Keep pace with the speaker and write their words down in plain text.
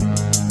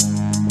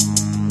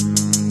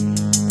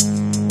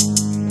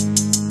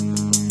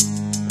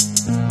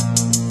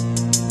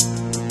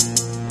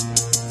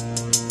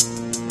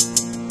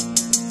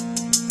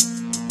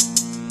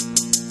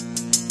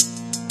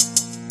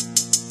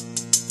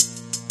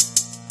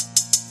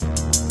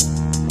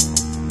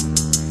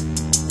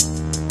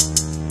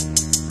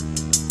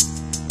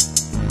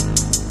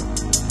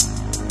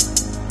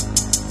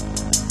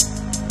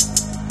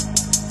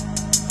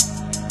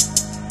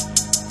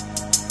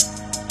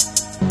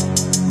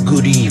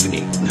Good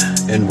evening,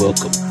 and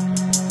welcome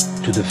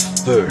to the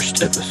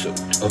first episode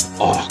of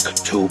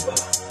October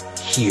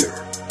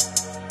here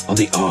on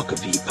the Arc of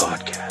V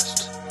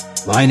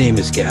podcast. My name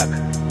is Gavin,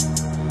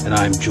 and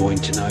I'm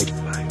joined tonight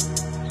by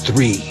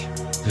three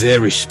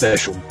very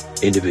special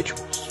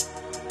individuals.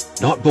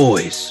 Not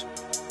boys,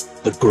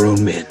 but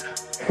grown men.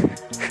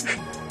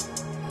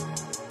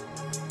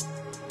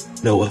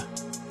 Noah,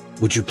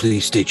 would you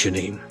please state your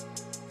name?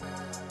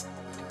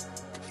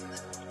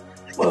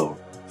 Well,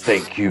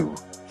 thank you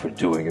for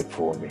doing it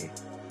for me.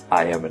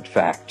 I am, in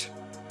fact,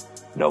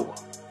 Noah.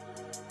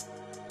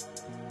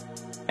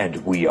 And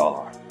we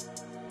are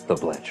the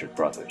Blanchard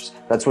brothers.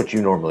 That's what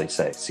you normally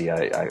say. See,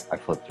 I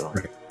flipped it on.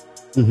 Right.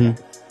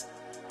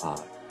 Mm-hmm.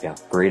 Yeah,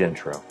 great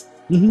intro.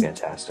 Mm-hmm.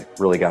 Fantastic.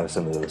 Really got us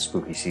into the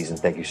spooky season.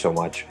 Thank you so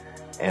much.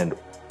 And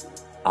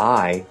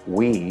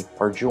we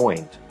are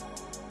joined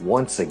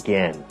once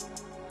again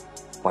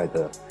by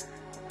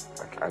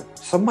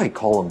some might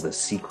call him the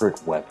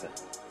secret weapon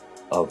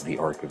of the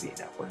Arc of V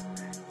network.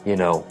 You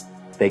know,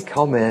 they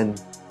come in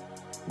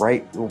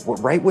right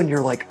when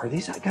you're like, are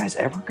these guys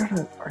ever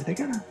gonna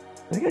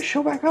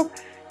show back up?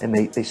 And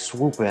they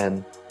swoop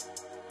in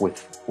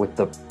with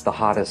the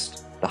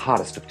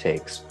hottest of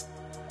takes.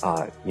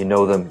 You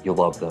know them, you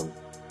love them.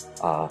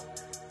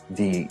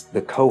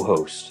 The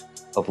co-host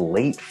of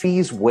Late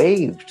Fees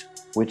Waived,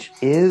 which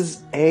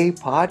is a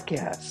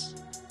podcast.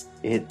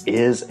 It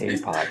is a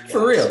podcast.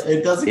 For real,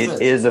 it does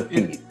exist. It is a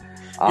feed.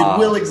 It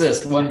will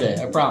exist one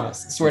day, I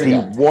promise. I swear to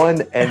God. The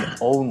one and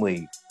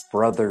only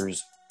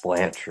Brothers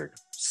Blanchard.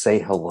 Say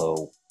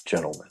hello,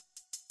 gentlemen.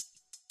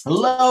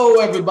 Hello,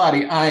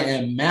 everybody. I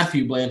am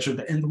Matthew Blanchard,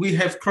 and we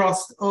have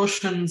crossed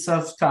oceans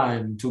of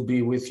time to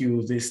be with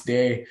you this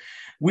day.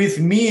 With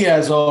me,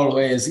 as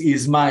always,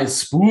 is my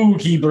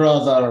spooky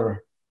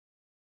brother,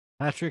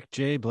 Patrick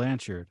J.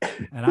 Blanchard.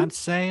 And I'm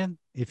saying,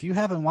 if you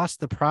haven't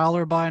watched The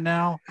Prowler by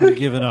now, I'm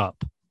giving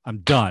up. I'm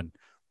done.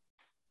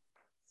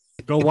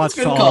 Go watch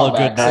To All a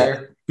Good Night.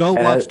 Go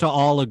watch To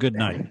All a Good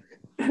Night.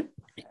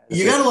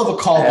 You gotta love a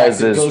callback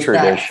that goes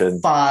tradition.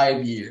 Back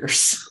 5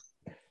 years.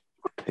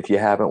 If you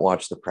haven't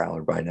watched The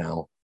Prowler by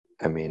now,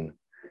 I mean,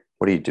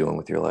 what are you doing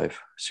with your life?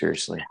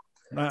 Seriously.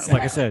 Like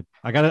I said,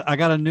 I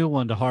got a new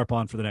one to harp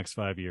on for the next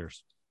 5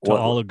 years. To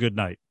All a Good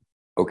Night.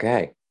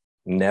 Okay.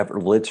 Never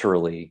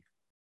literally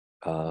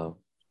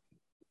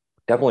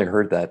definitely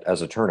heard that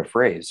as a turn of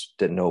phrase.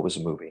 Didn't know it was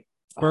a movie.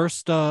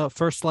 First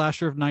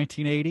slasher of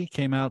 1980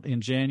 came out in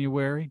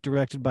January,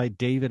 directed by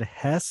David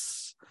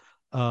Hess.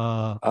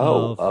 Of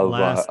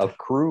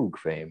Krug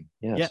fame.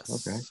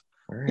 Yes. Okay.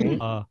 All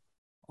right.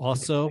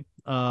 Also,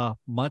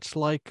 much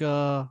like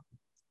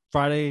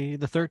Friday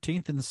the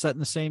 13th and set in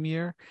the same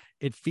year,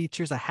 it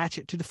features a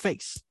hatchet to the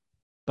face.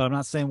 But I'm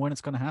not saying when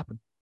it's going to happen.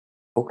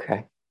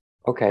 Okay.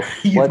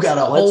 You've got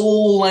a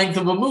whole length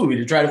of a movie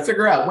to try to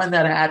figure out when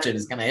that hatchet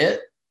is going to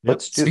hit.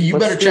 Let's do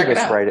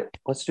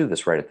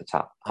this right at the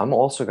top. I'm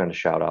also going to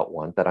shout out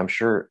one that I'm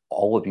sure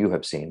all of you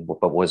have seen,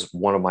 but was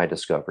one of my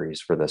discoveries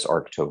for this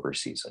Arctober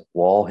season.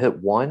 We'll all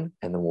hit one,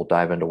 and then we'll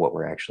dive into what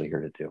we're actually here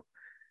to do.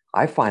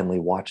 I finally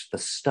watched The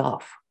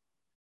Stuff.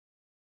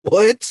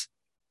 What?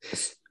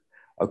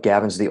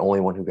 Gavin's the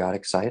only one who got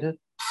excited?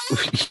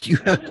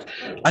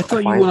 I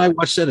thought you and I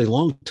watched that a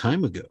long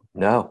time ago.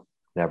 No,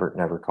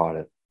 never caught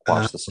it.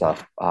 Watched The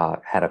Stuff.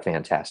 Had a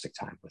fantastic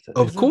time with it.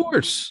 Of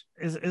course.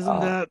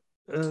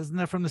 Isn't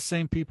that from the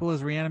same people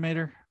as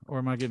Reanimator, or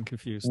am I getting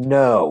confused?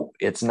 No,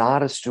 it's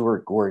not a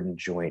Stuart Gordon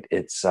joint.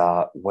 It's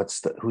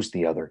who's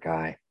the other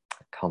guy?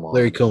 Come on,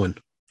 Larry Cohen.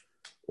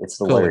 It's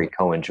the Larry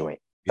Cohen joint.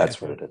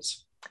 That's what it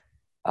is.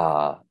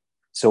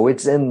 So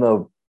it's in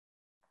the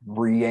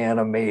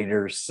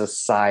Reanimator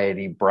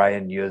Society,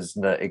 Brian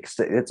Yuzna.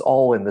 It's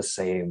all in the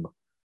same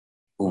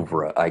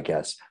oeuvre, I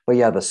guess. But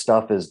yeah, The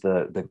Stuff is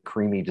the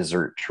creamy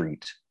dessert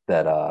treat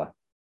that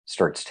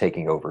starts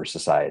taking over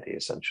society,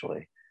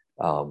 essentially.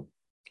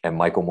 And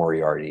Michael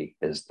Moriarty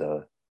is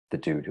the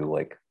dude who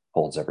like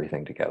holds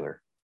everything together.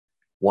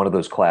 One of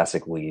those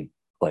classic lead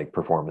like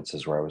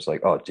performances where I was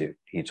like, oh dude,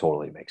 he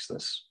totally makes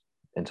this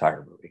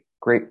entire movie.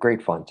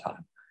 Great fun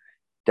time.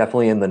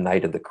 Definitely in the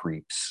Night of the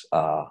Creeps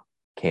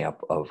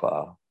camp of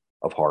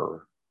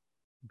horror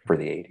for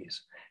the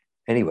 80s.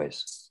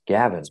 Anyways,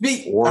 Gavin.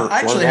 I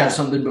actually have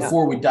something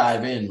before we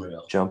dive in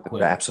real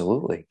quick.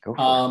 Absolutely. Go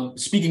for it.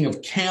 Speaking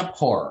of camp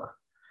horror,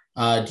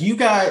 did you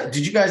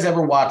guys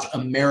ever watch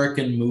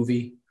American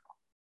Movie?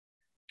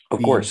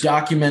 Of course.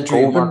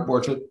 Documentary of Mark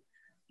Borchardt.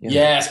 Yeah.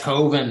 Yes,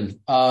 Coven.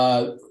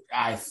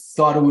 I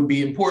thought it would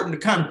be important to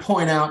kind of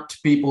point out to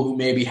people who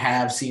maybe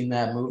have seen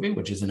that movie,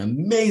 which is an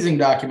amazing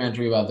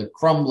documentary about the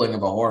crumbling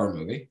of a horror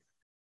movie,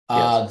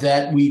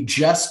 that we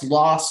just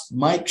lost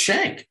Mike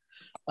Shank,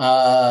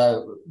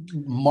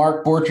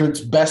 Mark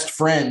Borchardt's best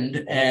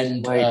friend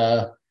and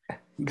the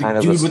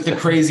dude with the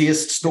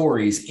craziest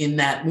stories in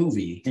that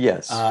movie.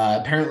 Yes.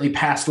 Apparently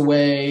passed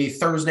away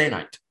Thursday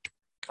night.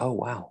 Oh,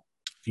 wow.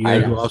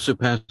 Who also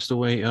passed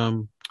away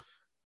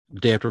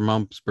day after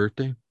Mom's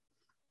birthday?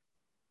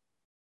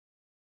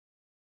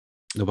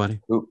 Nobody?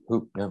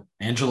 Who? No.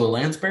 Angela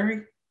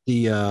Lansbury?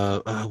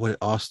 what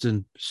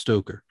Austin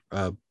Stoker,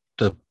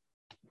 the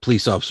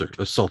police officer,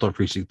 assault on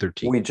precinct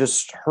 13. We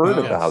just heard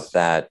about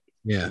that.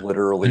 Yeah,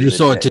 literally. I just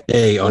saw it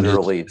today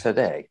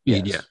today.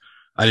 Feed, yes. Yeah,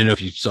 I didn't know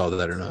if you saw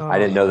that or not. I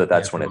didn't know that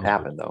that's when it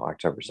happened, though,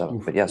 October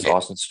 7th. But yes,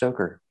 Austin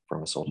Stoker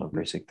from Assault on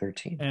Precinct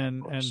 13.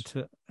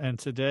 And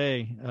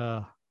today,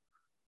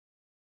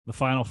 the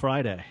final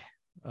Friday,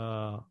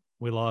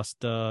 we lost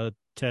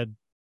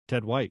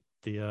Ted White,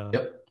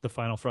 the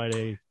final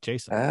Friday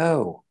Jason.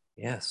 Oh,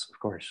 yes, of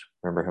course.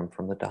 Remember him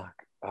from the doc.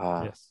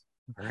 Yes.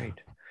 All right.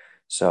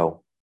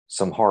 So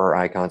some horror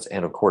icons,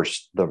 and of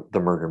course the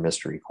murder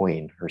mystery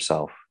queen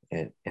herself,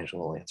 and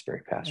Angela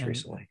Lansbury passed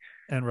recently,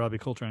 and Robbie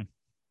Coltrane.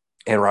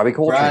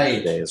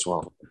 Today as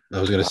well. I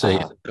was going to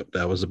say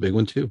that was a big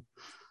one too.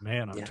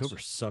 Man, October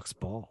sucks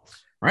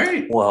balls.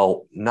 Right.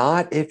 Well,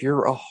 not if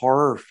you're a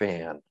horror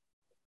fan.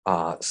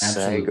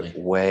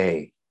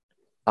 Segue.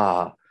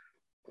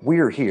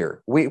 We're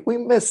here. We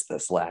missed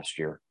this last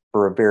year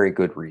for a very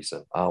good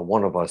reason.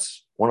 One of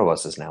us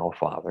is now a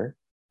father.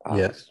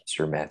 Yes,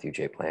 Mr. Matthew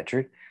J.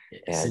 Blanchard,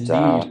 yes,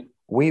 and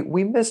we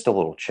missed a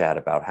little chat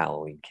about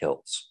Halloween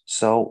Kills.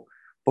 So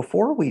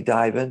before we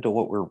dive into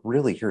what we're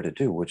really here to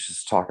do, which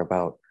is talk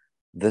about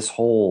this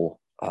whole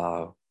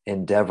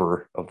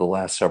endeavor of the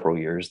last several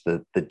years,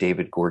 the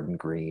David Gordon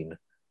Green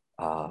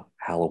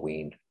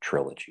Halloween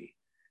trilogy.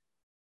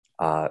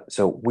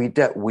 So we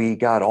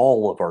got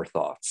all of our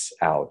thoughts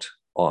out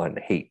on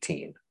Hate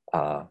Teen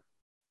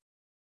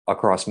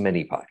across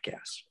many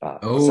podcasts,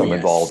 some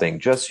involving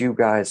just you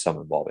guys, some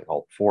involving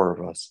all four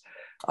of us.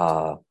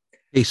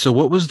 Hey, so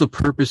what was the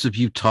purpose of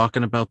you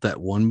talking about that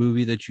one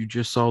movie that you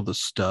just saw, The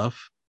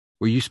Stuff?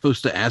 Were you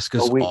supposed to ask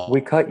us?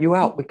 We cut you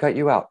out.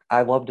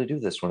 I love to do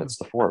this when it's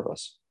the four of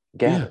us.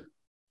 Gavin,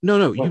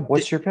 no.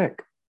 What's your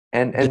pick?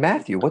 And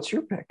Matthew, what's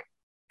your pick?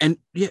 And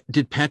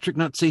did Patrick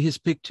not say his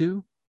pick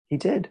too? He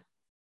did.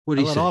 What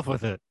did he say? Off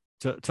with it.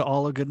 To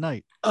all a good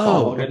night.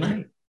 Oh, good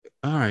night.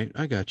 All right,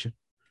 I got you.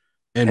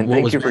 And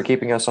thank you for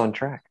keeping us on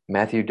track.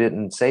 Matthew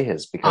didn't say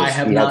his because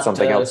he had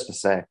something else to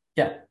say.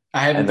 Yeah,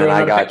 I haven't.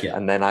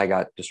 And then I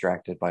got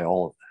distracted by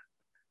all of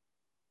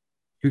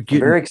that. I'm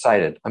very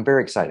excited.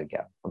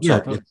 Gavin. I'm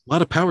sorry. A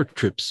lot of power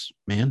trips,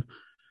 man.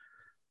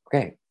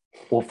 Okay,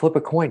 we'll flip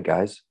a coin,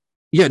 guys.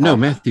 Yeah, no,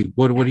 Matthew,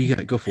 what do you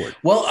got? Go for it.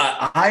 Well,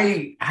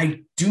 I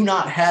do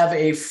not have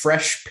a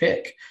fresh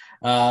pick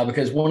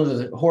because one of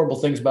the horrible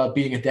things about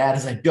being a dad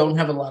is I don't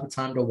have a lot of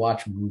time to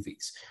watch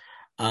movies.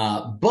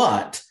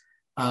 But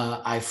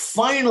I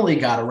finally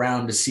got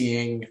around to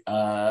seeing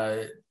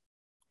Candyman,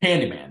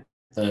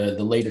 the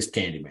latest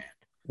Candyman.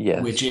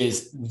 Yes. Which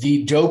is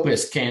the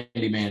dopest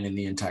Candyman in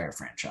the entire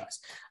franchise.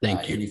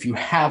 Thank you. And if you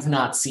have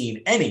not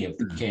seen any of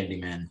the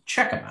Candyman,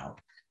 check them out.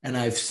 And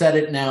I've set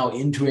it now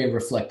into a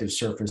reflective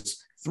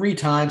surface 3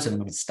 times, and I'm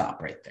going to stop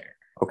right there.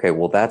 Okay,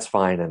 well, that's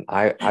fine. And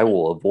I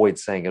will avoid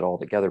saying it all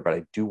together, but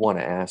I do want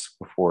to ask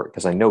before,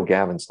 because I know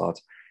Gavin's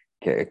thoughts.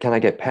 Can I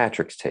get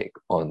Patrick's take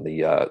on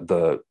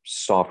the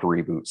soft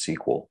reboot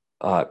sequel?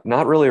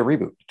 Not really a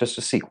reboot, just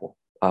a sequel.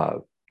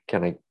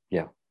 Can I?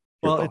 Yeah.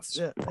 Well, it's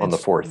on the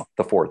fourth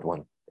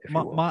one.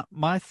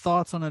 My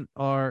thoughts on it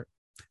are: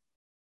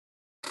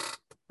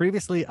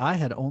 previously, I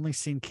had only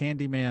seen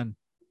Candyman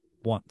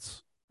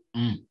once,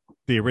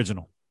 the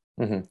original.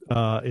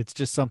 Mm-hmm. It's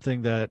just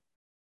something that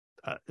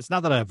it's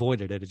not that I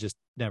avoided it; it just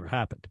never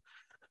happened.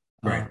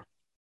 Right.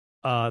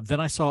 Then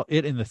I saw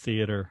it in the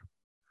theater,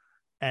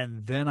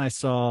 and then I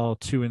saw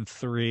 2 and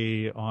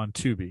 3 on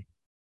Tubi.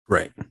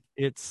 Right.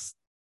 It's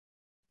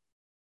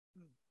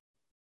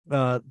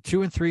 2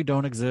 and 3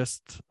 don't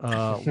exist.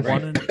 1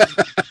 and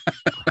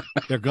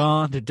they're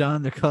gone, they're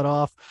done, they're cut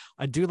off.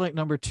 I do like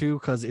number 2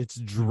 because it's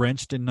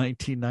drenched in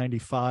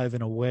 1995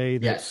 in a way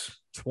that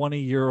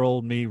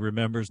 20-year-old me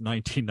remembers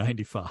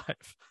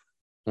 1995.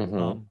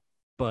 Mm-hmm.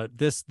 But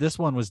this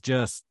one was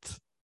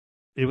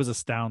it was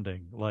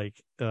astounding.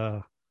 Like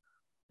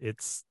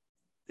there's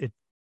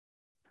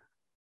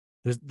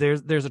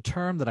a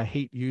term that I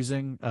hate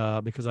using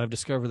because I've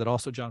discovered that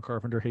also John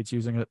Carpenter hates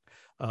using it,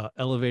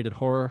 elevated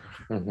horror.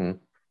 Mm-hmm.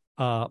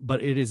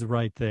 But it is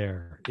right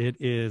there. It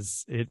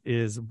is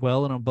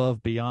well and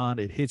above beyond.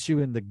 It hits you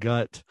in the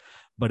gut,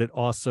 but it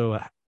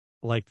also,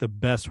 like the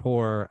best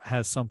horror,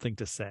 has something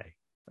to say.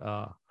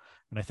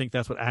 And I think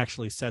that's what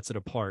actually sets it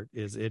apart.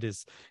 It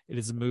is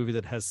a movie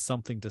that has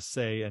something to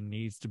say and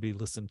needs to be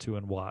listened to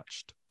and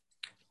watched.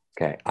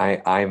 Okay,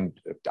 I'm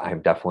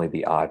definitely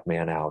the odd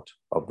man out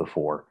of the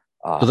 4.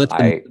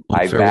 I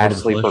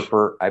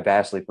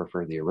vastly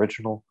prefer the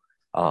original,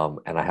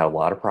 and I had a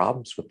lot of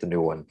problems with the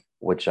new one,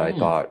 which I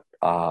thought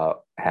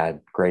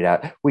had great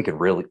we could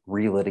really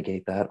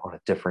relitigate that on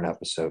a different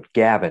episode.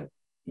 Gavin,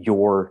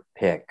 your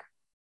pick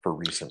for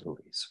recent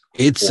movies,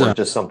 it's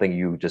just something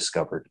you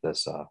discovered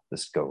this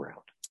go round.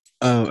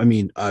 I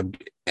mean,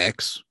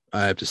 X,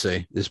 I have to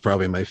say, is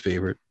probably my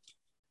favorite,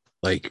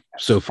 like,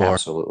 so far.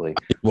 Absolutely.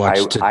 I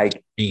watched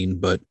it,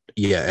 but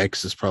yeah,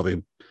 X is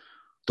probably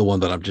the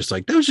one that I'm just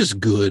like, that was just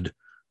good.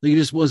 Like, it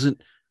just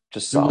wasn't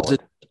solid. It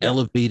wasn't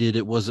elevated.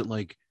 It wasn't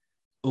like,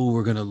 oh,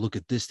 we're gonna look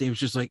at this thing. It was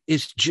just like,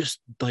 it's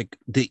just like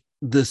the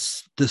the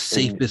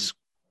safest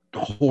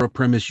horror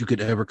premise you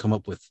could ever come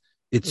up with.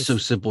 It's so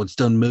simple. It's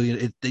done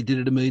they did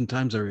it a million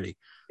times already.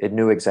 It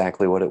knew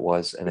exactly what it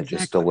was, and it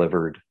just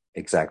delivered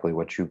exactly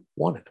what you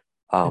wanted.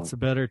 It's a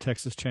better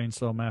Texas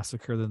Chainsaw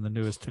Massacre than the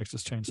newest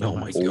Texas Chainsaw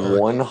Massacre.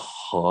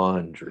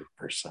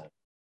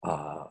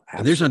 100%.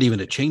 There's not even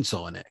a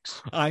chainsaw in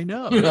X. I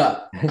know.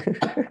 Yeah.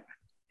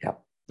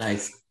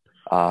 Nice.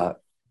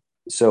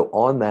 So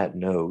on that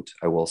note,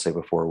 I will say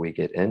before we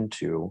get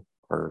into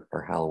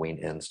our Halloween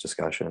Ends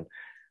discussion,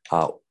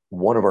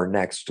 one of our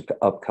next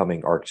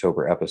upcoming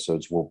October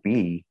episodes will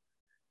be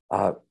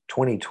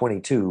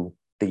 2022,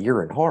 the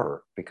year in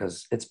horror,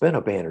 because it's been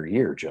a banner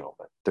year,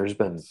 gentlemen. There's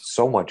been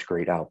so much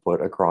great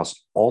output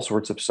across all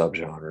sorts of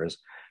subgenres.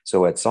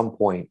 So at some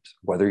point,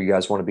 whether you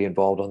guys want to be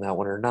involved on that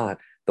one or not,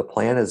 the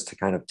plan is to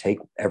kind of take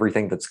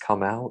everything that's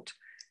come out.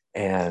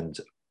 And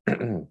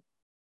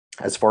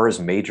as far as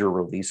major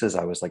releases,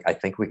 I was like, I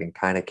think we can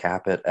kind of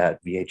cap it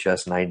at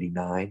VHS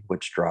 99,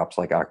 which drops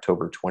like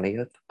October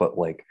 20th, but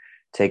like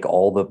take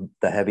all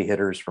the heavy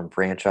hitters from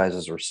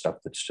franchises or stuff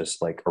that's just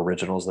like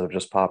originals that have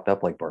just popped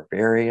up, like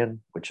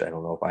Barbarian, which I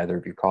don't know if either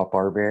of you caught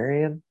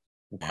Barbarian.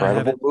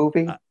 Incredible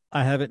movie.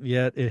 I haven't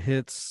yet. It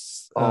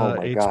hits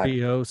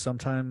HBO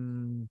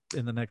sometime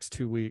in the next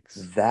 2 weeks.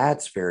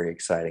 That's very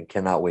exciting.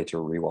 Cannot wait to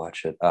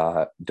rewatch it.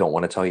 Don't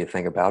want to tell you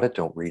anything about it.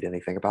 Don't read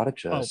anything about it.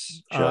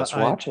 Just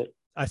watch it.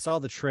 I saw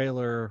the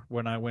trailer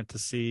when I went to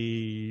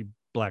see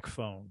Black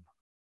Phone.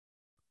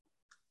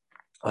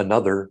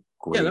 Another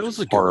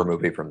great horror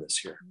movie from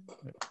this year,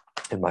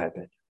 in my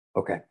opinion.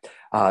 Okay.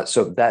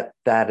 So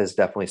that is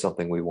definitely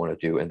something we want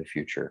to do in the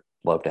future.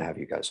 Love to have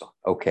you guys on.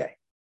 Okay.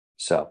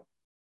 So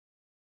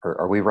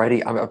are we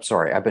ready? I'm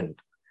sorry. I've been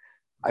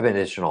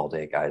itching all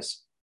day, guys.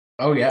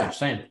 Oh yeah,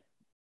 same.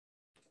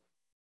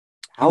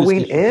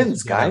 Halloween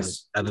Ends,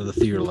 guys. Out of the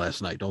theater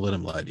last night. Don't let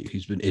him lie to you.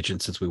 He's been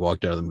itching since we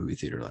walked out of the movie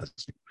theater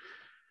last night.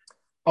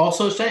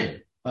 Also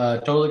same.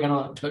 Totally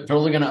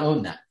gonna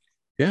own that.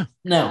 Yeah.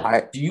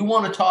 Now, do you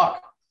want to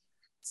talk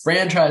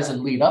franchise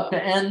and lead up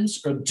to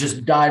Ends, or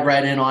just dive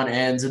right in on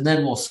Ends and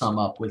then we'll sum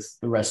up with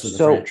the rest of the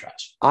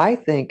franchise? I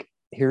think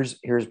here's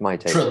my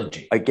take.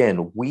 Trilogy.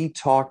 Again, we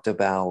talked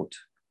about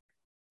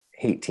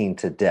 18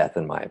 to death,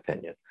 in my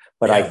opinion.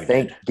 But I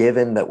think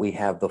given that we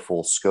have the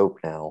full scope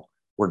now,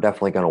 we're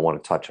definitely going to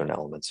want to touch on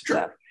elements of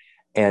that.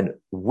 And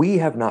we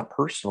have not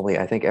personally,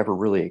 I think, ever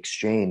really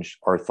exchanged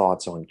our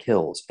thoughts on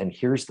Kills. And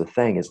here's the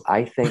thing is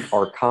I think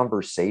our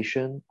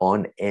conversation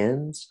on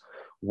Ends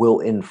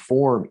will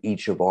inform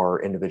each of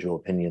our individual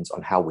opinions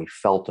on how we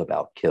felt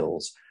about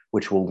Kills,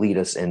 which will lead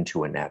us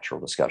into a natural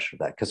discussion of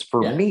that. Because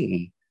for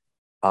me,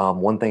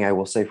 one thing I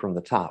will say from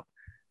the top,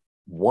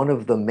 one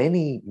of the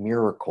many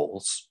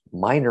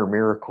minor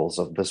miracles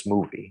of this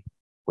movie,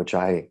 which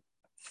I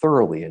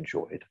thoroughly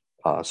enjoyed,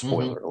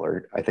 spoiler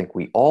alert, I think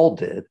we all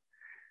did,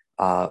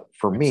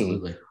 for me,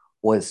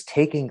 was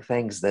taking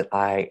things that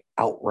I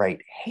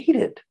outright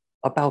hated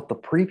about the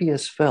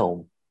previous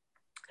film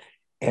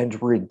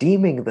and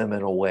redeeming them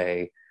in a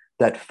way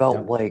that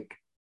felt like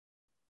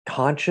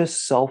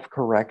conscious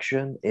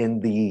self-correction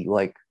in the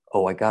like,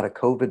 oh, I got a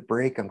COVID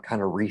break. I'm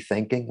kind of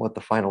rethinking what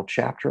the final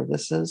chapter of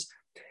this is.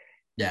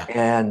 Yeah.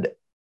 And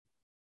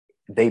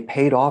they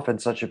paid off in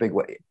such a big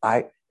way.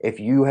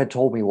 If you had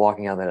told me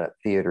walking out of that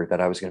theater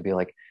that I was going to be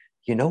like,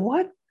 you know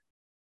what?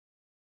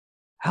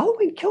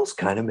 Halloween Kills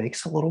kind of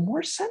makes a little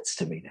more sense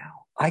to me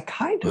now. I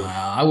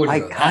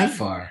wouldn't go that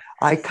far.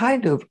 I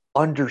kind of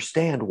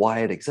understand why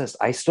it exists.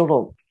 I still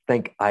don't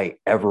think I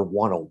ever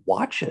want to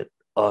watch it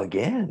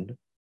again,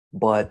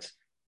 but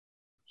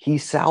he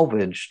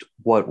salvaged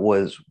what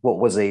was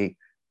a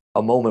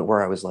moment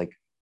where I was like,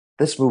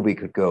 this movie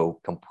could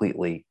go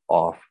completely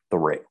off the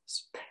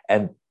rails.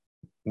 And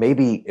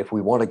maybe if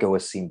we want to go a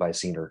scene by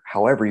scene or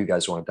however you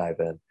guys want to dive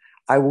in,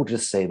 I will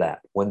just say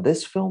that when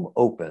this film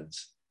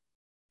opens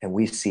and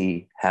we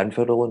see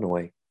Haddonfield,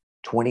 Illinois,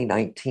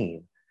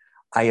 2019,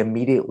 I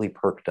immediately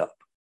perked up.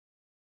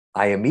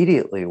 I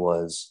immediately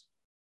was,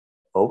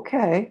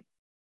 okay,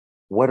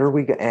 what are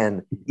we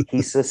and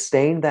he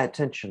sustained that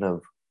tension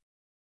of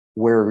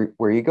where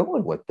are you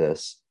going with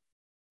this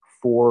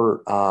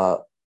for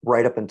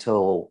right up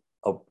until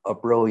a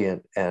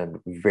brilliant and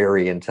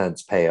very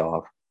intense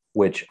payoff,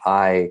 which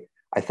I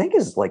think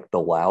is like the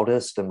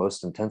loudest and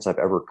most intense I've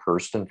ever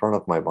cursed in front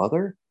of my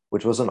mother,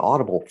 which was an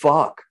audible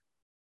fuck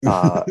in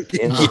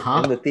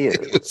the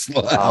theater.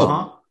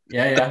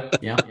 Yeah.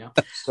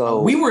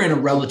 So we were in a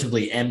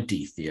relatively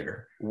empty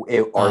theater.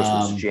 Ours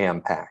was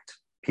jam-packed.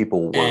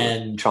 People were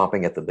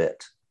chomping at the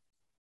bit.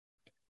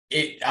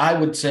 I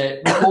would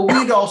say, well,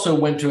 we'd also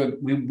went to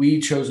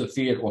we chose a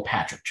theater. Well,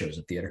 Patrick chose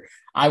a theater.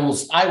 I will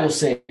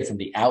say from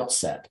the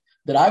outset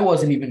that I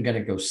wasn't even going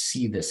to go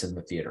see this in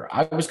the theater.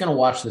 I was going to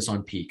watch this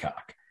on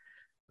Peacock.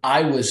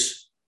 I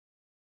was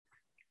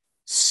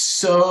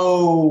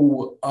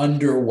so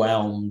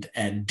underwhelmed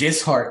and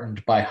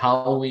disheartened by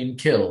Halloween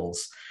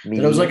Kills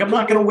that I was like, I'm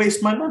not going to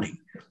waste my money.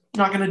 I'm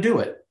not going to do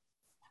it.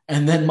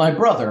 And then my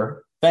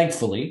brother,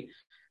 thankfully,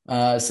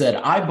 said,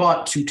 I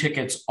bought 2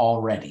 tickets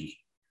already.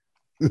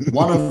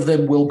 One of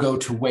them will go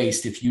to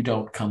waste if you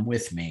don't come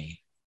with me.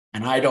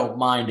 And I don't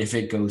mind if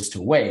it goes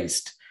to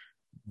waste,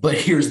 but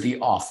here's the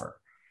offer.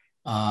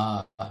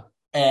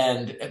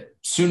 And as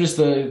soon as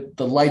the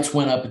lights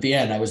went up at the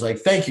end, I was like,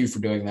 thank you for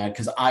doing that,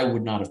 because I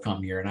would not have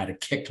come here and I'd have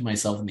kicked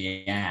myself in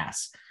the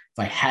ass if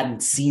I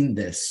hadn't seen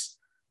this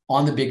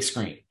on the big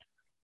screen.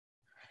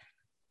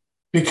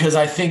 Because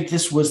I think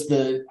this was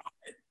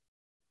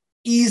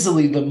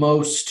easily the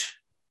most,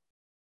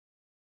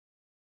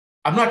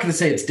 I'm not going to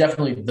say it's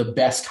definitely the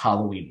best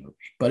Halloween movie,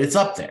 but it's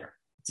up there.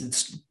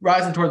 It's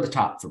rising toward the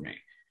top for me.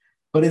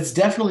 But it's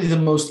definitely the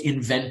most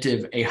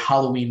inventive a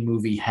Halloween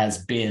movie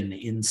has been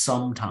in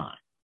some time.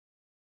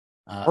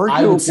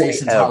 I would say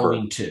since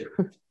Halloween 2.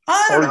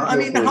 I don't know. I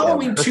mean,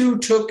 Halloween 2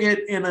 took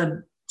it in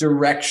a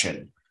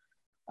direction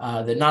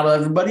that not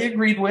everybody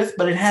agreed with,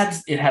 but it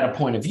had a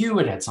point of view.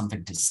 It had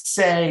something to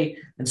say,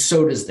 and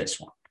so does this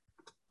one.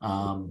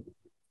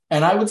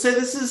 And I would say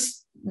this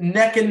is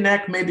neck and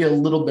neck, maybe a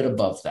little bit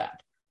above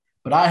that.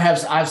 But I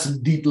have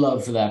some deep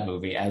love for that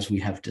movie, as we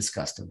have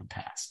discussed in the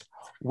past.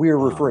 We're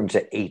referring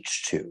to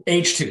H2.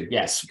 H2,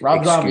 yes.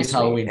 Rob Zombie's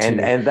Halloween 2.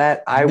 And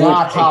that I would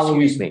not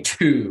Halloween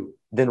 2.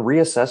 Then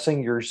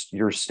reassessing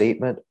your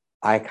statement,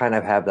 I kind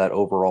of have that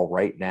overall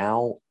right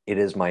now. It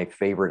is my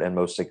favorite and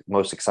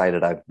most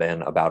excited I've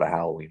been about a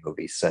Halloween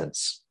movie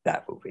since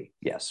that movie.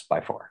 Yes,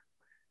 by far.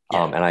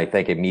 Yeah. And I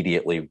think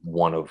immediately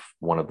one of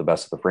the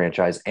best of the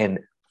franchise. And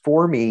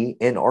for me,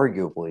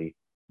 inarguably,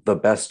 the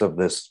best of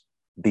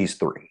these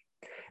three.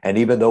 And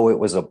even though it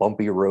was a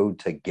bumpy road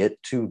to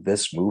get to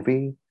this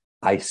movie,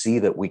 I see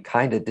that we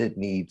kind of did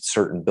need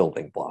certain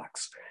building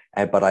blocks.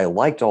 But I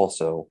liked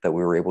also that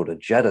we were able to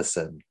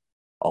jettison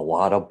a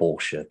lot of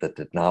bullshit that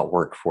did not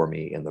work for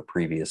me in the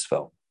previous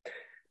film.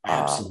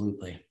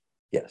 Absolutely.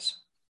 Yes.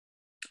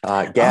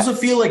 I also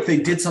feel like they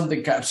did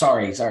something.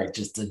 Sorry,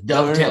 just to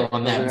dovetail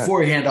on that before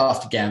we hand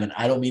off to Gavin.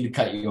 I don't mean to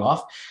cut you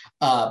off,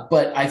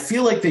 but I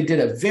feel like they did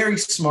a very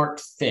smart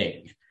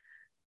thing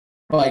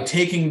by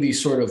taking the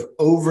sort of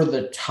over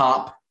the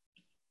top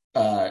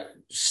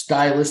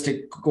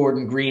stylistic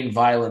Gordon Green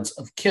violence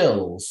of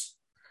kills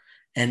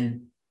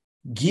and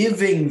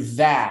giving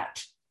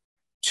that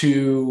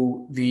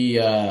to the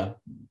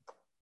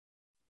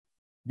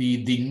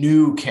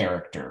new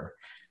character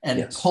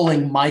and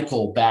pulling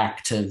Michael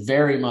back to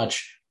very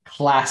much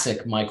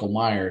classic Michael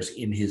Myers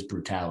in his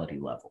brutality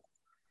level.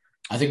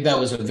 I think that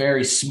was a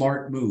very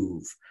smart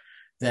move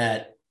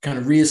that kind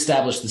of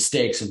reestablished the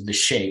stakes of The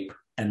Shape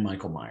and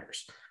Michael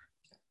Myers.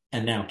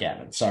 And now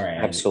Gavin, sorry.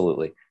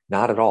 Absolutely.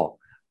 Not at all.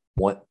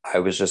 What I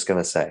was just going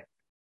to say,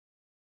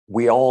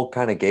 we all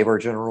kind of gave our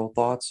general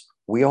thoughts.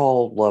 We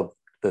all love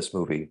this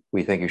movie.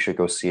 We think you should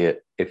go see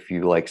it if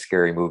you like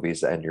scary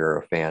movies and you're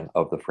a fan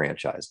of the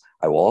franchise.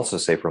 I will also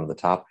say from the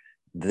top,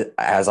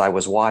 as I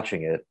was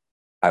watching it,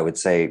 I would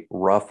say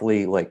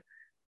roughly like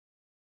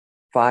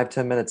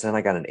 5-10 minutes in,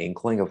 I got an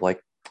inkling of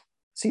like,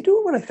 is he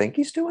doing what I think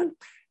he's doing?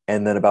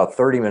 And then about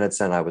 30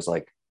 minutes in, I was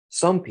like,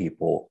 some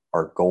people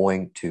are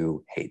going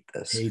to hate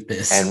this.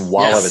 And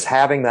while I was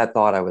having that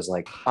thought, I was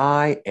like,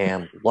 I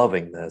am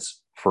loving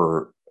this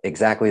for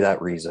exactly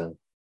that reason.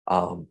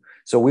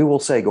 So we will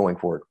say going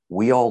forward,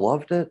 we all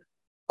loved it.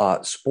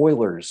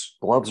 Spoilers,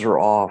 gloves are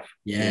off.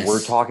 Yes.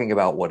 We're talking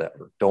about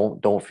whatever.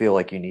 Don't feel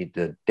like you need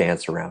to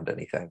dance around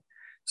anything.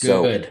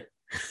 Good.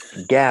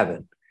 So,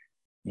 Gavin,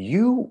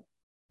 we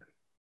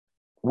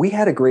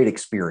had a great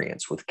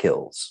experience with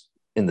Kills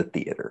in the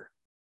theater.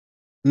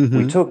 Mm-hmm.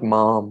 We took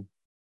Mom.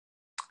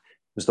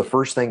 It was the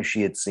first thing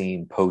she had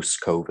seen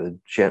post-COVID.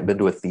 She hadn't been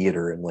to a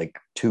theater in like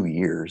 2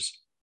 years.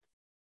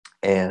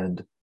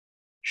 And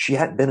she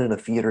hadn't been in a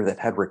theater that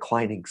had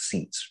reclining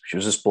seats. She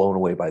was just blown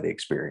away by the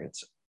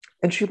experience.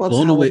 And she loves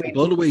blown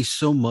away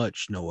so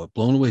much, Noah.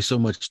 Blown away so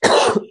much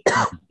that she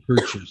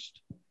purchased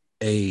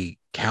a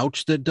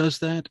couch that does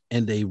that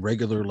and a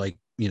regular,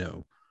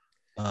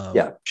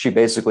 she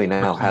basically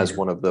now has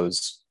one of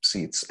those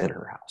seats in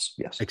her house.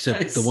 Yes.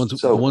 Except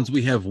the ones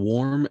we have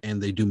warm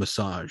and they do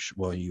massage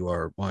while you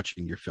are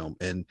watching your film.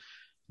 And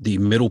the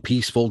middle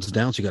piece folds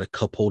down, so you got a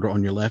cup holder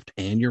on your left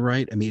and your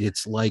right. I mean,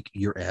 it's like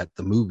you're at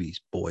the movies,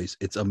 boys.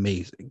 It's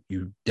amazing.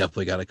 You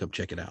definitely got to come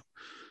check it out.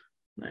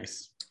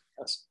 Nice.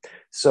 Yes.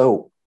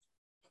 So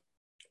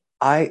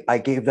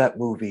I gave that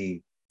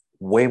movie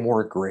way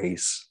more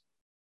grace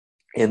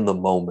in the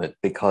moment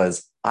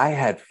because I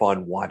had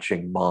fun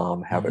watching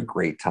Mom have a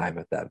great time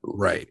at that movie.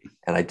 Right.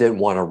 And I didn't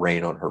want to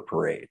rain on her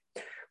parade.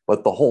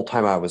 But the whole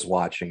time I was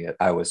watching it,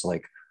 I was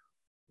like,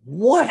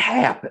 what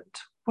happened?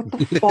 What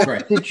the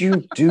fuck did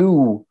you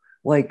do?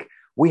 Like,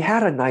 we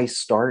had a nice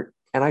start.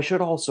 And I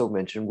should also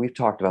mention, we've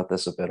talked about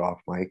this a bit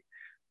off mic,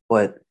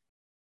 but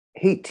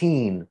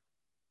 18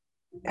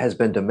 has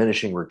been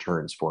diminishing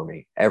returns for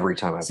me every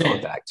time I've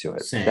gone back to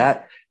it.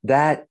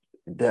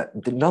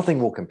 That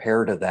nothing will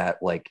compare to that,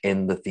 like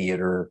in the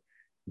theater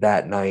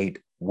that night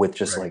with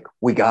just like,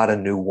 we got a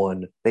new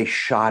one. They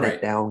shot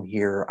it down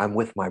here. I'm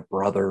with my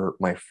brother,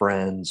 my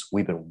friends.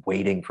 We've been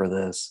waiting for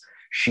this.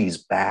 She's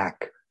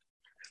back.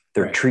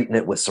 They're treating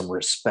it with some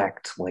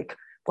respect. Like,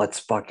 let's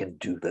fucking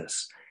do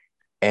this.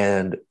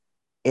 And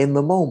in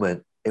the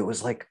moment, it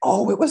was like,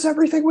 oh, it was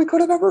everything we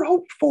could have ever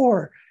hoped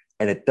for.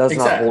 And it does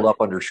not hold up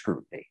under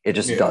scrutiny. It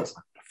just doesn't,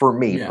 for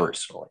me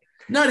personally.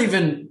 Not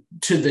even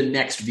to the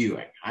next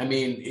viewing. I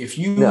mean, if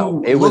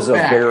you it was a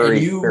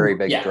very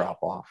big drop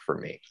off for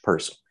me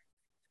personally.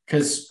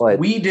 Because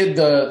we did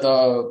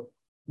the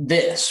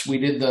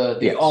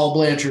all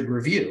Blanchard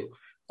review.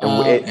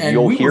 And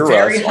you'll we hear were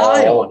very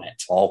high on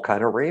it. All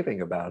kind of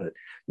raving about it.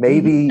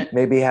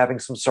 Maybe having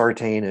some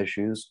Sartain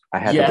issues. I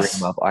had to bring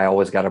them up. I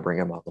always got to bring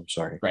them up. I'm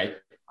sorry. Right.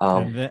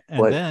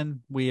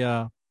 Then we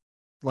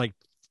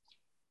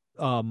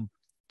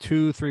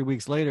 2-3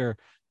 weeks later,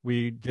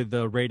 we did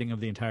the rating of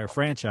the entire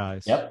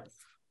franchise. Yep.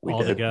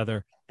 All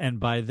together. And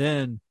by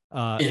then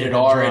it had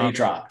already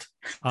dropped.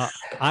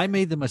 I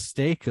made the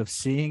mistake of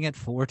seeing it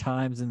 4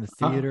 times in the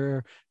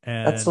theater.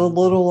 And that's a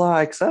little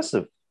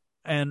excessive.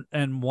 And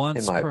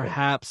once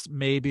perhaps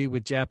maybe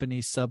with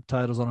Japanese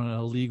subtitles on an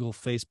illegal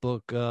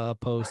Facebook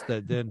post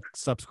that then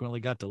subsequently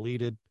got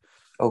deleted.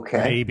 Okay.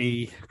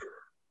 Maybe.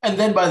 And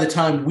then by the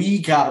time we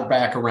got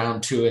back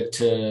around to it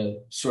to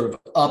sort of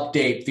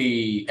update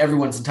the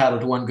Everyone's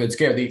Entitled to One Good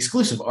Scare, the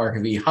exclusive Arc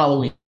of E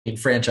Halloween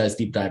franchise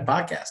deep dive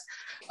podcast,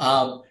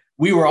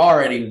 we were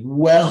already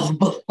well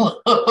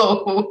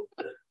below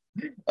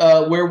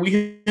where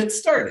we had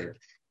started.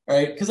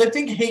 Right, because I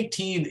think Hate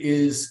Teen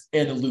is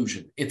an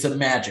illusion. It's a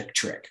magic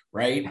trick,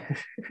 right?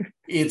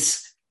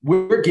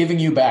 We're giving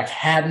you back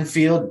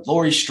Haddonfield,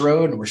 Laurie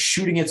Strode, and we're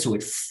shooting it so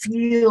it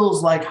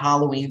feels like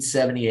Halloween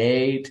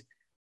 78,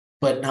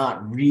 but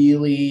not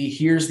really.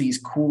 Here's these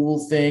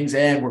cool things,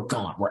 and we're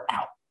gone. We're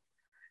out.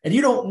 And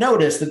you don't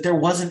notice that there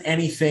wasn't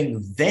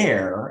anything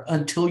there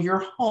until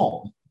you're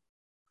home.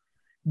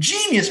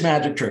 Genius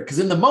magic trick, because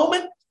in the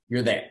moment,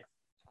 you're there.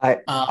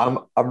 I'm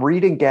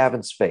reading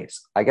Gavin's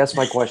face. I guess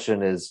my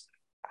question is,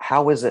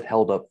 how is it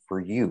held up for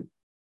you?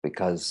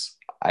 Because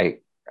I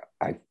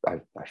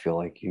feel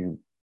like you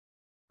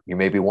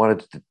maybe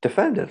wanted to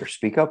defend it or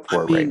speak up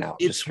for it right now.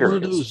 It's one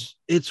of those.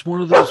 It's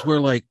one of those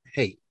where, like,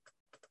 hey,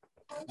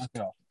 knock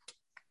it off.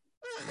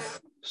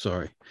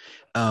 Sorry.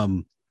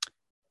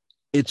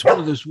 It's one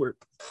of those where.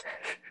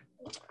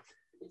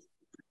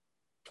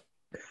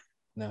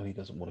 No, he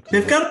doesn't want to.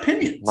 They've got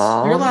opinions.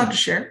 Mom, you're allowed to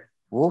share.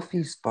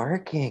 Wolfie's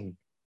barking.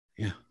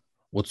 Yeah.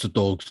 What's the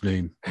dog's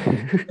name?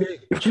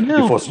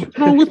 Your foster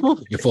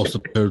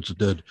parents are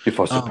dead. Your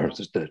foster parents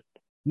are dead.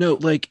 No,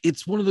 like,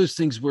 it's one of those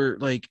things where,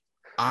 like,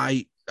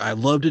 I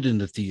loved it in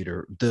the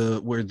theater.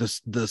 Where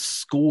the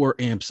score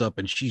amps up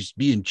and she's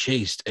being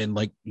chased, and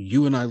like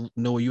you and I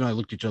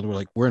looked at each other, we're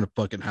like, we're in a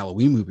fucking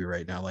Halloween movie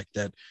right now. Like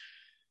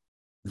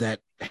that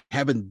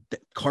having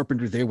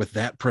Carpenter there with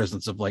that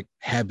presence of like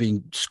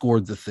having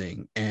scored the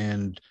thing,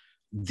 and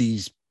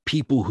these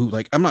people who,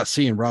 like, I'm not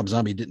saying Rob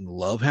Zombie didn't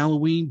love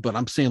Halloween, but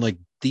I'm saying like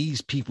these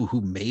people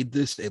who made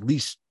this, at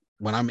least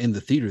when I'm in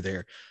the theater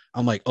there,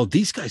 I'm like, oh,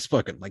 these guys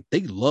fucking, like,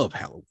 they love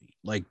Halloween.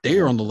 Like,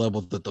 they're on the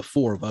level that the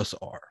 4 of us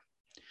are.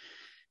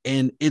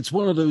 And it's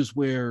one of those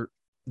where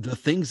the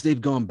things they've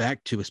gone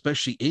back to,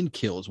 especially in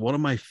Kills, one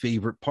of my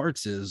favorite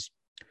parts is,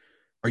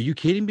 are you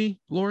kidding me,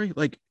 Lori?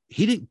 Like,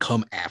 he didn't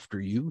come after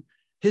you.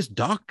 His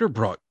doctor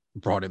brought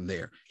him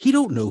there. He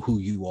don't know who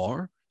you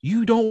are.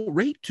 You don't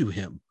rate to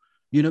him.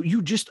 You know,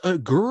 you just a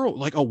girl,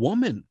 like a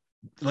woman.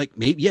 Like,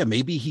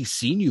 maybe he's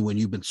seen you when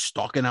you've been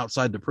stalking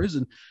outside the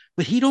prison,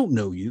 but he don't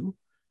know you.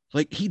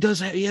 Like,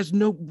 there's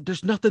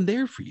nothing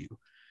there for you.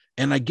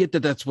 And I get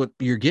that that's what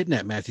you're getting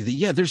at, Matthew,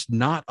 that, there's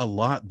not a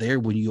lot there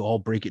when you all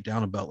break it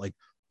down about like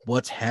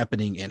what's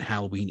happening in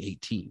Halloween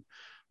 18.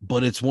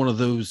 But it's one of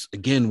those,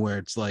 again, where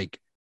it's like,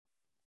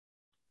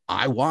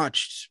 I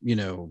watched,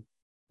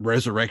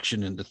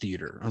 Resurrection in the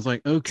theater. I was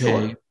like,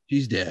 okay, sure,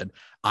 she's dead.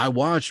 I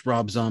watched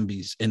Rob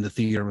Zombies in the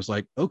theater and was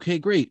like, okay,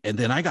 great. And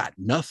then I got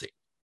nothing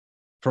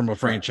from a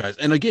franchise.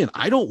 And again,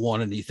 I don't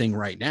want anything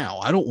right now.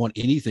 I don't want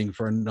anything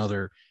for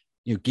another,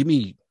 give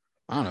me,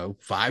 I don't know,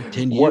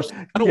 5-10 years.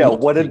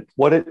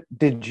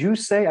 Did you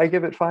say I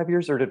give it 5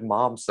 years, or did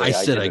Mom say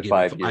I give it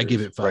 5 years? I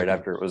give it 5 right years.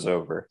 After it was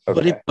over.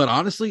 Okay. But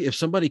honestly, if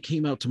somebody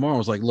came out tomorrow and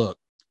was like, look,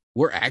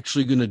 we're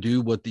actually going to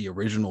do what the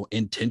original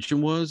intention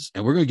was,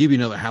 and we're going to give you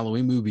another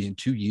Halloween movie in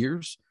 2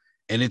 years,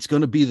 and it's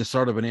going to be the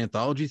start of an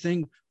anthology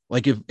thing.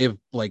 Like, if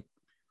like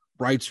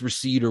rights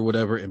recede or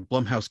whatever, and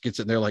Blumhouse gets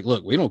it, and they're like,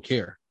 look, we don't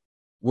care.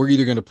 We're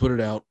either going to put it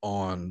out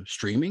on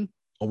streaming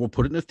or we'll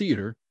put it in a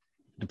theater,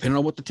 depending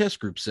on what the test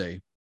groups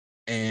say.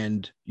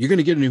 And you're going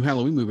to get a new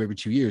Halloween movie every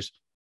 2 years.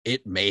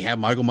 It may have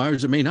Michael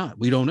Myers, it may not.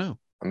 We don't know.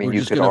 I mean,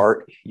 you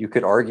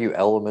could argue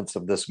elements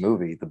of this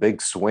movie, the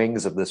big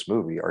swings of this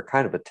movie, are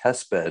kind of a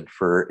test bed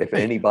for if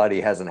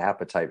anybody has an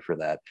appetite for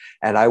that.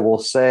 And I will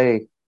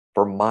say,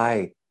 for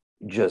my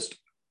just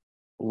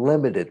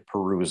limited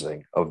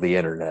perusing of the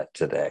internet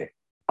today,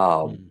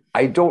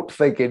 I don't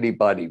think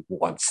anybody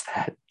wants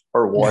that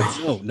or wants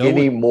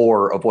any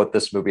more of what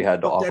this movie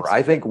had to offer.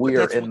 I think we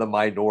are in the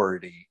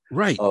minority.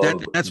 Right.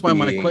 That's why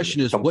my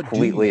question is,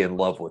 completely in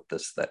love with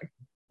this thing.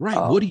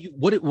 Right.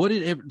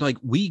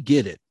 We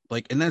get it.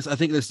 Like, and I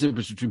think that's the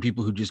difference between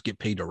people who just get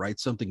paid to write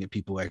something and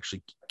people who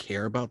actually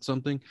care about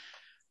something.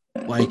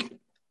 Like,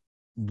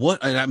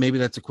 what, and maybe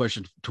that's a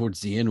question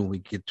towards the end when we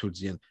get towards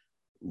the end.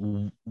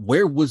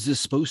 Where was this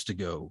supposed to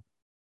go?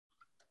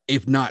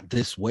 If not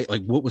this way,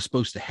 like what was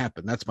supposed to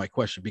happen? That's my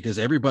question, because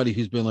everybody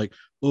who's been like,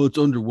 oh, it's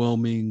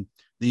underwhelming,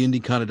 the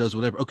ending kind of does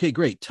whatever. Okay,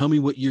 great. Tell me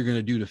what you're going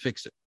to do to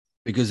fix it.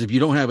 Because if you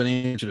don't have an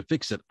answer to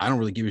fix it, I don't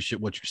really give a shit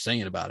what you're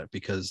saying about it,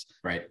 because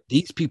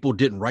these people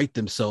didn't write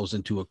themselves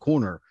into a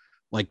corner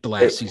like the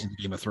last season of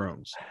Game of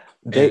Thrones.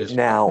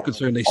 Now,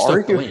 concerned they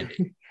stuck the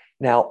landing.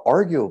 Now,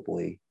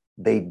 arguably,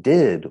 they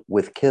did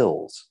with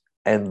Kills,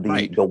 and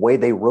the way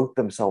they wrote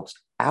themselves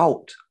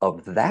out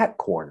of that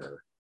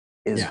corner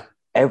is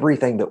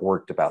everything that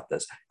worked about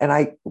this. And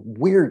I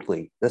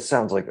weirdly, this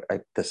sounds like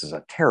this is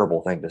a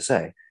terrible thing to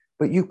say,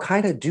 but you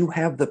kind of do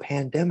have the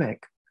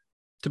pandemic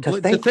to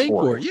thank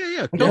for it.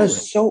 Yeah,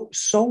 because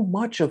so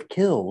much of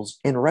Kills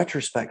in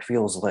retrospect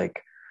feels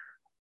like,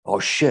 oh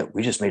shit,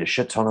 we just made a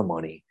shit ton of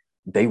money.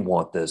 They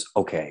want this.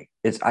 Okay.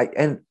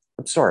 And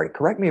I'm sorry,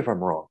 correct me if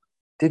I'm wrong.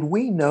 Did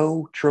we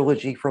know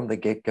trilogy from the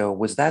get-go?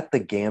 Was that the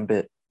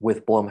gambit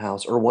with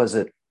Blumhouse, or was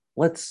it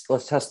let's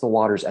test the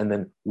waters, and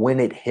then when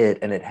it hit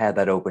and it had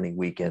that opening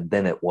weekend,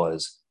 then it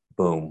was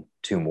boom,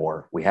 2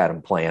 more. We had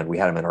them planned. We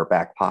had them in our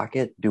back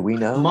pocket. Do we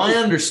know? My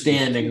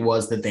understanding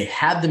was that they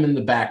had them in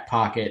the back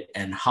pocket,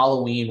 and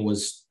Halloween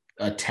was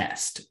a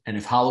test. And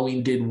if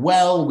Halloween did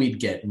well, we'd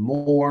get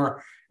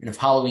more. And if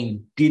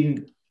Halloween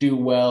didn't do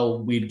well,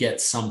 we'd get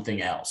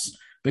something else.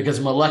 Because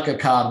Maleka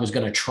Khan was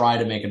going to try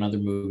to make another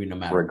movie no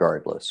matter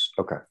regardless.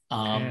 Okay.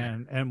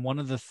 And one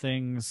of the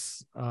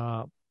things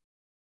on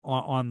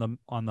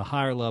the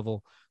higher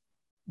level,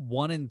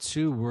 1 and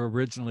 2 were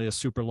originally a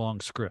super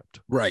long script.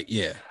 Right.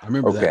 Yeah. I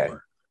remember that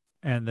part.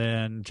 And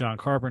then John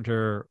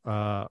Carpenter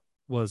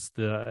was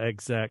the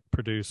exec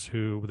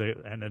producer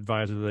an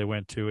advisor they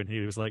went to, and he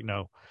was like,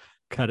 no,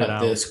 cut it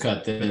out.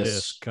 Cut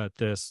this.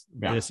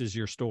 Yeah. This is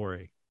your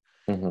story.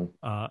 Mm-hmm.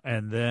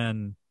 And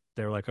then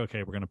they were like,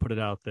 okay, we're going to put it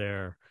out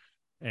there.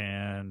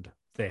 And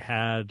they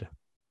had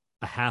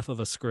a half of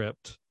a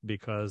script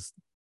because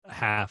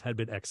half had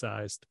been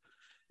excised.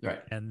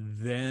 Right. And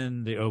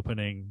then the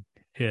opening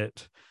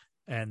hit,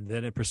 and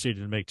then it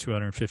proceeded to make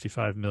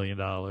 $255 million.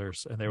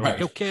 And they were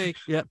like, okay,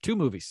 2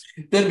 movies.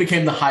 Then it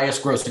became the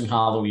highest grossing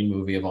Halloween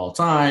movie of all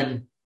time.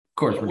 Of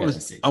course, we're going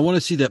to see. I want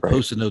to see that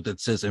post-it note that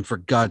says, and for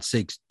God's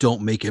sakes,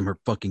 don't make him her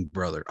fucking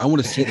brother. I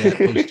want to see that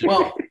posted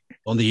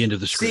on the end of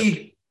the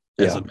script.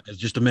 As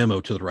just a memo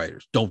to the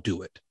writers. Don't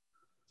do it.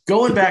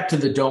 Going back to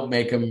the don't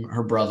make him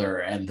her brother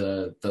and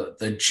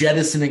the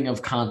jettisoning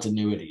of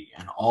continuity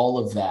and all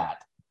of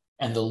that,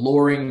 and the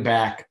luring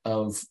back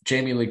of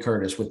Jamie Lee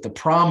Curtis with the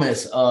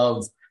promise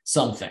of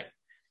something,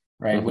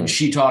 right? Mm-hmm. When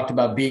she talked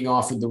about being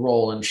offered the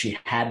role and she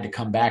had to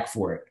come back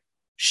for it,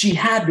 she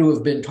had to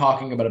have been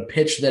talking about a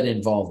pitch that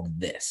involved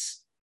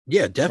this.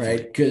 Yeah, definitely.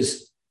 Right?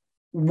 Because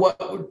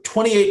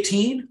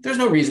 2018, there's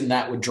no reason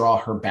that would draw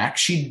her back.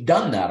 She'd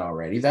done that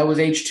already. That was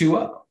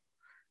H2O,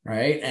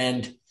 right?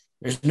 And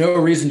there's no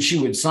reason she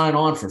would sign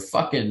on for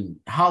fucking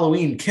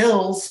Halloween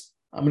Kills.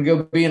 I'm going to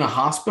go be in a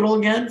hospital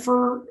again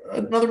for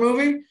another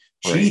movie.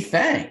 Gee,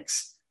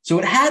 thanks. So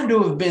it had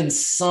to have been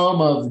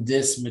some of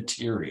this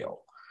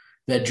material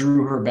that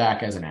drew her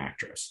back as an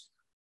actress.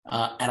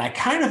 And I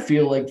kind of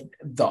feel like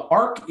the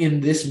arc in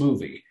this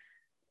movie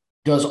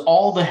does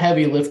all the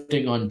heavy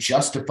lifting on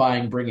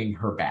justifying bringing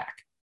her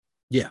back.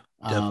 Yeah,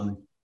 definitely.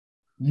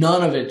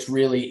 None of it's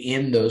really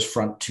in those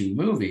front 2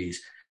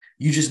 movies.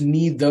 You just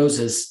need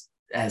those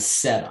as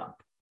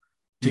setup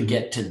to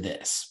get to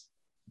this.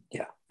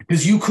 Yeah.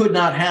 Because you could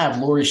not have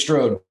Laurie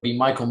Strode be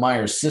Michael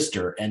Myers'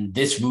 sister and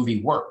this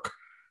movie work.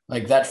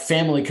 Like, that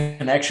family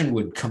connection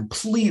would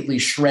completely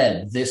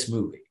shred this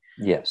movie.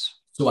 Yes.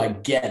 So I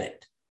get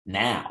it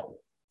now.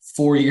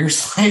 4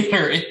 years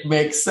later, it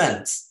makes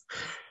sense.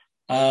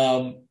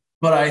 But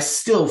I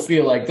still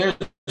feel like there's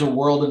a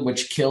world in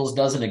which Kills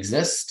doesn't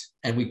exist,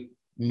 and we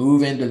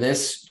move into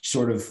this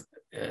sort of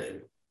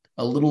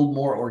a little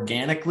more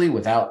organically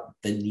without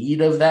the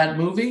need of that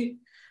movie.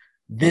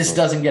 This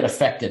doesn't get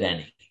affected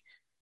any.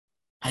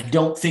 I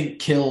don't think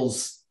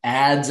Kills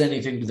adds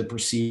anything to the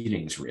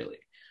proceedings, really.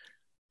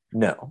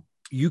 No.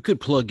 You could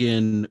plug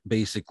in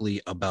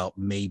basically about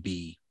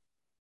maybe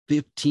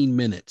 15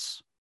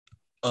 minutes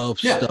of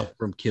stuff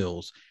from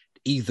Kills,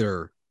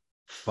 either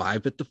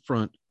 5 at the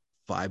front,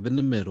 5 in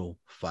the middle,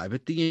 5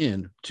 at the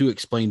end, to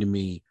explain to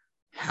me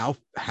how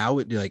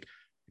it, like,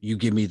 you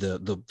give me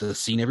the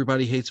scene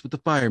everybody hates with the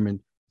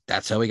fireman.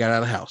 That's how he got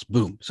out of the house.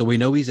 Boom. So we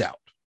know he's out.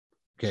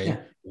 Okay. Yeah.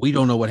 We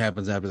don't know what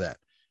happens after that.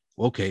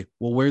 Okay.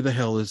 Well, where the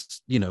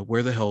hell's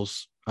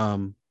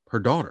her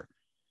daughter?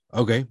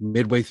 Okay.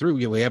 Midway through,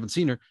 we haven't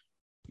seen her.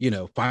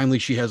 Finally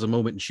she has a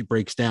moment and she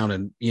breaks down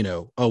and,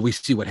 we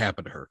see what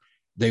happened to her.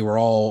 They were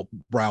all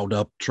riled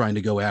up trying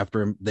to go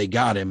after him. They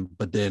got him,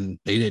 but then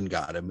they didn't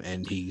got him.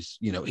 And he's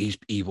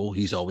evil.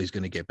 He's always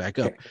going to get back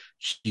up.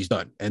 She's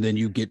done. And then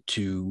you get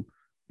to,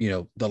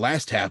 the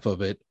last half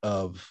of it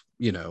of,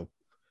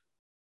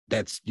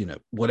 that's,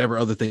 whatever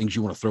other things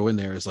you want to throw in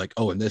there is like,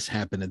 oh, and this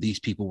happened and these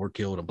people were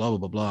killed and blah, blah,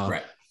 blah, blah.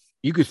 Right.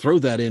 You could throw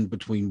that in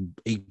between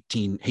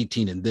 18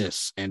 and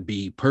this and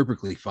be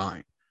perfectly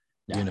fine.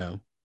 Yeah. You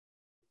know.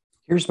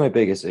 Here's my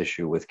biggest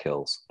issue with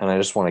Kills, and I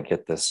just want to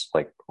get this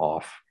like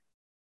off.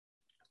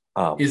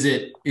 Is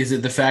it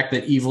the fact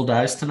that evil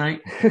dies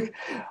tonight?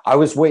 I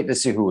was waiting to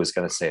see who was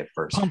going to say it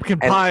first. Pumpkin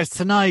pies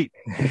tonight.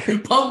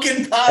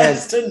 Pumpkin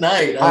pies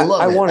tonight. I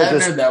love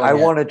it. I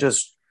want to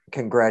just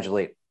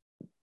congratulate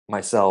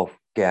myself,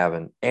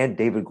 Gavin, and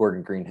David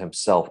Gordon Green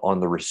himself on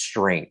the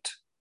restraint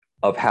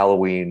of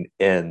Halloween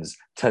Ends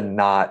to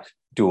not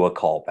do a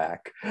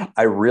callback.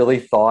 I really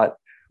thought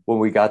when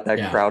we got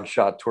that crowd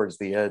shot towards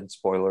the end,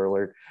 spoiler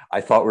alert,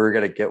 I thought we were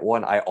going to get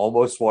one. I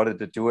almost wanted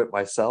to do it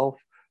myself,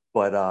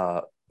 but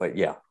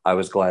yeah, I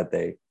was glad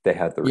they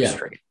had the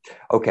restraint. Yeah.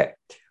 Okay.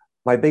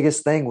 My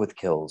biggest thing with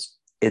Kills,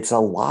 it's a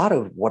lot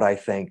of what I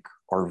think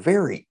are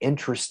very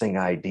interesting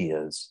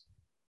ideas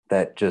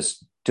that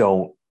just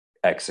don't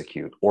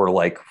execute or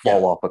like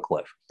fall off a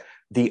cliff.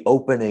 The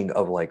opening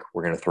of like,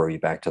 we're going to throw you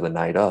back to the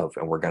night of,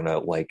 and we're going to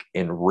like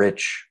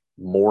enrich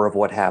more of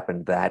what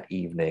happened that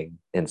evening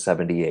in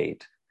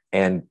 78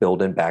 and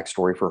build in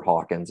backstory for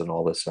Hawkins and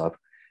all this stuff.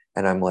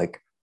 And I'm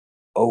like,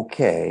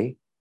 okay,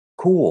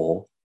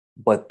 cool.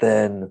 But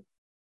then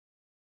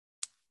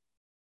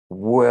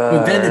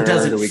where it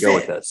doesn't do we go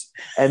with this?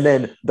 And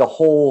then the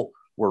whole,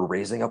 we're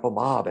raising up a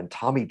mob and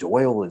Tommy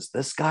Doyle is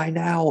this guy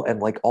now and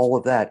like all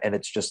of that. And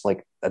it's just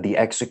like the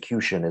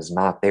execution is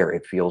not there.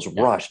 It feels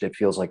rushed. It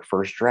feels like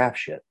first draft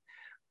shit.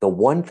 The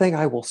one thing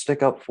I will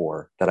stick up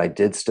for that I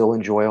did still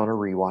enjoy on a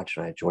rewatch,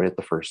 and I enjoyed it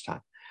the first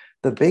time,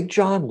 the Big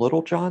John,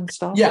 Little John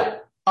stuff. Yeah.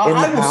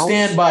 I will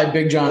stand by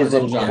Big John and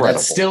Little John.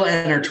 That's still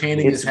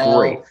entertaining as hell.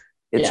 Great.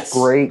 It's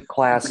great,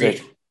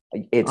 classic.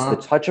 Great. It's the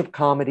touch of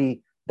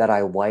comedy that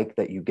I like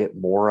that you get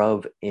more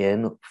of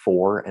in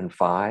 4 and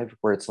 5,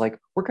 where it's like,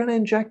 we're going to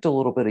inject a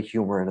little bit of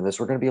humor into this.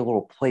 We're going to be a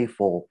little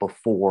playful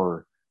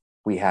before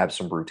we have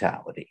some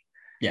brutality.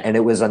 Yeah. And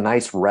it was a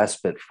nice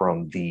respite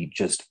from the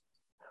just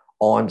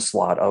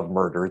onslaught of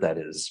murder that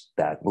is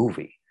that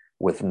movie,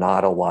 with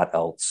not a lot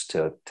else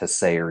to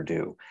say or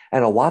do.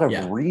 And a lot of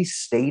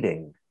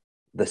restating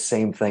the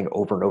same thing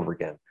over and over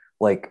again,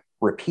 like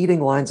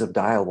repeating lines of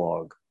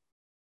dialogue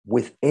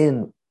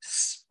within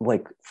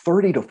like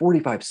 30 to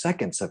 45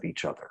 seconds of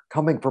each other,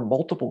 coming from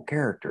multiple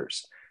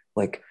characters.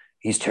 Like,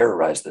 he's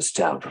terrorized this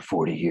town for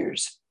 40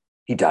 years.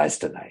 He dies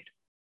tonight.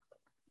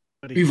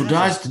 Evil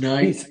dies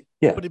tonight.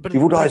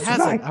 Evil dies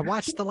tonight. I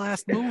watched the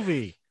last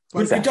movie.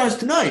 He dies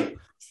tonight.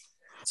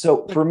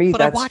 So for me,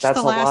 that's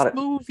a lot of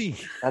movie.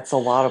 That's a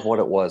lot of what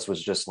it was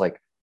just like,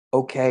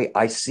 okay,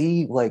 I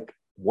see like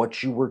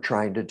what you were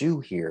trying to do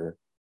here,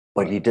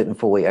 but you didn't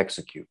fully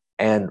execute.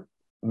 And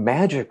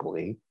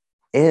magically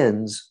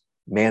Ends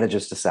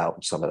manages to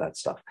salvage some of that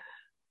stuff.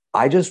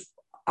 I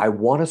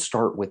want to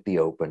start with the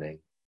opening,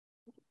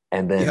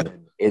 and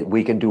then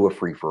we can do a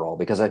free-for-all,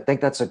 because I think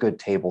that's a good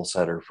table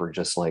setter for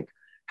just like,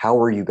 how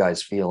are you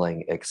guys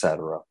feeling,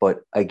 etc.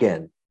 But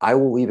again, I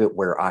will leave it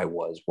where I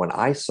was when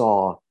I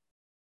saw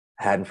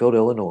Haddonfield,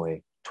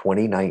 Illinois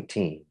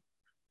 2019.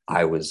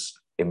 I was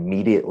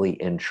immediately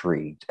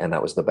intrigued, and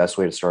that was the best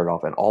way to start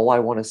off. And all I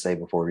want to say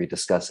before we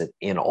discuss it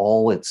in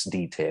all its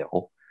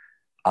detail,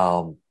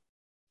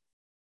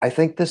 I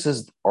think this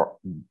is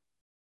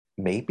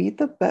maybe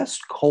the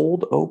best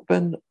cold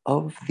open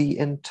of the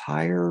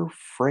entire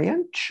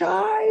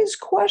franchise, ?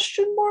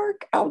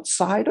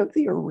 Outside of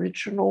the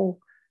original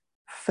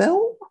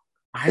film.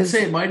 I'd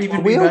say it might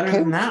even be better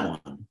than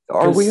that one.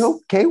 Are we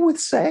okay with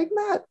saying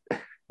that?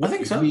 I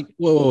think so.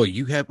 Whoa,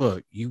 you have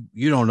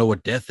you don't know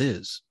what death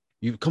is.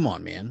 You come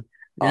on, man.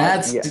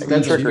 That's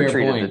Trick or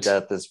treated to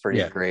death is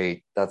pretty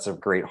great. That's a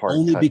great heart.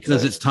 Only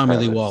because it's Tommy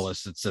Lee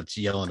Wallace that's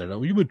yelling at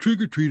him. You've been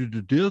trick or treated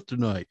to death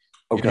tonight.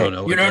 Okay.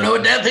 You don't know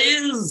what death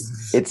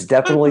is. It's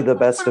definitely the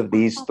best of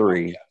these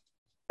three.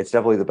 It's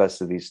definitely the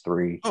best of these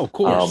three. Oh, of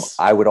course.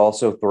 I would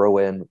also throw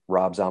in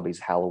Rob Zombie's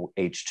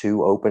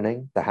H2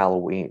 opening,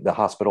 the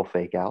hospital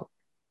fake out,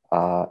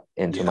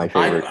 into my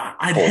favorite.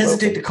 I'd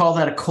hesitate to call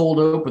that a cold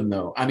open,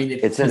 though. I mean,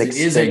 it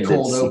is a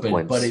cold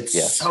open, but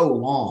it's so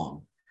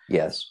long.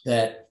 Yes.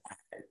 That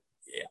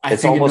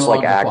it's almost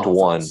like Act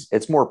 1.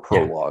 It's more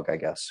prologue, I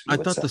guess. I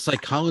thought the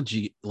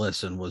psychology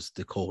lesson was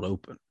the cold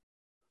open.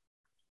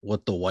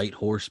 What the white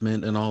horse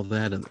meant and all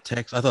that, and the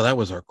text. I thought that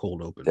was our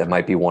cold open. That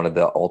might be one of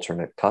the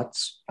alternate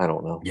cuts. I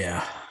don't know.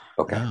 Yeah.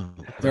 Okay. No.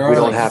 There are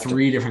like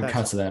 3 different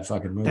cuts of that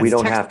fucking movie. We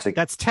don't have to.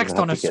 That's text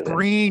on a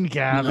screen,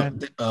 Gavin.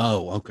 No.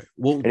 Oh, okay.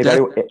 Well, anybody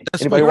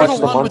watch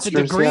the Munsters? With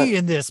the degree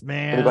in this,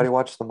 man. Anybody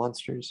watch the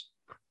Munsters?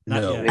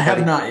 No. I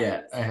have not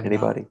yet.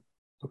 Anybody?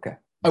 Okay.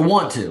 I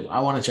want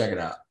to check it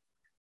out.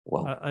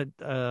 Well,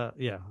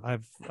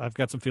 I've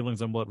got some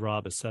feelings on what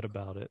Rob has said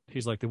about it.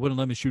 He's like, they wouldn't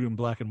let me shoot it in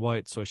black and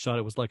white, so I shot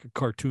it was like a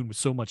cartoon with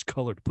so much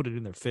color to put it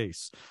in their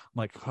face. I'm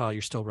like,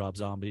 you're still Rob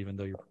Zombie, even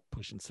though you're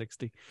pushing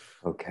 60.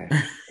 Okay,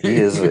 he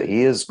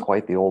is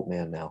quite the old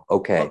man now.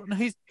 Okay, no,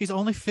 he's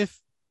only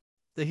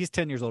he's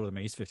 10 years older than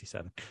me. He's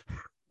 57.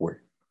 We're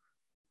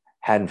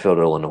Haddonfield,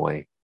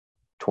 Illinois,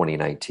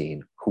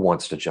 2019. Who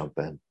wants to jump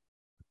in?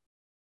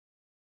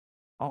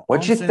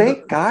 What'd you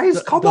think,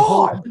 guys? Come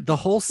on. The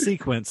whole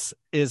sequence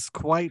is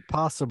quite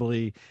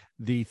possibly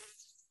the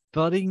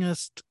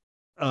thuddingest,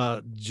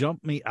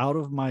 jump me out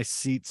of my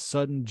seat,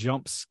 sudden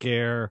jump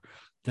scare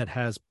that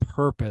has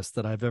purpose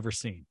that I've ever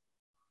seen.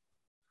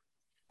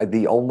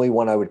 The only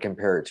one I would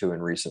compare it to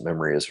in recent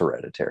memory is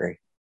Hereditary.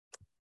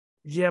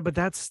 Yeah, but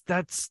that's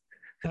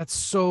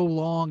so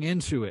long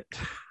into it.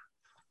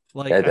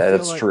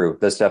 That's true.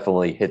 This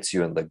definitely hits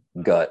you in the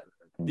gut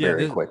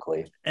very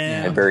quickly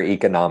and very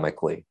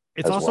economically.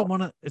 It's also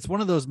one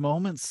of those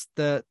moments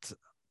that,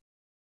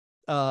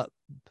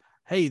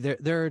 hey,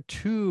 there are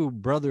two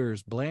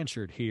brothers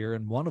Blanchard here,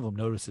 and one of them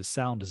notices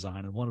sound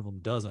design and one of them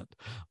doesn't.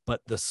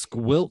 But the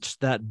squelch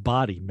that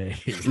body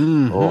made,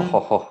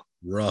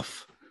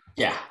 rough.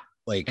 Yeah,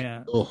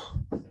 it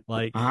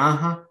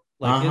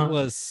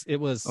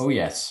was. Oh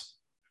yes,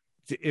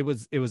 it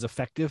was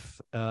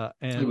effective, and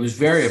it was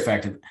very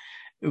effective.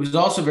 It was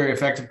also very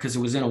effective because it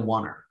was in a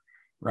oneer,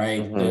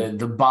 right? Mm-hmm.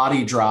 The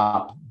body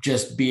drop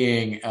just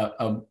being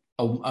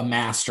a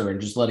master and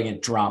just letting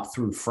it drop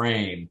through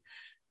frame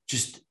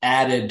just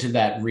added to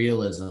that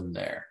realism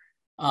there.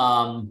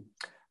 As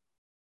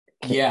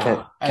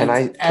a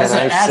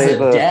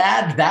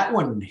dad, that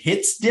one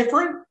hits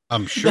different.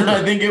 I'm sure. Than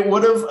I think it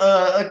would have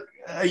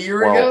a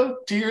year ago,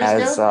 2 years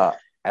ago.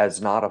 As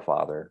not a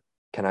father,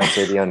 can I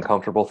say the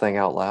uncomfortable thing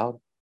out loud?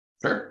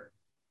 Sure.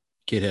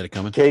 Kid had it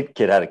coming. Kid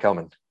had it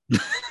coming.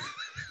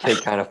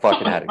 Kid kind of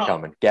fucking had it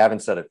coming. Gavin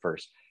said it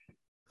first.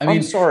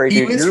 I'm sorry,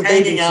 dude. He was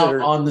hanging out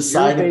on the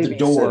side of the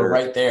door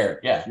right there.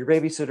 Yeah. Your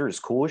babysitter is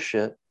cool as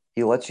shit.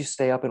 He lets you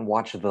stay up and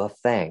watch The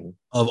Thing.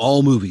 Of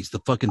all movies, The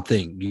fucking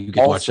Thing. You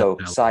can also,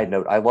 watch side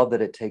note, I love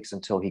that it takes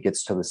until he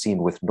gets to the scene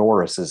with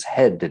Norris's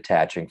head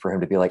detaching for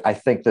him to be like, I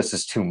think this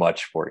is too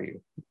much for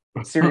you.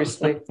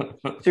 Seriously?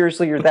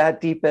 Seriously, you're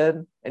that deep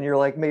in? And you're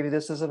like, maybe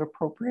this isn't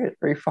appropriate?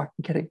 Are you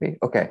fucking kidding me?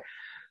 Okay.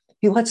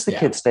 He lets the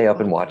kid stay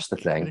up and watch The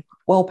Thing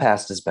well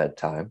past his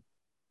bedtime.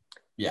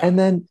 Yeah. And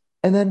then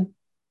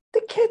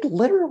the kid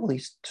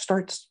literally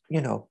starts,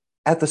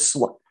 at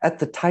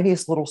the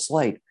tiniest little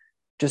slight,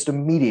 just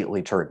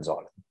immediately turns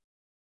on him.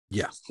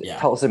 Yeah.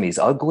 Tells him he's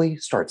ugly,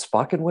 starts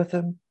fucking with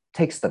him,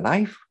 takes the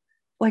knife.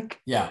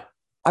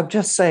 I'm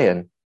just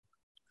saying.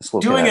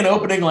 Doing an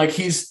opening like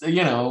he's,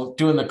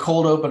 doing the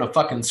cold open of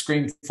fucking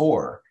Scream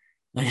 4.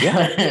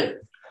 Yeah.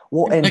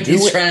 Well, and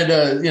he's trying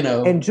to,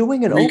 and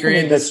doing an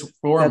opening that's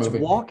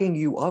walking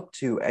you up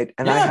to,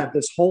 and I have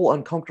this whole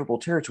uncomfortable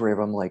territory of,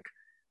 I'm like,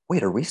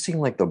 wait, are we seeing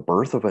like the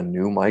birth of a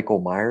new Michael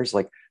Myers?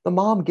 Like the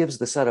mom gives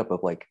the setup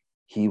of like,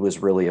 he was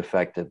really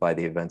affected by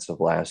the events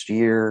of last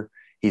year.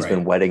 He's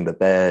been wetting the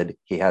bed.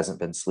 He hasn't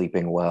been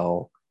sleeping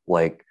well.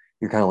 Like,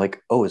 you're kind of like,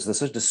 oh, is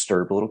this a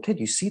disturbed little kid?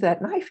 You see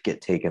that knife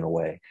get taken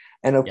away.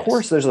 And of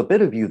course, there's a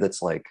bit of you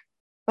that's like,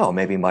 oh,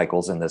 maybe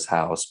Michael's in this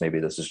house. Maybe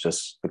this is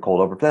just the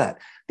cold open for that.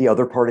 The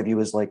other part of you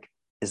is like,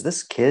 is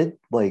this kid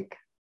like,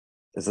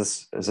 is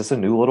this a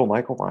new little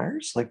Michael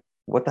Myers? Like,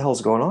 what the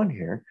hell's going on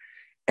here?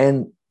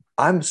 And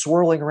I'm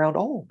swirling around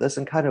all of this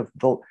and kind of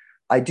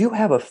I do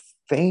have a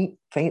faint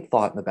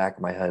thought in the back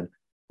of my head.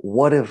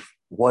 What if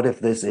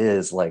this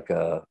is like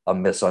a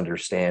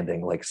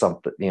misunderstanding, like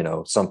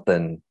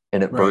something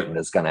inadvertent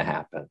is going to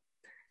happen?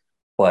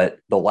 But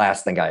the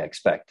last thing I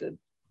expected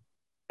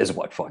is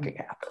what fucking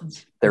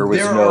happens. I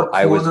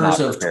was not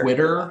prepared of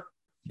Twitter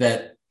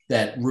that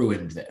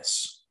ruined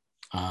this.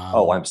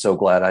 I'm so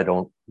glad I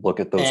don't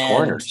look at those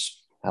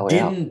corners.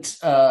 Didn't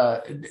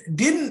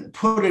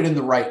put it in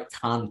the right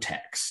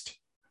context,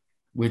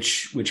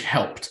 which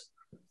helped.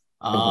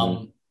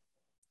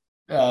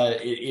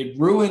 It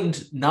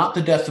ruined not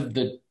the death of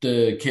the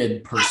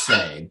kid per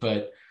se,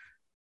 but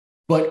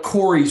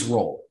Corey's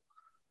role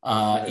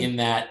in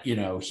that,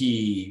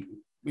 he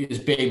is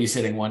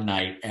babysitting one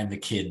night and the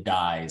kid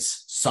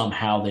dies.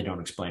 Somehow they don't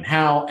explain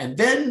how. And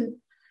then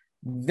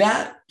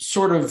that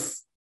sort of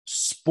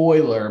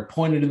spoiler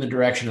pointed in the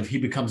direction of he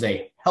becomes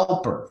a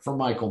helper for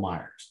Michael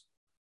Myers,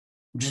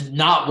 which is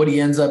not what he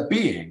ends up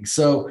being.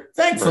 So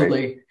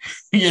thankfully,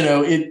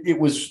 it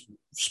was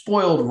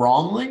spoiled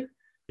wrongly.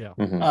 Yeah.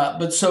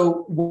 But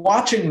so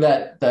watching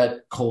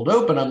that cold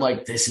open, I'm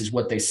like, this is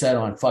what they said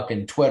on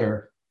fucking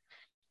Twitter.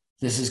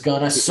 This is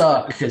gonna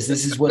suck because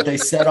this is what they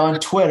said on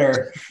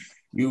Twitter.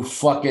 You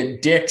fucking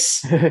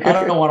dicks. I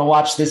don't want to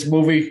watch this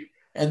movie.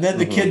 And then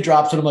the kid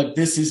drops it. I'm like,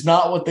 this is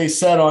not what they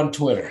said on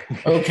Twitter.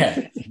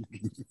 Okay.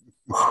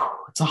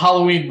 It's a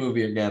Halloween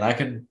movie again. I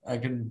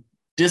can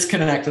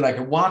disconnect and I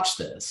can watch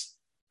this.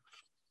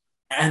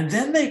 And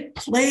then they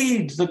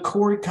played the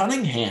Corey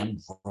Cunningham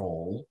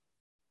role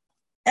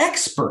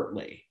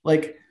expertly.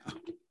 Like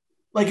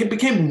it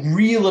became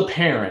real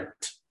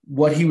apparent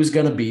what he was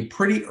going to be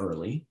pretty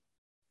early.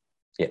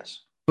 Yes.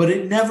 But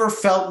it never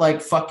felt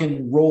like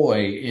fucking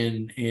Roy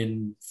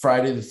in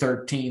Friday the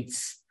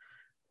 13th,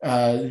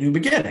 New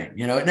Beginning.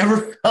 It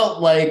never felt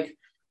like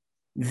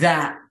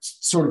that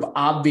sort of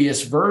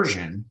obvious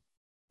version.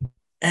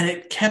 And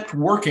it kept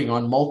working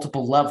on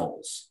multiple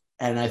levels.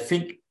 And I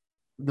think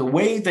the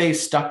way they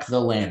stuck the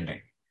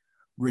landing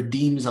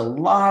redeems a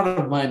lot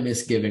of my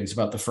misgivings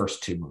about the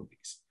first two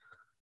movies.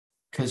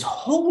 Because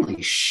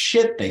holy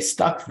shit, they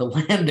stuck the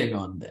landing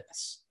on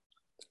this.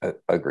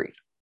 Agreed.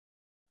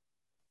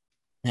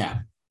 Yeah.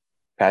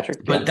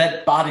 Patrick? But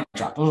that body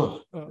drop,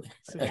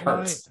 it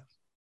hurts.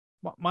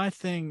 My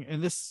thing,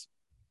 and this,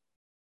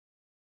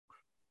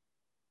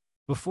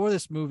 before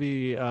this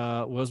movie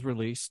was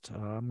released,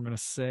 I'm going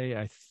to say,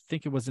 I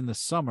think it was in the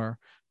summer,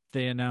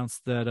 they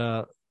announced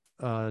that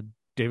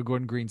David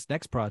Gordon Green's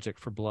next project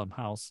for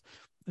Blumhouse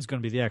is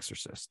going to be The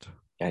Exorcist.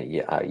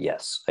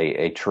 Yes.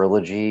 A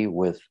trilogy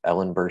with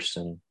Ellen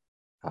Burstyn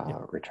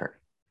returning.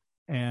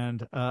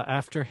 And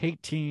after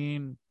Hate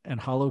Teen and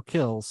Hollow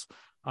Kills,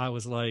 I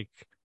was like,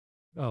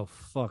 oh,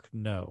 fuck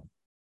no.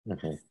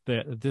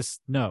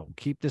 Mm-hmm.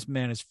 Keep this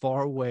man as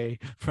far away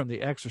from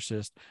The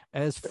Exorcist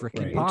as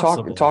freaking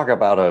possible. Talk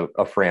about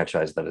a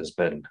franchise that has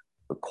been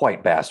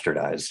quite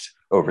bastardized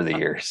over the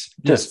years,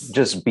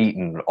 just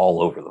beaten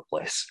all over the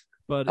place.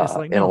 But it's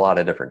like in a lot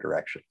of different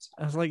directions.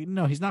 I was like,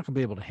 no, he's not going to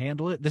be able to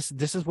handle it. This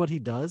is what he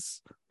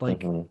does.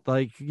 Like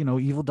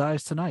Evil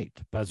dies tonight.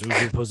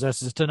 Pazuzu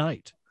possesses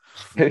tonight.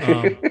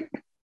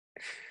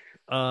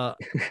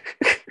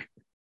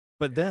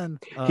 But then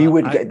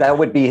that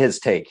would be his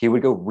take. He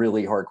would go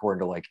really hardcore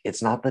into like,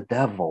 it's not the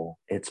devil,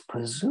 it's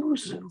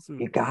Pazuzu.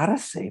 You gotta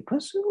say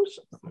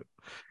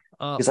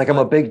Pazuzu. He's like, I'm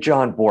a big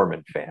John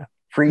Borman fan.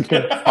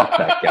 Freaking fuck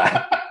that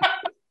guy.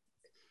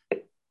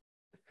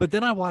 But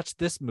then I watched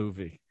this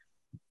movie,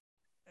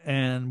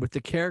 and with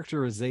the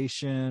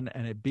characterization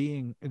and it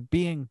being,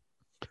 and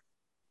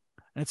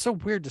it's so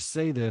weird to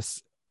say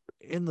this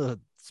in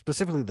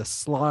specifically the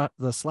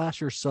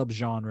slasher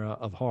subgenre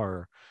of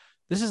horror.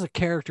 This is a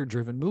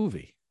character-driven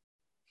movie.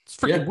 It's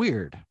freaking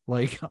weird.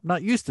 Like, I'm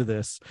not used to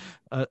this.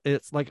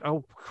 It's like,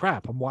 oh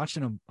crap, I'm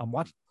watching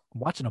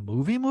a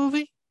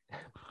movie.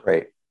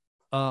 Right.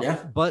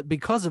 But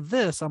because of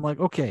this, I'm like,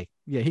 okay,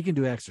 yeah, he can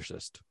do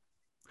Exorcist.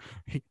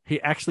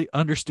 He actually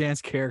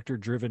understands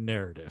character-driven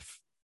narrative.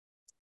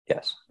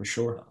 Yes, for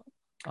sure.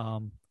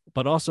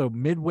 But also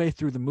midway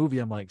through the movie,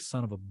 I'm like,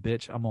 son of a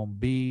bitch, I'm gonna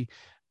be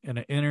in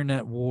an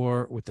internet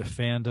war with the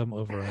fandom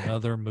over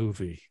another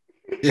movie.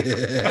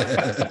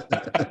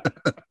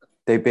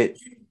 They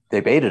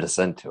baited us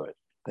into it.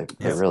 They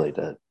really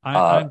did.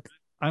 I'm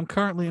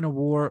currently in a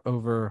war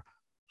over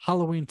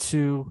Halloween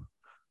 2,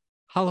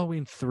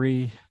 Halloween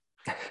 3,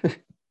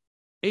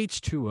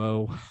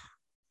 H2O,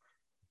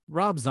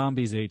 Rob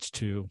Zombie's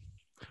H2,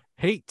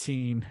 Hate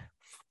Teen,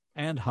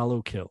 and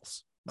Hollow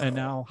Kills, and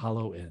now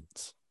Hollow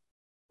Ends.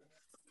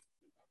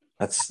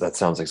 That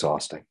sounds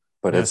exhausting.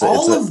 But it's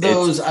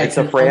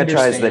a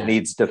franchise that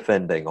needs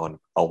defending on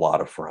a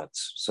lot of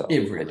fronts. So I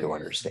do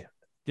understand.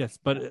 Yes,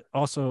 but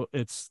also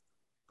it's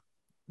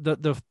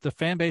the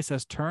fan base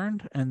has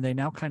turned, and they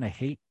now kind of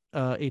hate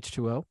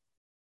H2O.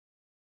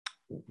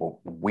 Well,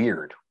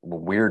 weird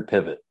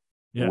pivot.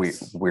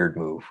 Yes. Weird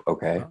move.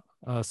 Okay.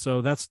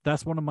 So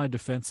that's one of my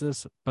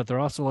defenses. But they're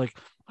also like,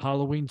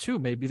 Halloween 2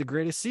 may be the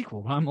greatest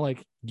sequel. I'm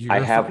like,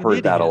 I have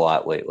heard that a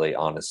lot lately.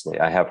 Honestly,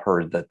 I have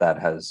heard that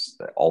has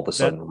all of a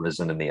sudden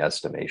risen in the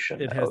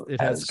estimation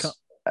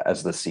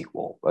as the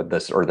sequel, or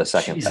the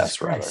second Jesus best,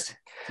 Christ.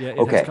 rather.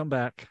 Yeah, it has come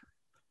back.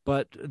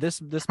 But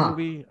this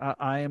movie,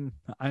 I'm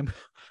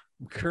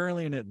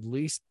currently in at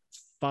least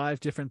 5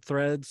 different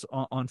threads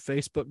on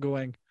Facebook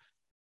going,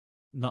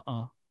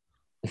 nuh-uh.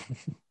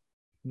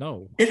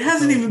 No. It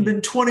hasn't even been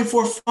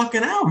 24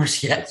 fucking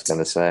hours yet. I was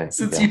gonna say.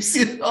 Since you've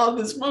seen all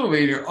this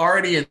movie, you're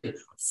already in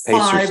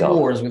 5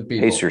 wars with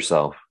people. Pace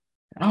yourself.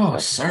 Oh,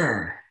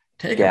 sir.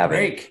 Take Gavin, a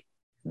break.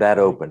 That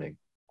opening.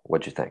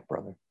 What'd you think,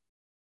 brother?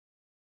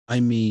 I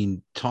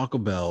mean, talk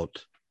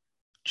about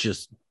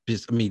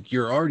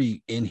you're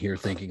already in here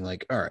thinking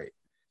like, all right,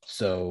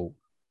 so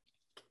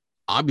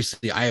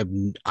obviously I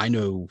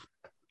know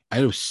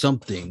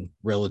something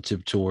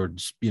relative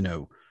towards,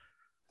 we're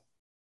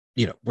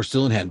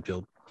still in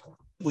Haddonfield.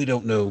 We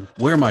don't know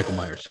where Michael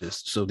Myers is.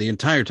 So the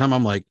entire time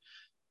I'm like,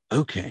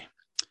 okay,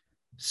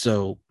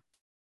 so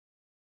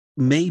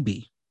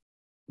maybe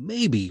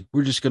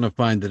we're just going to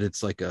find that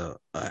it's like a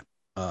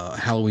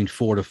Halloween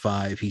 4 to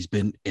 5. He's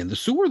been in the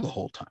sewer the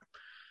whole time.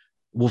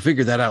 We'll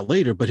figure that out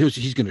later, but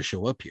he's going to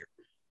show up here.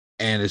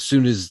 And as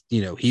soon as,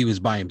 he was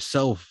by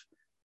himself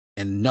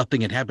and nothing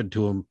had happened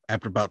to him,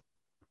 after about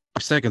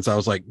 5 seconds, I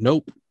was like,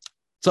 nope,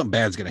 something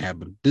bad's going to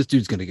happen. This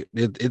dude's going to get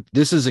it.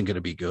 This isn't going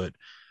to be good.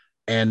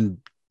 And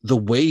the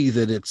way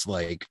that it's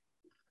like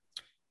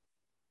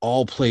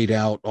all played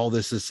out, all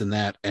this and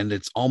that. And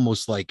it's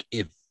almost like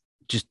if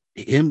just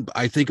him,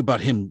 I think about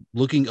him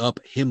looking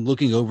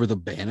over the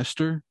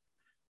banister,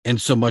 and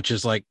so much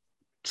as like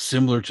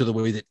similar to the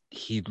way that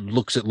he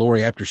looks at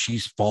Laurie after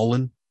she's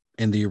fallen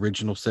in the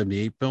original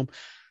 78 film.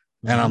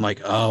 And I'm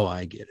like, oh,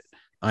 I get it.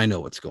 I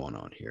know what's going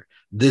on here.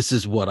 This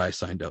is what I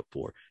signed up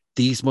for.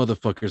 These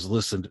motherfuckers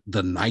listened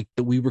the night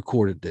that we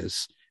recorded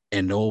this,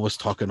 and Noah was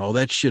talking all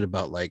that shit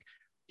about like,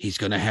 he's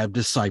going to have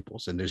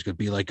disciples and there's going to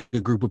be like a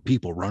group of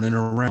people running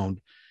around,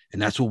 and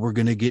that's what we're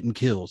going to get in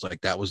kills. Like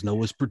that was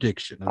Noah's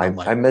prediction.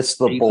 And I missed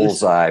the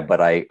bullseye,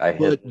 but I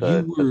hit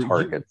the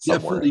target you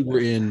somewhere. Definitely were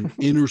in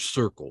inner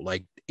circle,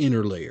 like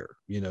inner layer,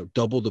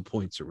 double the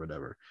points or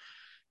whatever.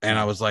 And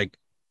I was like,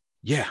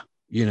 yeah,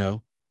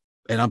 and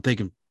I'm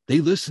thinking they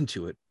listen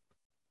to it.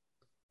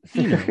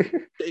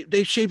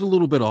 They shaved a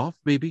little bit off.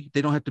 Maybe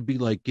they don't have to be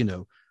like,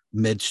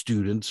 med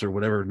students or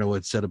whatever Noah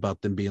had said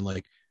about them being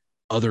like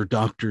other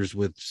doctors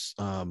with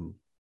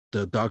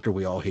the doctor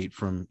we all hate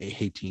from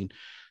 18.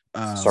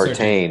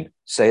 Sartain.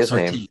 Say his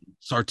name.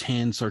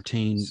 Sartain,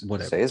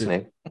 whatever. Say his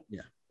name.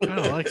 Yeah. I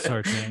don't like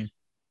Sartain.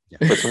 Yeah.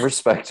 Put some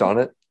respect on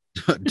it.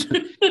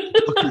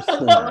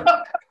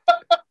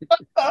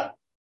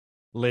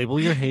 Label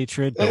your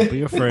hatred. Don't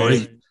be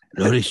afraid.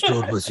 Laurie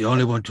Strode was the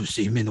only one to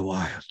see him in the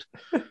wild.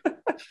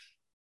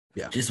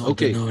 Yeah. Just want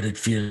to know what it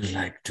feels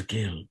like to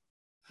kill.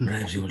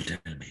 Perhaps you will tell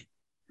me.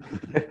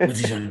 What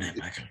is your name,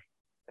 Michael?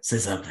 Say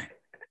something.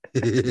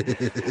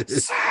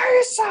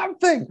 Say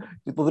something.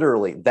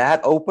 Literally,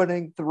 that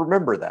opening,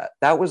 remember that.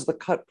 That was the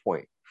cut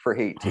point for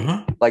Hate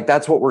Team. Like,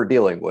 that's what we're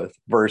dealing with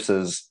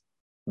versus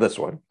this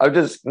one. I'm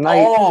just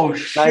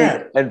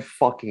night and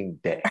fucking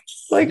day.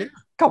 Like,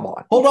 come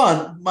on. Hold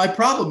on. My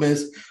problem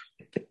is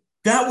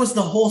that was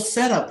the whole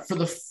setup for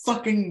the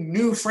fucking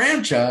new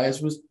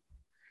franchise.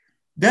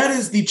 That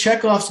is the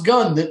Chekhov's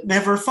gun that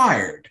never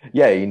fired.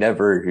 Yeah, he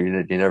never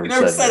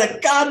said a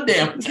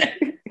goddamn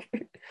thing.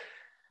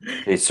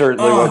 He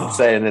certainly wasn't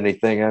saying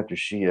anything after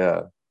she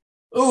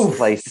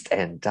sliced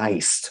and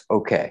diced.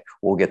 Okay,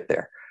 we'll get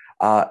there.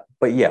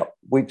 But yeah,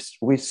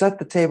 we've set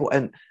the table,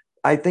 and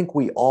I think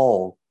we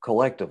all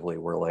collectively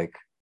were like,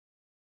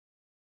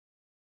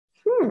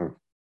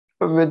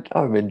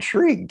 I'm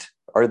intrigued.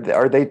 Are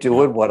they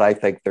doing what I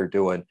think they're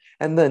doing?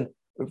 And then,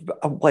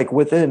 like,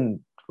 within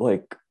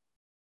like,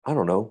 I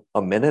don't know,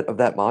 a minute of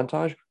that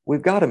montage,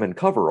 we've got him in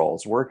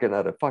coveralls working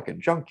at a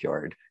fucking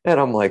junkyard, and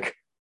I'm like,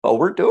 oh,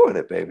 we're doing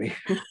it, baby.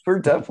 We're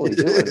definitely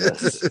doing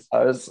this.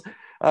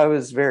 I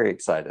was very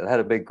excited. I had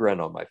a big grin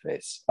on my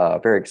face.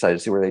 Very excited to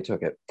see where they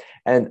took it.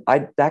 And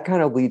that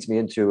kind of leads me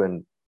into,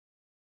 and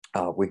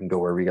we can go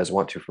wherever you guys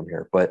want to from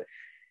here, but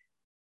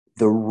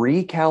the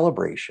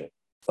recalibration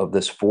of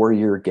this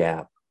 4-year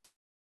gap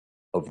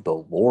of the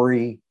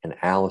Laurie and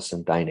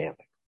Allison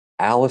dynamic.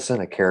 Allison,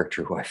 a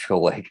character who I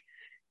feel like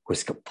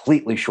was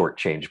completely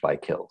shortchanged by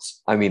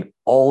Kills. I mean,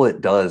 all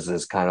it does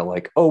is kind of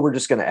like, oh, we're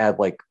just going to add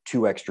like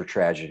 2 extra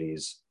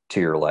tragedies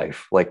to your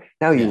life. Like,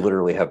 now you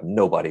literally have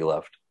nobody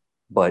left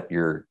but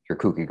your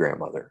kooky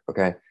grandmother.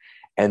 Okay.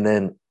 And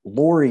then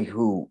Laurie,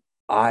 who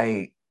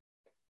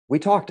we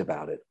talked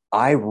about it.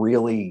 I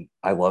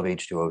love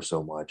H2O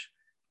so much.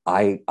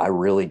 I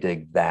really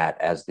dig that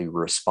as the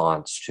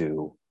response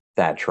to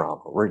that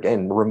trauma,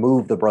 and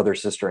remove the brother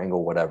sister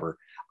angle, whatever.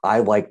 I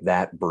like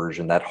that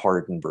version, that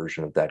hardened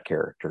version of that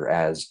character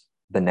as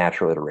the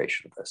natural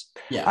iteration of this.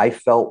 Yeah. I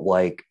felt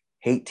like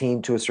Hate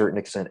Team to a certain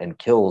extent, and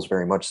Kills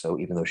very much so,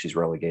 even though she's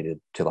relegated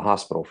to the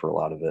hospital for a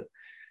lot of it,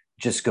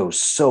 just goes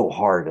so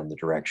hard in the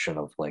direction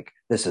of like,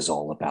 this is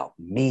all about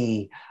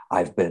me.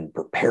 I've been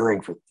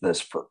preparing for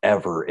this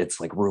forever. It's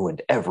like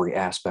ruined every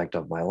aspect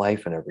of my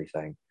life and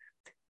everything.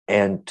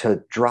 And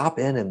to drop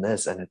in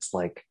this, and it's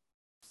like,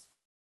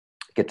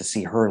 get to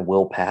see her and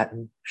Will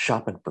Patton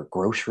shopping for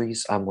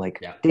groceries. I'm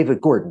like,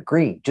 David Gordon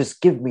Green, just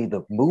give me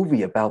the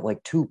movie about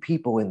like 2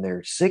 people in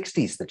their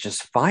 60s that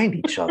just find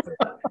each other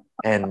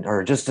and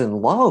are just in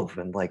love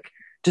and like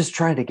just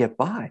trying to get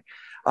by.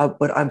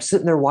 But I'm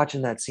sitting there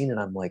watching that scene, and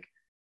I'm like,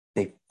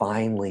 they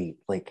finally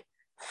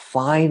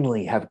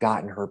have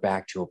gotten her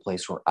back to a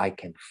place where I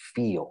can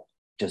feel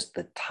just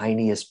the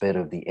tiniest bit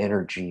of the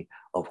energy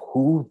of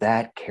who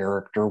that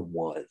character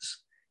was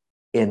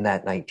in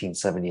that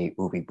 1978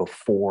 movie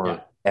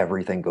before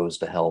everything goes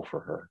to hell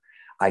for her.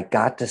 I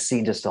got to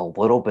see just a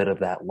little bit of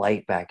that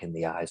light back in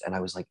the eyes. And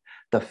I was like,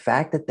 the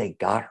fact that they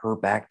got her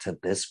back to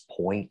this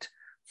point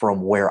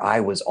from where I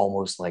was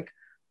almost like,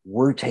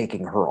 we're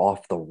taking her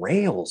off the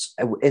rails,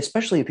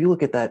 especially if you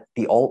look at that,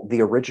 the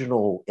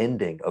original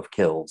ending of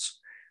Kills,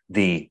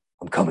 the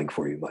I'm coming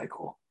for you,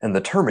 Michael, and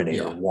the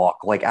Terminator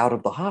walk like out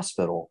of the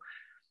hospital.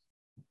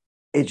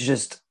 It's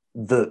just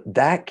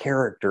that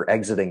character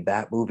exiting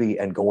that movie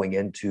and going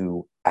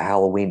into a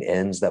Halloween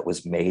Ends that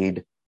was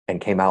made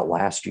and came out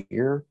last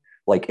year.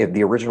 Like, if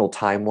the original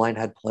timeline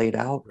had played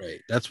out, right?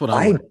 That's what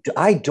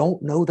I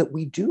don't know that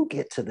we do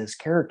get to this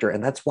character.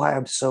 And that's why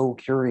I'm so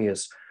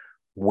curious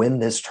when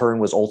this turn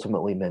was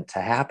ultimately meant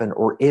to happen,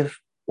 or if,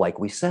 like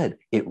we said,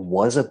 it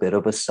was a bit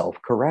of a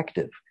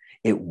self-corrective.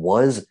 It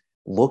was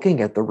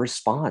looking at the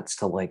response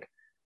to like,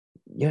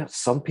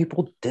 some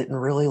people didn't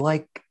really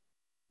like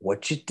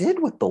what you did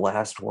with the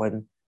last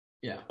one.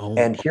 Yeah.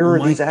 And here are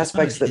these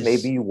aspects that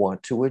maybe you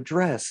want to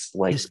address.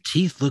 Like, his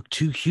teeth look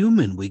too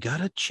human. We got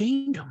to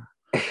change them.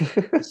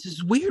 This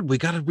is weird. We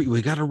got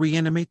to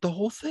reanimate the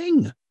whole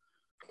thing.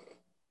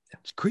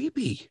 It's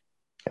creepy.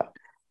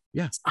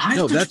 Yeah.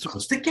 That's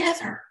close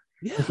together.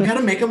 Yeah. We got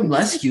to make them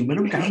less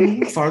human. We got to move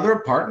them farther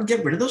apart and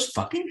get rid of those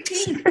fucking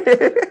teeth.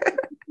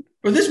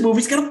 Or this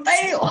movie's going to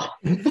fail.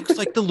 It looks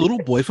like the little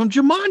boy from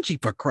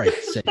Jumanji, for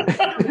Christ's sake.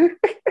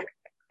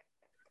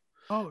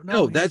 Oh,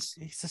 no,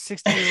 he's a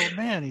 60-year-old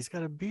man. He's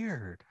got a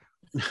beard.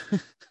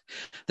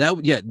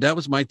 That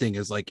was my thing,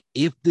 is like,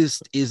 if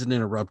this isn't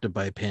interrupted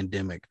by a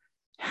pandemic,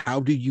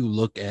 how do you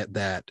look at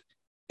that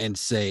and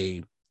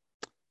say,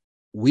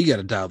 we got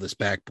to dial this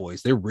back,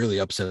 boys? They're really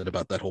upset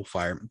about that whole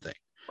fireman thing.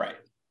 Right.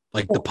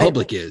 Like the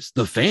public is.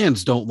 The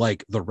fans don't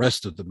like the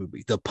rest of the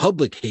movie. The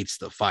public hates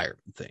the fireman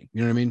thing.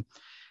 You know what I mean?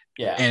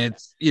 Yeah. And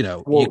it's, you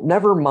know,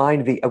 never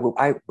mind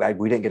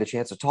we didn't get a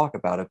chance to talk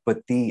about it,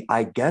 but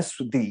I guess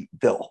the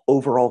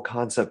overall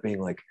concept being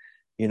like,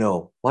 you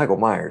know, Michael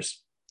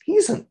Myers,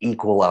 he's an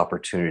equal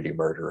opportunity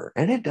murderer.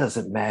 And it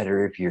doesn't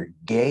matter if you're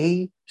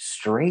gay,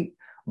 straight,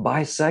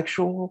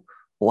 bisexual,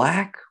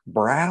 black,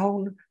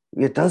 brown,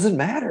 it doesn't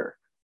matter.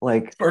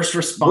 Like first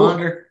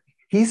responder.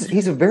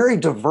 He's very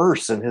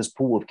diverse in his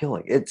pool of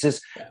killing. It's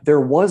just,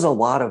 there was a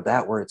lot of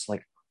that where it's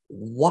like,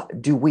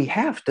 what do we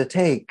have to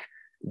take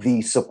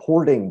the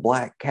supporting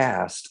black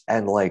cast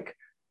and like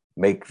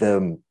make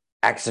them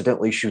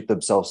accidentally shoot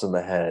themselves in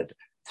the head,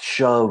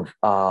 shove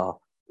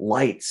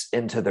lights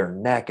into their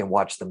neck and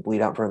watch them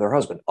bleed out in front of their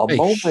husband?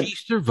 She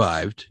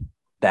survived.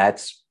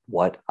 That's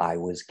what I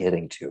was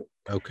getting to.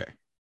 Okay.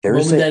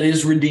 There's a moment that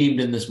is redeemed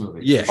in this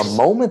movie. Yes. A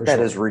moment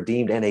that is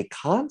redeemed, and a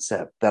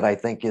concept that I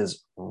think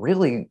is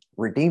really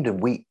redeemed.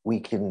 And we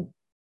can,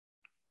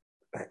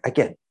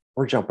 again,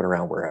 we're jumping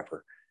around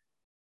wherever.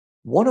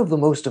 One of the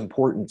most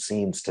important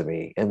scenes to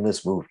me in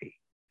this movie,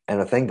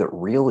 and a thing that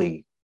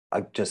really,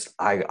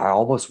 I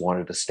almost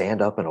wanted to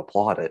stand up and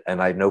applaud it.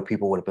 And I know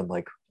people would have been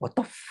like, what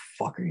the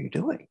fuck are you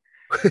doing?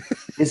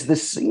 is the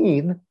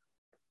scene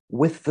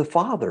with the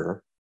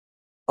father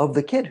of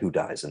the kid who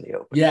dies in the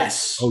open.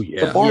 Yes. Oh,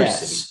 yeah. The bar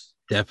scene.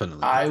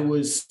 Definitely.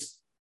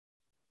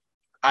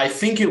 I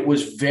think it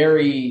was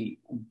very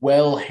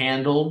well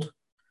handled,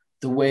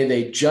 the way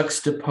they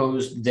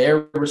juxtaposed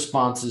their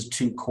responses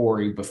to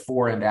Corey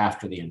before and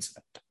after the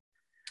incident,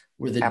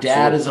 where the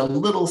dad is a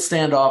little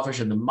standoffish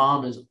and the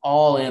mom is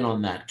all in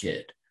on that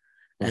kid.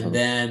 Mm-hmm. And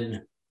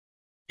then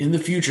in the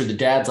future, the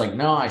dad's like,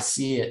 no, I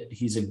see it.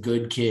 He's a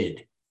good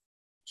kid.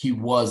 He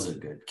was a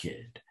good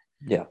kid.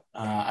 Yeah.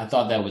 I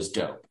thought that was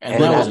dope.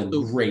 And that was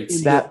a great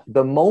scene.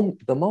 The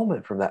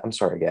moment from that, I'm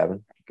sorry,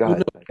 Gavin. Go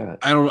ahead.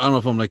 I don't know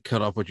if I'm going to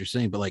cut off what you're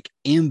saying, but like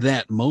in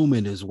that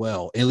moment as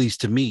well, at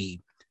least to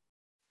me,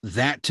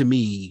 that to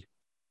me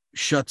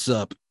shuts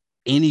up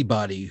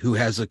anybody who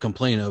has a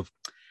complaint of,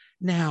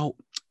 now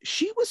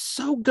she was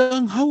so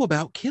gung-ho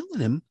about killing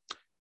him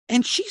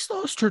and she's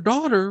lost her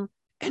daughter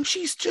and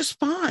she's just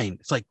fine.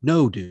 It's like,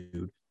 no,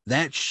 dude,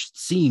 that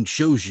scene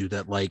shows you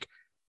that like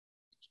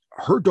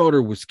her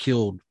daughter was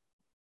killed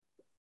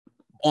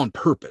on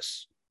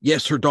purpose.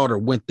 Yes, her daughter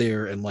went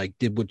there and like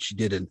did what she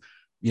did, and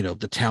you know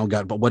the town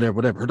got, but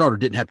whatever. Her daughter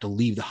didn't have to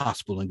leave the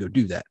hospital and go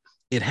do that.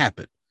 It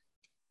happened.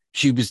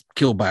 She was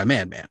killed by a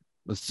madman.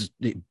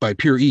 By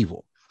pure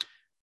evil.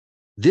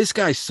 This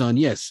guy's son,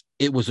 yes,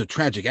 it was a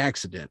tragic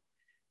accident.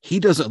 He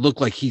doesn't look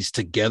like he's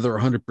together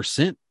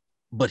 100%,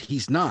 but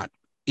he's not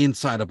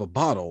inside of a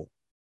bottle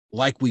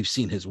like we've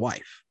seen his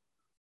wife.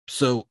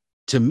 So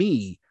to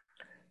me,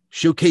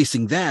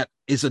 showcasing that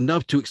is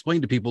enough to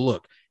explain to people,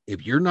 look,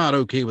 if you're not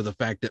okay with the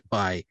fact that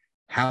by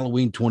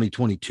Halloween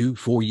 2022,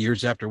 4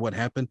 years after what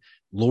happened,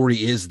 Lori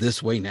is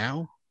this way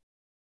now,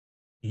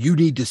 you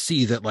need to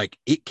see that like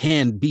it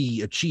can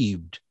be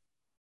achieved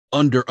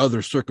under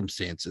other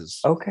circumstances.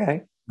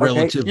 Okay.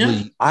 Relatively.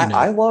 Yeah.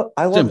 I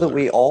love that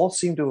we all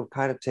seem to have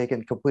kind of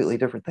taken completely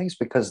different things,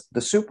 because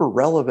the super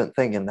relevant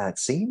thing in that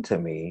scene to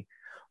me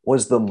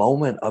was the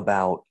moment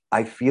about,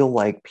 I feel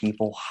like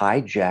people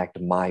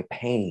hijacked my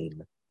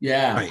pain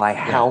by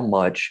how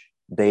much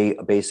they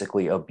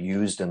basically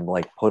abused and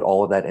like put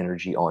all of that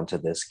energy onto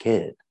this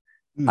kid.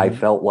 Mm-hmm. I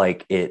felt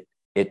like it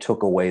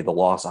took away the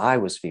loss I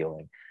was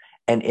feeling.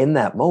 And in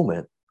that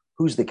moment,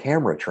 who's the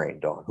camera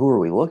trained on? Who are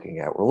we looking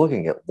at? We're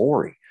looking at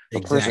Lori,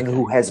 the person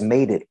who has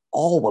made it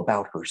all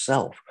about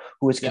herself,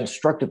 who has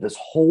constructed this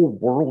whole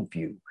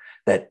worldview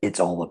that it's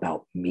all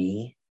about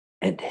me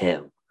and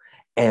him.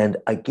 And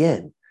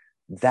again,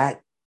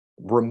 that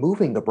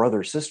removing the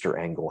brother-sister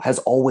angle has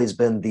always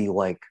been the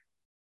like,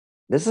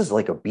 this is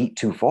like a beat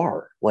too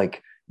far.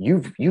 Like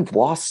you've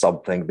lost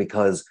something,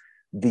 because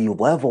the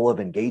level of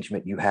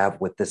engagement you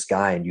have with this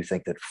guy, and you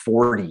think that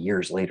 40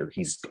 years later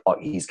he's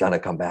going to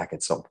come back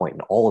at some point,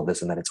 and all of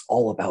this, and that it's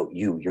all about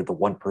you. You're the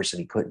one person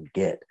he couldn't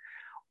get.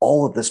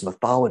 All of this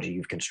mythology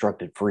you've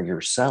constructed for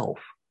yourself,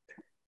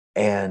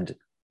 and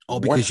all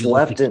because you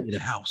left in the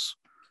house.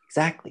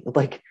 Exactly.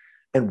 Like,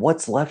 and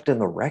what's left in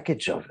the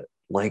wreckage of it?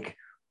 Like,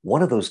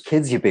 one of those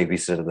kids you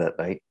babysitted that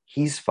night,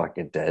 he's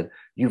fucking dead.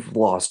 You've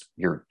lost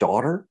your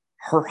daughter,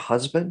 her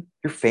husband,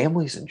 your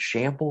family's in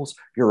shambles.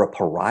 You're a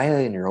pariah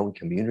in your own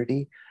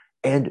community.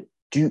 And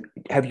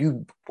have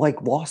you like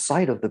lost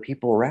sight of the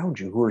people around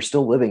you who are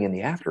still living in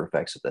the after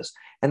effects of this?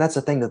 And that's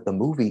the thing that the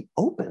movie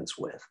opens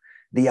with.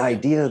 The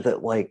idea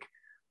that like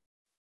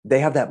they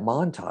have that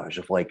montage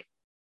of like,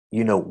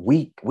 you know,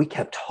 we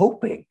kept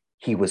hoping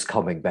he was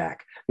coming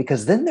back,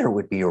 because then there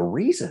would be a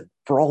reason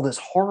for all this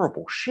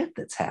horrible shit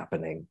that's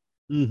happening.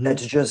 Mm-hmm.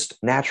 That's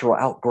just natural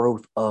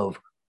outgrowth of,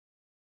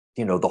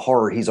 you know, the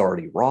horror he's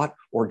already wrought,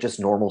 or just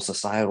normal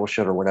societal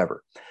shit or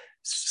whatever.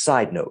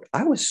 Side note,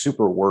 I was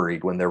super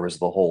worried when there was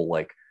the whole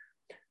like,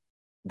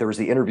 there was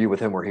the interview with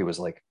him where he was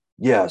like,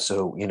 yeah,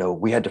 so,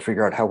 we had to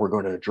figure out how we're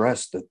going to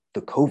address the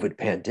COVID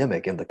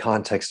pandemic in the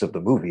context of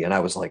the movie. And I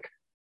was like,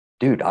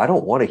 dude, I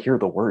don't want to hear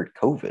the word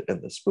COVID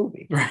in this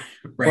movie. Right.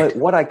 But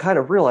what I kind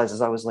of realized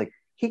is I was like,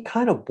 he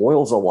kind of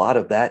boils a lot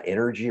of that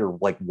energy, or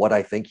like what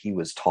I think he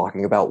was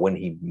talking about when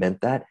he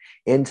meant that,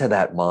 into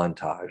that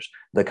montage,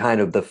 the kind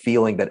of the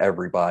feeling that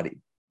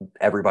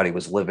everybody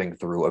was living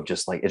through, of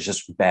just like, it's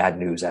just bad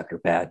news after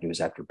bad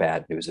news after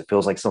bad news. It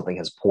feels like something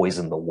has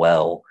poisoned the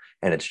well,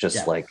 and it's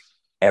just like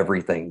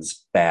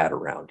everything's bad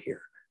around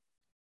here.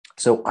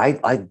 So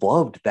I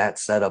loved that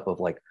setup of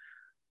like,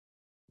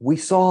 we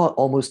saw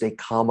almost a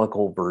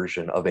comical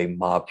version of a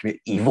mob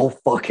community. Evil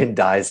fucking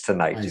dies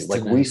tonight, dude.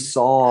 Like, we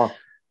saw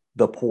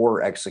the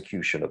poor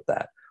execution of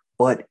that,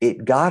 but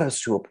it got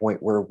us to a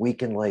point where we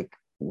can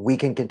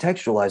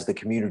contextualize the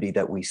community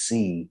that we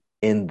see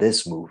in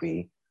this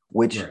movie,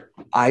 which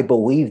I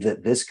believe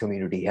that this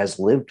community has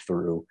lived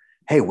through.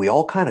 Hey, we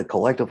all kind of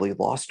collectively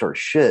lost our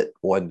shit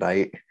one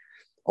night.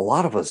 A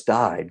lot of us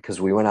died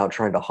because we went out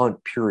trying to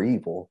hunt pure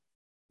evil.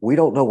 We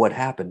don't know what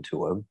happened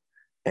to him,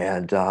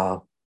 and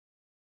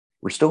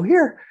we're still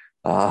here.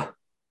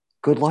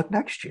 Good luck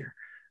next year.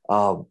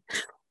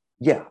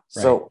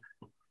 So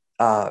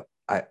I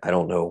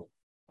don't know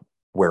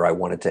where I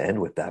wanted to end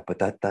with that, but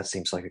that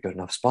seems like a good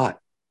enough spot.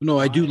 No,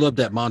 I do love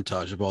that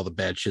montage of all the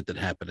bad shit that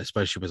happened,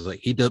 especially with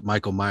like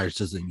Michael Myers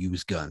doesn't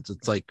use guns.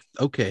 It's like,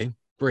 okay,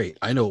 great.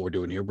 I know what we're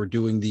doing here. We're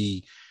doing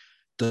the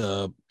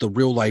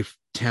real life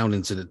town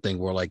incident thing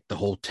where like the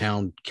whole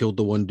town killed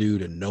the one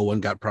dude and no one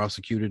got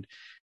prosecuted.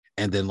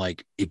 And then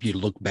like, if you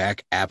look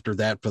back after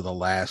that for the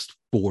last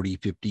 40,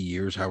 50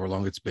 years, however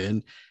long it's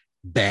been,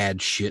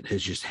 bad shit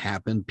has just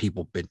happened.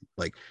 People been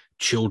like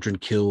children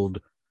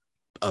killed,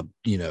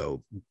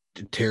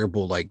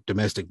 terrible like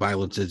domestic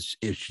violences,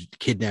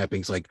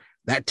 kidnappings, like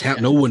that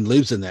town. No one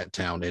lives in that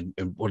town. And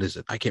what is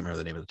it? I can't remember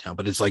the name of the town,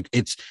 but it's like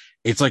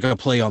a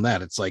play on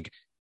that. It's like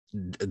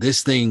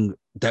this thing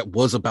that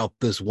was about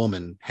this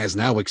woman has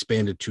now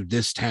expanded to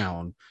this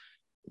town.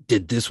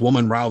 Did this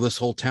woman rile this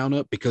whole town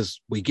up?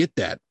 Because we get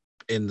that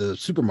in the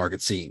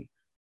supermarket scene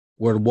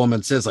where the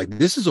woman says like,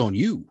 this is on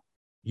you.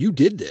 You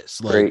did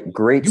this. Like,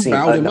 great scene.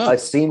 A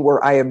scene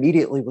where I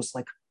immediately was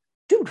like,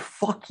 dude,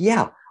 fuck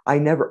yeah.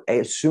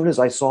 As soon as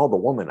I saw the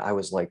woman, I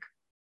was like,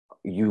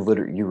 you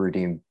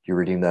redeemed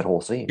that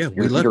whole scene. Yeah,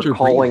 you're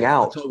calling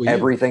out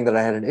everything that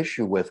I had an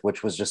issue with,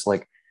 which was just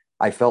like,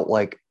 I felt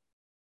like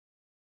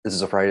this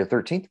is a Friday the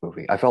 13th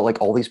movie. I felt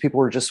like all these people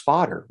were just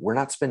fodder. We're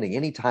not spending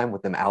any time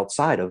with them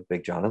outside of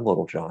Big John and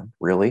Little John,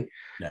 really.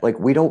 Yeah. Like,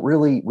 we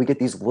get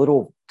these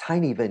little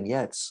tiny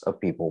vignettes of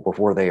people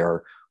before they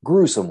are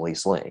gruesomely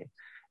slain.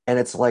 And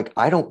it's like,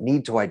 I don't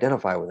need to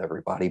identify with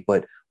everybody,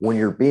 but when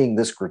you're being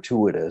this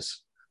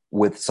gratuitous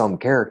with some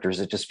characters,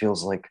 it just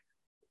feels like,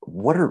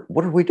 what are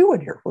we doing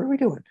here? What are we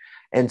doing?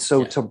 And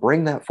so to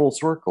bring that full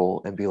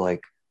circle and be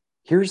like,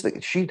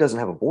 she doesn't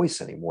have a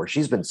voice anymore.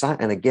 She's been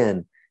signed. And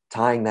again,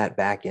 tying that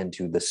back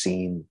into the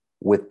scene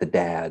with the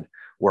dad,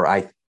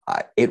 where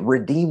it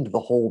redeemed the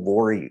whole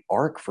Laurie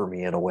arc for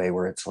me in a way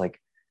where it's like,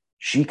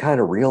 she kind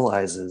of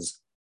realizes,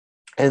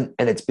 and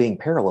it's being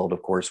paralleled,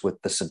 of course,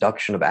 with the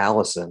seduction of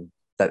Allison,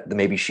 that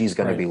maybe she's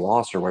going to be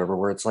lost or whatever,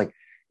 where it's like,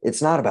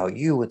 it's not about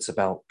you. It's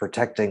about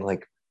protecting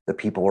like the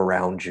people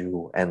around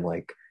you and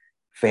like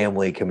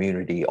family,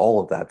 community, all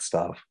of that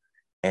stuff.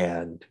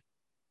 And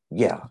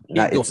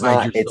it's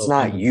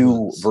not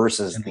you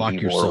versus the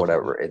evil or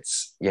whatever.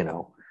 It's,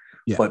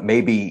 but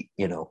maybe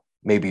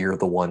you're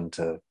the one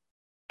to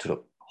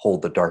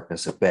hold the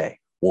darkness at bay.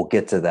 We'll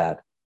get to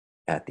that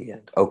at the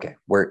end. Okay.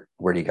 Where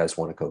do you guys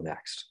want to go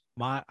next?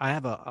 I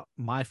have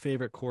my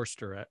favorite course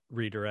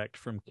redirect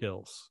from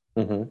Kills.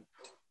 Mm-hmm.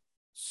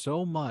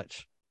 So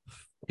much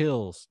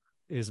Kills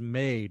is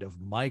made of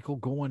Michael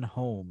going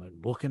home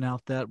and looking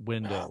out that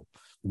window.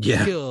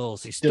 Yeah.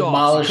 Kills. He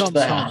stalks. He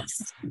comes home.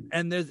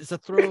 And it's a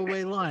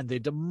throwaway line. They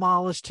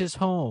demolished his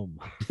home.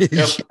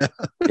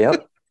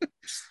 Yep.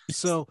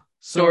 So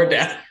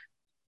down.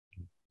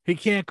 He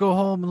can't go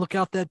home and look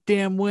out that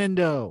damn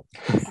window,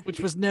 which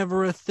was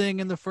never a thing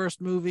in the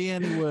first movie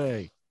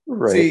anyway.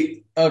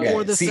 Right.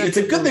 It's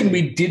a good thing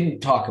we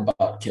didn't talk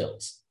about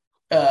Kills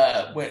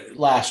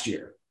last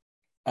year.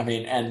 I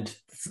mean, and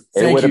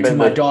thank you to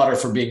my daughter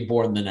for being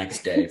born the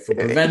next day, for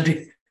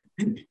preventing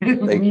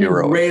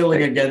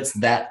railing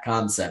against that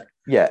concept.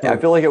 Yeah, I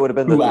feel like it would have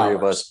been the three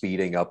of us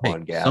beating up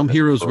on Gavin. Some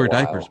heroes wear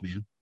diapers,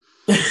 man.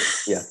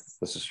 Yeah,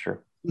 this is true.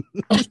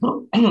 Because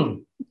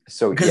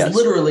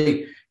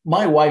literally,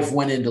 my wife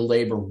went into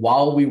labor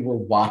while we were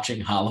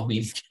watching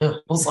Halloween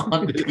Kills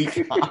on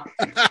Peacock.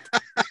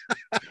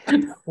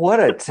 What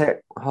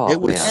a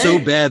it was so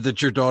bad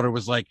that your daughter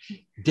was like,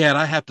 Dad,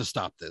 I have to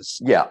stop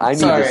this. Yeah, I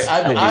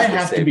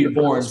have to be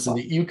born so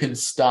that you can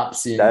stop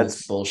seeing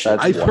this bullshit.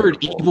 I've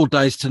heard evil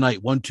dies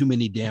tonight one too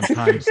many damn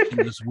times in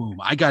this womb.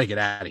 I got to get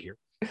out of here.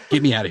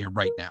 Get me out of here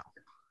right now.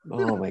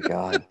 Oh my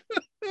God.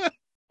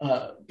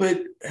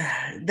 But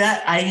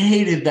that I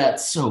hated that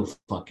so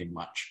fucking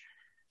much.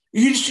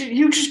 You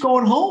just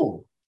going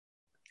home.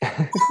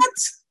 What?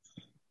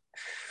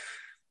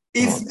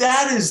 If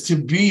that is to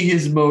be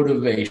his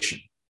motivation,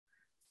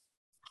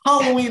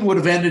 Halloween would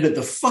have ended at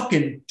the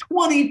fucking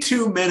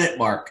 22-minute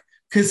mark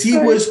because he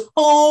was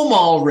home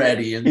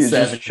already in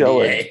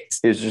 78.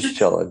 He was just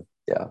chilling.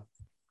 Yeah.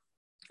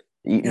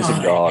 Eating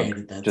some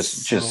dog.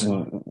 Just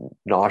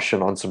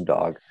noshing on some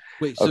dog.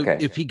 Wait, so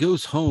if he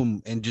goes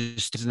home and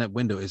just is in that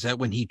window, is that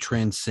when he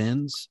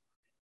transcends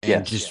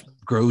and just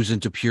grows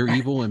into pure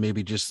evil and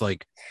maybe just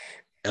like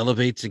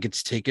elevates and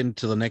gets taken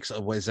to the next?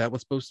 Is that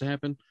what's supposed to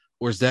happen?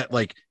 Or is that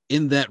like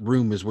in that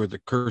room is where the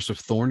curse of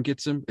Thorn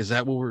gets him? Is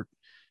that what we're?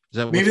 Is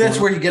that maybe that's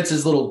where he gets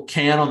his little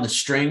can on the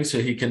string so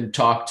he can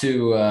talk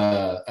to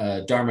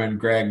Dharma and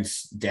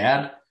Greg's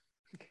dad?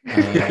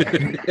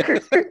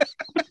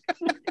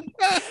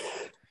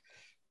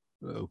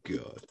 Oh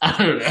God! I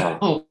don't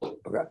know.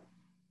 Okay.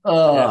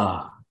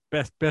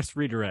 Best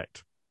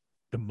redirect.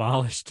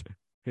 Demolished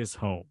his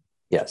home.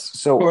 Yes.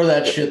 So pour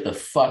that shit the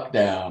fuck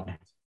down.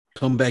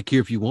 Come back here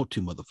if you want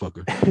to,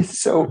 motherfucker.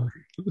 So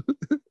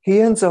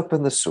he ends up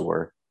in the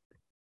sewer,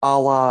 a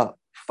la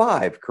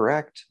 5,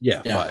 correct?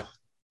 Yeah. 5.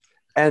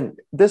 And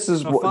this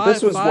was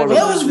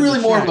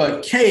really more of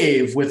a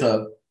cave with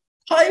a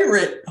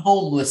pirate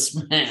homeless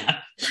man.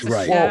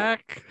 Right. Well,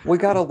 we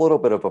got a little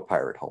bit of a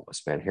pirate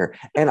homeless man here.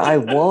 And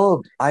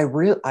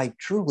I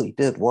truly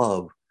did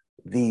love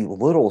the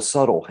little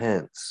subtle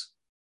hints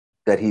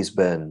that he's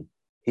been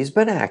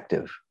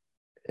active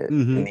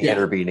in the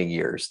intervening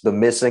years. The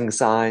missing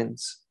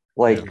signs,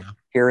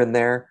 here and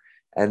there.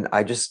 And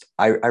I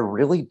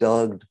really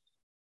dug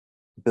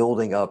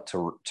building up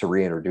to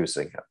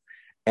reintroducing him.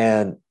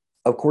 And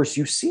of course,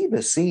 you see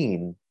the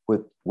scene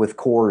with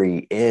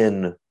Corey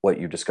in what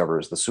you discover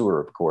is the sewer,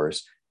 of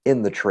course,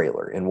 in the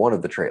trailer, in one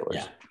of the trailers.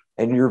 Yeah.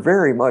 And you're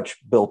very much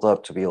built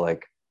up to be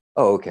like,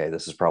 oh, okay,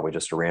 this is probably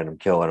just a random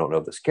kill. I don't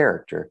know this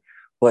character.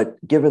 But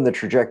given the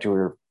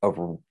trajectory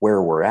of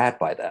where we're at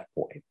by that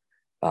point,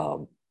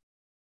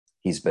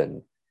 he's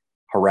been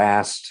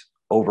harassed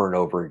over and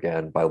over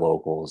again by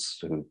locals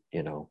who,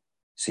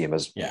 see him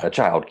as a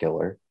child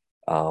killer.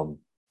 And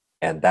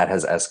that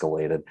has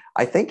escalated.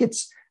 I think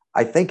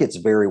it's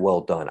very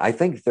well done. I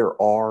think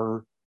there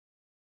are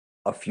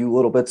a few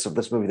little bits of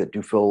this movie that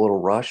do feel a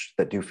little rushed,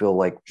 that do feel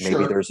like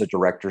maybe there's a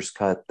director's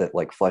cut that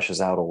like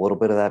fleshes out a little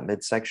bit of that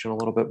midsection a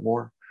little bit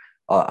more.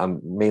 I'm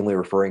mainly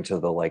referring to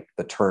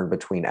the turn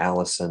between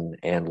Allison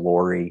and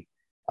Laurie.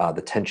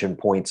 The tension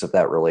points of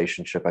that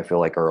relationship, I feel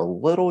like, are a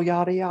little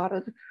yada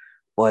yada,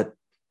 but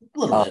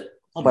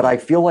I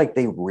feel like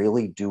they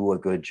really do a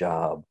good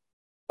job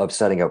of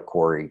setting up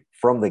Corey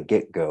from the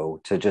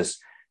get-go to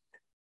just.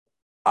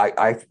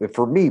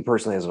 For me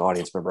personally, as an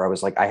audience member, I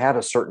was like, I had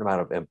a certain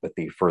amount of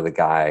empathy for the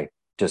guy,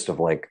 just of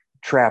like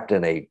trapped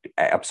in a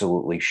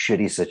absolutely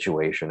shitty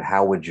situation.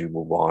 How would you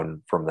move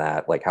on from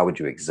that? Like, how would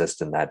you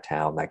exist in that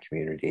town, that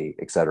community,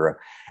 etc.?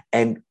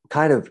 And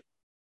kind of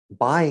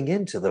buying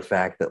into the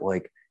fact that,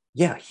 like,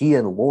 yeah, he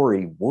and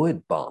Laurie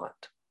would bond.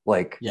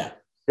 Like, yeah,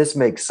 this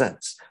makes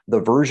sense. The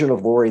version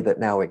of Laurie that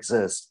now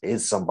exists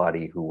is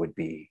somebody who would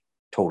be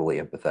totally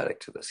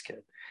empathetic to this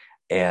kid,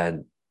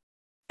 and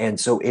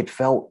so it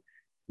felt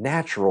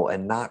natural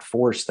and not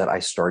forced that I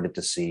started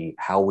to see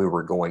how we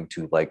were going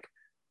to, like,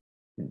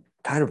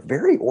 kind of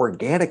very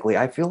organically.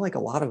 I feel like a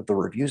lot of the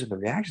reviews and the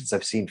reactions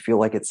I've seen feel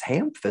like it's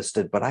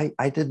ham-fisted, but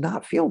I did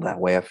not feel that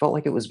way. I felt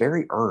like it was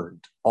very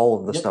earned, all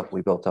of the stuff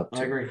we built up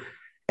to. I agree.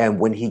 And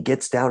when he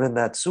gets down in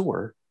that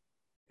sewer,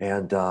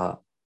 and I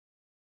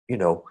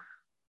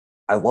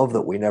love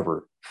that we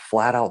never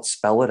flat out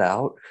spell it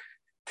out.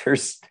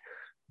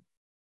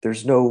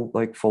 There's no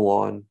like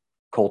full-on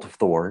Cult of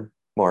Thorn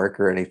mark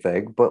or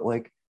anything, but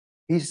like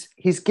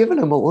he's given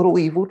him a little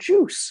evil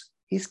juice.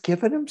 He's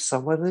given him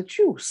some of the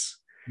juice.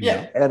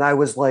 Yeah. And I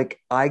was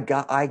like, I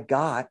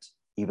got,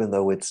 even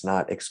though it's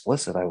not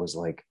explicit, I was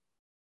like,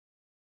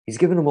 he's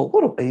got a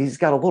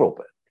little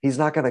bit. He's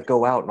not going to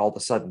go out and all of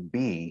a sudden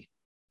be,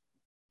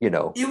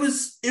 It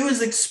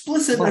was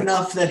explicit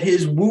enough that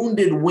his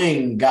wounded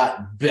wing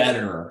got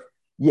better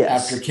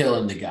after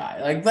killing the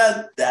guy. Like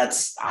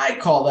that's, I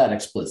call that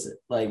explicit.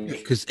 Like,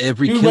 because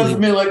every you left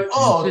me like,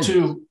 I'm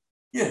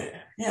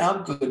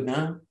good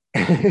now.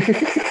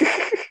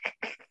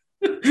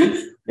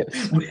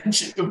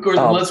 Which, of course,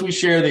 unless we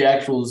share the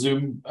actual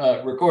Zoom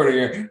recording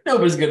here,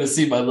 nobody's going to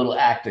see my little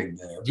acting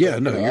there. Yeah,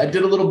 but, I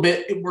did a little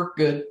bit. It worked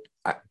good.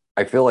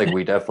 I feel like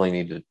we definitely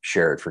need to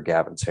share it for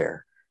Gavin's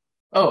hair.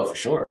 Oh, for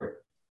sure.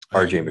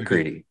 RJ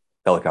McCready,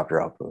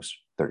 Helicopter Outpost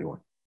 31.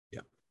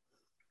 Yeah.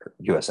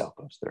 U.S.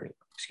 Outpost 31.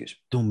 Excuse me.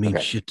 Don't mean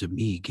shit to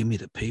me. Give me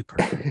the paper.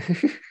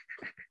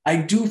 I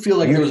do feel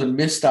like there was a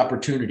missed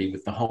opportunity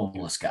with the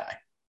homeless guy.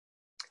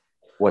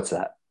 What's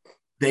that?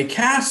 They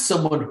cast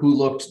someone who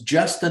looked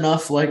just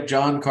enough like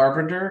John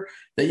Carpenter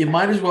that you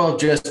might as well have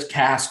just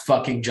cast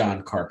fucking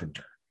John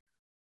Carpenter.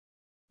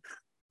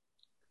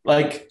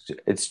 Like,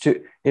 it's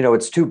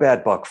too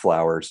bad Buck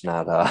Flowers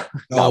not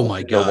oh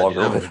my god, no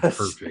longer with us.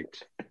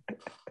 Perfect.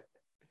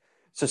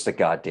 It's just a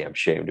goddamn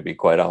shame, to be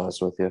quite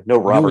honest with you. No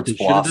Roberts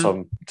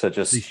Blossom to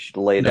just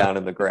lay down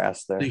in the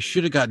grass there. They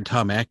should have gotten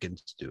Tom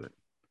Atkins to do it.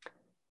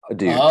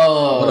 Dude,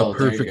 what a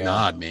perfect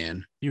nod,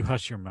 man. You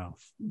hush your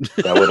mouth.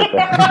 That would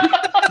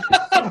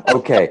have been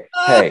okay.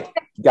 Hey,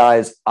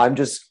 guys, I'm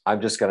just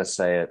gonna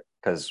say it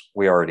because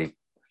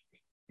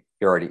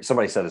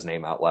somebody said his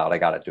name out loud. I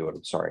gotta do it.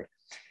 I'm sorry.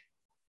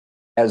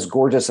 As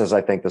gorgeous as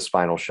I think this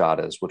final shot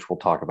is, which we'll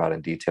talk about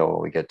in detail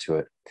when we get to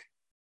it,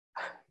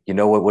 you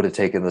know what would have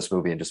taken this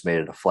movie and just made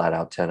it a flat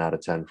out 10 out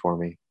of 10 for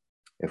me?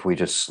 If we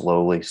just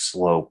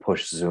slow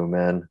push zoom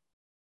in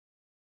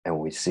and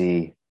we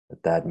see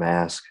that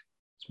mask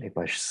is made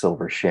by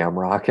Silver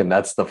Shamrock, and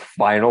that's the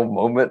final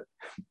moment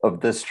of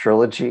this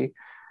trilogy.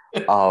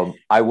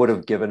 I would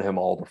have given him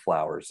all the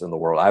flowers in the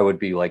world. I would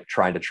be like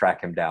trying to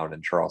track him down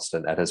in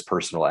Charleston at his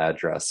personal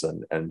address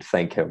and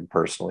thank him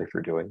personally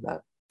for doing that.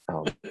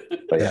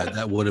 But yeah,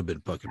 that would have been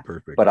fucking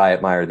perfect. But I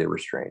admire the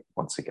restraint.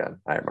 Once again,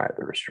 I admire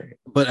the restraint.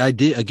 But I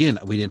did, again,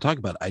 we didn't talk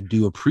about it. I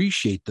do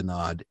appreciate the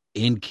nod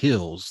in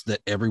Kills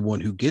that everyone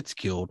who gets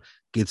killed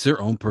gets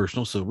their own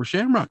personal Silver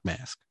Shamrock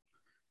mask.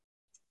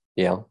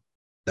 Yeah.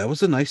 That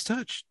was a nice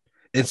touch.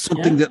 It's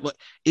something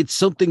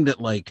that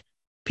like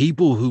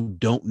people who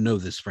don't know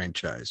this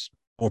franchise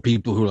or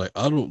people who are like,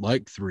 I don't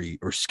like 3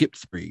 or skip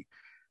 3,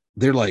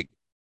 they're like,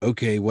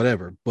 okay,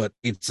 whatever. But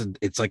it's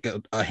like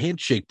a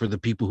handshake for the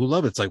people who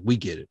love it. It's like, we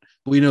get it.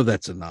 We know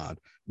that's a nod.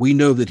 We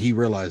know that he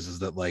realizes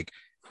that, like,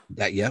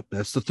 that, yep,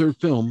 that's the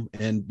 3rd film.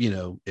 And,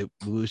 it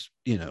was,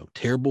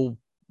 terrible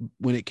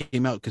when it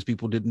came out because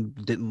people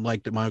didn't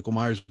like that Michael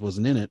Myers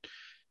wasn't in it.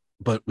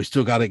 But we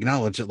still got to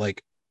acknowledge that,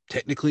 like,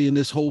 technically in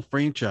this whole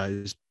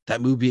franchise,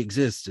 that movie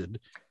existed.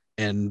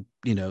 And,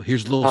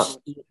 here's a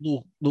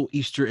little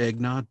Easter egg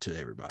nod to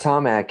everybody.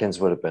 Tom Atkins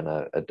would have been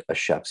a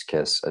chef's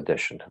kiss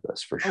addition to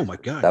this for sure. Oh my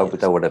God.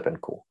 That would have been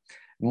cool.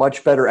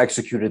 Much better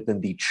executed than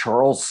the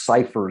Charles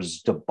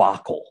Cyphers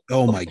debacle.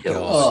 Oh my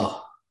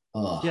God.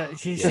 Yeah,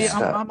 see,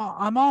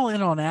 I'm all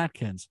in on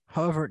Atkins.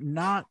 However,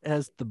 not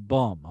as the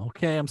bum.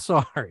 Okay, I'm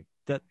sorry.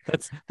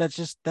 That's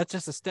just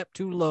a step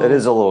too low. It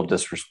is a little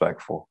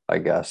disrespectful, I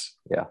guess.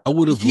 Yeah, I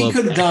would have. He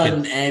could have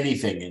done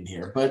anything in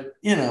here, but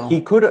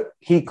he could have.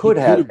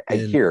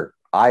 Here,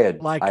 I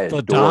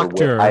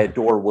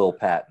adore Will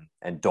Patton,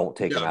 and don't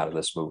take him out of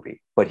this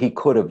movie. But he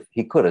could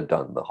have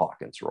done the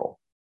Hawkins role.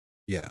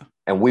 Yeah,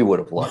 and we would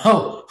have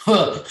loved.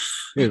 That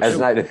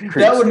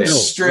would have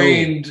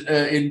strained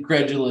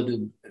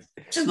incredulity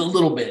just a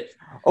little bit.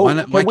 Oh,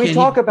 when we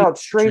talk about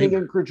straining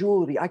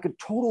incredulity, I could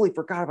totally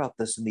forgot about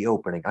this in the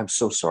opening. I'm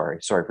so sorry.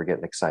 Sorry for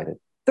getting excited.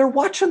 They're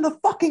watching the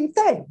fucking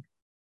thing.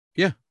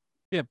 Yeah.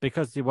 Yeah,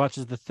 because he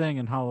watches the thing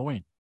in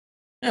Halloween.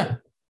 Yeah.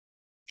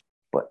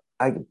 But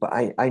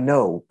I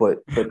know,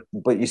 but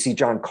you see,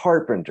 John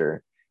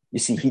Carpenter,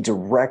 he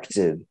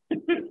directed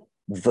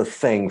The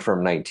Thing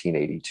from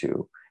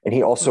 1982. And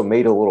he also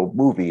made a little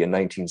movie in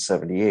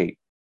 1978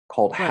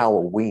 called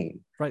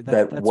Halloween. Right.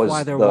 That's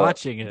why they're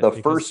watching it. The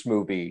first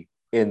movie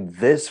in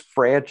this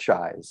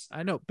franchise,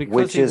 I know, because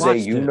which is a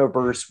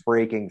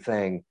universe-breaking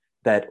thing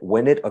that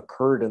when it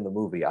occurred in the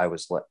movie, I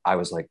was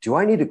like, do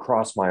I need to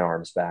cross my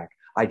arms back?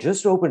 I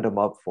just opened them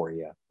up for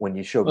you when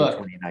you showed me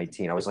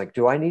 2019. I was like,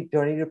 do I need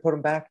to put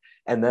them back?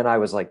 And then I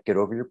was like, get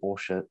over your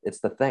bullshit. It's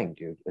The Thing,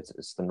 dude.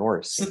 It's the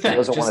Norse. He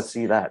doesn't want to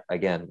see that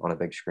again on a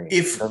big screen.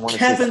 If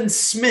Kevin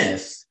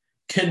Smith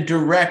can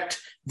direct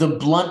the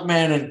Blunt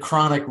Man and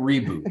Chronic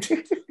reboot.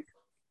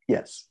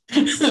 Yes.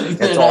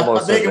 It's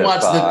almost they can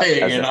watch The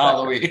Thing in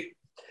Halloween.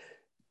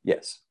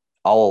 Yes.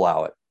 I'll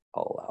allow it.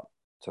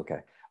 It's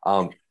okay.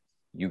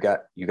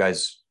 You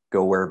guys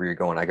go wherever you're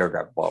going. I gotta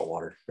grab a bottle of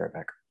water. Be right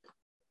back.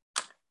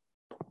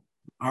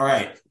 All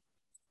right.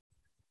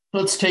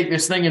 Let's take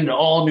this thing into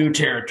all new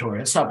territory.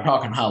 Let's stop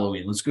talking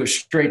Halloween. Let's go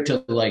straight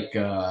to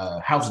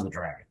House of the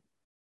Dragon.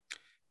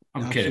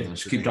 I'm kidding.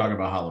 Let's keep talking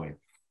about Halloween.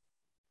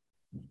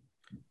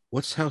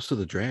 What's House of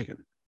the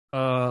Dragon?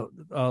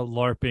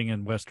 LARPing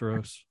in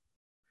Westeros.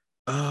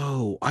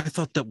 Oh, I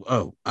thought that.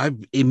 Oh, I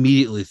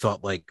immediately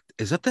thought, like,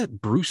 is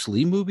that Bruce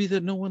Lee movie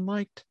that no one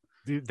liked?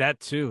 Dude, that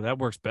too. That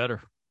works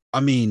better. I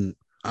mean,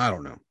 I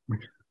don't know.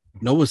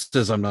 Noah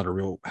says I'm not a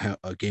real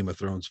Game of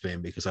Thrones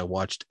fan because I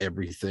watched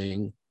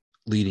everything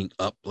leading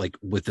up, like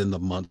within the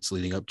months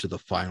leading up to the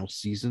final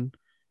season.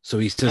 So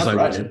he says I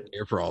wasn't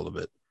there for all of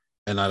it,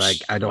 and I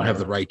don't have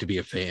the right to be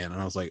a fan.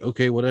 And I was like,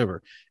 okay,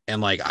 whatever.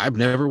 And like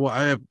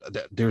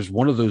there's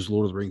one of those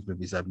Lord of the Rings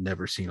movies I've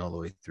never seen all the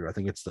way through. I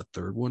think it's the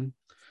 3rd one.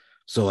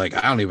 So like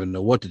I don't even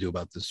know what to do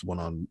about this one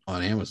on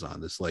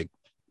Amazon. This like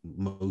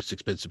most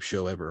expensive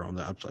show ever on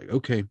that. I was like,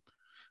 okay.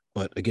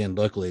 But again,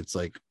 luckily it's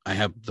like I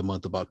have the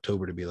month of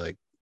October to be like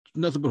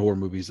nothing but horror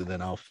movies, and then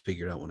I'll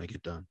figure it out when I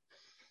get done.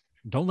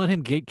 Don't let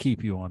him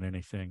gatekeep you on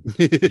anything.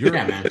 You're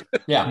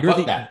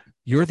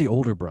the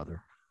older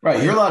brother.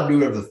 Right. You're allowed to do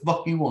whatever the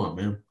fuck you want,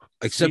 man.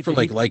 Except for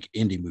like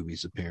indie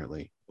movies,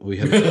 apparently. We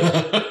have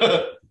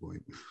I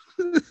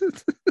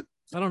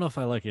don't know if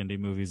I like indie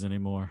movies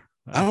anymore.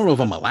 I don't know if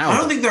I'm allowed. I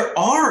don't think there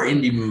are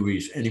indie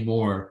movies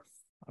anymore.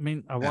 I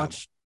mean,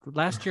 last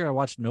year I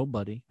watched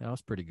Nobody. That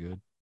was pretty good.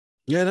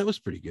 Yeah, that was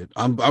pretty good.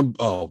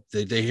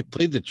 They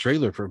played the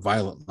trailer for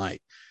Violent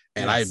Night,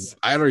 and yes.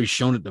 I'd already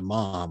shown it to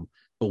Mom,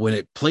 But when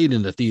it played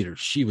in the theater,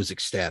 she was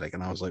ecstatic,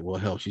 and I was like, well,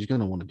 hell, she's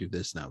gonna want to do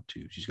this now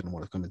too. She's gonna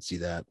want to come and see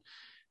that,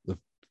 as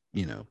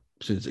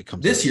soon as it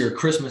comes. This year,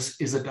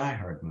 Christmas is a Die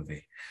Hard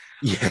movie.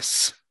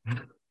 Yes.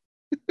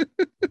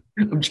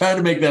 I'm trying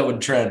to make that one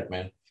trend,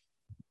 man.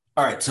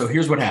 All right, so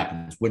here's what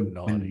happens. When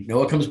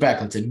Noah comes back,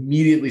 let's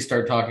immediately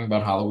start talking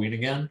about Halloween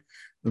again.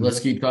 But let's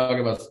keep talking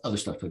about other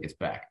stuff till he gets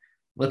back.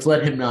 Let's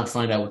let him not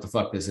find out what the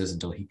fuck this is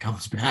until he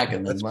comes back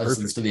and then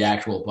listens to the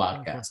actual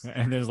podcast.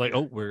 And then it's like,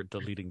 oh, we're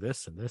deleting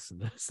this and this and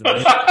this.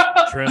 I'm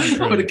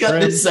going to cut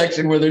this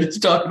section where they're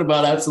just talking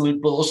about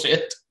absolute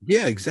bullshit.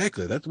 Yeah,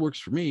 exactly. That works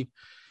for me.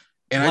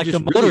 And like I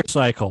just the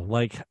motorcycle,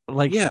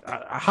 yeah.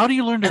 How do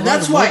you learn to? And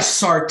that's why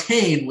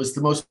Sartain was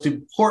the most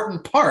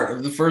important part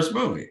of the first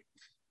movie.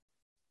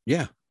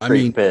 Yeah,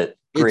 Great bit.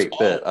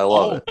 I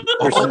love it.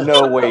 There's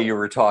no way you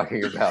were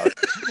talking about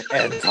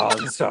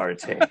Anton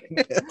Sartain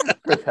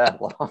for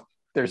that long.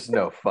 There's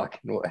no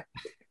fucking way.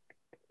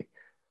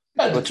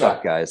 What's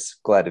up, guys?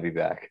 Glad to be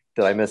back.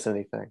 Did I miss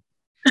anything?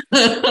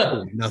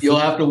 You'll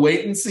have to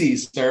wait and see,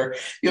 sir.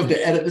 You have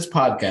to edit this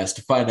podcast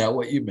to find out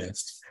what you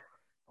missed.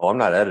 Oh, I'm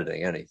not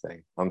editing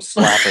anything. I'm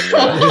slapping. You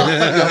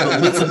have to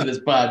listen to this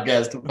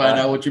podcast to find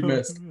out what you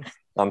missed.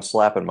 I'm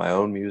slapping my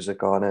own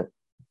music on it.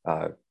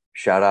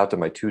 Shout out to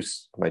my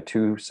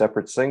two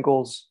separate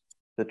singles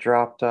that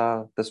dropped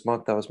this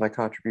month. That was my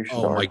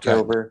contribution to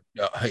October.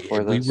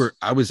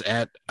 I was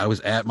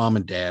at mom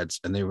and dad's,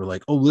 and they were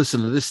like, "Oh,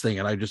 listen to this thing,"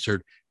 and I just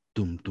heard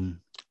 "dum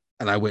dum,"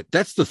 and I went,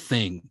 "That's the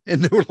thing,"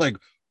 and they were like,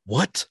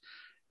 "What?"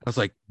 I was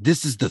like,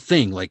 "This is the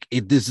thing. Like,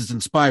 this is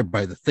inspired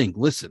by the thing.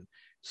 Listen."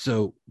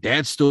 So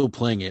dad's still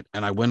playing it,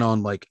 and I went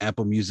on like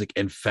Apple Music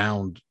and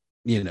found,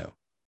 and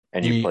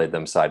you played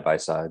them side by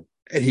side,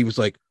 and he was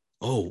like,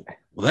 "Oh,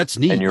 well, that's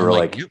neat." And you were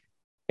like,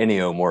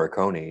 Ennio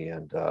Morricone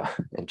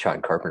and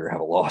John Carpenter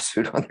have a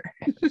lawsuit on their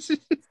hands.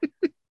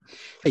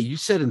 Hey, you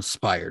said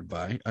inspired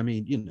by. I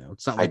mean,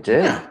 it's not like I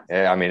did.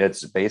 I mean,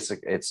 it's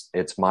basic.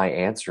 It's my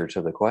answer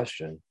to the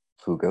question: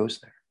 who goes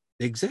there?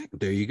 Exactly.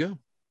 There you go.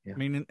 Yeah. I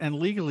mean, and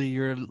legally,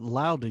 you're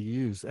allowed to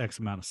use X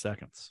amount of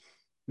seconds.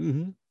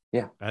 Mm-hmm.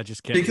 Yeah, I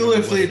just can't.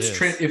 Particularly if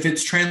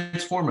it's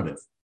transformative.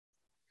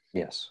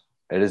 Yes,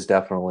 it is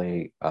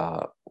definitely.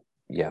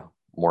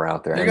 More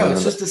out there. There you go.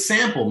 It's just a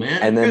sample,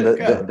 man. And then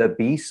the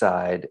B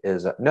side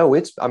is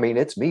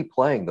it's me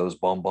playing those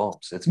bum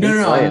bumps. It's me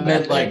playing. I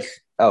meant like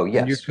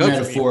yes,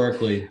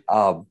 metaphorically.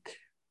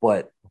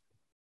 But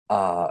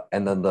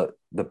and then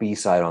the B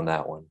side on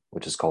that one,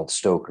 which is called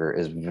Stoker,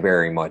 is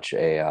very much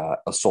a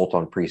Assault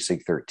on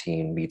Precinct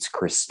 13 meets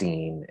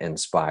Christine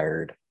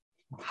inspired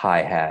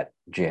hi-hat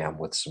jam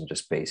with some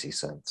just bassy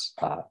synths.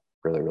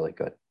 Really, really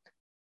good.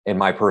 In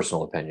my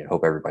personal opinion,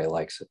 hope everybody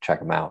likes it. Check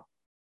them out.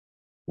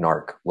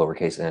 Narc,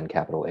 lowercase n,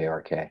 capital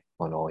ARK,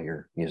 on all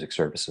your music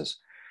services.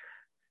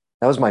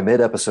 That was my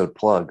mid-episode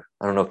plug.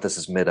 I don't know if this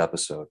is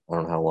mid-episode. I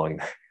don't know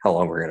how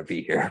long we're going to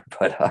be here,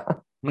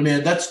 but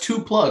man, that's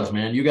 2 plugs,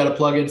 man. You got to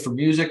plug in for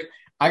music.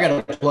 I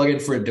got to plug in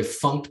for a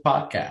defunct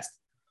podcast.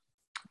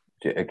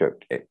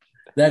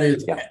 That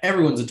is,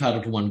 everyone's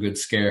entitled to one good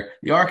scare.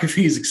 The Arc of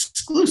E's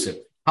exclusive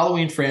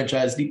Halloween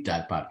franchise deep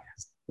dive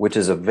podcast, which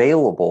is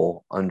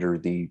available under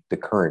the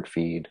current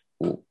feed,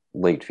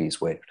 late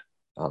fees waived.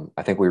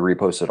 I think we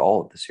reposted all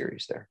of the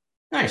series there.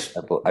 Nice.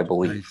 I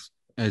believe.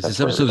 Nice.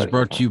 This episode is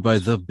brought to you by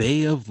the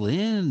Bay of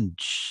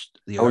Lynch.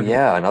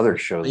 Another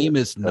show.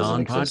 Famous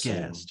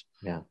non-podcast.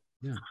 Yeah.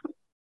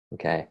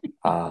 Okay.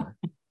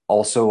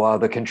 Also,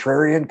 the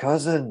Contrarian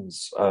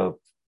Cousins,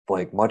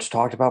 much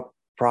talked about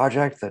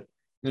project that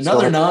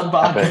another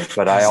non-podcast.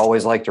 But I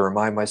always like to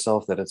remind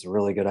myself that it's a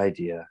really good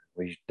idea.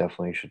 We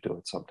definitely should do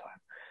it sometime.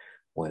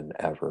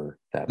 Whenever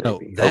that may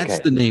be. That's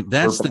the name.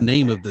 That's the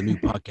name of the new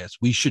podcast.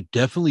 We should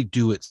definitely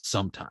do it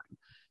sometime.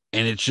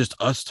 And it's just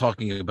us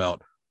talking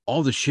about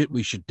all the shit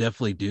we should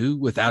definitely do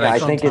without I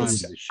think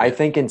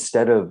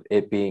instead of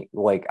it being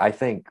I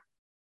think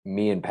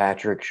me and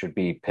Patrick should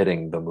be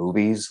pitting the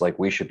movies. Like,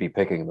 we should be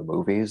picking the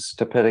movies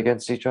to pit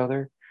against each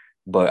other.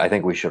 But I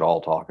think we should all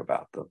talk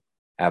about them.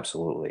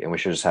 Absolutely. And we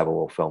should just have a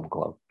little film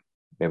club.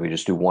 Maybe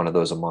just do one of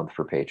those a month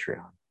for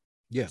Patreon.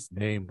 Yes. His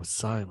name was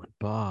Silent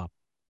Bob.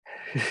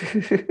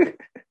 His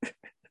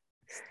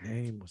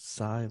name was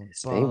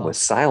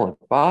Silent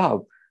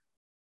Bob.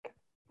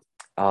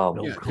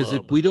 Because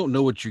if we don't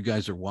know what you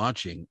guys are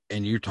watching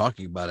and you're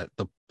talking about it,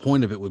 the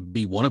point of it would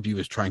be one of you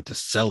is trying to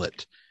sell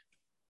it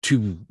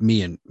to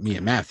me and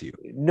Matthew.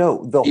 No,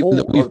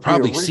 we've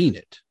probably seen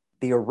it.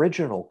 The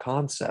original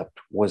concept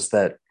was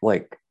that,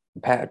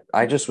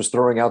 I just was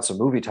throwing out some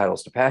movie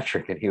titles to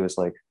Patrick, and he was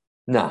like,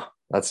 "No,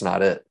 that's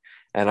not it."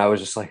 And I was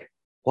just like,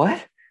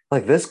 "What?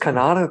 Like this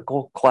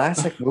canonical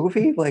classic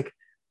movie? Like,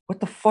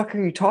 what the fuck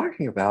are you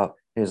talking about?"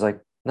 And he was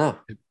like, "No,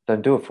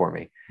 doesn't do it for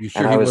me." You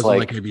sure he wasn't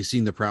like, "Have you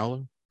seen The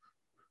Prowler?"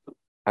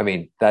 I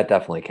mean, that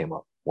definitely came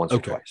up once or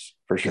twice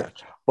for sure.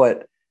 Gotcha.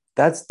 But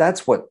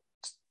that's what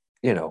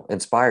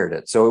inspired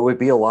it. So it would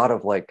be a lot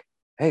of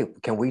hey,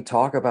 can we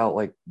talk about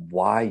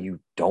why you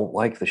don't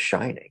like The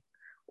Shining,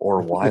 or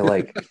why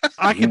like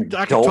I you can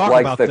don't talk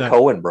like about the that.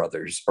 Coen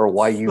brothers, or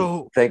why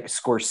you think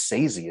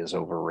Scorsese is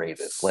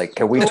overrated. Like,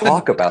 can we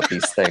talk about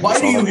these things? Why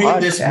do you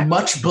hate this podcast?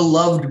 much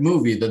beloved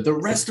movie that the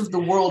rest of the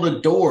world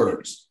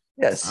adores?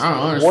 Yes. I don't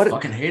know. I just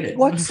fucking hate it.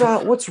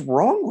 What's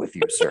wrong with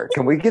you, sir?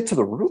 Can we get to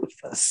the root of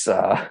this?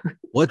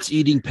 What's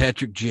eating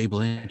Patrick J.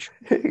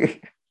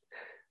 Blanchard?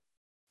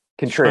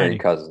 Contrarian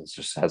Cousins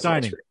just has a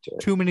nice ring to it.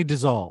 Too many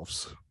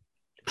dissolves.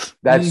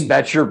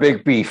 That's your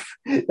big beef.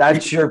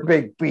 That's your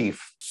big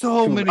beef.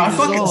 So many I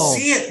dissolves. fucking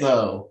see it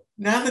though.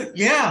 Now that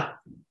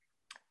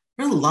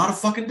there's a lot of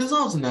fucking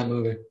dissolves in that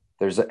movie.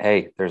 There's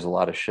a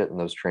lot of shit in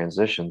those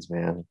transitions,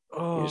 man.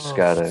 You just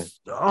gotta.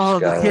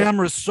 The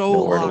camera's so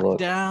locked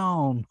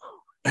down.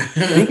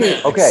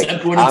 Okay,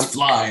 except when it's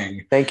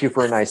flying. Thank you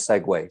for a nice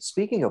segue.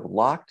 Speaking of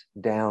locked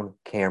down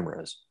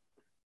cameras,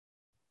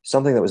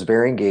 something that was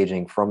very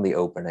engaging from the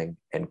opening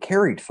and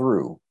carried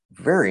through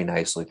very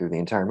nicely through the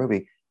entire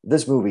movie.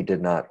 This movie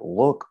did not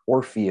look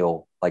or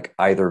feel like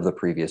either of the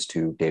previous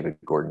two David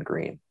Gordon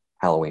Green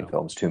Halloween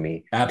films to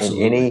me.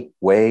 Absolutely. In any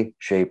way,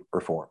 shape, or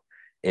form.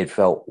 It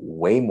felt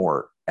way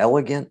more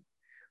elegant,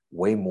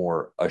 way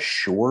more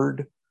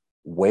assured,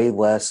 way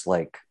less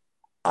like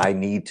I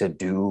need to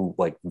do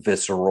like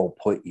visceral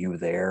put you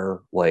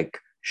there, like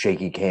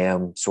shaky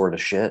cam sort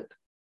of shit.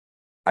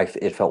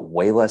 It felt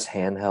way less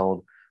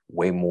handheld,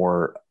 way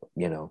more,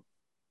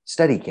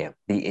 steady cam.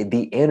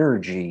 The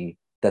energy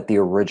that the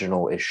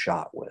original is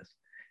shot with,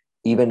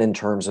 even in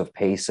terms of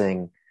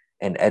pacing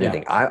and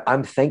editing. Yeah.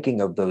 I'm thinking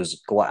of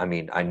those.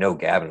 I know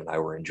Gavin and I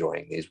were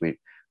enjoying these.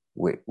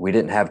 We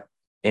didn't have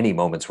any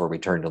moments where we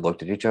turned and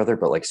looked at each other,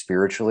 but like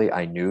spiritually,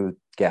 I knew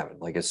Gavin.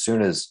 Like as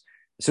soon as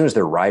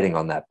they're riding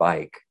on that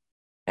bike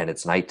and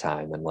it's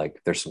nighttime and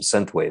like there's some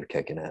synthwave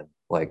kicking in,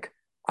 like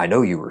I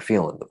know you were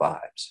feeling the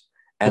vibes.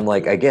 And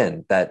like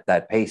again,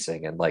 that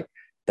pacing and like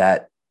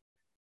that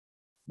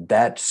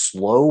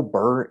slow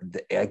burn,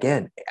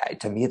 again,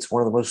 to me, it's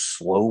one of the most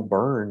slow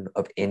burn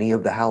of any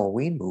of the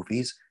Halloween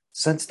movies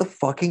since the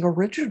fucking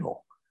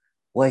original.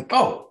 Like,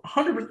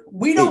 100%.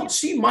 We don't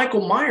see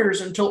Michael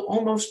Myers until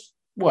almost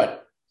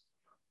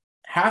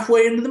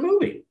halfway into the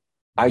movie.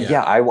 I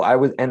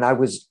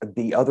was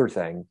the other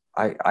thing.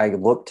 I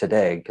looked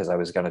today because I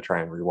was going to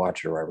try and rewatch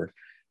it or whatever,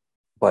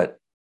 but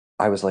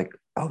I was like,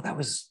 that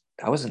was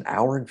an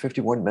hour and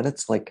 51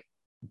 minutes. Like,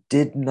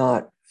 did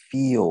not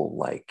feel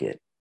like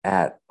it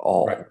at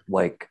all. Right.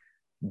 Like,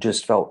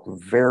 just felt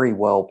very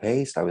well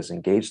paced. I was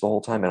engaged the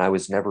whole time, and I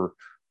was never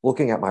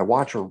looking at my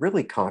watch or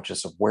really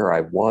conscious of where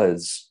I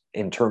was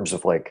in terms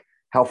of like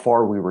how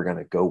far we were going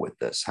to go with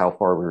this, how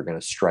far we were going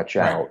to stretch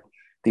out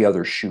the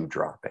other shoe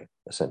dropping,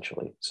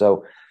 essentially.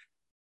 So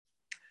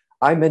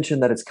I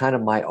mentioned that it's kind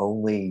of my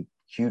only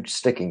huge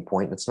sticking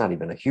point. It's not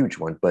even a huge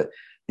one, but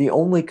the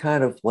only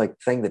kind of like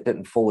thing that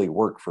didn't fully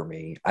work for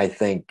me, I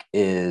think,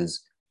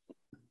 is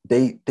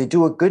they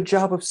do a good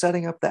job of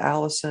setting up the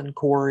Allison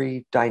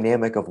Corey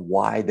dynamic of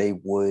why they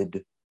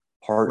would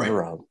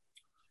partner up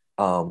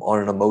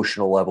on an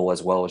emotional level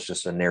as well as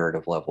just a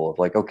narrative level of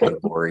like, okay,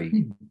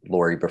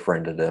 Lori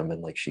befriended him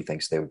and like she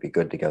thinks they would be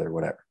good together,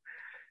 whatever.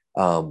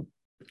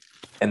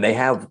 And they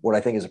have what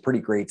I think is a pretty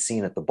great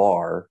scene at the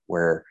bar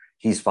where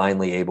he's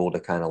finally able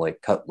to kind of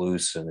like cut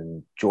loose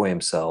and enjoy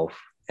himself,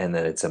 and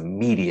then it's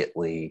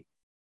immediately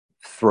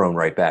thrown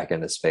right back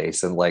into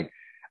space. And like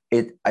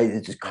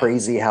it's just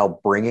crazy how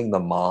bringing the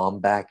mom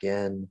back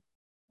in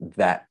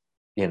that,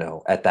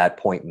 at that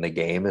point in the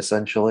game,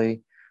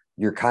 essentially,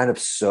 you're kind of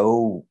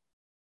so,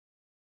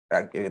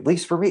 at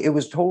least for me, it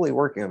was totally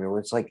working. I mean, where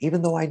it's like,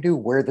 even though I knew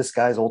where this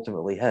guy's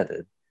ultimately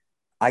headed,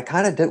 I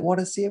kind of didn't want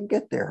to see him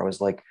get there. I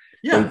was like,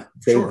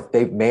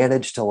 they've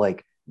managed to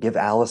like give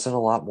Allison a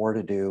lot more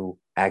to do,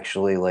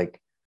 actually, like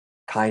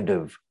kind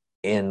of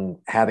in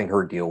having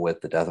her deal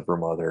with the death of her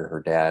mother,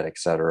 her dad,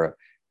 etc.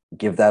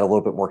 Give that a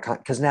little bit more,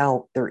 because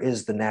now there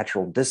is the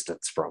natural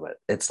distance from it.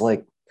 It's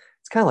like,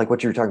 it's kind of like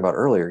what you were talking about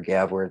earlier,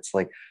 Gav, where it's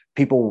like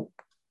people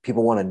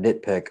want to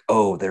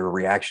nitpick, their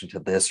reaction to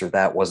this or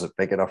that wasn't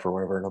big enough or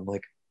whatever. And I'm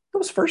like,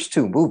 those first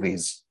two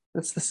movies,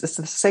 it's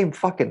the same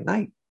fucking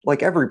night.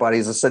 Like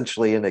everybody's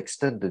essentially in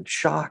extended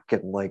shock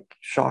and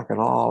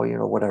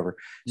awe, whatever.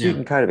 So you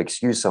can kind of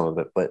excuse some of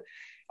it. But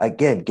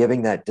again,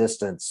 giving that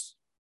distance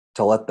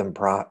to let them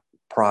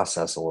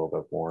process a little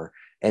bit more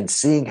and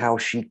seeing how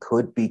she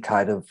could be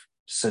kind of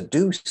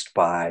seduced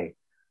by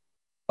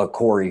a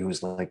Corey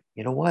who's like,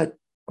 you know what?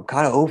 I'm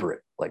kind of over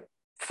it. Like,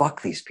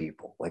 fuck these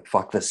people. Like,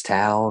 fuck this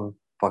town.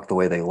 Fuck the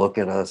way they look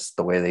at us,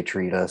 the way they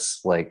treat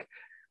us. Like,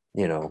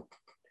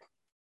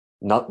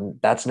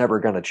 that's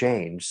never going to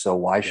change. So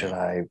why should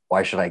I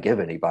give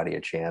anybody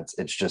a chance?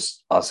 It's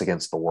just us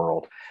against the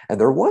world. And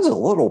there was a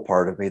little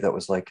part of me that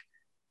was like,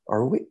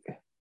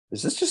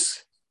 is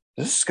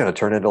this going to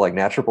turn into like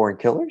Natural Born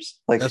Killers?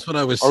 Like, that's what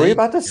I was saying. Are we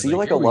about to see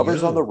like a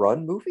Lovers on the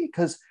Run movie?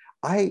 Because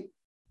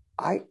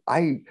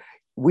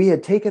we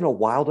had taken a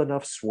wild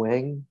enough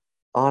swing,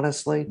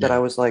 honestly, that I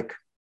was like,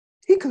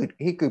 he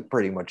could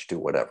pretty much do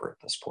whatever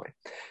at this point.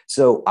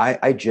 So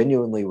I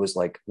genuinely was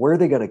like, where are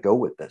they going to go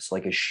with this?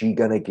 Like, is she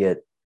going to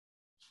get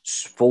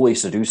fully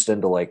seduced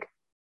into like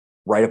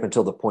right up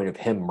until the point of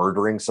him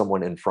murdering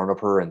someone in front of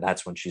her, and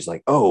that's when she's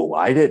like, "Oh,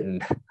 I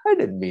didn't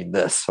mean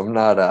this. I'm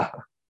not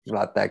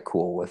that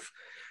cool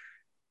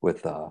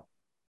with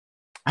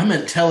I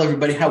meant tell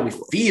everybody how we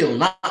feel,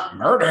 not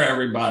murder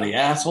everybody,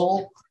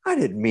 asshole. I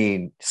didn't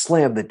mean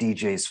slam the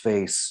DJ's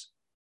face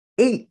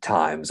 8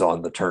 times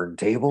on the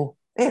turntable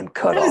and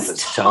cut off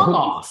his tongue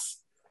off."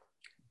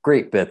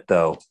 Great bit,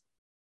 though.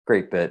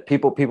 Great bit.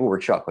 People were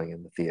chuckling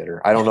in the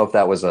theater. I don't know if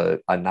that was a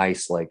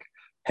nice, like,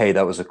 hey,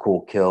 that was a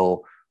cool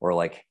kill, or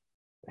like,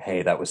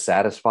 hey, that was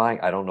satisfying.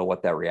 I don't know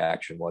what that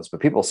reaction was, but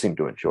people seemed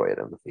to enjoy it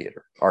in the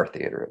theater, our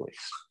theater at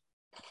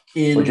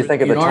least. What'd you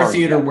think of the our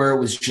theater where it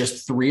was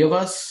just 3 of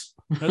us,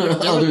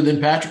 other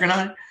than Patrick and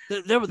I?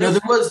 There was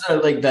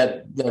like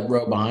that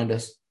row behind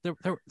us.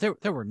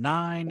 There were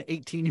 9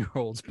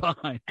 18-year-olds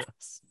behind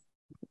us.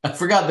 I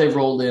forgot they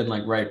rolled in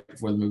like right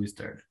before the movie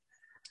started.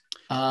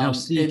 Now,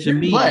 see, to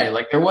me,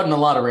 like there wasn't a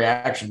lot of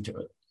reaction to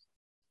it.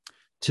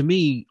 To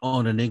me,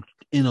 on an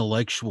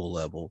intellectual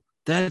level,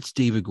 that's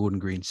David Gordon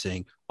Green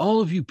saying, all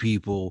of you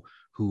people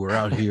who are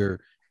out here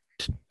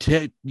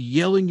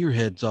yelling your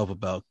heads off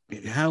about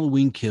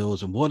Halloween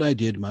Kills and what I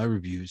did in my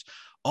reviews,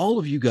 all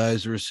of you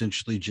guys are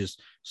essentially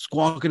just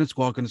squawking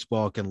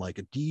like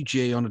a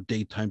DJ on a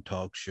daytime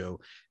talk show.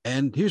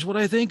 And here's what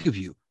I think of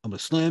you. I'm going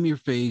to slam your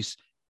face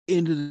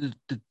into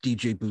the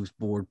DJ booth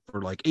board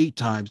for like 8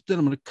 times. Then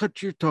I'm going to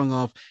cut your tongue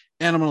off,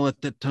 and I'm going to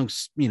let that tongue,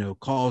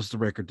 cause the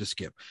record to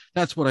skip.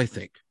 That's what I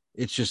think.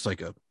 It's just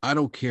like I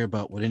don't care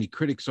about what any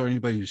critics are,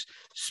 anybody who's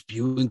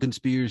spewing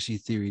conspiracy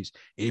theories,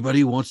 anybody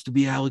who wants to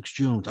be Alex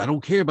Jones. I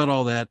don't care about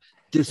all that.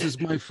 This is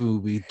my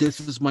movie. This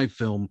is my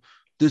film.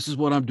 This is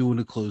what I'm doing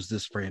to close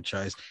this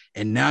franchise.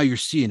 And now you're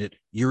seeing it.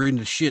 You're in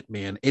the shit,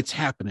 man. It's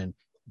happening.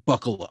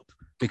 Buckle up.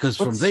 Because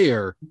from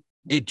there,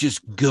 it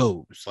just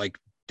goes like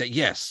that.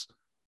 Yes.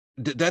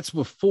 That's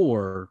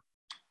before.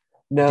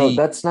 No,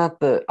 that's not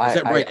the. Is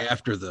that right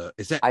after the?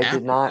 Is that? I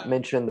did not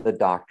mention the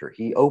doctor.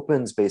 He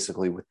opens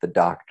basically with the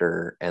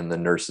doctor and the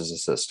nurse's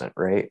assistant,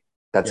 right?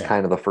 That's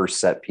kind of the first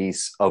set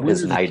piece of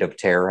his night of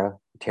terror.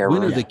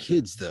 When are the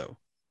kids though?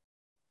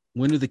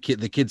 When are the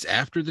kids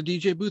after the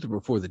DJ booth or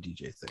before the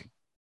DJ thing?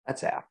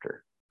 That's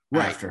after.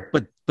 Right. After.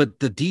 But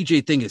the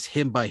DJ thing is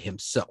him by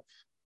himself.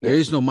 There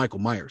is no Michael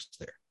Myers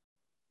there,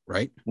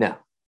 right? No.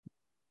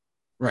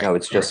 Right. No,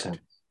 it's just him.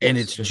 And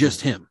it's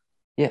just him.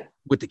 Yeah.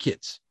 With the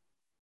kids.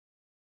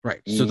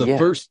 Right. So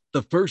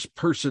the first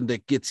person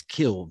that gets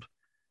killed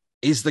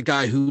is the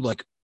guy who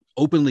like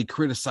openly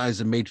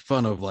criticized and made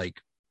fun of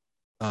like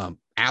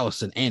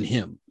Allison and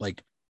him,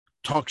 like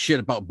talk shit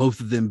about both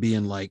of them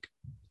being like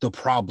the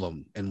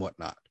problem and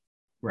whatnot.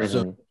 Right.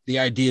 So the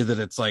idea that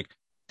it's like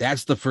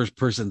that's the first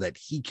person that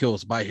he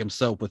kills by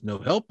himself with no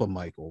help of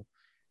Michael,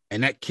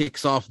 and that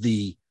kicks off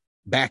the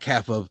back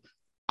half of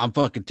I'm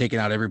fucking taking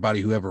out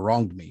everybody who ever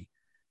wronged me,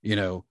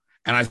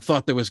 And I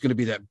thought there was going to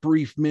be that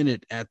brief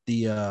minute at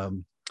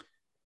the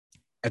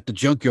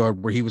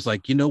junkyard where he was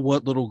like, you know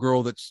what, little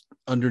girl that's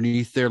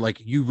underneath there, like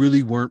you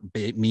really weren't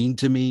mean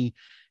to me.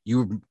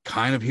 You were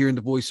kind of hearing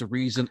the voice of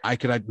reason.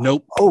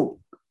 Nope. Oh,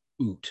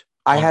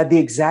 I had the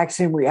exact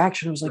same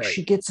reaction. I was like,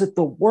 she gets it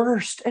the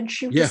worst, and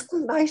she was the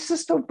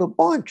nicest of the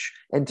bunch.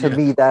 And to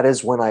me, that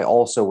is when I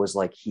also was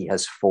like, he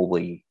has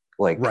fully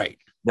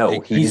no,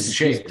 he's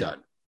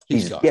done.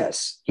 He's gone.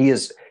 Yes, he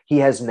is. He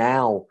has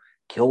now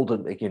killed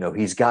him.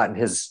 He's gotten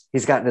his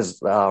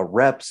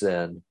reps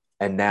in,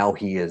 and now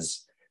he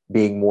is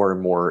being more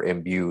and more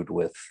imbued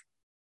with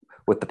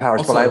the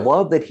powers. Also, but I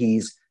love that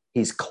he's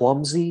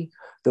clumsy.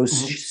 Those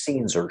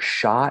scenes are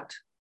shot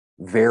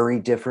very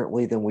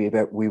differently than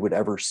we would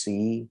ever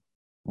see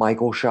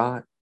Michael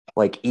shot.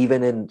 Like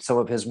even in some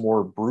of his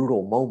more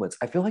brutal moments,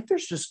 I feel like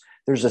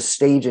there's a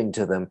staging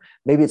to them.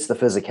 Maybe it's the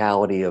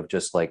physicality of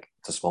just like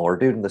it's a smaller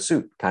dude in the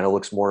suit. Kind of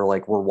looks more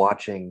like we're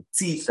watching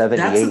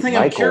 78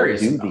 Michael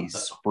do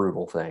these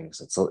brutal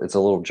things. It's a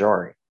little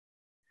jarring.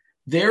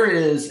 There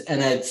is,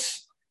 and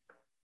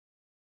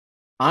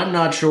I'm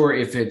not sure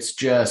if it's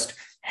just,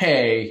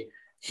 hey,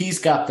 he's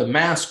got the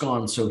mask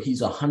on, so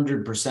he's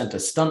 100% a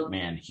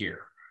stuntman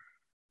here.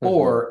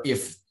 Or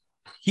if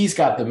he's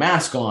got the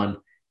mask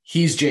on,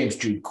 he's James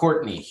Jude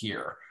Courtney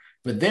here.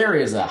 But there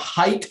is a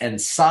height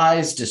and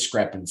size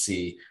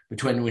discrepancy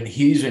between when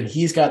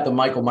he's got the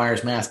Michael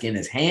Myers mask in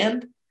his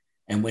hand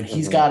and when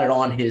he's got it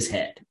on his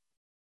head.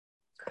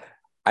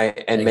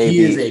 Maybe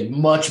he is a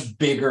much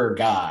bigger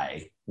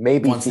guy.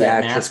 Maybe once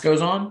that mask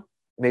goes on.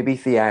 Maybe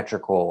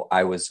theatrical.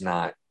 I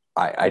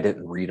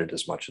didn't read it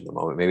as much in the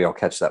moment. Maybe I'll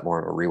catch that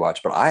more in a rewatch.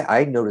 But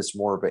I noticed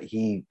more. But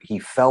he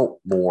felt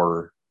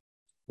more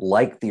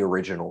like the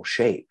original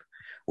shape,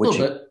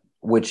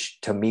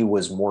 which to me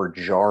was more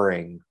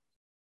jarring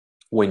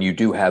when you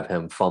do have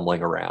him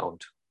fumbling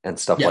around and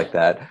stuff like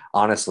that.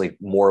 Honestly,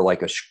 more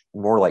like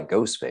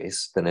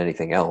Ghostface than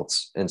anything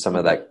else. And some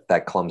of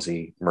that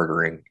clumsy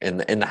murdering in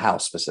the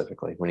house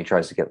specifically when he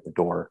tries to get at the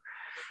door,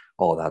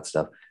 all of that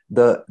stuff.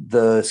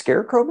 The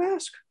scarecrow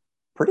mask,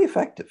 pretty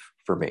effective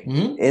for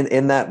me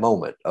in that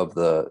moment of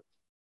the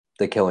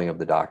killing of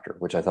the doctor,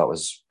 which I thought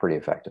was pretty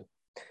effective.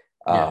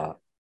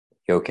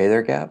 You okay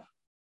there, Gab?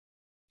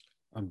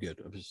 I'm good.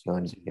 I'm just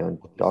on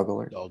dog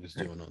alert. Dog is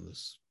doing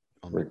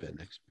on the bed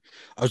next.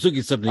 I was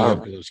looking something up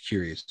because I was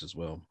curious as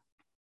well.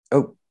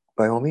 Oh,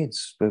 by all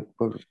means.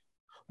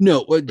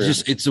 No,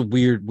 just it's a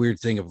weird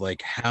thing of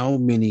like how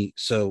many.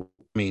 So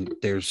I mean,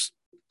 there's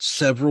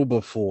several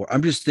before.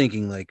 I'm just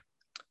thinking like,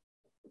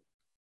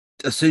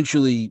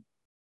 essentially,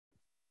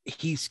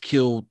 he's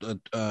killed.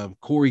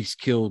 Corey's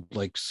killed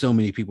like so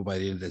many people by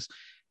the end of this.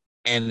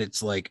 And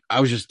it's like, I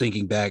was just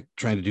thinking back,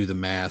 trying to do the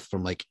math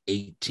from like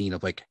 18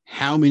 of like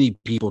how many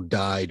people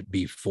died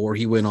before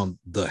he went on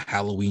the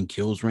Halloween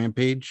Kills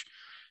rampage.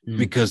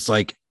 Because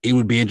like it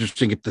would be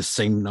interesting if the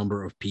same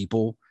number of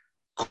people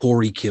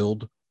Corey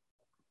killed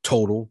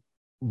total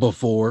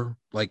before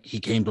like he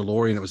came to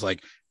Laurie, and it was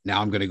like,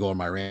 now I'm going to go on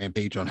my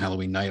rampage on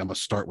Halloween night. I'm going to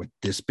start with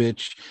this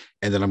bitch,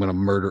 and then I'm going to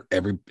murder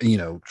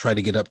try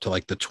to get up to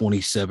like the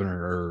 27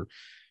 or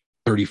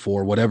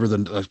 34, whatever.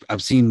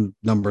 I've seen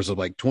numbers of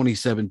like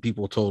 27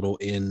 people total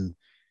in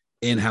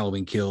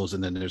Halloween Kills,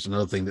 and then there's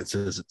another thing that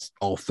says it's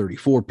all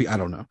 34 people. I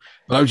don't know,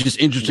 but I was just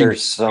interested.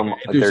 There's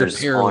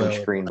on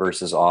screen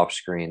versus off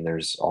screen.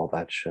 There's all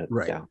that shit.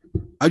 Right. Yeah.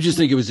 I just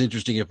think it was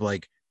interesting if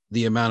like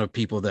the amount of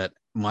people that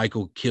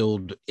Michael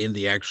killed in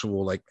the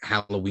actual like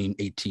Halloween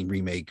 18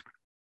 remake,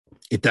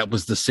 if that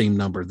was the same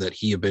number that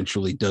he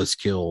eventually does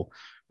kill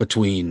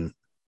between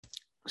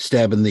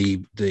stabbing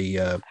the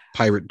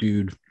pirate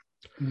dude.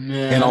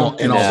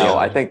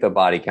 I think the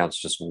body count's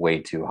just way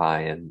too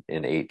high in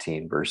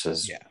 18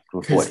 versus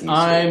what he's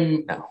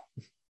now.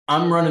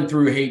 I'm running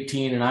through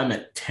 18 and I'm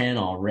at 10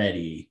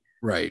 already.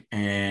 Right.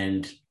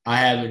 And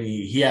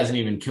he hasn't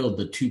even killed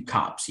the 2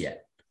 cops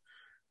yet.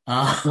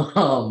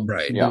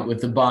 Right. Yeah. With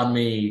the banh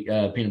mi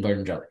peanut butter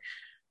and jelly.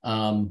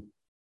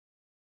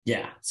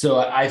 Yeah. So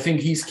I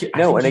think he's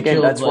and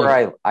again, that's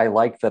where I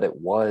like that it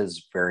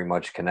was very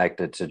much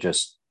connected to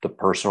just the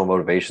personal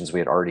motivations we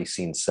had already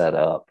seen set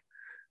up.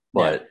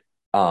 But,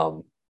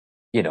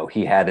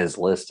 he had his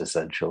list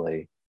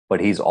essentially, but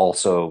he's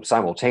also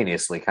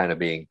simultaneously kind of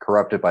being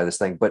corrupted by this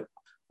thing, but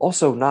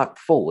also not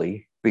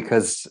fully,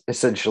 because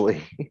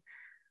essentially,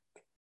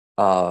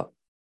 I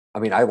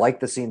like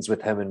the scenes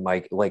with him and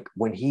Mike, like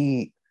when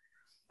he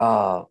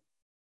brings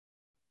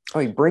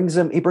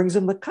him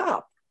the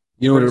cop.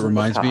 You know what it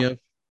reminds me of?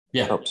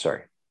 Yeah. Oh,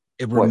 sorry.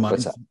 It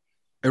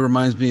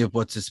reminds me of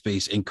what's his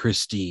face in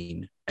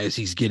Christine as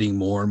he's getting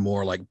more and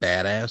more like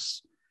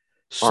badass.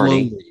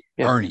 Slowly,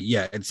 Arnie.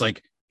 Yeah, it's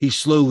like he's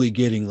slowly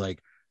getting like,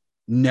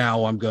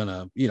 now I'm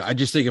gonna, I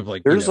just think of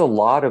like, there's a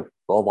lot of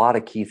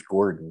Keith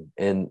Gordon,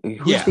 and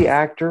who's the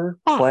actor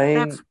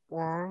playing?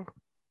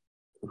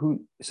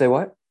 Who say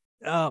what?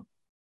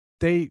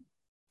 They've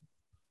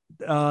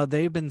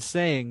been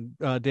saying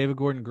David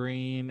Gordon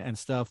Green and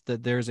stuff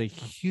that there's a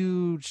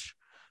huge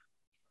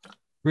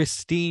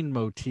Christine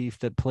motif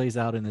that plays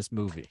out in this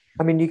movie.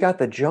 I mean, you got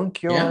the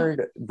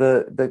junkyard,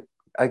 the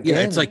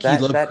again, it's like he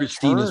loved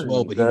Christine as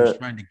well, but he was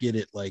trying to get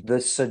it like the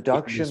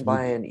seduction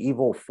by an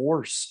evil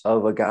force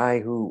of a guy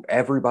who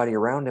everybody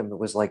around him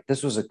was like,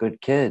 this was a good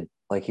kid.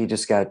 Like he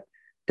just got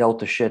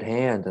dealt a shit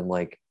hand, and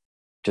like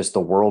just the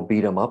world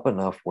beat him up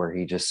enough where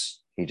he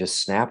just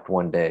snapped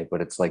one day.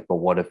 But it's like, but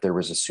what if there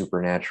was a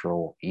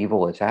supernatural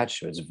evil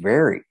attached to it? It's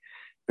very,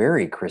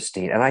 very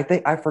Christine. And I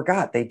think I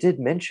forgot they did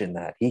mention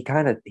that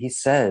he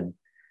said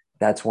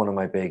that's one of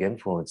my big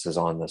influences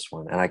on this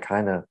one, and I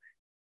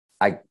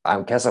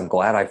guess I'm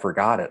glad I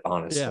forgot it,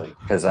 honestly,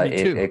 because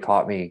it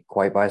caught me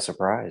quite by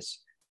surprise.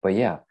 But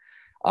I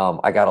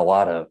got a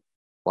lot of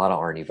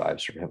Arnie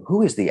vibes from him.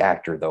 Who is the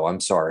actor, though? I'm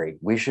sorry,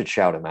 we should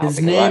shout him out.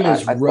 His name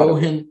is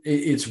Rohan.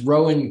 It's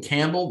Rohan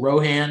Campbell.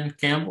 Rohan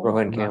Campbell.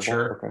 Rohan Campbell. Not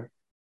sure.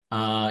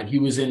 Okay. He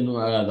was in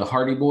the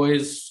Hardy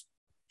Boys,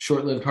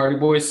 short-lived Hardy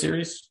Boys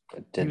series.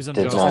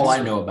 That's all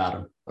I know about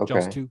him. Okay.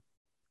 Jaws 2.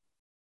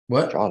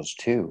 What? Jaws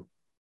 2.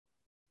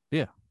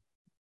 Yeah.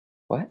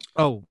 What?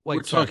 Oh, wait,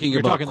 we're talking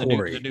about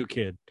Corey, the new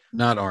kid,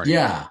 not Arnie.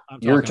 Yeah,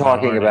 you're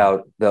talking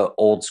about the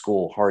old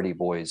school Hardy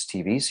Boys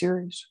TV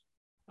series.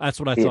 That's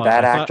what I thought.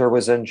 That actor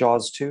was in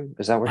Jaws 2.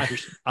 Is that what you're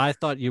saying? I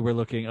thought you were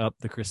looking up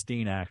the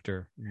Christine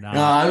actor. No,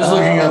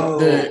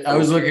 I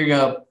was looking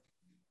up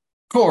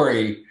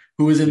Corey,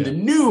 who was in the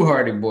new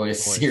Hardy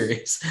Boys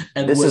series,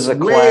 and this is a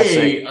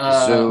classic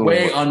Zoom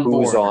way on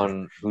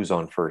board. Who's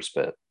on first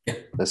bit.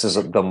 This is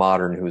the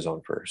modern Who's on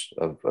First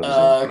of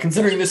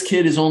considering this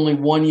kid is only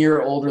 1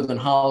 year older than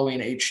Halloween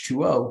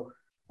H2O,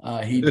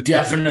 he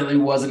definitely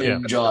wasn't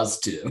in Jaws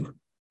 2.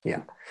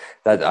 Yeah,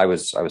 that I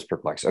was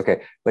perplexed.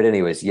 Okay, but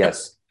anyways,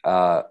 yes,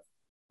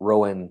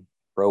 Rohan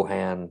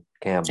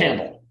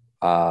Campbell.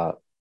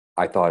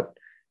 I thought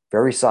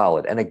very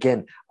solid. And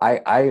again,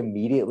 I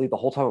immediately, the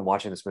whole time I'm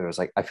watching this movie, I was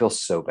like, I feel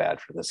so bad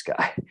for this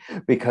guy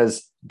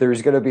because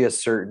there's going to be a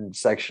certain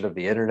section of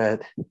the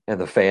internet and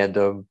the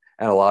fandom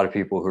and a lot of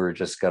people who are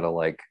just going to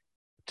like,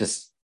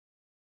 just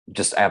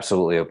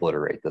absolutely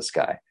obliterate this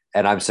guy.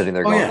 And I'm sitting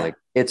there going like,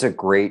 it's a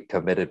great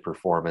committed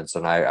performance.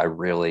 And I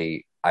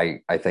really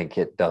think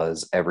it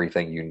does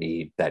everything you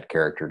need that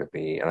character to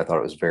be. And I thought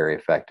it was very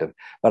effective,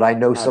 but I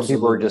know some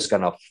people are just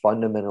going to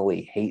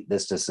fundamentally hate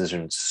this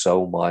decision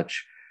so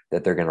much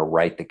that they're going to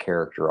write the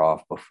character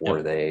off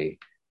before they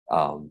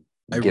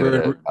give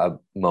it a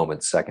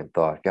moment's second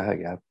thought. Go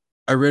ahead, Gab.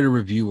 I read a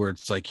review where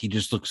it's like he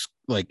just looks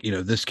like, you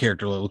know, this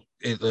character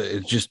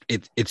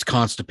it's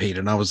constipated,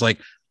 and I was like,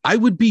 I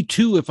would be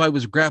too if I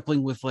was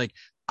grappling with, like,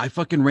 I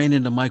fucking ran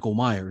into Michael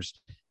Myers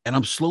and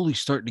I'm slowly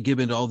starting to give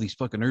into all these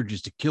fucking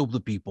urges to kill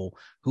the people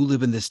who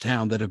live in this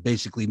town that have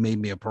basically made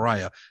me a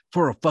pariah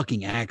for a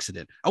fucking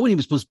accident. I wasn't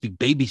even supposed to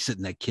be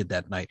babysitting that kid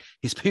that night.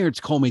 His parents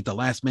called me at the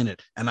last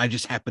minute and I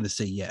just happened to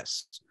say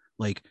yes.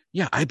 Like,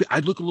 yeah,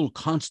 I'd look a little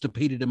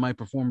constipated in my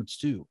performance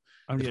too.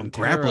 I'm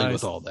grappling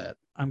with all that.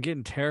 I'm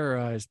getting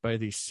terrorized by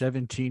these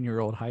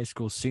 17-year-old high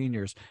school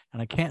seniors,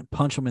 and I can't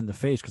punch them in the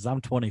face because I'm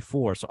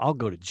 24, so I'll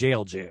go to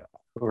jail.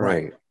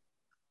 Right.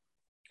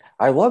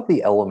 I love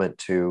the element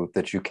too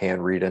that you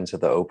can read into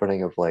the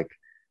opening of, like,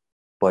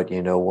 but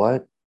you know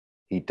what?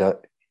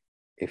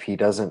 If he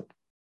doesn't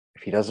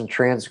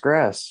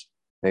transgress,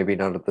 maybe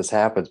none of this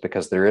happens,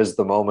 because there is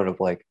the moment of,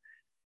 like,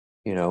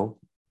 you know,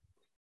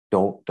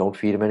 don't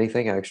feed him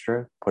anything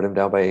extra. Put him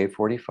down by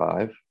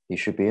 8:45. He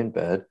should be in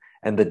bed.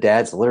 And the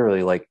dad's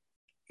literally like,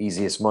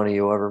 easiest money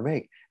you'll ever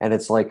make. And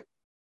it's like,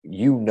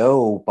 you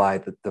know,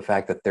 by the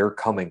fact that they're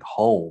coming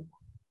home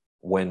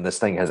when this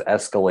thing has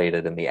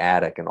escalated in the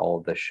attic and all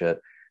of this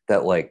shit,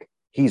 that, like,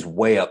 he's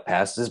way up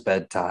past his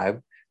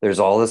bedtime. There's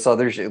all this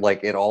other shit.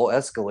 Like, it all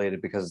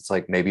escalated because it's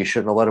like, maybe you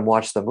shouldn't have let him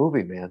watch the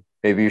movie, man.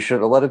 Maybe you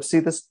shouldn't have let him see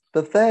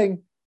the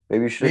thing.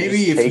 Maybe you should.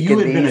 Maybe if you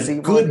had been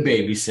a good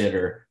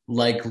babysitter,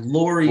 like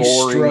Laurie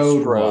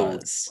Strode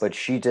was. But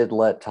she did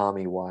let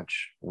Tommy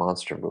watch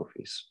monster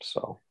movies,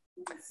 so.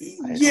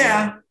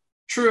 Yeah,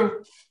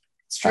 true.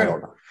 It's true. I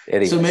don't know.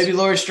 Anyways. So maybe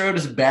Laurie Strode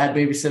is a bad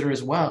babysitter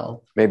as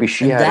well. Maybe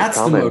she had it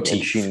coming and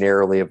she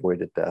narrowly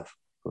avoided death.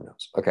 Who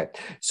knows? Okay.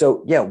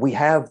 So yeah, we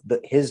have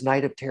his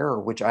Night of Terror,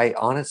 which I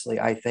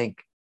think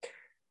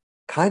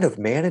kind of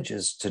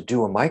manages to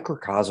do a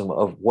microcosm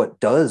of what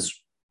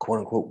does, quote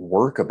unquote,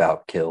 work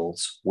about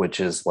Kills, which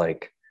is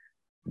like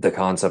the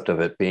concept of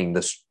it being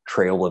this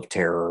trail of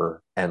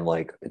terror and,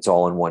 like, it's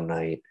all in one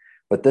night.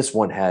 But this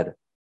one had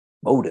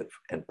motive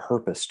and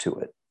purpose to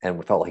it, and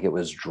we felt like it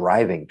was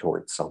driving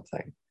towards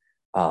something.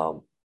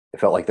 It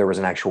felt like there was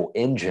an actual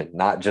engine,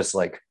 not just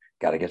like,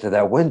 got to get to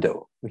that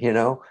window, you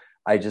know.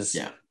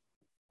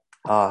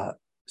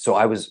 So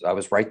I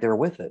was right there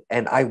with it,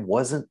 and I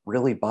wasn't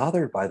really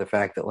bothered by the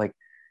fact that, like,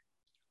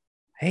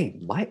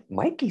 hey,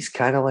 Mikey's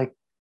kind of like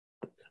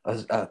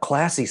a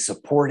classy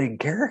supporting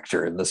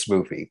character in this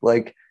movie.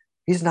 Like,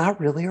 he's not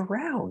really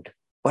around,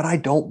 but I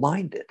don't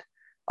mind it.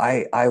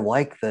 I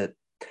like that.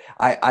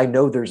 I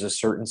know there's a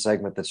certain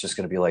segment that's just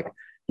going to be like,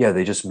 yeah,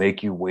 they just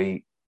make you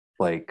wait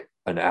like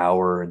an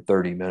hour and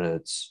 30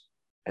 minutes,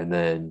 and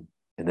then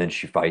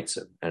she fights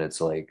him, and it's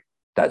like,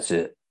 that's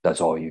it. That's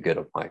all you get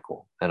of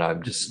Michael. And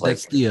I'm just like,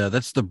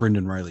 that's the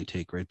Brendan Riley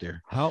take right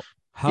there.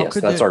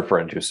 That's our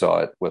friend who saw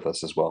it with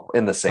us as well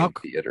in the same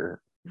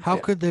theater. How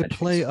could they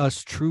play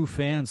us true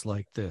fans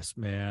like this,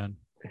 man?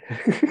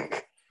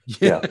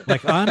 Yeah.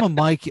 Like, I'm a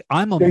Mikey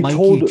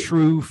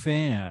true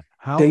fan.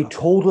 They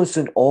told us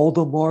in all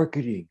the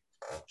marketing,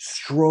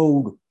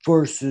 Strode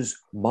versus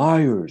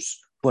Myers,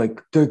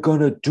 like, they're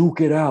gonna duke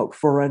it out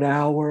for an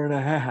hour and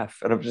a half.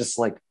 And I'm just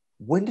like,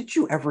 when did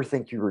you ever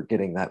think you were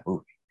getting that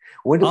movie?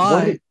 What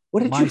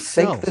did you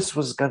think this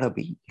was gonna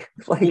be?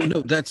 Like, well,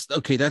 no, that's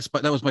okay. That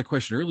was my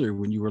question earlier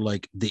when you were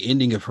like, the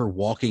ending of her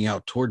walking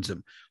out towards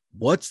him.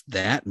 What's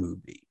that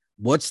movie?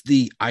 What's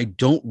the I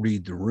don't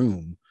read the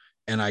room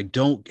and I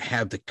don't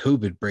have the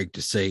COVID break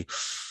to say,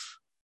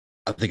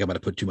 I think I'm going to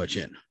put too much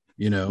in,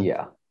 you know?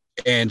 Yeah.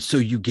 And so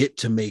you get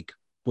to make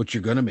what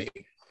you're going to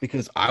make,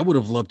 because I would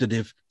have loved it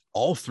if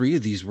all three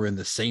of these were in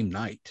the same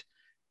night.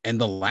 And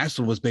the last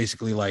one was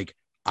basically like,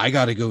 I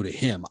got to go to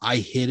him. I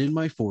hid in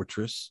my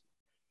fortress.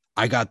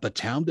 I got the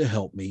town to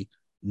help me.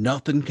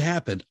 Nothing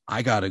happened.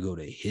 I got to go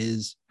to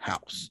his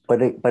house.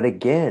 But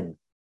again,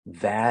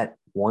 that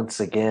once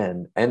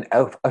again, and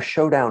a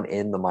showdown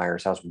in the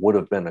Myers house would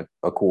have been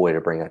a cool way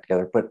to bring that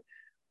together. But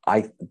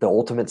the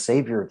ultimate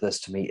savior of this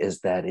to me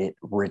is that it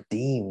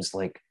redeems,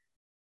 like,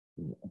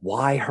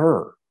 why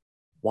her?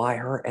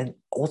 And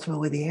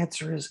ultimately the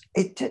answer is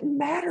it didn't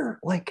matter.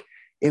 Like,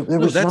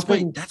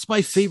 that's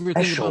my favorite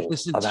thing about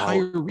this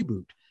entire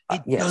reboot.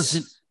 It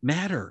doesn't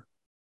matter.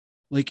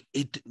 Like,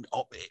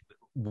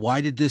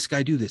 why did this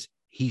guy do this?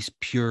 He's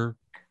pure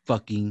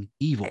fucking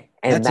evil.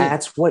 And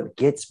that's what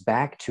gets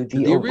back to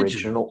the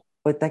original,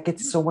 but that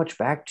gets so much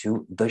back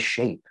to the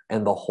shape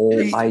and the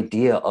whole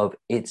idea of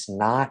it's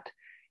not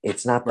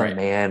the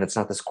man, it's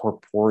not this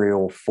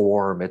corporeal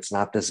form, it's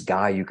not this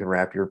guy you can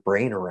wrap your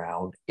brain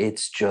around.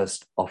 It's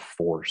just a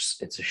force,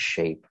 it's a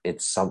shape,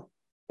 it's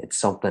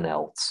something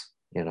else,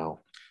 you know.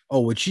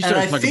 Oh, when she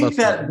starts talking about, I think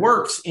that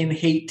works in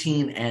Hate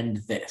Teen and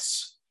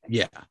this.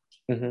 Yeah.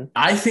 Mm-hmm.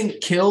 I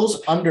think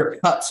Kills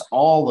undercuts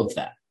all of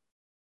that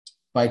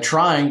by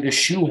trying to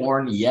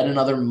shoehorn yet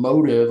another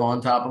motive on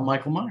top of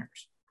Michael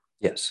Myers.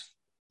 Yes.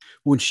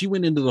 When she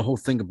went into the whole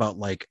thing about,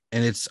 like,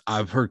 and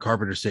I've heard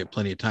Carpenter say it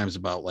plenty of times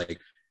about,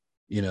 like,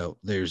 you know,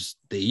 there's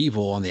the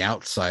evil on the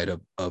outside of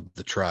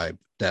the tribe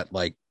that,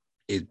 like,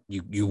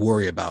 you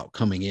worry about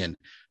coming in.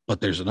 But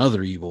there's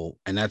another evil,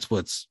 and that's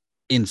what's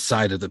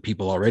inside of the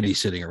people already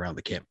sitting around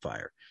the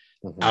campfire.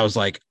 Mm-hmm. I was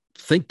like,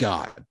 thank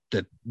God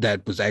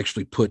that was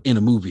actually put in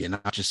a movie and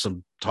not just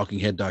some talking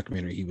head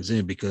documentary he was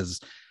in, because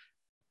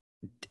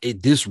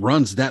this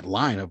runs that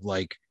line of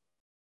like,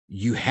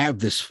 you have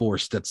this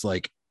force that's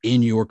like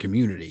in your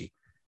community.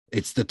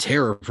 It's the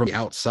terror from the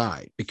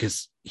outside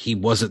because he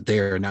wasn't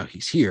there and now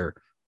he's here.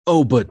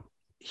 Oh, but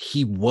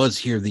he was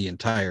here the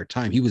entire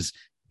time. He was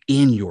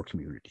in your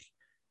community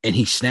and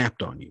he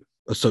snapped on you,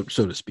 so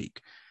to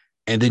speak.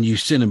 And then you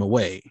send him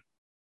away.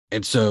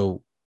 And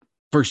so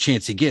first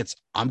chance he gets,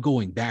 I'm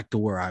going back to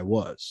where I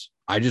was.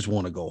 I just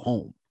want to go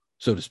home,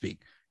 so to speak.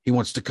 He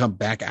wants to come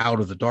back out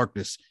of the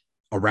darkness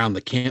around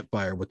the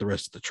campfire with the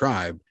rest of the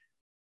tribe.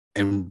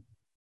 And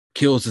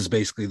Kills is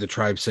basically the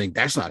tribe saying,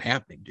 that's not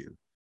happening, dude.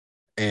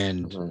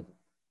 And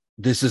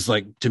this is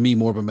like, to me,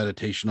 more of a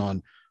meditation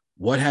on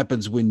what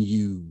happens when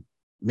you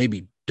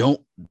maybe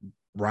don't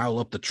rile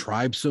up the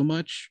tribe so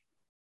much,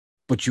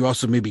 but you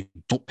also maybe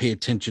don't pay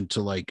attention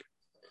to like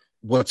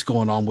what's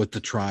going on with the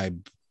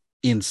tribe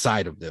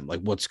inside of them,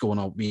 like what's going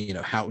on,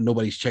 how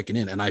nobody's checking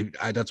in. And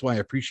I that's why I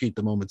appreciate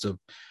the moments of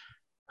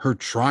her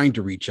trying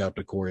to reach out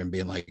to Corey and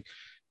being like,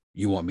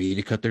 you want me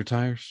to cut their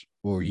tires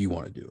or you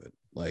want to do it?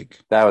 Like,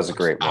 that was a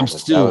great moment.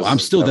 I'm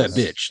still that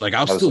bitch. Like,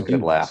 I'll still do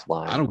laugh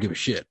line. I don't give a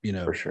shit,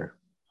 for sure.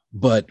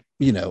 But,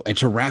 and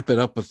to wrap it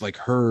up with like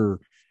her,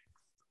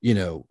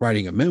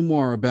 writing a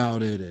memoir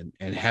about it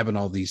and having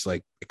all these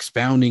like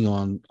expounding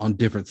on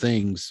different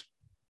things,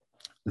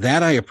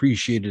 that I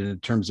appreciated in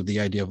terms of the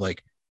idea of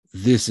like,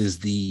 this is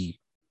the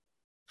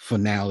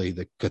finale,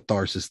 the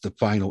catharsis, the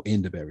final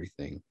end of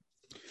everything.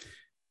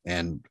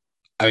 And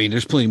I mean,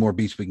 there's plenty more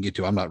beats we can get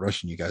to. I'm not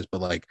rushing you guys,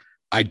 but like,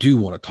 I do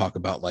want to talk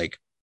about like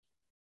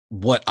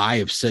what I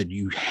have said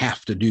you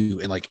have to do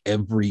in like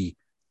every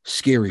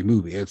scary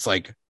movie. It's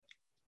like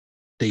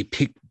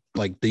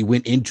they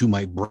went into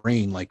my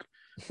brain like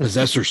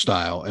possessor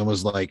style and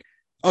was like,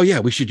 oh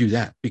yeah, we should do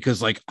that,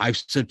 because like I've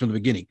said from the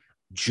beginning,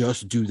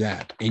 just do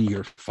that and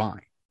you're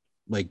fine.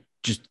 Like,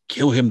 just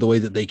kill him the way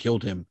that they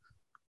killed him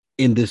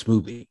in this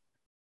movie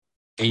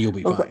and you'll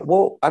be fine.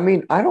 Well, I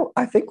mean,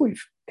 I think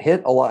we've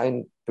hit a lot,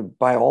 and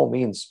by all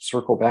means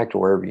circle back to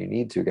wherever you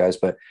need to, guys,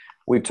 but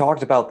we've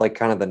talked about like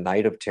kind of the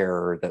night of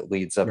terror that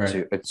leads up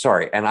to,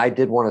 and I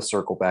did want to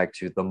circle back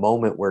to the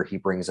moment where he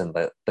brings in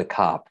the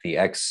cop,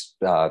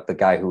 the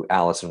guy who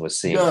Allison was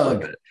seeing for a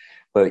bit.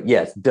 But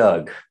yes,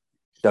 Doug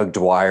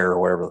Dwyer or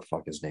whatever the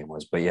fuck his name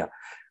was. But yeah,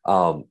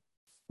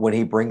 when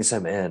he brings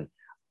him in,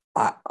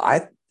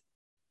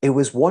 it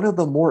was one of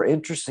the more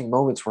interesting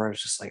moments where I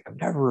was just like, I've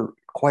never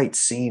quite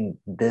seen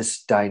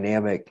this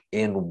dynamic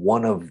in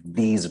one of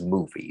these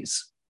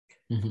movies,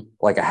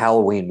 like a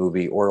Halloween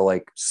movie or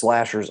like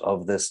slashers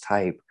of this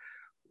type,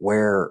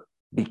 where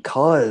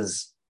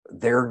because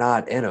they're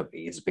not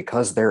enemies,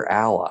 because they're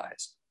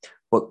allies,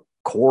 but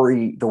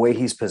Corey, the way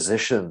he's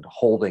positioned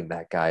holding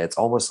that guy, it's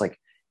almost like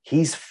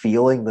he's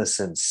feeling the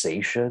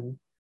sensation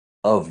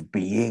of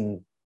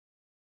being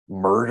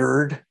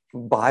murdered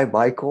by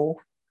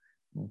Michael,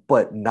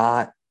 but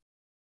not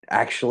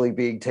actually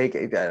being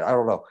taken. I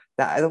don't know.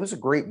 That was a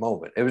great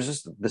moment. It was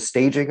just the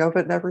staging of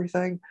it and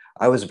everything.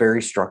 I was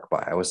very struck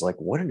by. I was like,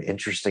 what an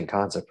interesting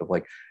concept of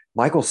like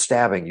Michael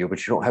stabbing you,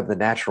 but you don't have the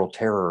natural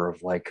terror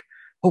of like,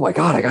 oh my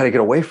God, I got to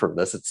get away from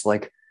this. It's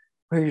like,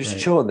 well, you're just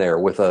chilling there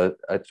with a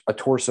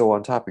torso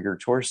on top of your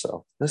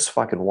torso. This is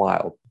fucking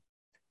wild.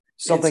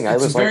 Something I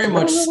was very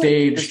much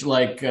staged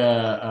like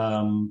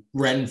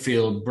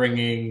Renfield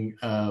bringing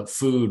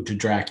food to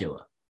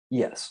Dracula.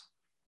 Yes.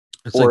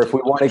 Or if we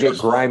want to get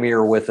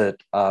grimier with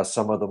it,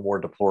 some of the more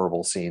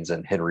deplorable scenes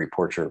in Henry,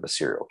 Portrait of a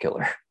Serial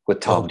Killer with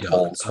Tom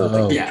Holmes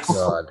holding. Yes.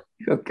 God.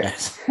 Okay.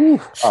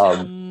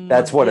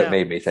 That's what it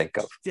made me think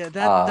of. Yeah,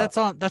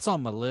 that's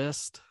on my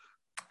list.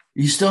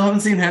 You still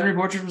haven't seen Henry,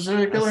 Portrait of a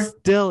Serial Killer? I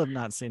still have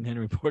not seen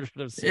Henry, Portrait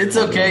of a Serial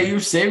Killer. It's okay.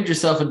 You've saved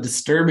yourself a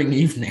disturbing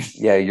evening.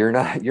 Yeah, you're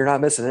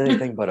not missing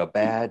anything but a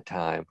bad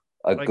time.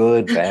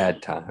 Good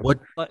bad time.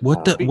 What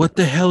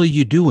the hell are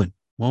you doing?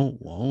 Well,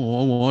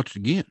 I'll watch it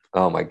again.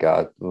 Oh my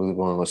God. One of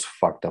the most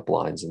fucked up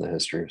lines in the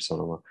history of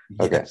cinema.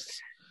 Okay.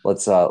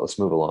 Let's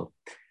move along.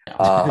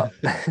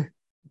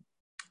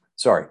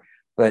 Sorry,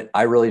 but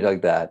I really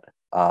dug that.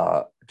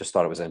 Just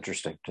thought it was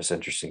interesting, just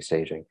interesting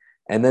staging.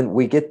 And then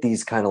we get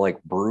these kind of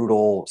like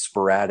brutal,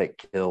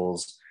 sporadic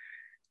kills.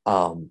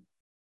 And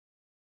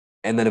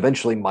then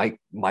eventually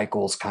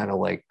Michael's kind of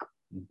like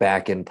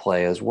back in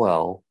play as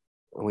well.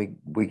 And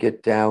we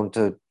get down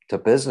to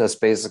business,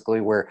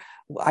 basically, where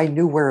I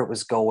knew where it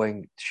was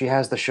going. She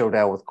has the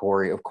showdown with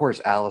Corey. Of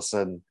course,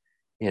 Allison,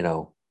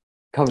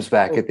 comes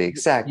back at the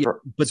exact.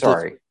 But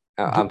sorry,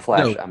 I'm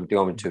flash. I'm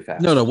doing too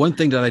fast. No. One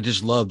thing that I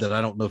just love that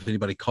I don't know if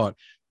anybody caught,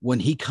 when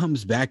he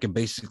comes back and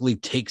basically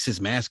takes his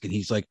mask and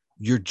he's like,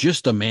 "You're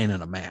just a man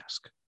in a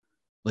mask.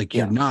 Like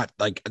you're not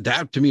like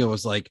that." To me, I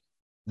was like,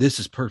 "This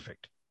is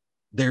perfect.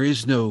 There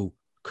is no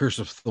curse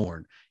of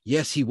thorn."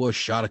 Yes, he was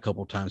shot a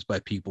couple times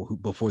by people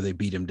before they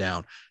beat him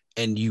down.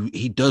 And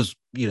he does,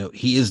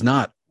 he is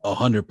not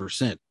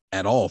 100%.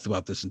 at all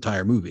throughout this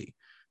entire movie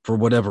for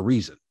whatever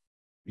reason,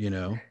 you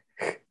know?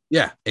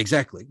 Yeah,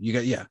 exactly.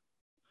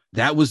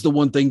 That was the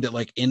one thing that,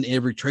 like, in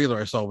every trailer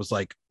I saw was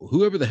like,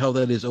 whoever the hell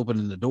that is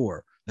opening the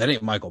door, that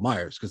ain't Michael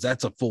Myers, because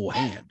that's a full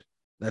hand.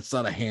 That's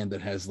not a hand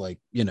that has, like,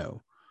 you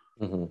know,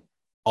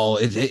 all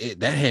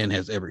that hand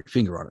has every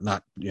finger on it,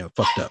 not, you know,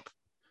 fucked up.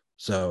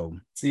 So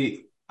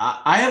see,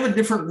 I have a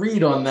different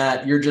read on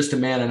that. You're just a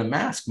man in a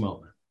mask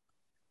moment,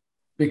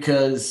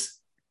 because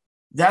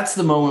that's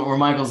the moment where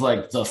Michael's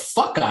like, the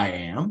fuck I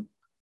am,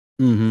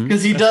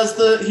 because he does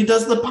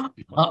the pop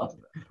up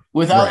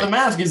without the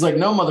mask. He's like,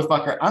 no,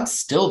 motherfucker, I'm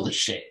still the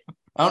shit.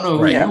 I don't know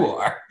who you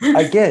are.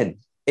 Again,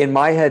 in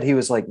my head, he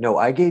was like, no,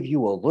 I gave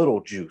you a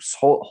little juice.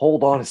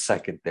 Hold on a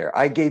second there.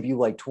 I gave you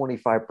like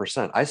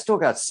 25%. I still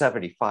got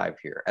 75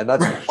 here. And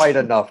that's quite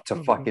enough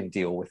to fucking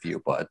deal with you,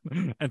 bud.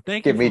 And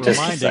thank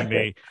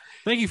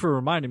you for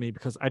reminding me,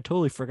 because I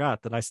totally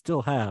forgot that I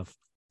still have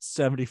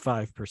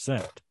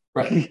 75%.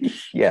 Right.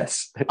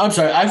 Yes. I'm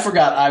sorry. I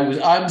forgot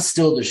I'm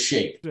still the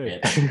shape,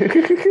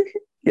 bitch.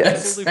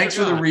 Yes. Thanks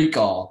for the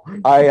recall.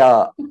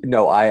 That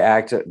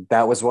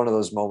was one of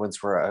those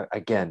moments where,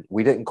 again,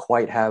 we didn't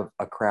quite have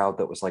a crowd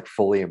that was like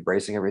fully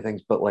embracing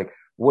everything, but like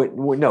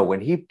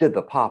when he did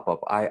the pop-up,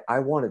 I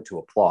wanted to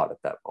applaud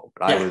at that moment.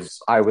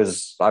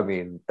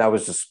 That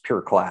was just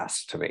pure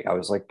class to me. I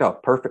was like, no,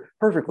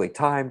 perfectly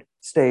timed,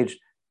 staged,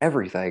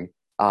 everything.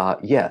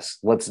 Yes,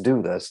 let's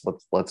do this.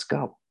 Let's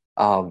go.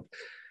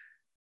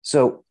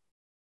 So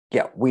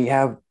yeah, we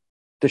have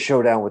the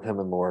showdown with him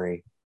and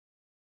Laurie.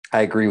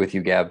 I agree with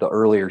you, Gab. The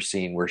earlier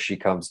scene where she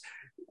comes,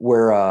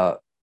 where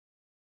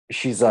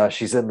she's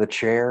in the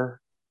chair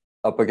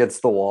up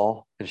against the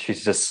wall, and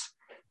she's just,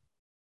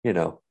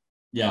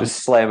 just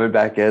slamming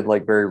back in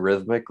like very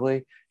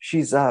rhythmically.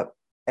 She's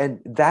and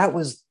that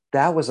was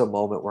a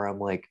moment where I'm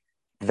like,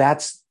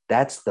 that's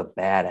the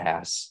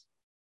badass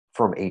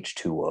from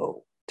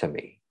H2O to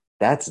me.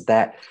 That's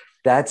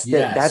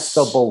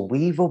the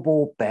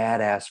believable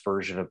badass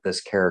version of this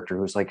character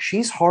who's like,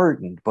 she's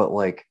hardened, but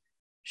like,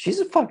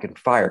 she's a fucking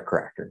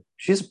firecracker.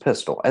 She's a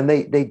pistol. And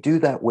they do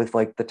that with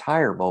like the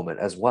tire moment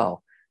as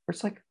well, where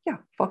it's like, yeah,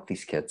 fuck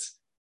these kids.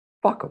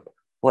 Fuck them.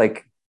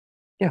 Like,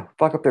 yeah,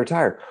 fuck up their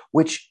tire.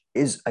 Which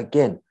is,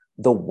 again,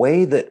 the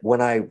way that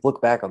when I look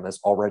back on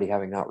this, already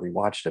having not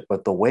rewatched it,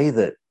 but the way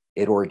that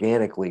it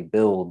organically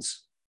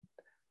builds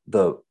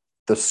the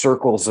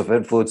circles of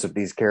influence of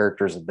these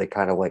characters, and they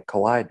kind of like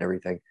collide and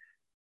everything.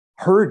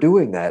 Her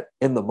doing that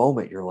in the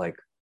moment, you're like,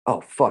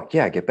 oh, fuck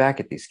yeah, get back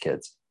at these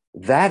kids.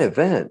 That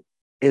event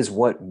is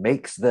what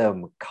makes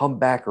them come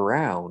back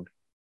around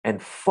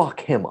and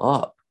fuck him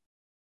up,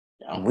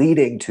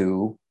 leading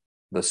to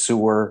the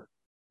sewer,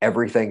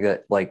 everything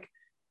that, like,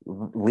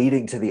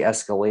 leading to the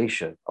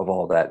escalation of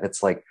all that. And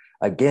it's like,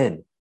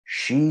 again,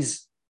 she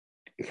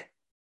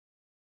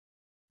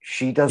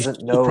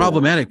doesn't know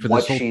problematic for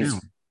this whole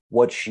town.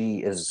 What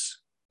she is,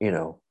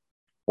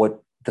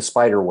 what the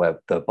spider web,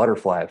 the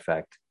butterfly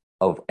effect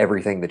of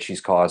everything that she's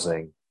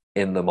causing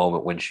in the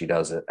moment when she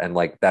does it. And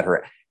like that,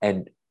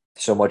 and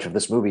so much of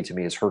this movie to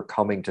me is her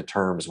coming to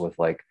terms with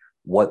like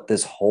what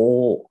this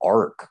whole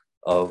arc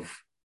of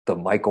the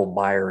Michael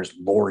Myers,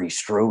 Laurie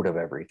Strode of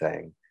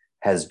everything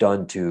has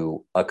done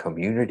to a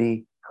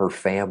community, her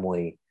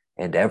family,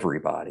 and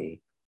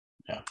everybody.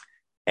 Yeah.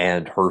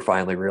 And her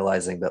finally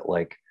realizing that,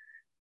 like,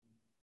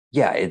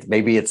 yeah,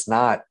 maybe it's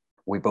not,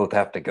 we both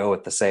have to go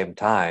at the same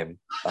time,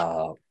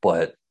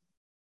 but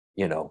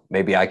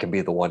maybe I can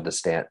be the one to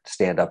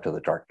stand up to the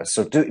darkness.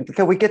 So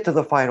can we get to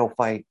the final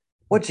fight?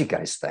 What do you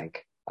guys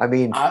think? I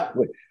mean,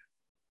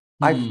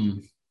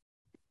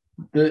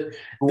 the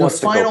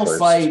final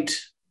fight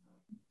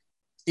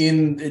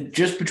in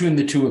just between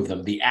the two of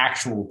them, the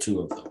actual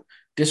two of them,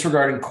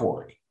 disregarding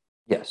Corey.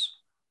 Yes.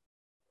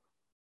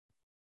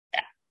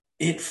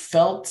 It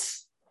felt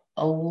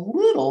a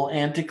little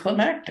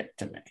anticlimactic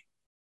to me.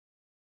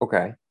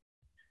 Okay.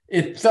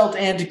 It felt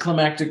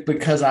anticlimactic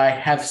because I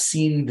have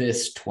seen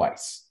this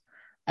twice.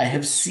 I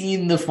have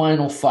seen the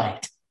final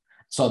fight.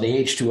 Saw the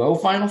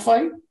H2O final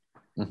fight.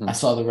 Mm-hmm. I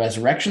saw the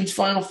Resurrections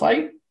final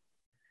fight.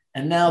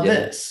 And now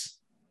this.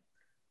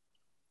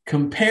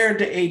 Compared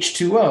to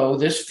H2O,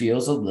 this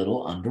feels a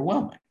little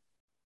underwhelming.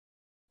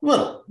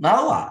 Little,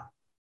 not a lot.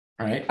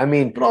 Right? I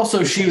mean, but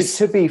also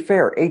to be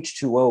fair,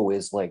 H2O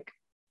is like,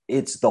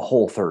 it's the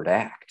whole third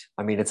act.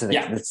 I mean, it's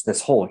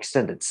this whole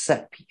extended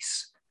set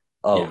piece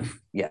of,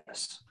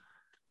 yes.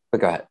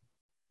 But go ahead.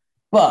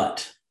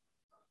 But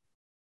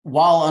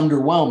while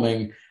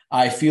underwhelming,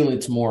 I feel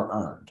it's more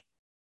earned.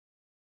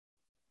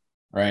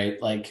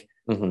 Right? Like,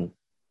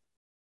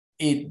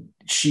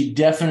 she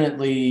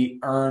definitely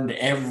earned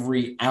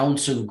every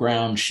ounce of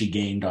ground she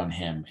gained on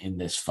him in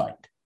this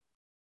fight.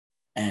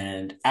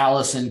 And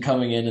Allison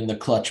coming in the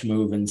clutch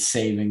move and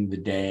saving the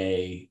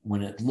day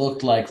when it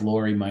looked like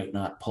Laurie might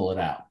not pull it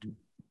out.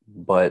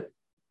 But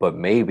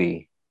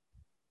maybe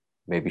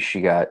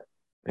she got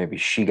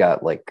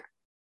like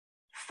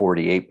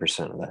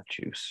 48% of that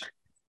juice.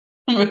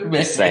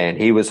 Just saying,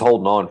 he was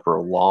holding on for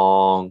a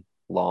long,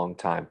 long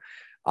time.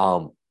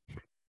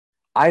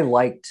 I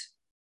liked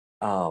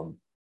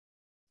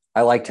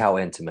I liked how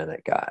intimate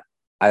it got.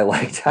 I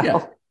liked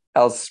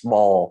how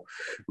small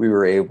we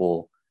were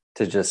able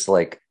to just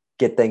like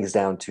get things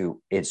down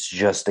to. It's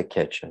just a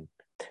kitchen,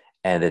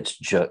 and it's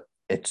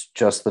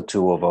just the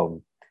two of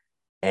them,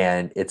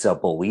 and it's a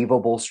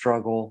believable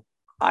struggle.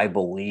 I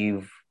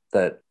believe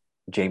that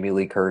Jamie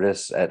Lee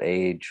Curtis at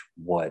age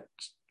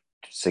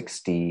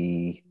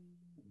 67?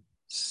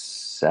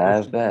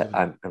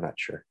 I'm not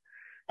sure.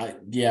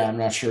 I'm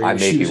not sure. I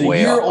may she be was a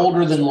way year off on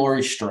older that. than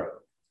Laurie Strode.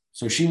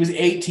 So she was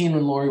 18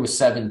 when Laurie was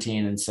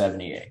 17 in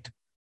 78.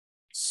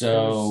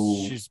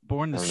 So she's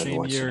born the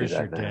same year as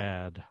your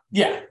dad.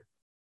 Yeah.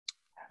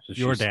 So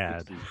your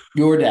dad. 60.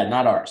 Your dad,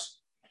 not ours.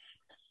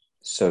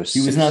 So he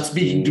was not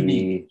speaking to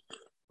me.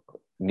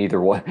 Neither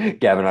one.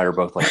 Gavin and I are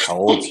both like, how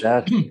old is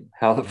dad?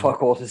 How the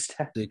fuck old is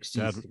dad?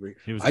 63.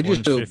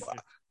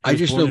 I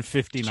just know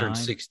 59.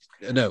 60.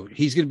 No,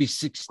 he's going to be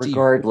 60.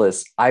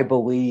 Regardless, I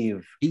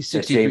believe he's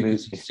that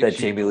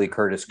Jamie Lee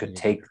Curtis could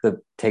take the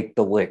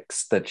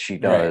licks that she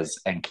does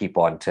and keep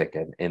on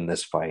ticking in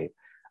this fight.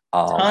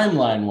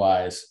 Timeline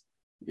wise,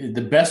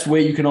 the best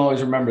way you can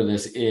always remember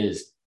this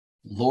is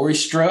Laurie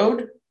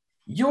Strode,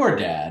 your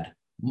dad,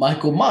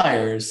 Michael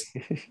Myers,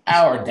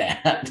 our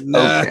dad.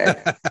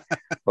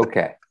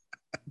 Okay.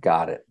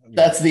 Got it.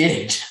 That's the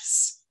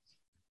ages.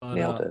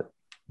 Nailed it.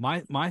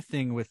 My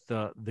thing with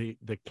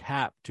the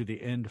cap to the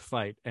end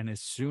fight, and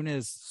as soon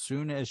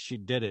as she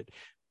did it,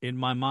 in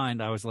my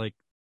mind I was like,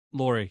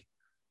 Laurie,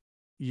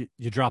 you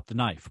dropped the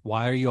knife.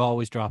 Why are you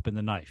always dropping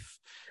the knife?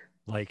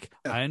 Like,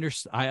 I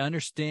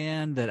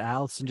understand that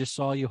Allison just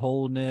saw you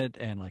holding it,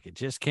 and like it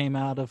just came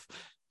out of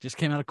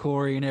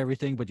Corey and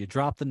everything, but you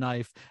dropped the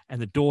knife,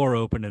 and the door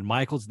opened, and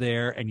Michael's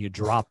there, and you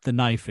dropped the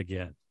knife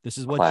again. This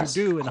is what you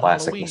do in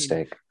classic Halloween.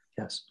 Mistake.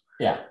 Yes.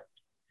 Yeah.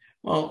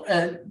 Well,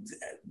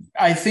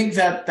 I think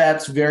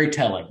that's very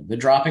telling. The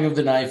dropping of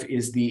the knife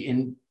is the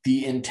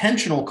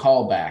intentional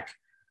callback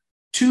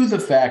to the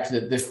fact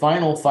that the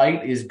final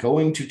fight is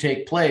going to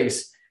take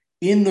place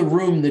in the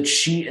room that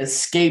she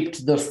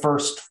escaped the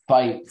first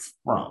fight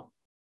from.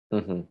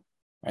 Mm-hmm.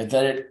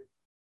 Right?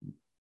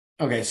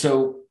 Okay,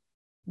 so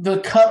the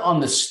cut on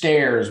the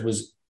stairs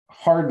was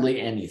hardly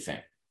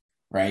anything,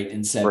 right?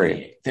 In 78.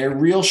 Right. Their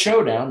real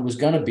showdown was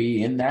going to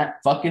be in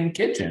that fucking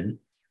kitchen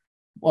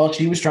while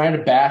she was trying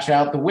to bash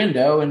out the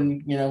window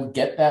and,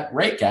 get that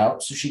rake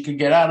out so she could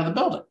get out of the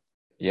building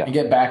and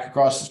get back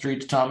across the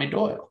street to Tommy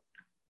Doyle.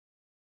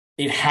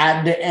 It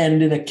had to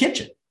end in a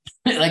kitchen.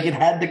 Like, it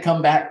had to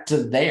come back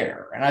to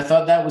there. And I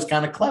thought that was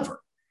kind of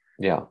clever.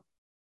 Yeah.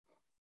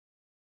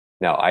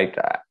 No, I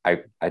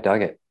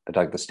dug it. I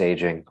dug the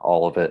staging,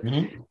 all of it.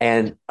 Mm-hmm.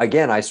 And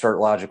again, I start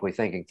logically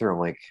thinking through. I'm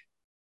like,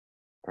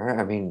 all right,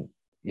 I mean,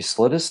 you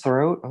slit his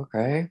throat.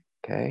 Okay.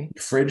 You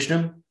fridged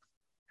him?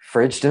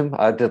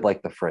 I did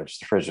like the fridge.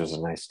 The fridge was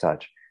a nice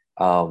touch.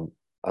 I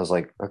was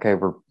like, okay,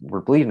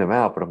 we're bleeding him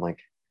out, but I'm like,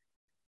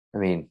 I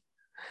mean,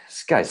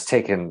 this guy's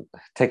taking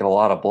a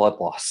lot of blood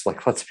loss.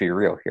 Like, let's be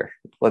real here.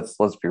 Let's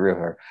be real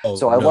here.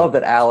 So I love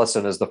that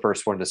Allison is the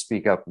first one to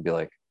speak up and be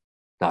like,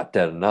 not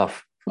dead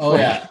enough. Oh,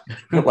 yeah.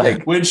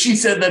 Like, when she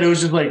said that, it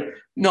was just like,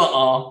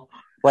 no.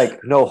 Like,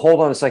 no,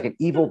 hold on a second.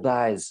 Evil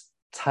dies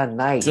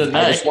tonight.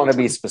 I just want to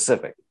be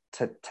specific.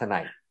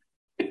 Tonight,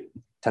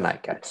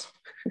 guys.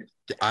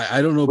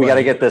 I don't know. We got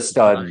to get this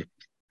done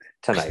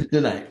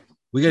tonight.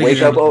 We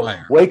got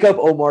to wake up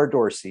Omar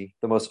Dorsey,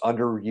 the most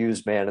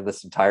underused man in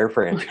this entire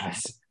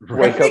franchise.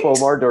 Right? Wake up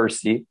Omar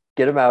Dorsey,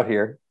 get him out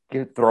here,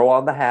 throw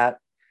on the hat,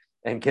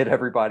 and get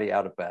everybody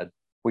out of bed.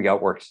 We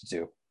got work to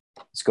do.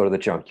 Let's go to the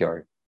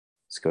junkyard.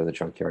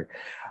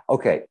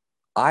 Okay.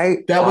 As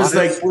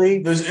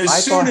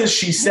soon as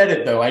she said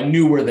it, though, I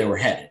knew where they were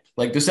headed.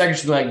 Like, the second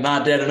she was like,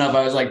 not dead enough,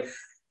 I was like,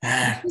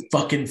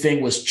 fucking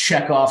thing was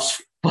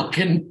Chekhov's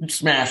fucking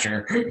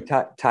smasher.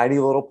 Tiny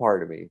little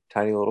part of me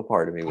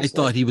was I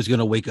thought he was going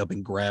to wake up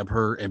and grab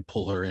her and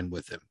pull her in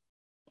with him.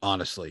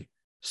 Honestly,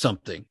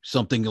 something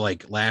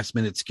like last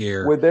minute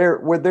scare.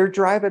 When they're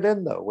driving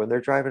in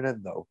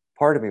though,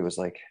 part of me was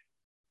like,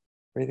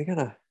 are they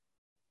gonna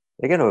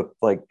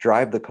like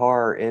drive the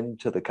car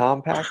into the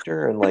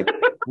compactor and like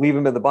leave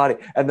him in the body?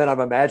 And then I'm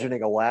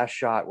imagining a last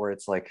shot where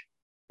it's like,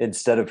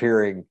 instead of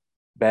hearing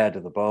 "Bad to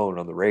the Bone"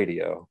 on the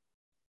radio,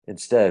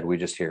 instead we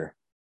just hear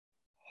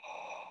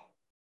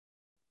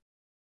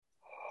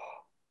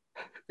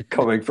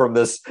coming from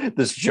this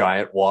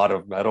giant wad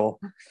of metal,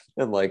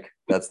 and like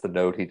that's the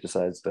note he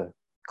decides to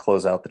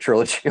close out the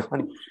trilogy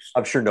on.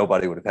 I'm sure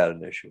nobody would have had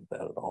an issue with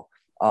that at all.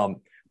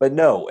 But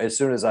no, as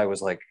soon as I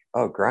was like,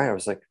 oh, Grind, I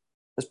was like,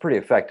 that's pretty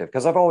effective,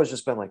 because I've always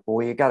just been like,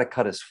 well, you got to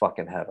cut his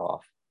fucking head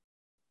off.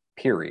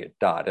 Period.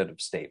 End of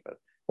statement.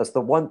 That's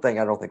the one thing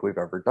I don't think we've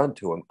ever done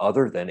to him,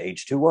 other than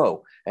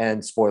H2O.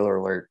 And spoiler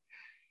alert,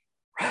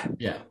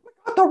 yeah, we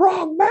got the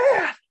wrong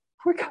man.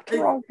 We got the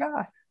wrong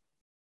guy.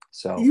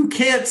 So you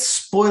can't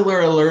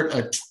spoiler alert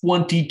a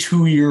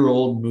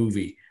 22-year-old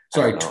movie.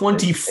 Sorry,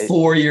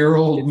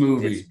 24-year-old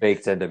movie. It's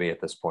baked into me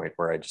at this point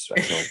where I feel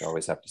like I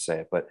always have to say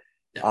it. But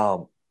I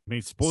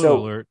mean, spoiler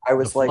alert, I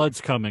was the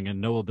flood's coming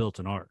and Noah built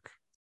an ark.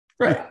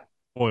 Right.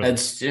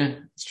 It's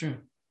true.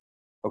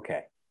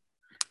 Okay.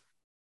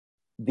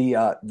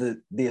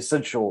 the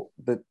essential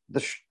the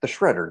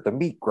shredder, the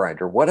meat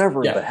grinder,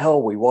 whatever the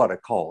hell we want to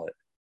call it.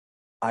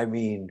 I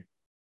mean,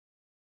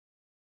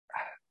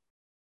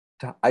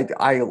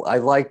 I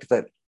liked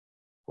that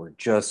we're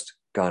just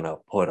gonna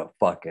put a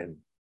fucking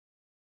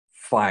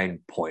fine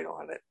point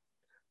on it,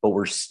 but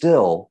we're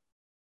still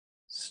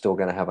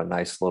gonna have a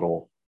nice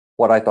little,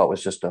 what I thought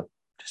was just a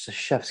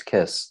chef's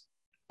kiss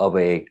of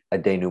a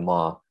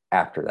denouement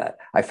after that.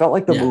 I felt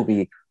like the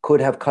movie could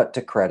have cut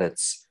to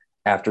credits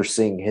after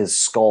seeing his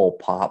skull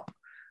pop.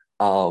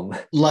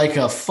 Like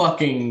a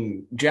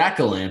fucking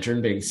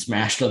jack-o'-lantern being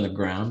smashed on the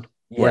ground.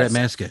 Where that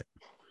mask at?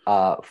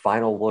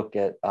 Final look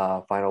at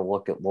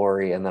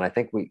Laurie, and then I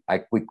think we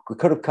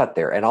could have cut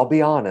there. And I'll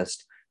be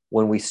honest,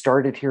 when we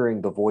started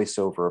hearing the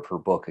voiceover of her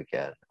book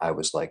again, I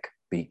was like,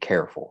 "Be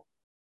careful."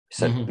 I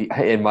said,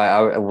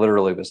 I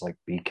literally was like,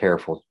 "Be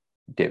careful,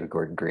 David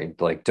Gordon Green.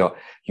 Like, don't,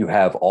 you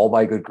have all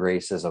my good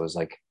graces." I was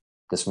like,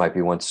 "This might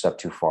be one step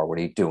too far. What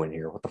are you doing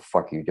here? What the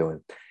fuck are you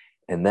doing?"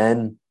 And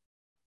then,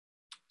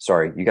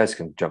 sorry, you guys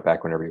can jump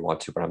back whenever you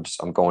want to, but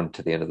I'm going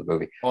to the end of the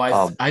movie.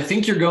 Oh, I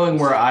think you're going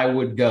where I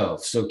would go,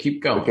 so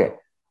keep going. Okay,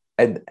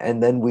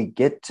 and then we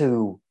get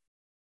to,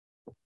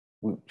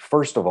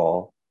 first of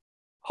all,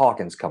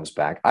 Hawkins comes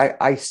back.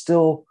 I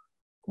still,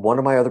 one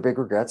of my other big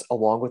regrets,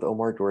 along with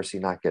Omar Dorsey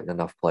not getting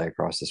enough play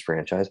across this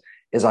franchise,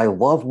 is I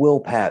love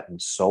Will Patton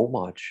so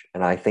much,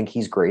 and I think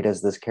he's great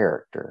as this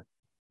character,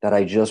 that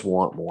I just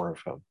want more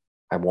of him.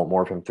 I want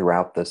more of him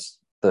throughout this.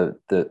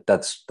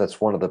 That's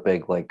one of the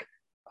big, like,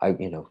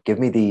 give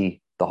me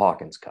the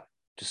Hawkins cut.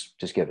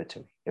 Just give it to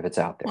me if it's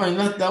out there. Well,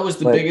 and that was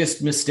the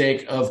biggest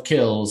mistake of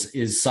Kills,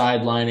 is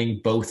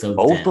sidelining both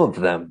of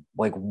them.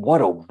 Like,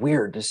 what a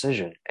weird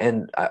decision.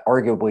 And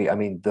arguably, I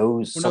mean,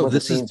 some of the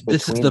scenes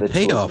this is the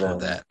payoff of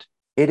that.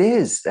 It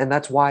is, and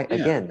that's why,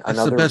 again,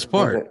 that's the best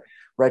part. That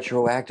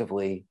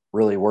retroactively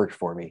really worked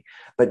for me.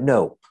 But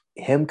no,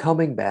 him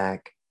coming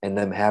back and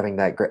them having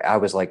that great, I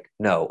was like,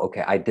 no,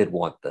 okay, I did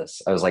want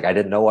this. I was like, I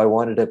didn't know I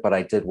wanted it, but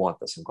I did want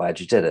this. I'm glad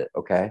you did it.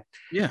 Okay.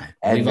 Yeah.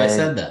 I believe I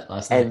said that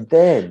last night.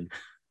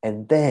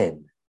 And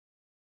then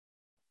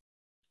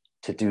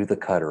to do the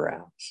cut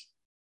arounds,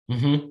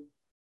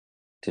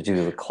 to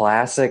do the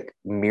classic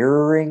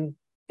mirroring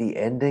the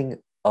ending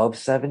of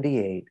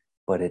 78,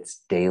 but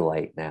it's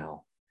daylight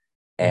now,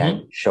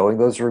 and showing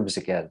those rooms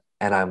again.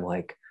 And I'm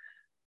like,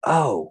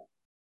 oh,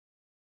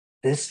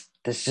 this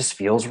just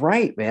feels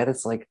right, man.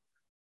 It's like,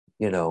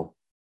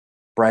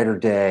 brighter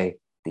day,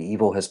 the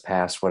evil has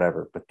passed,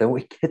 whatever. But then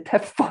we get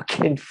that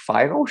fucking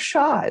final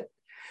shot.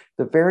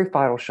 The very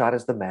final shot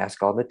is the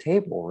mask on the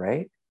table,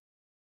 right?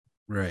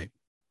 Right.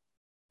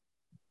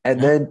 And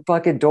then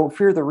fucking Don't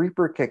Fear the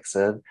Reaper kicks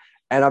in,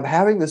 and I'm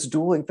having this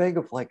dueling thing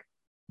of like,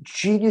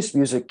 genius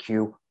music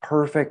cue,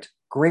 perfect,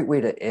 great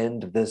way to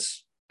end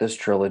this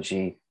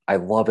trilogy. I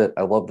love it.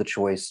 I love the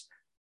choice.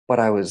 But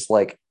I was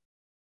like,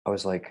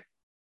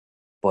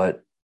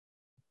 but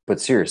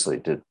seriously,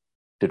 did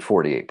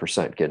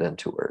 48% get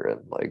into her,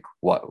 and like,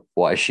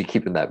 why is she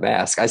keeping that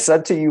mask? I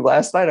said to you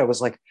last night, I was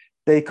like,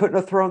 they couldn't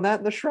have thrown that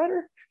in the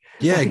shredder.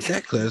 Yeah,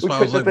 exactly. That's why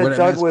I was like, been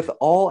done with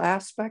all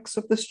aspects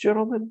of this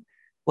gentleman.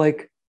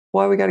 Like,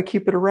 why we got to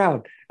keep it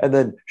around? And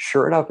then,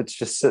 sure enough, it's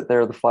just sitting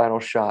there, the final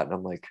shot, and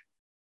I'm like,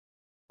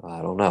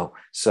 I don't know.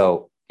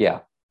 So yeah,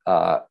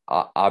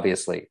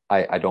 obviously,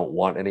 I don't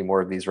want any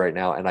more of these right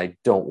now, and I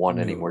don't want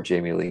any more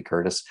Jamie Lee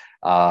Curtis.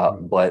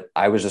 But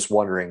I was just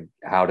wondering,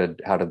 how did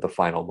the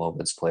final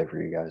moments play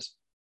for you guys?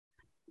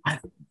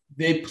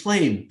 They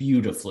played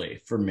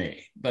beautifully for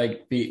me.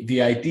 Like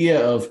the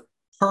idea of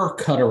her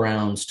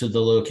cut-arounds to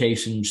the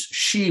locations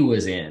she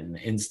was in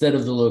instead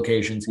of the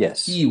locations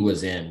he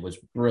was in was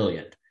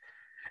brilliant.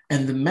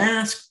 And the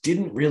mask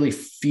didn't really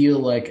feel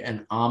like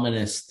an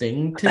ominous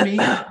thing to me.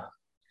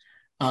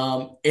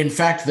 In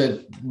fact,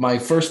 my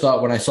first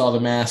thought when I saw the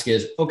mask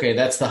is, okay,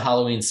 that's the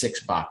Halloween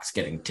 6 box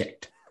getting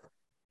ticked.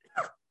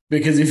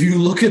 Because if you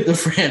look at the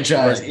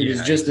franchise, it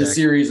is just a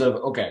series of,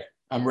 okay,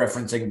 I'm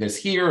referencing this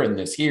here and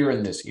this here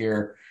and this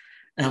here.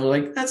 And I'm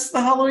like, that's the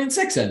Halloween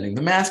 6 ending.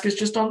 The mask is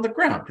just on the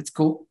ground. It's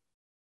cool.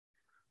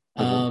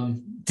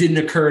 Didn't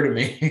occur to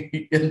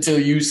me until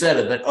you said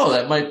it that,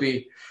 that might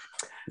be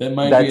an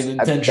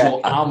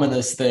intentional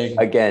ominous thing.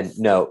 Again,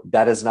 no,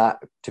 that is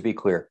not, to be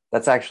clear,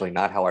 that's actually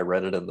not how I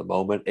read it in the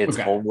moment. It's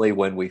only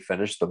when we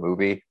finished the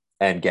movie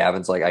and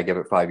Gavin's like, I give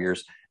it 5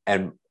 years.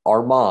 And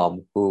our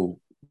mom, who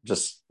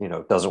just,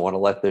 doesn't want to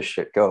let this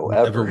shit go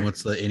never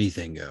wants to let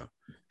anything go.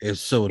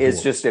 It's so adorable.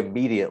 It's just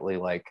immediately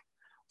like,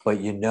 but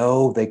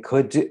they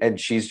could do, and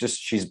she's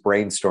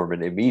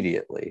brainstorming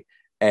immediately.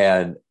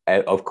 And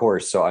of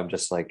course, so I'm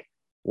just like,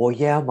 well,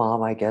 yeah,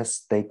 Mom, I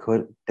guess they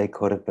could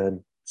have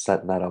been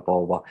setting that up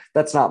all along.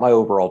 That's not my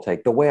overall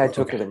take. The way I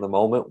took it in the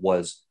moment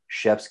was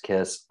chef's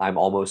kiss. I'm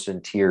almost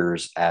in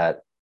tears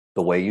at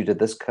the way you did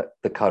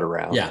the cut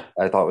around. Yeah.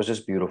 I thought it was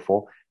just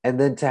beautiful. And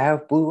then to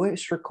have Blue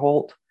Oyster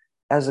Cult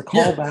as a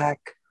callback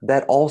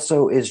that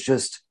also is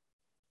just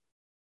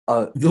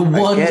the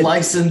one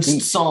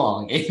licensed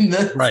song in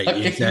the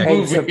exactly.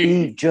 And to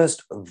be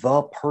just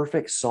the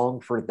perfect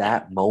song for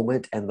that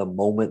moment, and the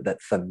moment that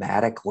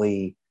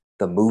thematically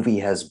the movie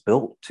has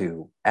built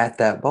to at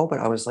that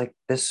moment, I was like,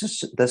 this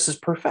is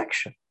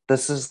perfection.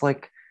 This is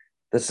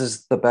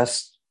the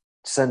best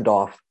send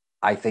off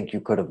I think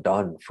you could have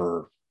done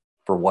for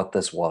what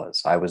this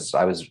was. I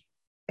was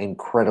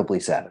incredibly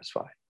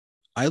satisfied.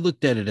 I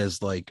looked at it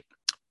as like,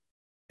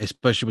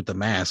 especially with the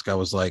mask, I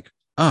was like,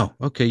 oh,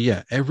 okay,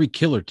 yeah, every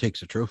killer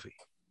takes a trophy.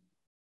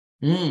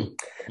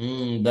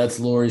 That's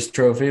Laurie's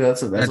trophy.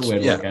 That's a way to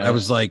look at it. I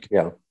was like,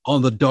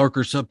 on the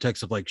darker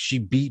subtext of like, she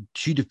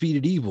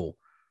defeated evil,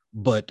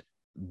 but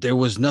there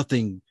was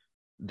nothing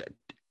that,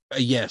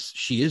 yes,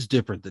 she is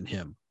different than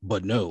him,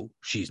 but no,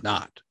 she's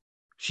not.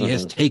 She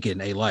has taken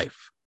a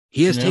life.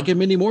 He has taken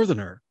many more than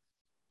her,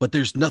 but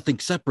there's nothing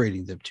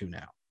separating them two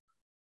now.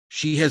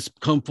 She has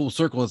come full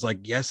circle. It's like,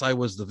 yes, I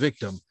was the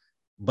victim,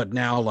 but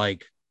now,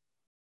 like,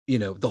 you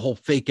know, the whole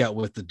fake out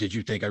with the, did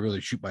you think I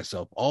really shoot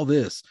myself? All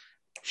this,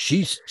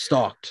 she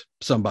stalked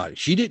somebody.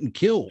 She didn't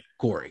kill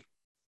Corey,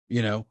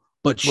 you know,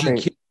 but she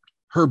killed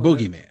her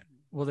boogeyman.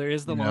 Well, there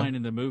is the line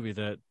in the movie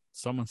that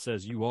someone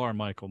says, "You are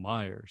Michael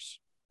Myers."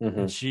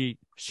 And she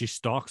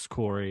stalks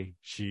Corey.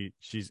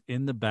 She's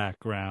in the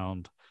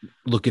background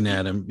looking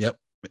at him. Yep.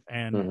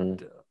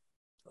 And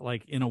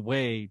like, in a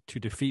way, to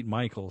defeat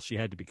Michael, she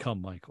had to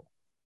become Michael.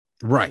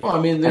 Right. Well, I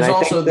mean, there's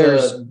also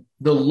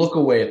the look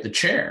away at the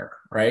chair,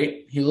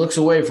 right? He looks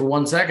away for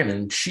 1 second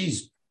and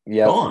she's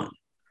gone.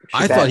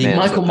 I thought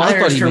Michael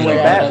Myers her way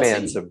out.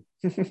 Batman's him.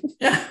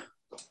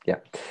 Yeah.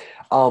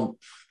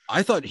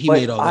 I thought he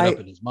made all that up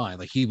in his mind.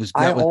 Like, he was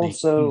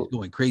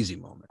going crazy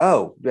moment.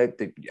 Oh,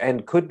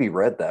 and could be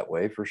read that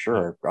way for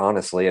sure,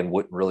 honestly, and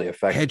wouldn't really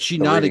affect. Had she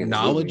not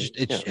acknowledged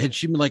it, had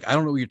she been like, I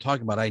don't know what you're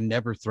talking about, I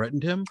never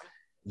threatened him,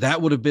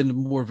 that would have been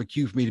more of a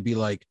cue for me to be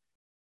like,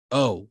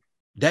 oh,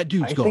 that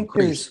dude's going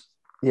crazy.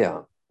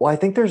 Well, I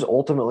think there's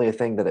ultimately a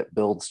thing that it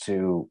builds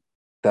to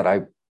that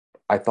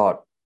I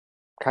thought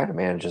kind of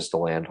manages to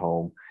land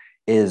home,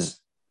 is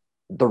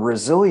the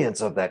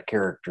resilience of that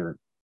character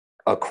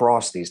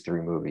across these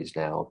 3 movies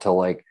now, to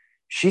like,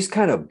 she's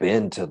kind of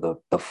been to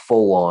the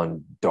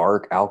full-on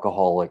dark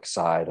alcoholic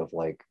side of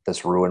like,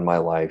 this ruined my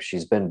life.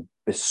 She's been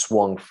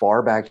swung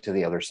far back to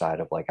the other side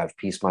of like, I've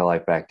pieced my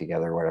life back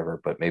together or whatever,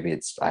 but maybe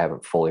I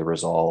haven't fully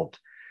resolved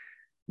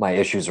my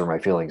issues or my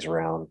feelings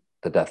around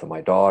the death of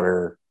my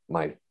daughter,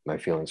 my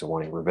feelings of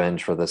wanting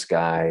revenge for this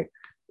guy,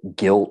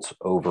 guilt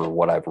over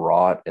what I've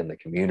wrought in the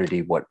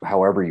community,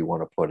 however you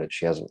want to put it.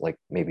 She hasn't like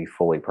maybe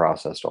fully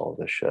processed all of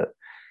this shit.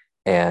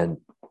 And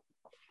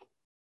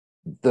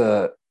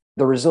the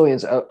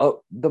resilience of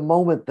the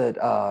moment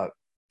that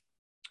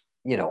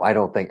you know, I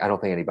don't think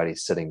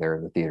anybody's sitting there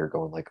in the theater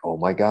going like, oh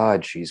my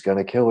God, she's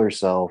gonna kill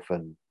herself,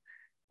 and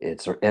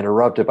it's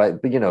interrupted by,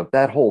 but you know,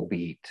 that whole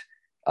beat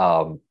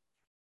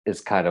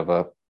is kind of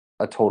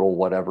a total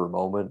whatever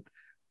moment,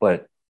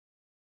 but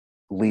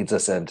leads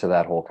us into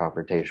that whole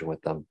confrontation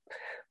with them.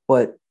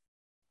 But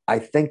I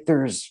think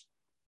there's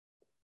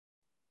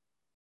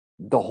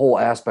the whole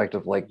aspect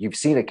of like, you've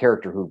seen a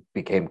character who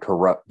became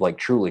corrupt, like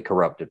truly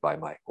corrupted by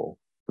Michael,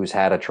 who's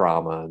had a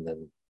trauma, and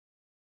then,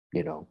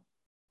 you know,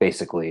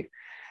 basically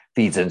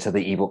feeds into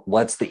the evil,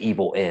 lets the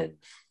evil in,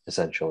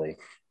 essentially.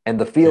 And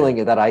the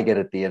feeling that I get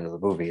at the end of the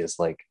movie is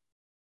like,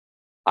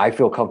 I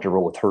feel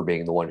comfortable with her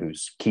being the one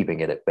who's keeping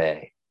it at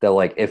bay. That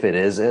like, if it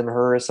is in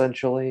her,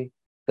 essentially,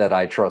 that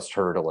I trust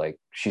her to like,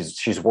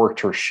 she's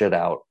worked her shit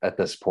out at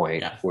this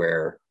point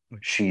where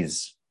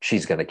she's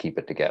going to keep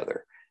it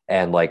together.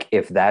 And like,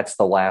 if that's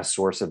the last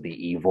source of the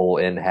evil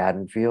in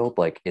Haddonfield,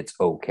 like, it's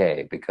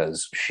okay,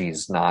 because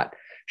she's not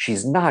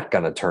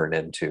going to turn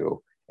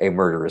into a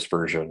murderous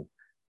version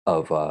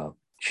of,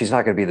 she's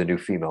not going to be the new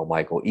female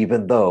Michael,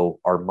 even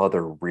though our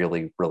mother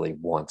really, really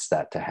wants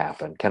that to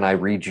happen. Can I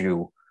read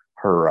you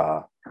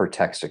her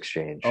text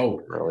exchange?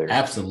 Earlier?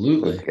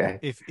 Absolutely. Okay.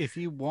 If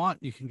you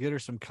want, you can get her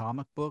some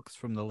comic books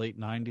from the late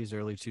 90s,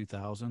 early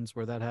 2000s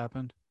where that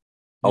happened.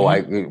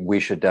 We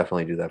should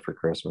definitely do that for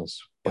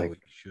Christmas. Like, we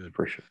should,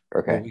 for sure.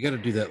 Okay. Well, we got to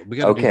do that. We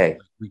got to do that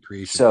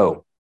recreation.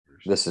 So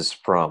this is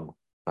from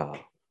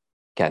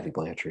Kathy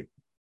Blanchard,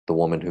 the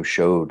woman who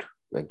showed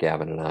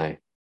Gavin and I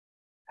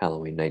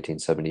Halloween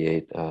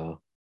 1978,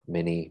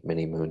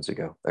 many moons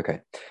ago.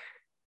 Okay.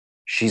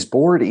 She's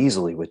bored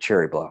easily with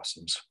cherry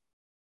blossoms.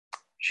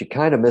 She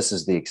kind of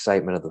misses the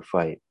excitement of the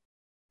fight.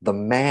 The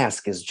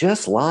mask is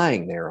just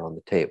lying there on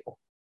the table.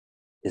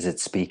 Is it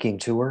speaking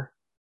to her?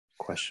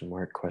 Question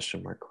mark,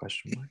 question mark,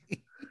 question mark.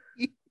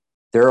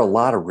 There are a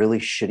lot of really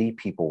shitty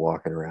people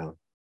walking around,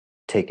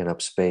 taking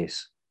up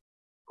space,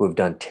 who have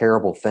done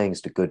terrible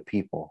things to good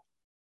people.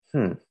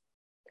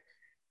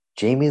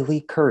 Jamie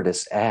Lee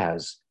Curtis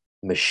as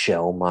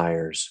Michelle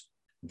Myers,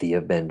 the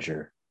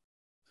Avenger. ...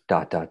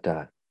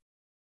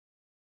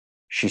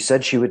 She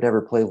said she would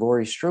never play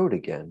Laurie Strode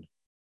again.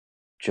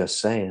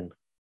 Just saying.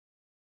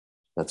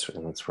 That's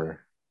where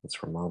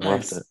Mom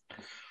left it.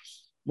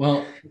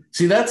 Well,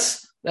 see,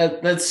 that's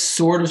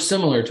sort of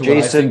similar to Jason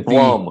what I think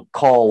Blum,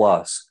 call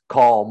us.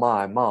 Call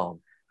my mom.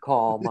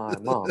 Call my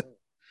mom.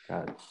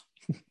 God.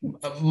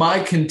 My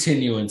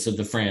continuance of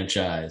the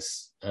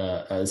franchise,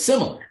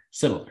 similar.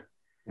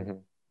 Mm-hmm.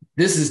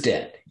 This is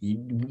dead.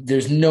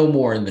 There's no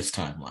more in this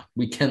timeline.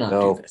 We cannot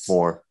do this. No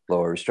more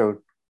Laurie Strode.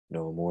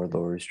 No more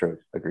Laurie Strode.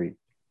 Agreed.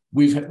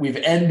 We've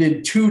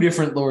ended 2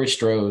 different Laurie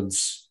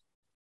Strode's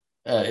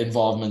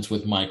involvements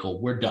with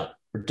Michael. We're done.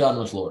 We're done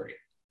with Laurie.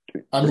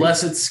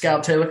 Unless it's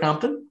Scout Taylor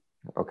Compton.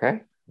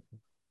 Okay.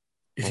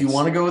 If you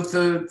want to go with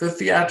the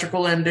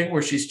theatrical ending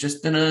where she's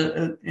just in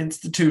an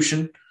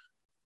institution,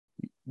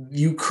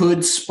 you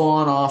could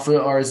spawn off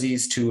of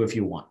RZ's 2 if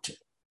you want to.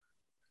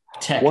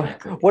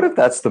 Technically. What if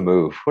that's the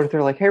move? What if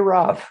they're like, hey,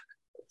 Rob,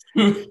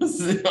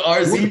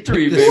 RZ3,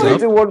 baby. You want to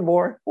do one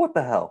more? What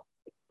the hell?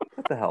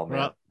 What the hell,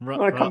 man? You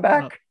want to come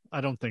back? No,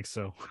 I don't think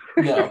so.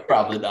 No,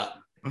 probably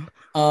not.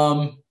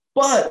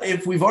 But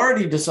if we've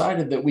already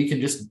decided that we can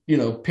just,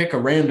 pick a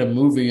random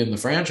movie in the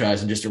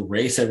franchise and just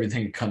erase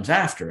everything that comes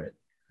after it,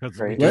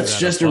 let's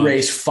just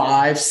erase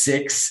 5,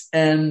 6,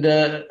 and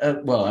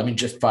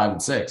just 5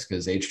 and 6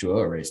 because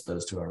H2O erased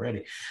those 2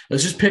 already.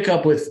 Let's just pick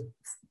up with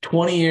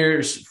 20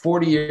 years,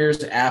 40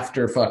 years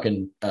after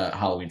fucking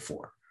Halloween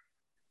 4.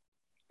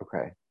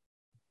 Okay.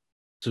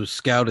 So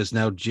Scout is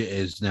now Jamie.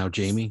 Is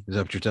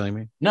that what you're telling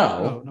me?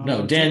 No.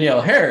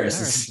 Danielle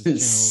Harris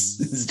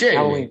is Jamie.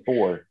 Halloween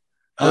 4.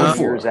 4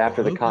 years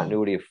after the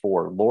continuity of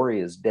 4.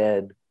 Laurie is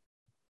dead.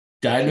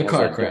 Died in a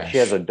car crash. She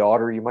has a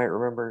daughter, you might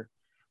remember.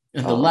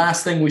 And the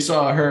last thing we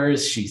saw of her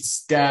is she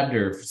stabbed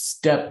her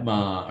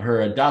stepmom,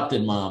 her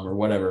adopted mom, or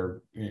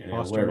whatever,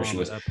 whatever she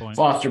was,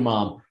 foster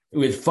mom,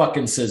 with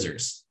fucking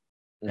scissors.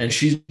 Mm-hmm. And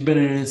she's been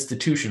in an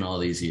institution all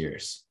these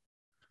years.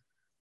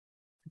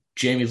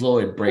 Jamie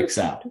Lloyd breaks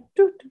out.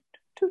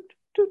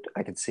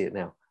 I can see it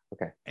now.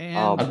 Okay.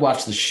 And I'd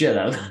watch the shit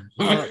out of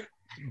that.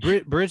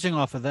 Bridging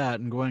off of that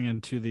and going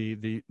into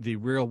the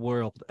real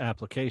world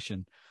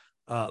application,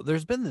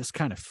 there's been this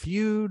kind of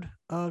feud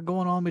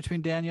going on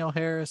between Danielle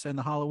Harris and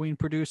the Halloween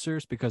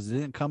producers because it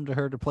didn't come to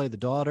her to play the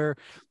daughter,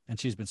 and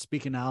she's been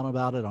speaking out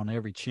about it on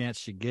every chance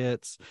she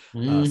gets.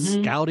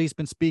 Scouty's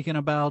been speaking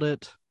about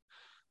it.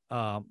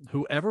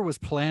 Whoever was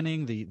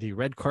planning the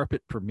red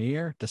carpet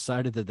premiere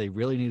decided that they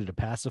really needed to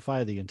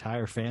pacify the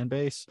entire fan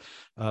base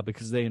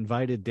because they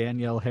invited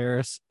Danielle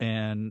Harris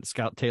and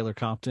Scout Taylor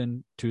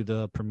Compton to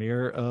the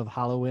premiere of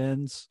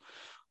Halloween's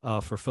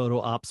for photo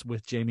ops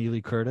with Jamie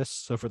Lee Curtis.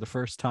 So for the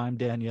first time,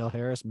 Danielle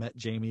Harris met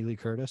Jamie Lee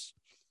Curtis.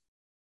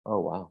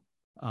 Oh,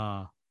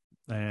 wow.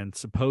 And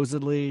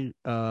supposedly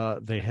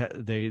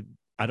they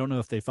I don't know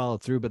if they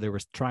followed through, but they were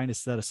trying to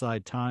set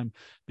aside time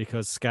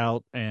because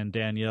Scout and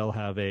Danielle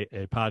have a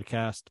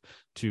podcast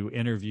to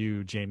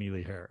interview Jamie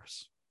Lee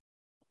Curtis.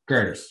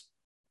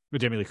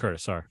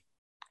 Sorry.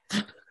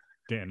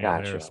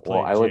 Danielle Harris. Well,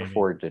 I look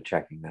forward to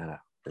checking that out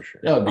for sure.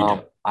 That would be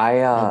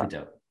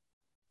dope.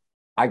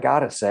 I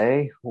gotta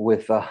say,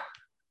 with how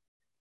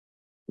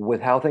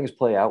things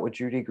play out with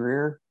Judy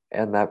Greer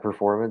and that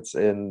performance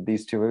in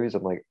these 2 movies,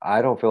 I'm like,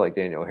 I don't feel like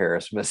Danielle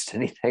Harris missed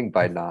anything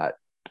by not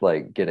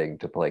getting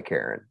to play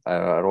Karen.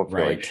 I don't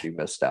feel like she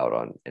missed out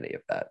on any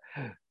of that.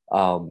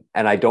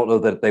 And I don't know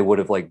that they would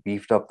have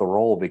beefed up the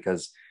role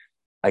because,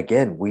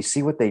 again, we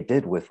see what they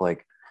did with and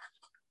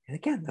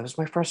again, that was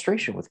my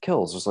frustration with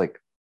Kills. It was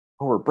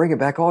we're bringing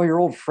back all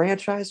your old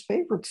franchise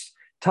favorites,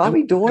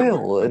 Tommy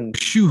Doyle, and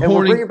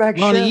we're bringing back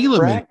Lonnie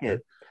Elam.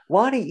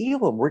 Lonnie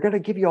Elam. We're going to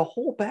give you a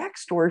whole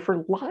backstory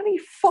for Lonnie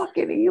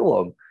fucking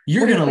Elam.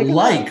 You're going to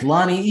like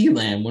Lonnie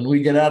Elam when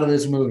we get out of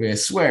this movie, I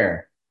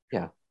swear.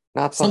 Yeah.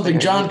 Not something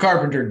John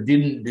Carpenter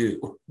didn't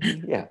do.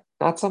 Yeah,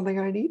 not something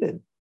I needed.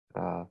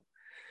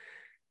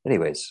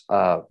 Anyways,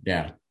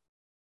 yeah.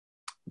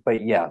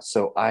 But yeah,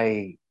 so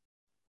I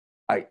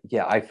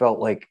felt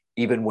like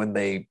even when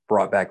they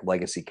brought back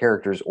legacy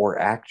characters or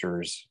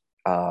actors,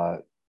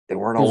 they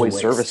weren't always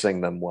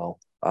servicing them well.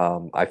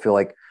 I feel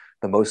like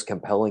the most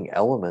compelling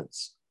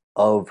elements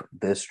of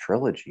this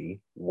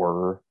trilogy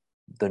were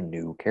the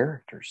new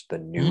characters, the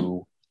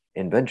new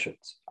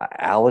inventions.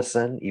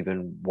 Allison,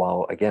 even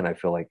while again I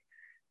feel like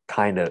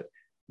kind of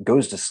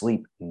goes to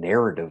sleep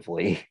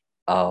narratively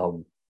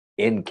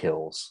in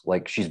Kills,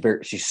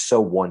 she's so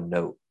one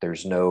note.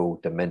 There's no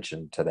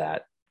dimension to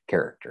that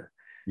character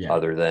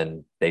other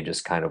than they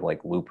just kind of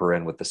loop her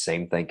in with the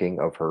same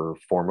thinking of her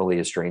formerly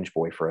estranged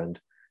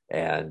boyfriend,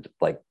 and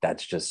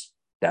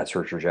that's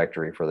her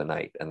trajectory for the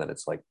night. And then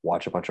it's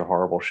watch a bunch of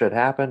horrible shit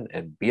happen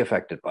and be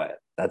affected by it.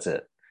 That's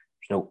it.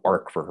 There's no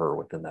arc for her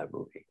within that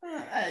movie.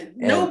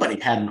 Nobody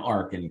had an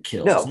arc in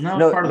Kills.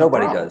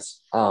 Nobody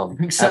does.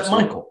 Except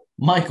absolutely. Michael.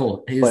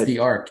 Michael is the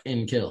arc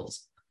in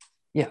Kills.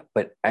 Yeah,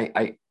 but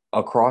I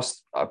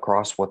across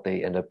what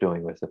they end up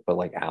doing with it, but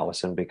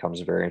Allison becomes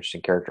a very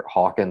interesting character.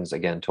 Hawkins,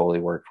 again, totally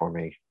worked for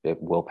me.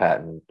 Will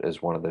Patton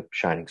is one of the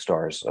shining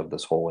stars of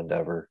this whole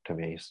endeavor to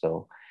me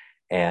still.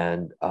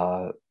 And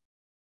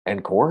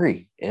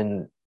Corey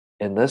in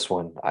this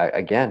one, I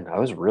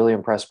was really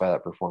impressed by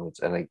that performance.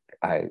 And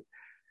I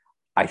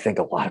think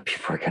a lot of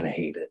people are going to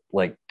hate it,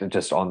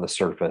 just on the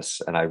surface.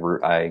 And I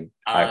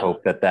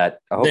hope that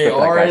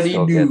guy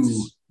still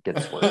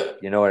gets work.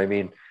 You know what I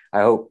mean?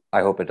 I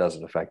hope it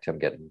doesn't affect him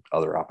getting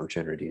other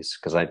opportunities,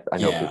 because I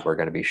know people are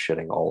going to be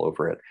shitting all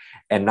over it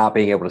and not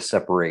being able to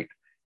separate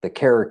the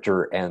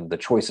character and the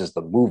choices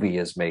the movie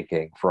is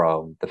making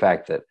from the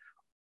fact that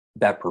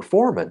that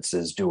performance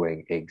is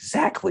doing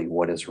exactly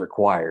what is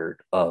required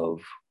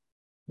of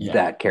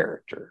that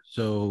character.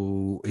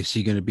 So is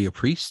he going to be a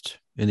priest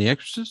in The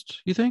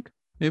Exorcist, you think?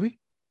 Maybe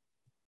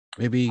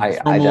throw him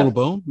a little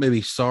bone.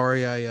 Maybe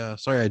sorry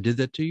I did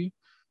that to you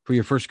for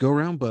your first go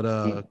round,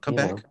 but come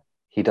back.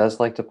 He does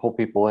like to pull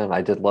people in.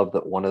 I did love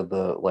that one of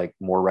the like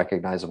more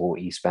recognizable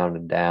Eastbound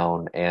and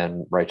Down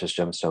and Righteous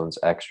Gemstones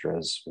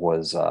extras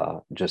was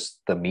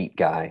just the meat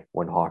guy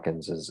when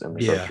Hawkins is in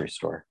the grocery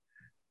store.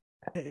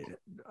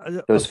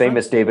 Those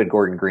famous David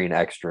Gordon Green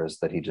extras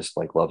that he just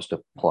like loves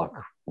to pluck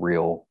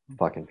real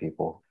fucking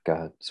people. Go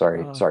ahead.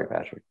 Sorry,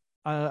 Patrick.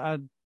 I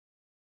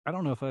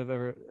don't know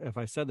if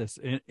I said this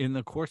in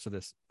the course of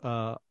this,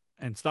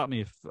 and stop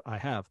me if I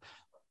have.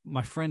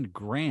 My friend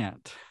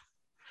Grant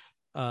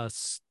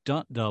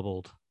stunt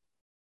doubled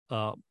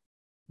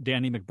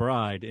Danny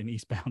McBride in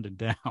Eastbound and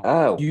Down.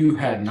 Oh, you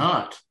had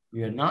not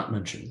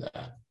mentioned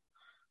that.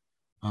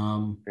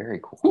 Very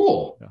cool.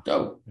 Cool. Yeah.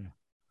 Dope. Yeah.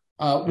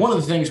 One of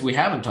the things we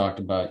haven't talked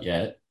about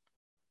yet,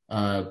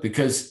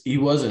 because he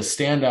was a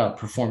standout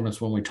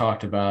performance when we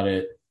talked about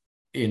it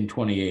in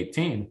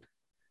 2018.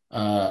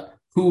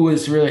 Who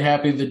was really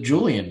happy that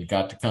Julian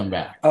got to come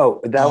back? Oh,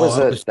 that was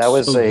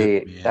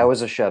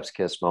a chef's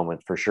kiss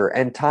moment for sure.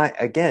 And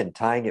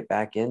tying it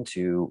back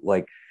into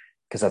like,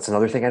 because that's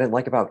another thing I didn't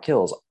like about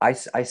Kills. I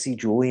see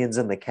Julian's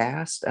in the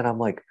cast, and I'm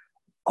like,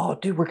 oh,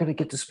 dude, we're gonna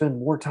get to spend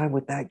more time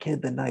with that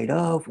kid the night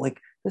of. Like,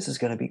 this is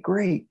gonna be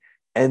great.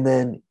 And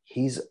then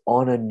he's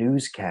on a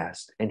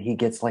newscast and he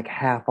gets like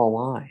half a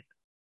line.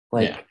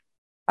 Like,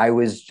 I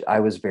was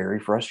very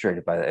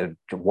frustrated by that.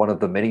 One of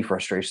the many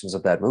frustrations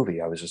of that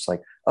movie. I was just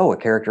like, oh, a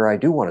character I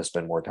do want to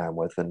spend more time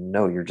with. And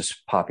no, you're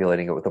just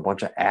populating it with a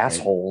bunch of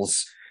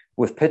assholes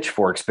with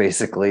pitchforks,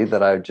 basically,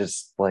 that I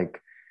just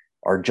like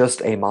are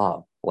just a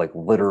mob, like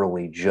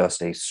literally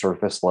just a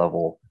surface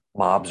level.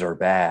 Mobs are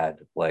bad,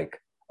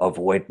 like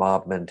avoid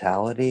mob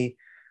mentality.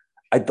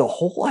 The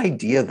whole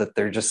idea that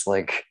they're just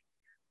like,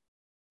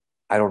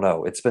 I don't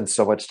know. It's been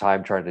so much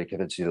time trying to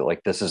convince you that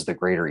like this is the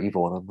greater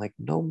evil, and I'm like,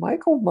 no,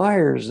 Michael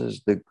Myers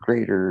is the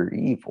greater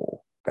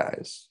evil,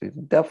 guys.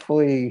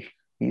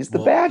 He's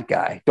the bad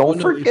guy.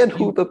 Don't forget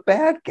who the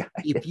bad guy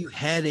is. If you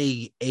had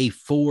a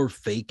full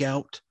fake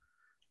out,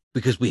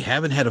 because we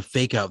haven't had a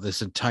fake out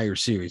this entire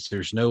series.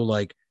 There's no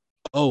like,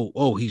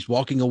 oh, he's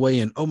walking away,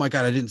 and oh my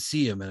god, I didn't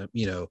see him, and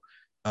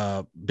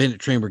Bennett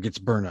Tramer gets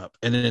burned up,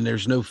 and then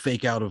there's no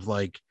fake out of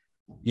like,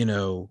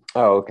 oh,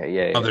 okay,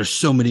 yeah. There's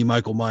so many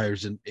Michael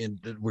Myers and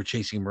we're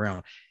chasing him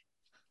around.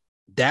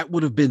 That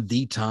would have been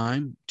the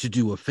time to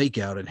do a fake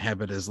out and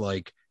have it as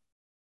like,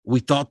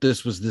 we thought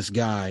this was this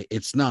guy.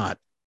 It's not,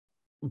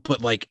 but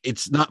like,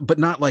 it's not, but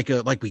not like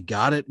like we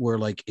got it where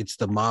like, it's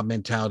the mob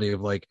mentality of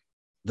like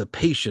the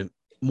patient,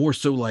 more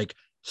so like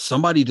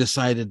somebody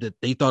decided that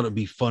they thought it'd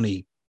be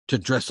funny to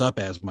dress up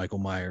as Michael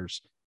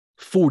Myers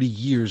 40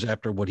 years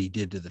after what he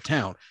did to the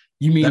town.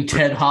 You mean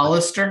Ted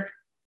Hollister?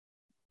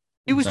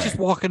 He was just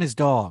walking his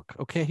dog.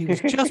 Okay. He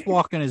was just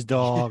walking his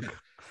dog.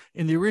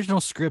 In the original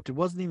script, it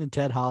wasn't even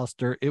Ted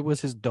Hollister. It was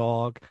his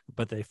dog,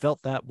 but they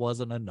felt that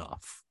wasn't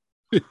enough.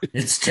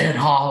 It's Ted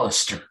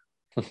Hollister.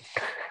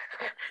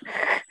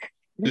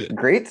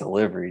 Great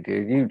delivery,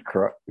 dude. You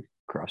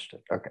crushed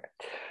it. Okay.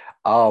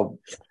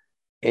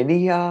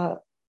 Any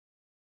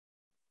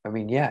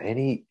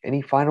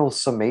final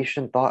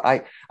summation thought?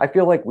 I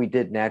feel like we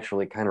did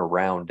naturally kind of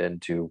round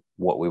into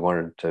what we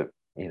wanted to,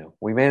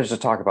 we managed to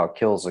talk about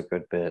Kills a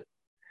good bit.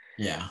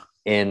 Yeah.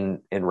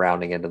 In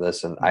rounding into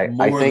this, and I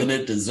think than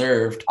it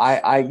deserved.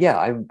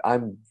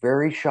 I'm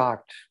very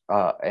shocked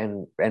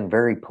and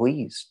very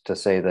pleased to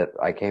say that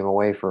I came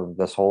away from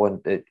this whole, and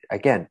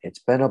it's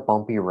been a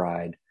bumpy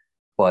ride,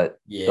 but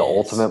the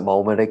ultimate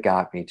moment it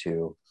got me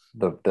to,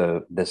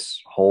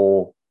 this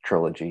whole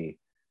trilogy,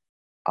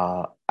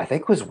 I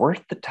think was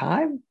worth the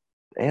time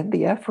and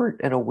the effort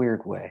in a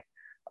weird way.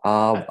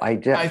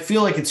 I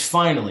feel like it's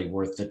finally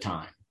worth the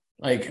time.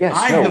 Like,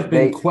 I have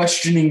been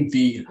questioning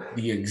the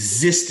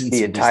existence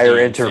the of entire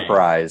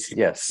enterprise. Thing.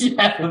 Yes.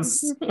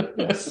 the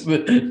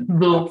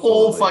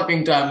whole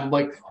fucking time. I'm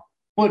like,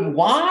 but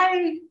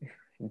why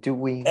do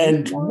we?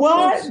 And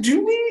what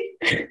do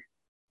we?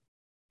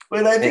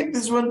 But I think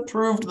this one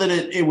proved that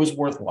it was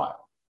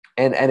worthwhile.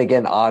 And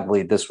again,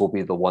 oddly, this will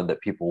be the one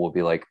that people will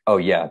be like, oh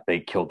yeah,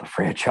 they killed the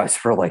franchise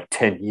for like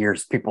 10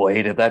 years. People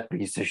hated that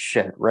piece of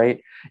shit,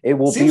 right? It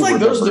will Seems like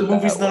those are the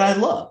movies that I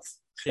love.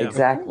 Yeah,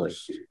 exactly.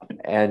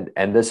 And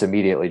this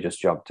immediately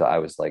just jumped to, I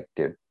was like,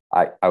 dude,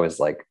 I was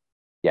like,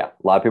 yeah,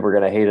 a lot of people are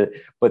going to hate it.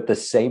 But the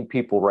same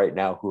people right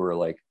now who are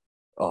like,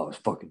 oh, it's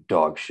fucking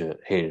dog shit,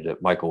 hated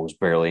it, Michael was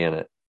barely in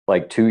it.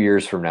 Like 2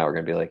 years from now, we're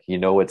going to be like,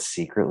 what's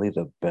secretly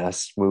the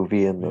best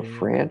movie in the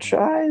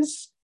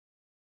franchise?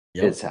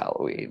 Yep. It's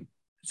Halloween.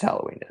 It's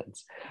Halloween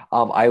Ends.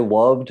 I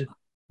loved.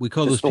 We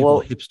call those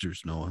people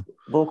hipsters, Noah.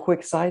 Little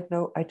quick side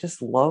note. I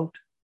just loved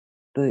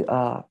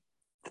the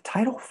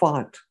title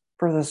font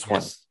for this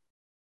one.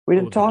 We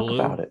didn't talk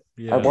about it.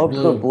 Yeah. I loved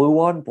the blue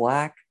one,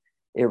 black.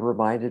 It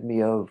reminded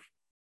me of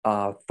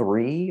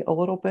 3 a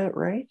little bit,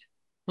 right?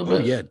 Oh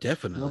yeah,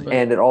 definitely.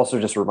 And it also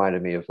just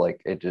reminded me of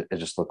like it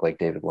just looked like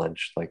David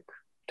Lynch, like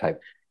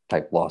type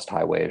Lost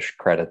Highway-ish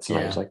credits, and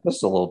I was like, this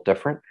is a little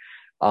different.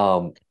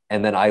 And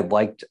then I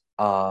liked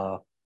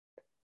Halloween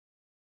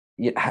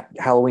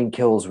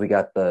Kills. We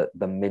got the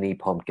mini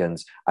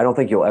pumpkins. I don't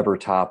think you'll ever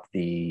top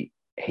the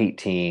Hate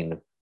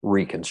Teen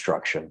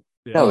reconstruction.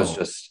 Yeah. That was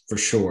just for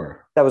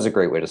sure. That was a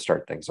great way to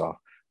start things off.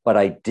 But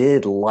I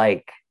did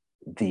like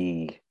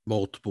the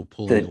multiple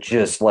pulling,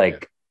 just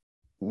like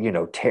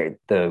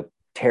the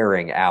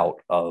tearing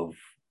out of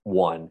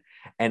one,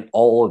 and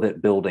all of it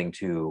building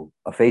to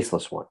a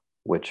faceless one,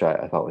 which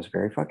I thought was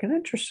very fucking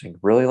interesting.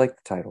 Really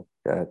liked the title.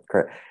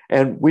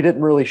 And we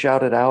didn't really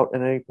shout it out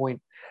at any point.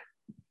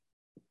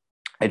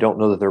 I don't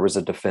know that there was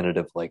a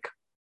definitive like,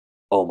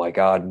 oh my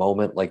God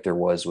moment like there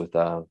was with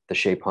The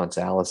Shape Hunts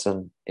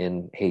Allison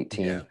in Hate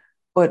Teen. Yeah.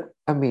 But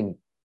I mean,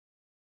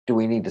 do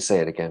we need to say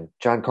it again?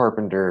 John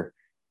Carpenter,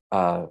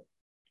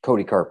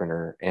 Cody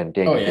Carpenter, and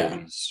Daniel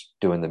Davies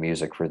doing the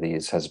music for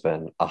these has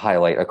been a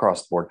highlight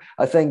across the board.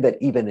 A thing that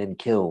even in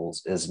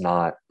Kills is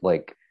not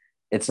like,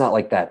 it's not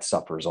like that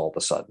suffers all of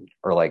a sudden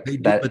or like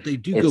that. But they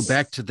do go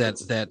back to that.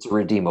 That's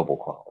redeemable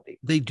quality.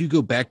 They do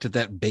go back to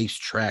that bass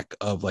track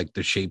of like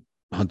The Shape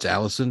Hunts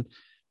Allison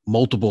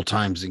multiple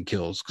times in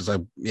Kills because I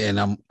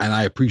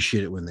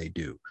appreciate it when they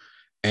do.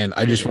 And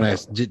I just want to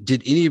ask,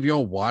 did any of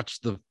y'all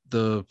watch the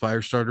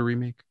Firestarter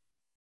remake?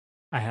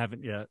 I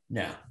haven't yet.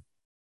 Yeah.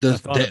 I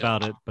thought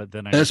about it, but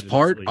then best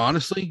part,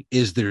 honestly,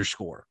 is their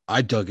score.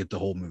 I dug it the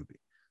whole movie.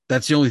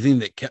 That's the only thing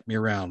that kept me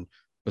around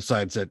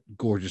besides that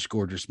gorgeous,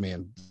 gorgeous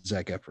man,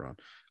 Zac Efron.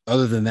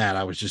 Other than that,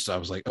 I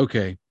was like,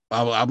 okay,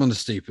 I'm going to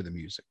stay for the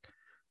music.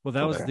 Well,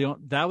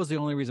 that was the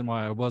only reason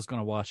why I was going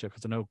to watch it,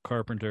 because I know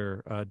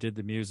Carpenter did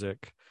the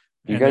music.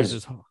 You guys,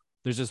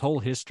 there's this whole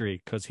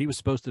history because he was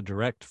supposed to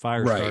direct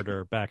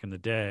Firestarter back in the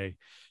day,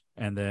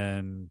 and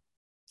then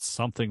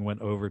something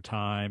went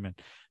overtime, and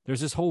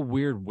there's this whole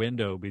weird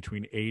window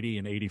between 80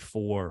 and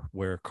 84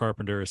 where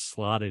Carpenter is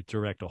slotted to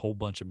direct a whole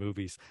bunch of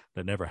movies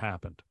that never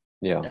happened.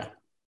 Yeah.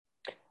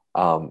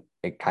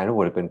 It kind of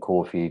would have been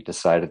cool if he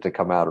decided to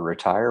come out of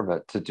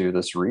retirement to do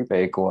this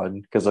remake one,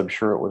 because I'm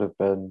sure it would have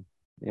been,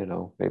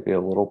 maybe a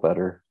little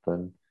better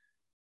than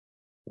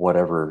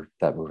whatever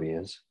that movie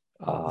is.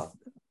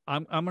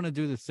 I'm going to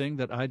do the thing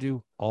that I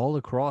do all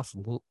across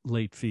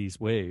Late Fees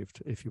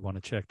Waived, if you want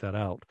to check that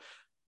out.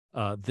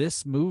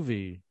 This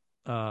movie,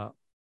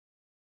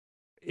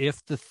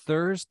 if the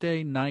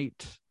Thursday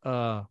night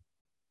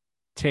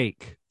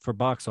take for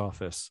box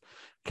office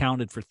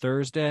counted for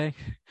Thursday,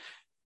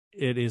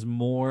 it is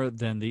more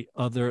than the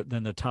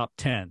top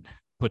 10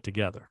 put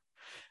together.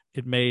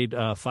 It made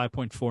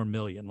 5.4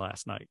 million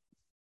last night.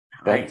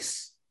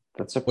 Nice.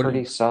 That's a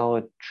pretty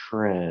solid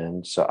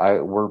trend. So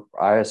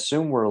I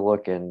assume we're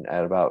looking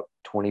at about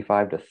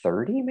 25 to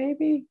 30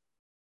 maybe,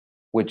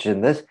 which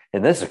in this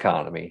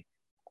economy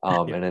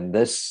and in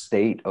this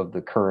state of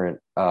the current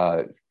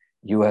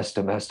U.S.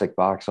 domestic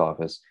box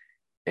office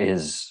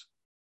is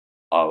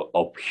a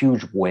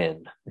huge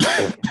win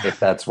if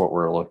that's what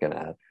we're looking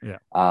at.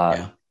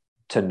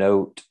 To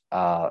note,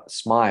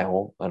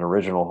 Smile, an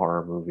original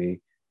horror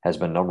movie, has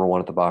been number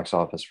one at the box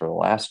office for the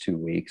last 2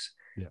 weeks,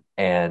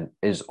 and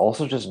is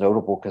also just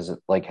notable because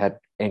it had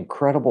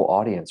incredible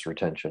audience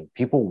retention.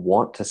 People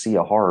want to see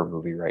a horror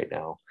movie right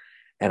now,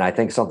 and I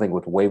think something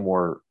with way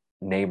more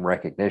name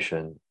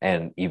recognition,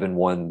 and even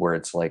one where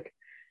it's like,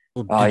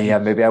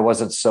 maybe I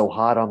wasn't so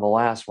hot on the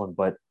last one,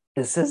 but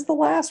this is the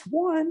last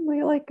one.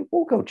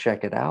 We'll go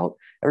check it out.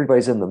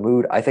 Everybody's in the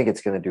mood. I think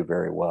it's going to do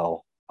very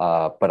well.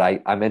 But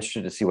I'm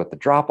interested to see what the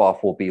drop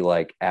off will be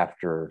like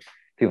after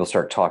people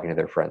start talking to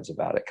their friends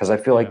about it. Because I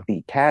feel like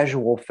the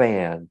casual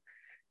fan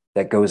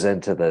that goes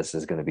into this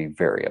is going to be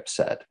very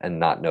upset and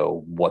not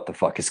know what the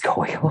fuck is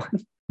going on.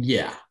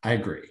 Yeah, I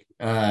agree.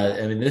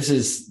 I mean, this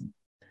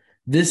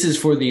is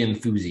for the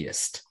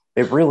enthusiast.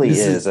 It really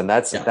is. And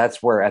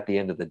that's where at the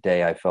end of the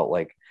day, I felt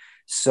like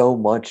so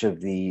much of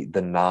the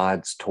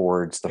nods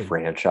towards the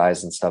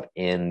franchise and stuff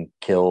in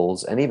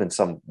Kills and even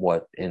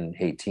somewhat in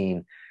Hate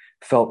Teen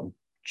felt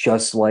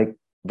just like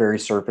very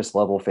surface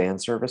level fan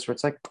service, where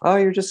it's like, oh,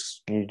 you're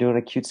doing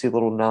a cutesy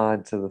little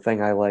nod to the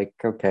thing I like.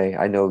 Okay,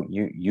 I know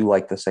you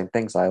like the same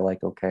things I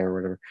like. Okay, or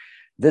whatever.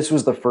 This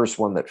was the first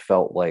one that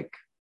felt like,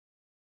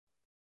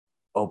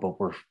 oh, but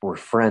we're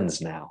friends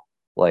now.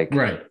 Like,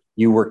 right.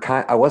 You were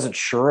I wasn't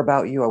sure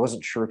about you. I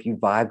wasn't sure if you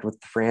vibed with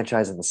the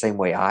franchise in the same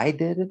way I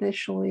did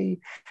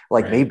initially.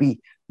 Like maybe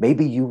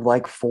you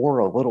like 4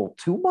 a little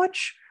too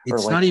much.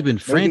 It's not even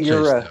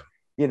franchise.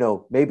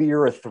 Maybe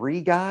you're a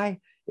 3 guy.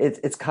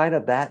 It's kind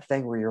of that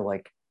thing where you're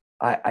like,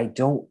 I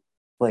don't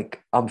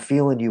like, I'm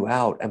feeling you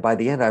out. And by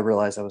the end, I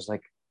realized I was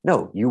like,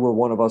 no, you were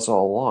one of us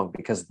all along,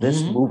 because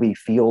this movie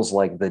feels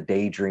like the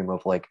daydream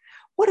of like,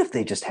 what if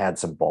they just had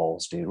some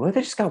balls, dude? What if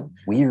they just got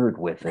weird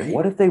with it?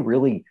 What if they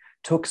really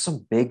took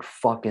some big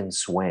fucking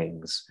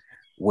swings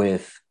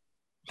with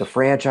the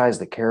franchise,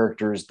 the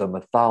characters, the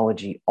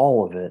mythology,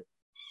 all of it,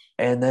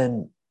 And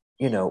then,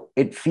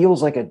 it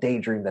feels like a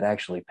daydream that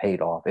actually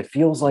paid off. It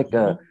feels like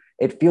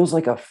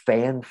a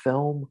fan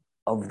film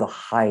of the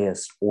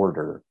highest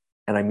order.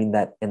 And I mean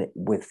that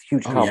with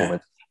huge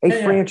compliments.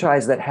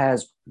 Franchise that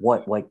has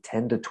like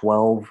 10 to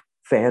 12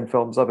 fan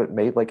films of it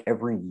made like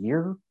every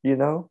year,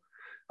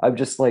 I'm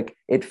just like,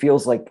 it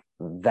feels like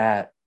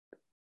that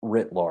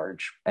writ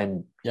large,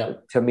 and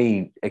to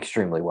me,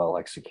 extremely well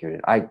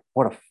executed.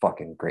 What a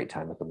fucking great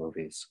time at the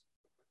movies.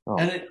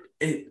 And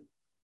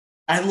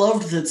I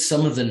loved that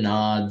some of the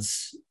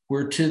nods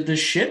were to the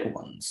shit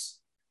ones.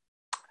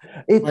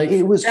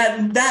 It was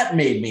that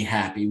made me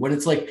happy when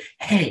it's like,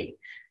 hey,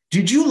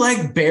 did you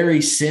like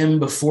Barry Sim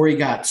before he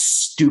got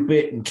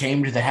stupid and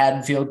came to the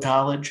Haddonfield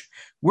College?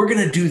 We're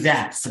gonna do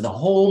that for the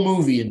whole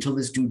movie until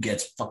this dude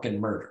gets fucking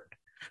murdered.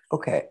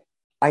 Okay,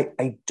 I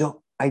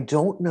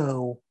don't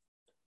know.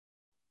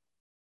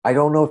 I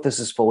don't know if this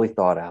is fully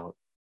thought out.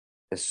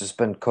 It's just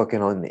been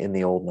cooking in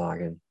the old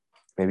noggin.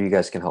 Maybe you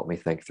guys can help me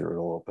think through it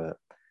a little bit.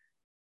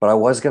 But I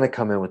was going to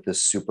come in with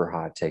this super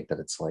hot take that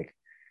it's like,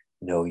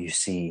 no, you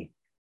see,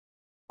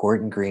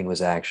 Gordon Green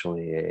was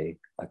actually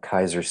a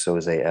Kaiser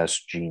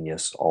Soze-esque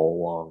genius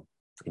all along.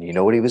 And you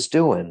know what he was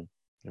doing?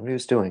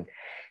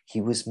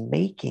 He was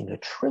making a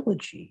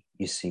trilogy,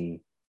 you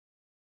see,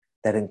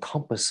 that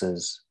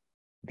encompasses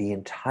the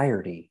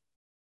entirety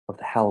of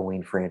the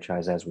Halloween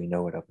franchise as we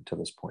know it up until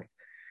this point.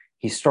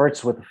 He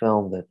starts with a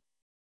film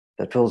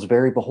that feels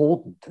very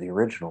beholden to the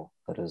original,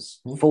 that is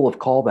full of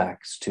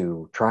callbacks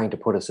to trying to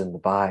put us in the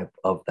vibe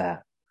of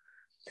that.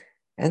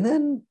 And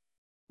then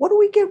what do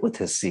we get with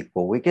his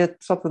sequel? We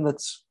get something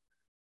that's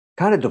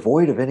kind of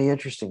devoid of any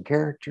interesting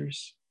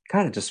characters,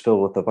 kind of just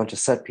filled with a bunch of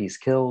set piece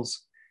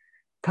kills,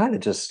 kind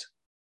of just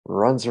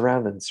runs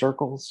around in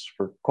circles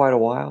for quite a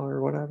while or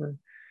whatever,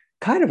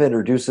 kind of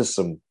introduces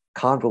some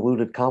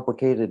convoluted,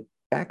 complicated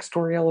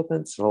backstory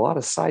elements and a lot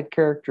of side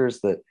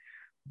characters that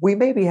we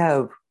maybe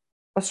have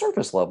a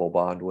surface level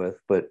bond with,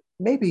 but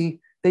maybe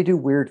they do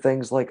weird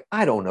things like,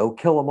 I don't know,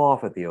 kill them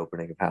off at the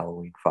opening of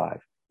Halloween 5.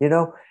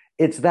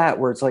 It's that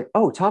where it's like,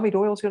 oh, Tommy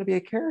Doyle's going to be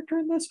a character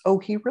in this? Oh,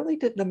 he really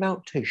didn't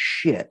amount to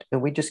shit. And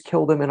we just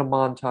killed him in a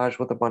montage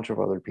with a bunch of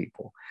other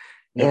people.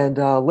 Yep.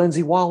 And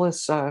Lindsay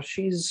Wallace,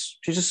 she's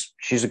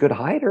a good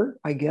hider,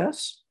 I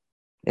guess.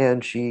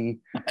 And she's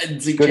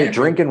good at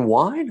drinking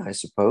wine, I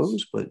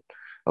suppose, but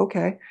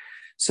okay.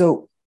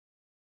 So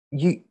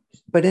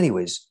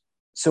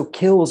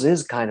Kills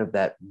is kind of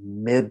that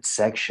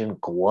midsection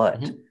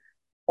glut,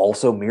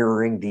 also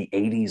mirroring the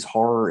 80s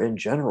horror in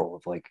general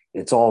of like,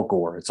 it's all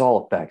gore, it's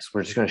all effects.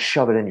 We're just going to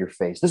shove it in your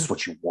face. This is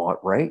what you want,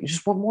 right? You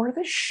just want more of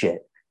this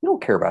shit. You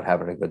don't care about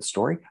having a good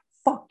story.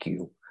 Fuck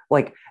you.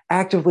 Like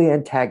actively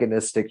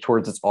antagonistic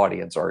towards its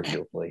audience,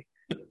 arguably.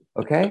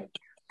 Okay.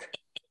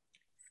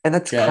 And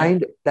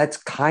that's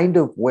kind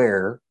of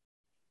where,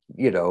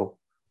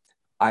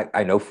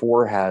 I know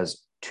 4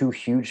 has 2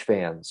 huge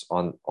fans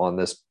on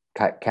this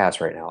cast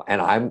right now,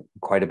 and I'm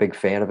quite a big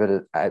fan of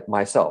it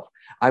myself.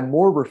 I'm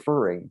more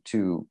referring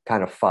to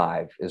kind of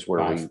 5 is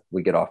where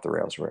we get off the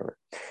rails or whatever.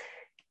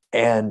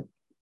 And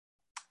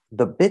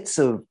the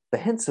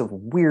hints of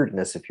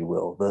weirdness, if you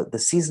will, the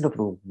season of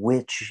the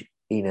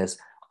witchiness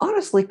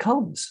honestly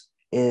comes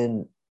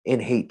in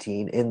Hate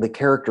Teen in the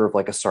character of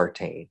like a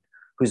Sartain,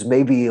 who's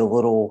maybe a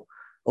little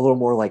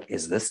more like,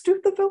 is this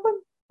dude the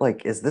villain?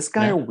 Like, is this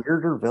guy a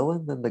weirder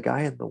villain than the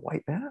guy in the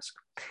white mask?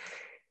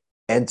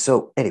 And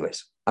so,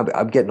 anyways,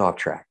 I'm getting off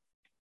track.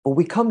 But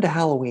we come to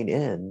Halloween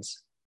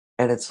Ends,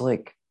 and it's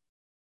like,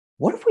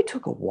 what if we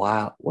took a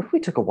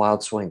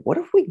wild swing? What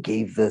if we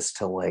gave this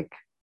to like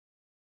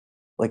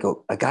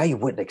a guy you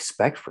wouldn't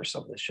expect for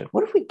some of this shit?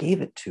 What if we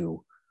gave it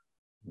to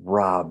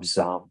Rob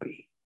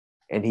Zombie,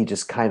 and he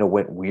just kind of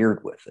went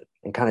weird with it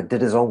and kind of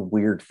did his own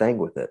weird thing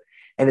with it?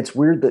 And it's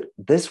weird that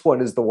this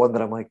one is the one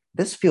that I'm like,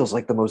 this feels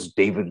like the most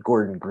David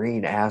Gordon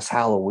Green ass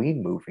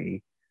Halloween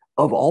movie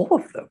of all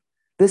of them.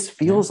 This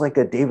feels like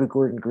a David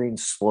Gordon Green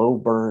slow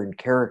burn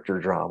character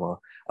drama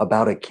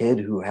about a kid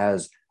who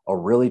has a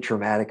really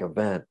traumatic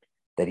event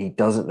that he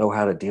doesn't know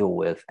how to deal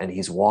with. And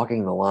he's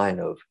walking the line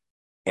of,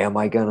 am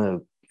I gonna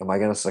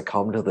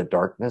succumb to the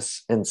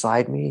darkness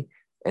inside me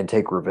and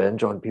take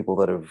revenge on people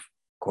that have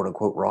quote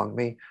unquote wronged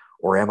me?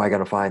 Or am I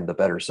going to find the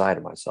better side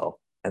of myself?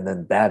 And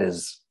then that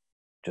is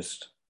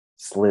just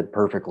slid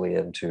perfectly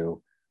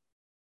into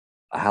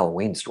a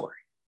Halloween story.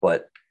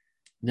 But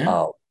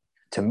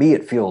to me,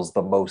 it feels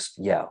the most,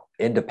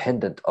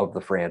 independent of the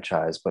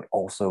franchise, but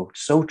also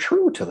so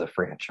true to the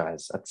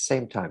franchise at the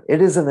same time. It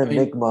is an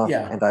enigma,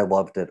 and I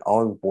loved it.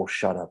 I will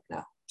shut up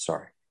now.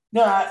 Sorry.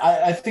 No,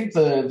 I think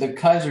the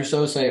Kaiser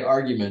Sose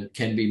argument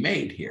can be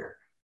made here.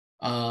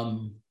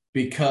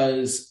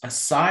 Because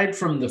aside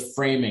from the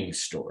framing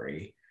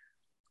story,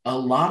 a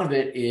lot of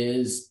it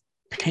is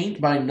paint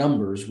by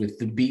numbers with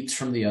the beats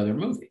from the other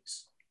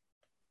movies.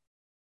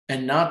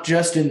 And not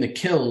just in the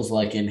kills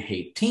like in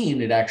Hate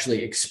Teen, it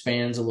actually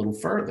expands a little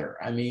further.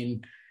 I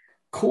mean,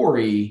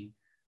 Corey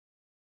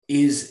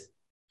is,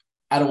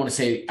 I don't want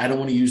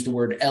to use the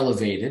word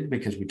elevated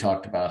because we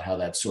talked about how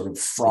that's sort of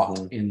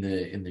fraught in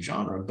the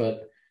genre,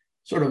 but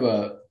sort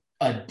of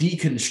a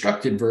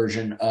deconstructed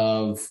version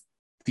of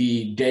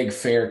the Deg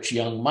Fairch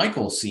young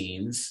Michael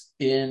scenes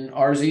in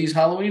RZ's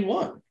Halloween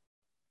 1.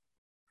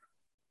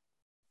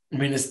 I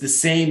mean, it's the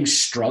same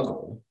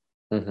struggle.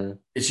 Mm-hmm.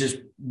 It's just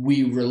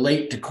we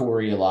relate to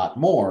Corey a lot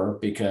more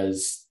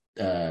because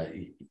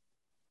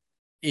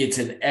it's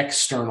an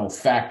external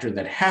factor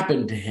that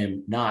happened to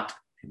him, not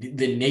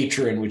the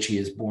nature in which he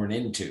is born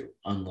into,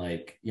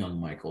 unlike young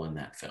Michael in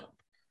that film.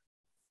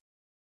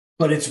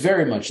 But it's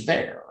very much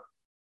there.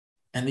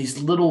 And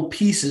these little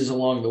pieces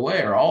along the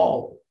way are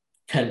all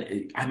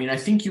I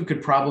think you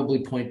could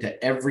probably point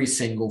to every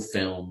single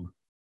film.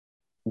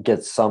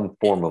 Get some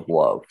form of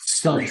love.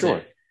 Something. For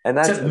sure. And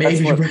that's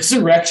maybe what,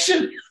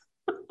 Resurrection.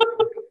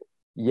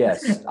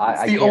 Yes. It's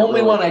the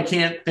only one I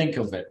can't think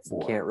of it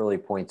for. Can't really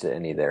point to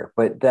any there.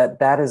 But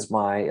that is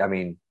my,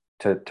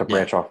 to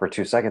branch off for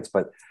 2 seconds,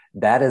 but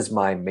that is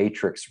my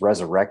Matrix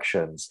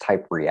Resurrections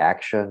type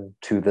reaction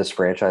to this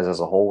franchise as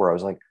a whole, where I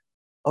was like,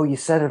 oh, you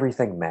said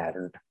everything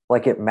mattered.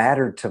 Like, it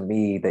mattered to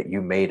me that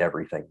you made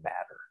everything matter.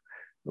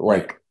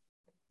 Like,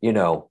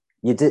 right.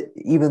 You did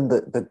even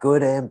the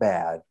good and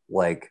bad,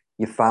 like,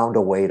 you found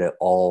a way to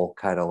all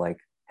kind of like,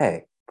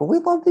 hey, but we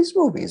love these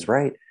movies,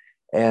 right?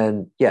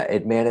 And yeah,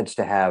 it managed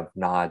to have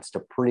nods to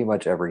pretty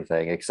much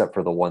everything except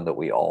for the one that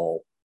we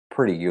all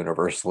pretty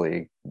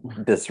universally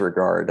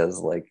disregard as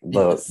like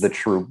the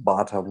true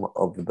bottom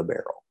of the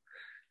barrel.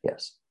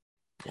 Yes.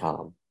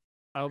 I'll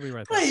be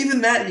right there.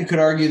 Even that, you could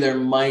argue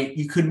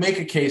you could make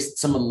a case that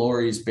some of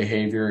Laurie's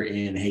behavior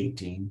in Hate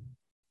Team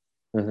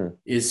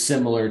is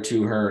similar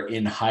to her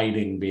in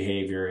hiding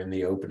behavior in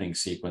the opening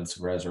sequence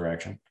of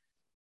Resurrection.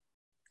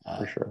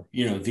 For sure.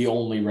 The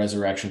only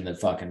resurrection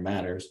that fucking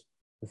matters.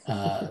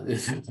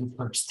 The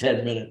first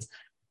 10 minutes.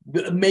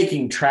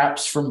 Making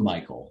traps from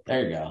Michael.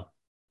 There you go.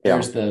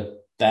 There's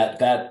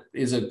that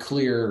is a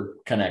clear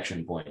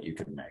connection point you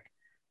can make.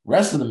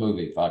 Rest of the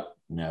movie, fuck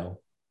no.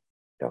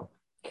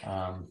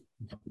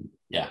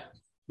 Yeah.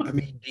 I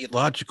mean, the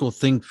logical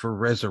thing for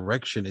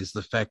Resurrection is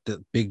the fact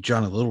that Big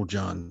John and Little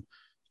John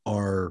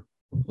are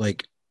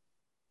like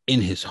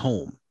in his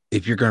home.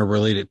 If you're going to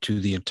relate it to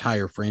the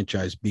entire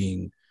franchise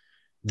being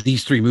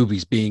these three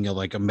movies being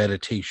a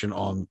meditation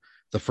on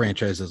the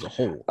franchise as a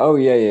whole. Oh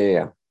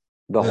yeah.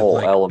 The whole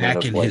element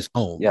back of in his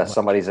home. Yeah,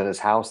 somebody's in his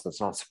house that's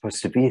not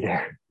supposed to be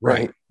there.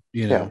 Right.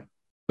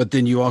 But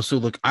then you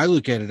also I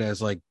look at it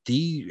as like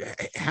the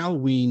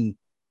Halloween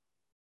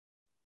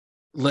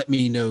let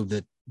me know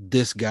that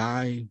this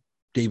guy,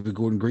 David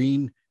Gordon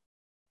Green,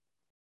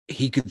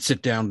 he could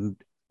sit down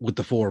with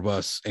the four of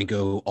us and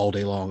go all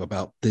day long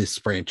about this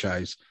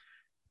franchise,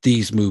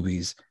 these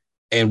movies,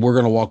 and we're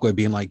going to walk away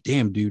being like,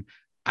 damn, dude,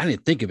 I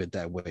didn't think of it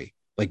that way.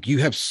 Like, you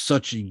have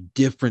such a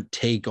different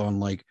take on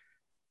like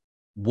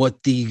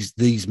what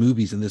these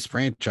movies and this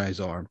franchise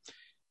are.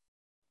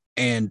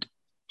 And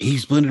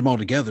he's blended them all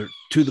together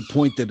to the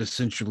point that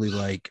essentially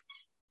like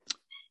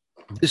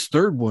this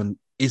third one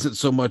isn't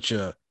so much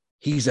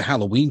he's a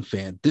Halloween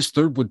fan. This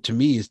third one to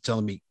me is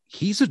telling me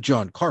he's a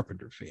John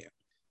Carpenter fan.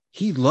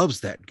 He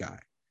loves that guy.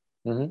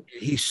 Mm-hmm.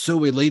 He's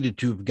so elated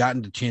to have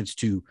gotten the chance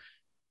to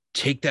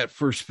take that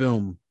first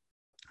film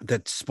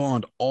that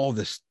spawned all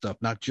this stuff,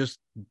 not just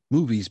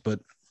movies, but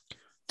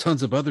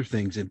tons of other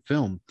things in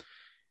film.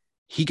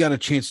 He got a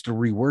chance to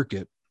rework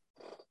it,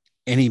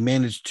 and he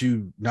managed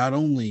to not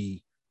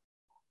only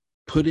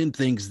put in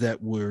things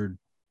that would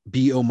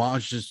be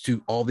homages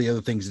to all the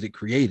other things that it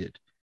created.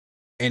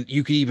 And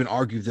you could even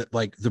argue that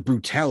like the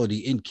brutality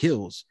in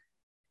Kills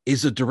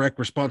is a direct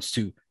response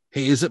to,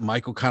 hey, isn't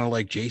Michael kind of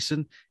like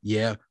Jason?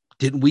 Yeah.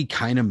 Didn't we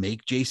kind of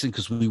make Jason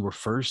because we were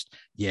first?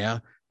 Yeah.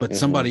 But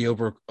somebody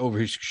over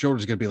his shoulder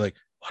is going to be like,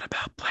 what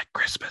about Black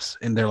Christmas?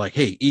 And they're like,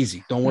 hey,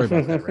 easy. Don't worry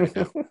about that right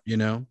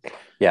now.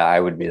 Yeah, I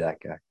would be that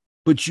guy.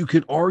 But you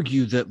could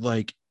argue that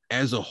like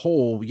as a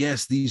whole,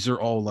 yes, these are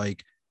all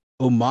like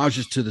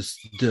homages to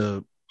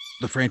the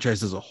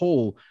franchise as a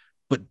whole.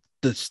 But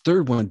this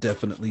third one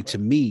definitely to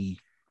me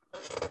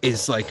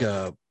is like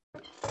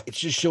it's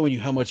just showing you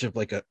how much of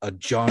like a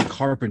John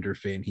Carpenter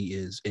fan he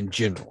is in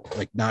general,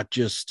 like not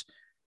just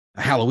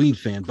a Halloween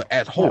fan, but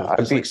at whole.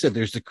 Because like I said,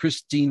 there's the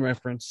Christine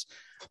reference.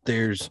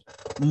 There's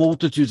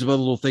multitudes of other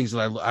little things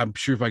that I'm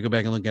sure if I go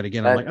back and look at it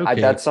again, I'm like,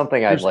 okay, that's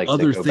something I'd like to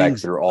go back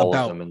through all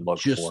of them and look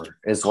for.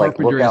 Is like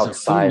look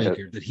outside of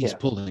that he's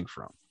pulling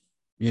from,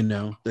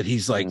 that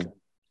he's like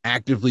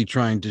actively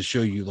trying to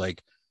show you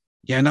like,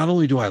 yeah, not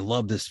only do I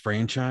love this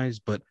franchise,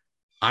 but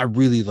I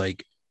really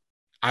like.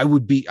 I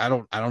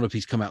don't know if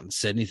he's come out and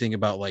said anything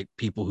about like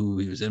people who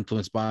he was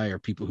influenced by or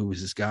people who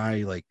was this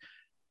guy, like,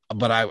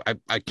 but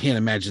I can't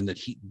imagine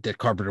that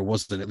Carpenter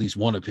wasn't at least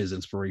one of his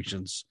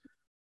inspirations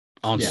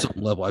on some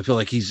level. I feel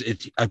like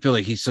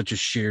he's such a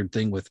shared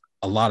thing with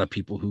a lot of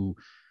people who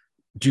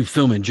do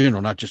film in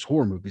general, not just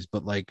horror movies,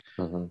 but like,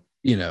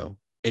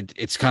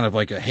 it's kind of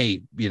like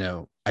hey,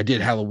 I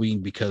did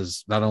Halloween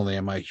because not only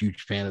am I a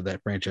huge fan of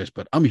that franchise,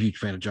 but I'm a huge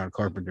fan of John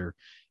Carpenter.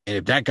 And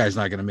if that guy's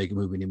not going to make a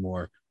movie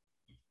anymore,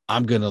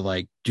 I'm going to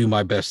like do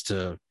my best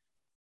to,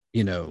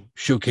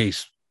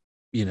 showcase,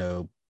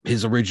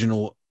 his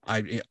original,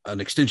 an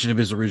extension of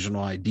his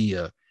original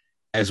idea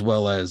as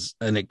well as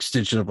an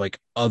extension of like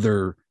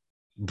other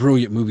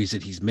brilliant movies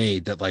that he's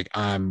made that like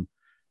I'm,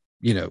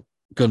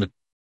 going to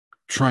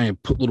try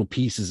and put little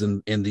pieces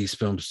in these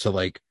films to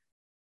like,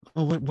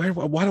 oh,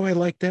 why do I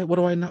like that? What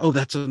do I know? Oh,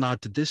 that's a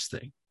nod to this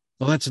thing.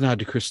 Oh, that's a nod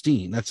to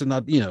Christine. That's a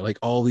nod, like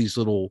all these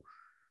little,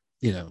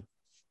 these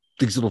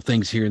little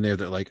things here and there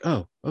that like,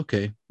 oh,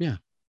 okay, yeah,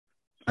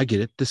 I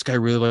get it. This guy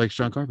really likes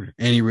John Carpenter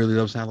and he really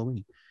loves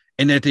Halloween.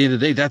 And at the end of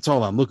the day, that's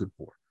all I'm looking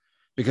for.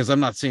 Because I'm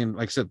not saying,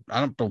 like I said,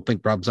 I don't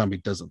think Rob Zombie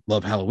doesn't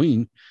love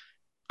Halloween.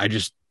 I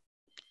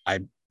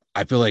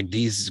feel like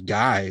these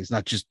guys,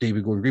 not just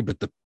David Gordon Green, but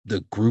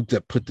the group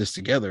that put this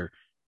together,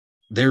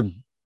 they're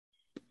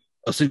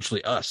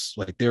essentially us.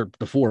 Like they're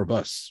the four of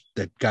us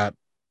that got,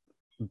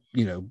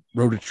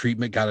 wrote a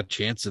treatment, got a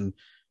chance, and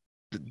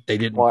they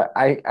didn't. Well,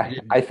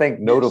 I think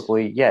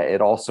notably, yeah,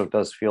 it also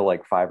does feel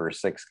like 5 or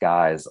 6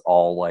 guys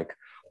all like,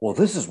 well,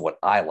 this is what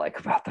I like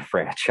about the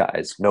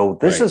franchise. No,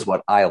 this is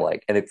what I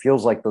like. And it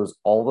feels like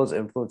all those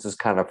influences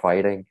kind of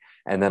fighting.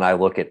 And then I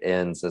look at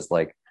Ends as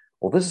like,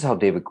 well, this is how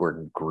David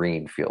Gordon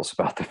Green feels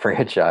about the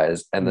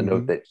franchise and the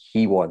note that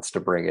he wants to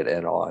bring it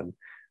in on.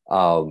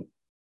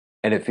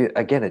 And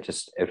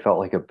it felt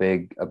like a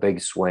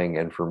big swing.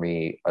 And for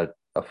me, a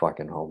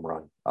fucking home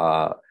run.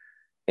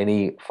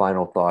 Any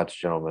final thoughts,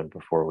 gentlemen,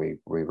 before we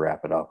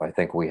wrap it up? I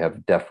think we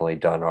have definitely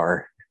done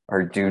our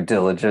due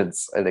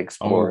diligence in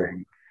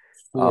exploring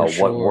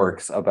what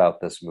works about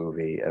this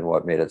movie and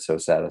what made it so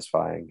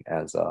satisfying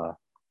as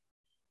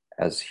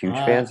huge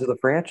fans of the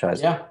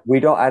franchise. Yeah.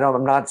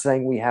 I'm not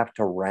saying we have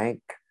to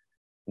rank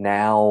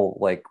now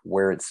like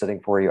where it's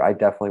sitting for you. I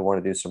definitely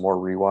want to do some more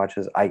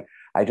rewatches. I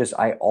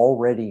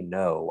already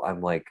know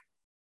I'm like,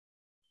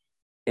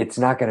 it's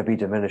not going to be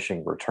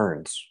diminishing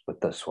returns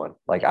with this one.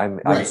 Like I'm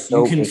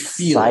so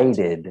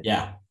excited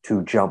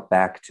to jump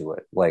back to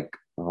it. Like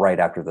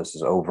right after this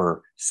is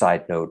over.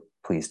 Side note,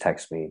 please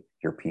text me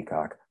your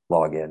Peacock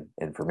login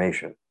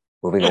information.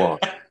 Moving along.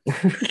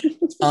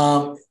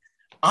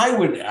 I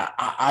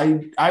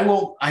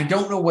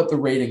don't know what the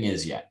rating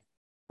is yet,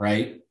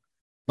 right?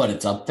 But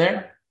it's up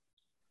there.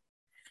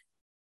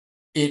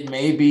 It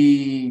may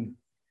be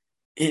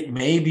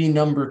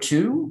number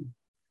 2.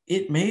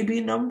 It may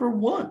be number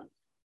 1.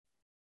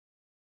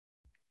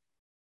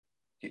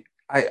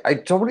 I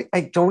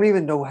don't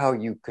even know how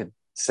you could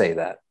say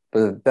that.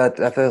 But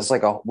that feels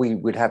like we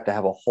would have to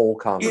have a whole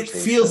conversation.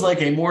 It feels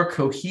like a more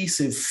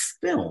cohesive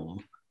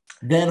film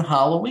than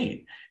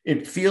Halloween.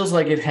 It feels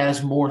like it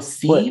has more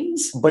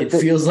themes. It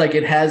feels like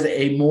it has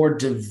a more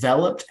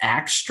developed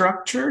act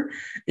structure.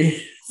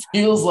 It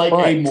feels like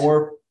a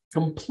more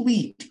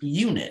complete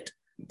unit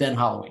than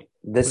Halloween.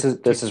 This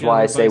is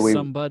why I say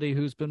somebody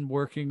who's been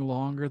working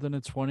longer than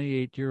a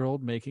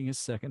 28-year-old making his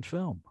second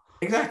film.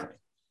 Exactly.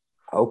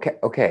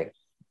 Okay,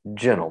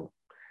 gentlemen.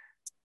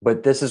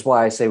 But this is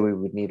why I say we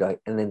would need an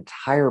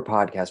entire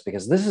podcast,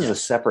 because this is a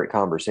separate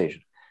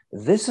conversation.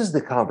 This is the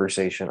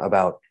conversation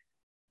about,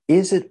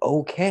 is it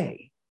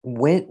okay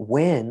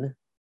when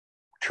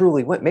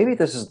maybe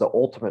this is the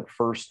ultimate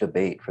first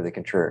debate for the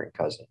Contrarian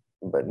Cousin,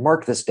 but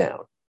mark this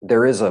down.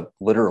 There is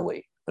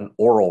literally an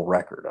oral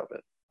record of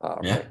it,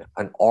 right now,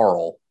 an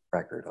oral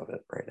record of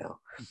it right now.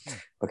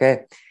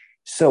 Okay.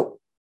 So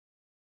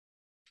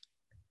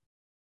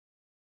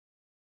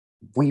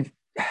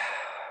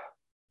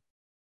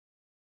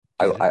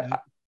I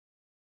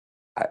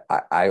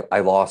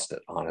lost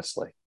it,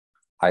 honestly.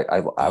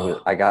 I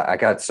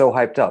got so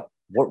hyped up.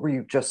 What were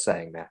you just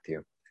saying,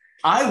 Matthew?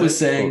 I was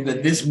saying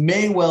that this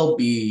may well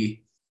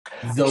be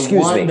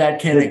that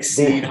can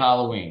exceed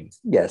Halloween.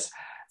 Yes.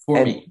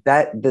 For me.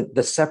 That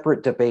the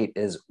separate debate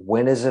is,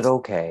 when is it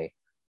okay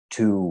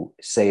to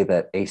say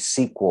that a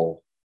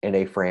sequel in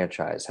a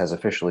franchise has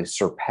officially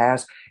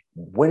surpassed?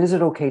 When is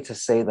it okay to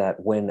say that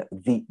when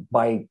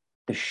by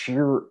the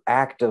sheer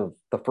act of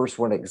the first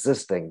one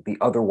existing, the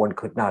other one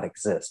could not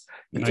exist?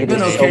 It's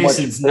been okay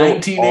since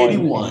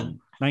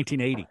 1981.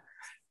 1980.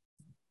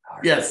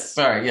 Yes,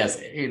 sorry, yes,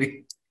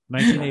 80.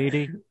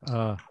 1980.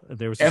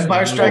 There was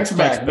Empire Strikes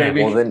Back,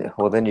 baby.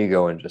 Well, then you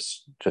go and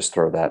just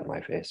throw that in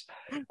my face.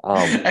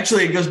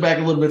 Actually, it goes back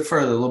a little bit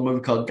further. A little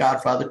movie called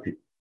Godfather 2.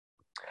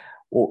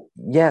 Well,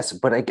 yes,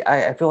 but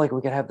I feel like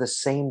we could have the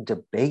same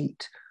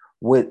debate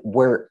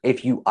where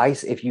if you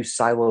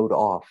siloed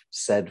off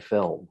said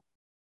film,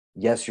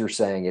 yes, you're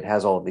saying it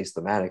has all of these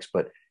thematics,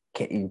 but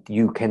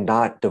you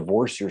cannot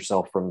divorce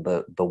yourself from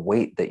the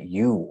weight that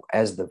you,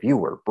 as the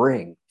viewer,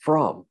 bring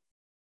from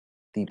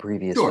the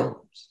previous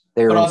films.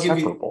 They're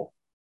inseparable.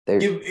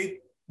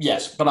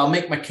 Yes, but I'll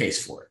make my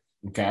case for it.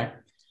 Okay.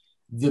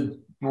 The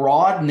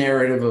broad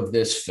narrative of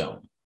this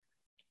film,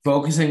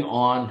 focusing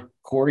on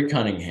Corey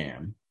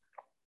Cunningham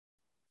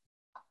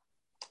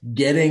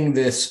getting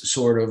this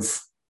sort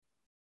of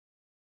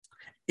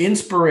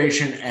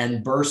inspiration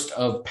and burst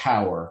of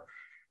power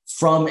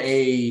from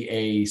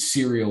a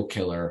serial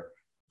killer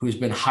who's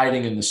been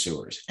hiding in the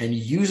sewers and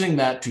using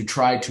that to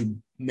try to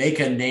make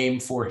a name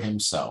for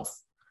himself.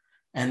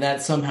 And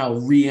that somehow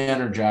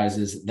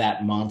re-energizes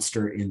that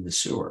monster in the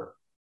sewer.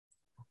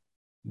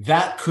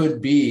 That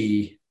could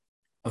be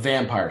a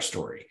vampire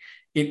story.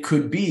 It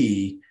could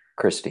be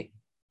Christine.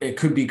 It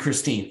could be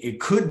Christine. It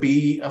could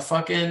be a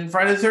fucking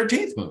Friday the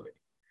 13th movie,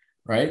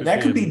 right?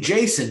 That could be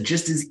Jason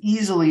just as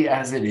easily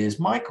as it is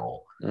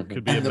Michael.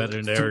 Could be a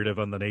meta narrative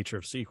on the nature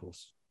of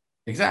sequels.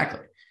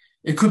 Exactly.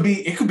 It could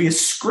be a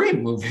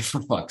Scream movie,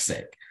 for fuck's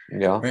sake.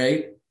 Yeah.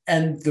 Right?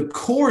 And the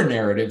core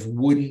narrative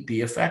wouldn't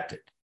be affected.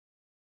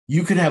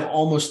 You could have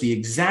almost the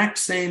exact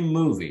same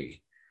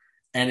movie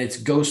and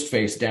it's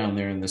Ghostface down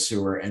there in the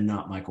sewer and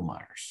not Michael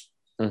Myers.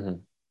 Mm-hmm.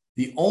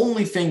 The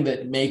only thing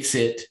that makes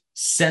it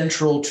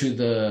central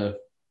to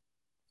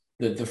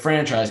the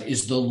franchise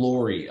is the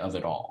Laurie of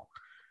it all.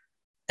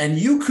 And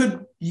you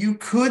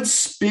could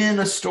spin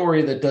a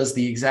story that does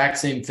the exact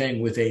same thing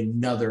with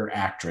another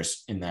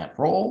actress in that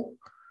role.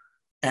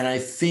 And I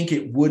think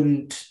it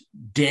wouldn't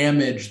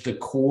damage the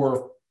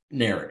core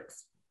narrative.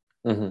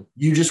 Mm-hmm.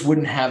 You just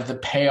wouldn't have the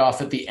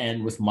payoff at the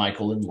end with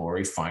Michael and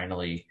Laurie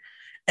finally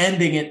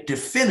ending it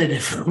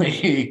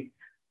definitively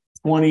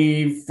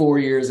 24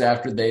 years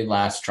after they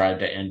last tried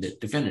to end it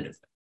definitively.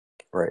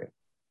 Right.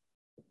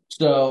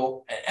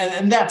 So,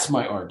 and that's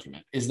my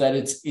argument, is that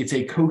it's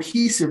a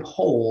cohesive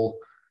whole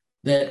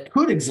that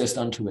could exist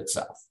unto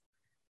itself.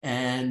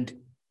 And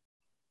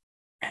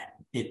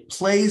it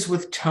plays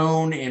with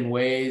tone in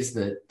ways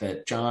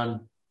that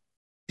John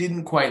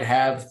didn't quite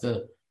have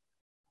the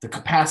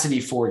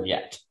capacity for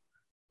yet,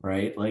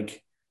 right?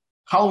 Like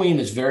Halloween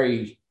is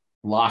very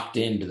locked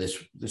into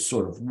this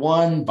sort of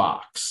one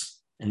box,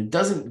 and it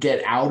doesn't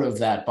get out of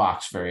that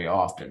box very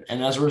often.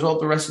 And as a result,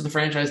 the rest of the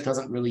franchise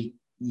doesn't really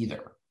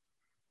either.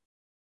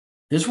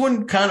 This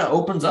one kind of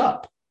opens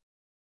up.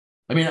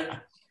 I mean,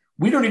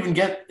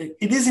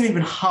 it isn't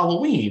even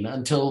Halloween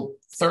until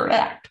third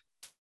act.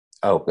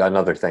 Oh,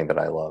 another thing that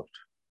I loved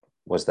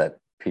was that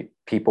things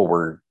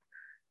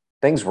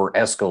were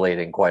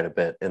escalating quite a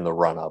bit in the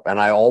run up. And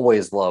I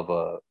always love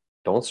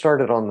don't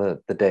start it on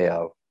the day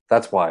of.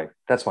 That's why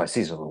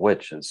Season of the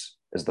Witch is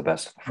the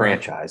best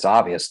franchise,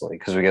 obviously,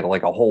 because we get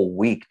like a whole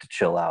week to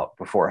chill out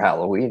before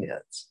Halloween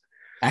hits.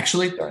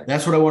 Actually,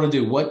 that's what I want to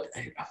do.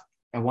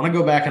 I want to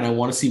go back and I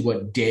want to see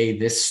what day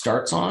this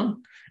starts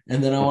on.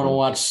 And then I want to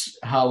watch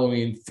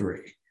Halloween 3.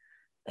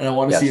 And I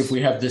want to see if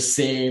we have the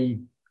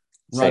same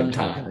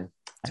runtime.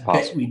 I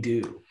bet we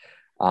do.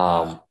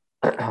 But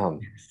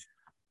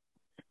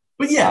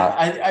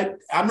yeah,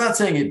 I'm not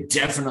saying it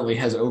definitely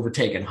has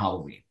overtaken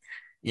Halloween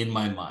in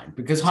my mind,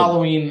 because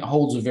Halloween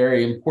holds a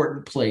very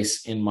important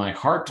place in my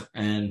heart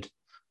and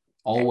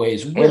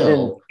always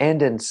will.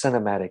 And in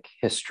cinematic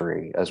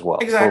history as well.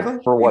 Exactly.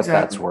 For what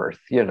that's worth,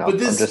 I'm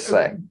just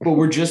saying. But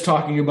we're just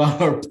talking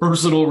about our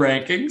personal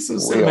rankings, so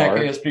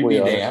cinematic history be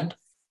damned.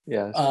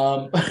 Yes.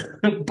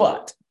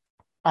 But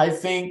I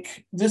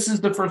think this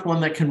is the first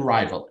one that can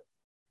rival it,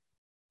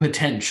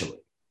 potentially.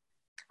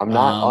 I'm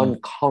not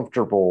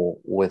uncomfortable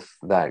with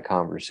that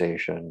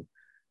conversation.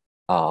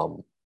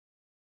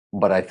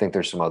 But I think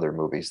there's some other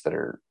movies that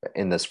are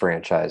in this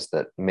franchise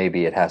that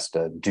maybe it has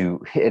to do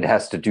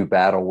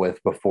battle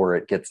with before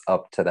it gets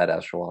up to that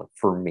echelon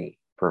for me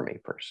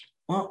personally.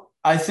 Well,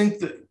 I think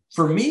that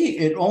for me,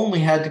 it only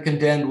had to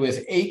contend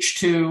with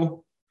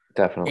H2,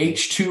 definitely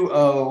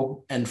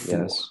H2O, and 4.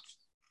 Yes.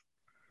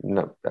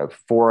 No,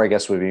 4, I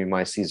guess, would be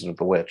my Season of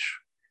the Witch,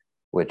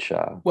 which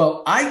I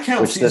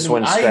count which this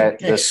one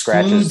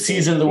exclude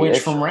Season of the Witch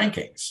from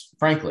rankings,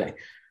 frankly.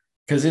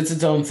 Because it's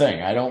its own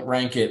thing. I don't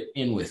rank it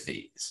in with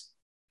these.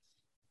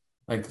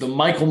 Like the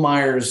Michael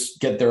Myers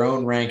get their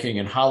own ranking,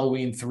 and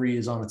Halloween 3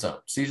 is on its own.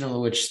 Season of the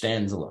Witch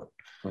stands alone.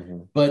 Mm-hmm.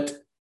 But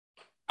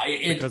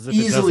it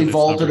easily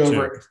vaulted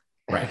over.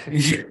 Right.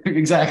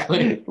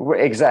 Exactly.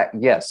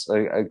 Yes, I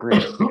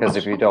agree. Because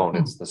if you don't,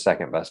 it's the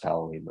second best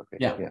Halloween movie.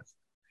 Yeah.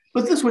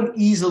 But this one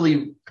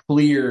easily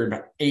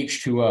cleared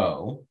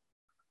H2O.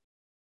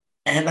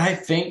 And I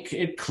think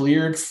it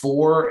cleared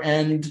 4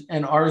 and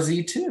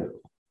RZ2.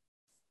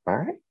 All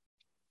right.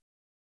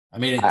 I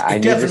mean, it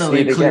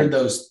definitely cleared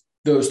those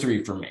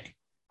 3 for me.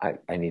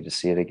 I need to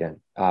see it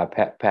again.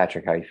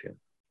 Patrick, how you feel?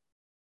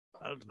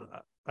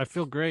 I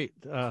feel great.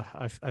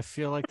 I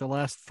feel like the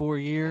last 4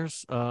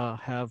 years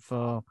have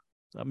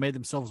made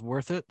themselves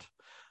worth it.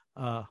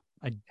 Because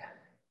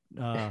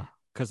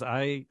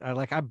I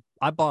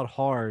bought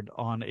hard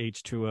on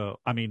H2O.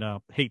 I mean,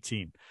 Hate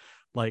Team.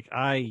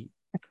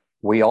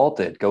 We all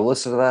did. Go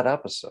listen to that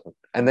episode.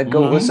 And then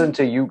go listen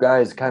to you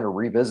guys kind of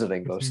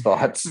revisiting those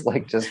thoughts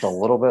like just a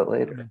little bit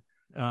later.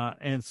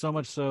 And so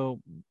much so,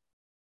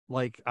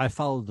 like I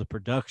followed the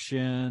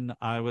production.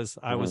 I was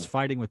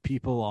fighting with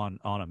people on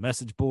a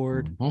message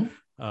board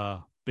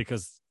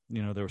because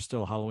there was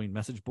still a Halloween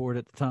message board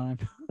at the time.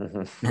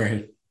 Mm-hmm.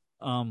 Right.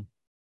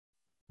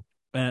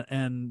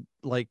 And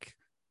like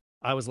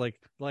I was like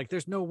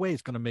there's no way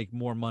it's going to make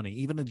more money,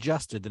 even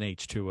adjusted than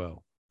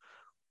H2O.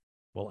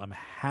 Well, I'm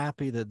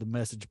happy that the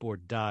message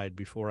board died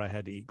before I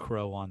had to eat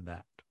crow on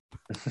that.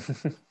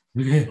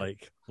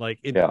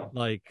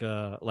 like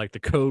the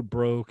code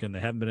broke and they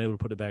haven't been able to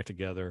put it back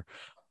together.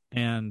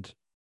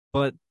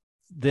 But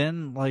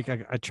then like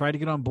I tried to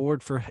get on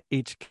board for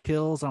H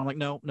Kills. I'm like,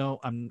 no,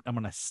 I'm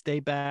gonna stay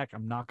back.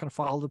 I'm not gonna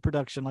follow the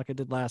production like I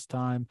did last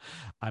time.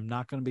 I'm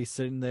not gonna be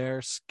sitting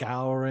there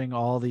scouring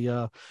all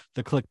the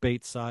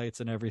clickbait sites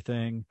and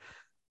everything.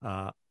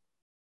 And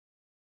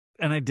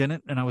I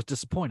didn't, and I was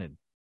disappointed.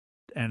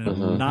 And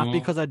not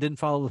because I didn't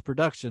follow the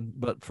production,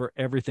 but for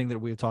everything that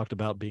we talked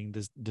about being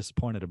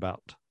disappointed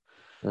about.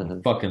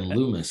 Fucking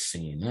Loomis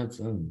scene. That's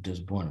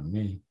disappointing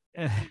me.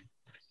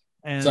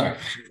 And sorry,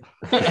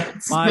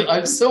 I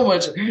have so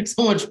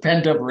much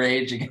pent up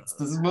rage against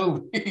this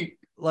movie.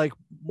 Like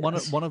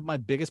one of my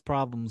biggest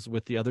problems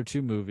with the other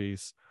two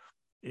movies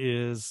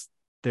is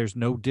there's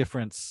no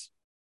difference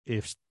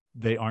if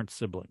they aren't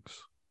siblings.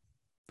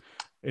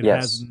 It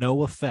has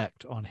no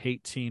effect on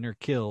hate, teen, or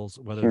kills,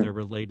 whether they're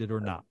related or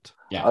not.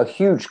 Yeah, a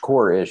huge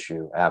core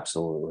issue.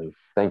 Absolutely.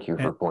 Thank you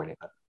for pointing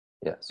out.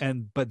 Yes.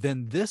 But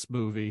then this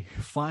movie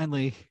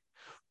finally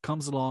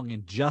comes along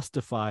and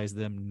justifies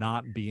them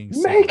not being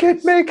siblings. Make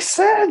it make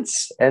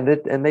sense, and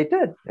they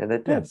did.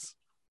 Yes.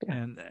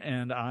 Yeah.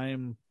 And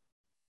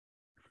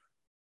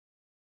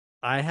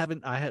I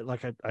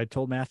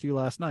told Matthew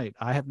last night,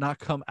 I have not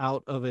come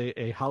out of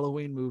a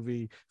Halloween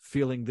movie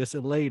feeling this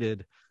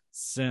elated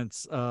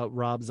since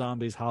Rob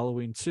Zombie's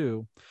Halloween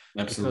 2.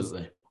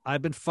 Absolutely.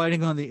 I've been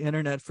fighting on the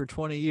internet for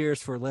 20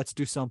 years for let's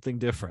do something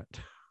different.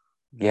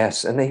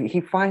 Yes, and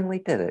he finally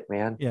did it,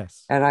 man.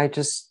 Yes. And I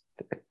just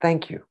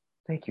thank you,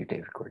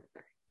 David Gordon.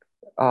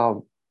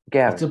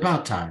 Gavin, it's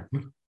about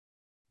time.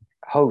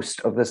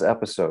 Host of this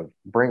episode,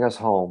 bring us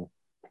home.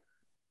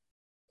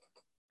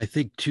 I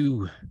think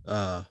two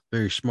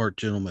very smart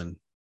gentlemen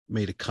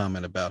made a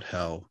comment about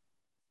how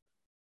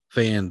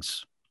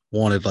fans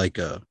wanted like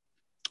a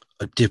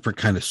different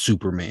kind of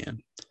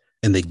Superman,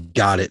 and they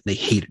got it and they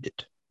hated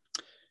it.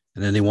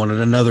 And then they wanted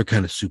another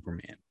kind of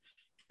Superman,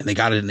 and they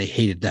got it and they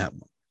hated that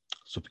one.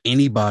 So if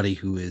anybody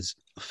who is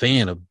a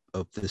fan of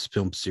this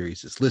film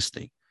series is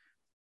listening,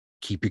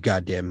 keep your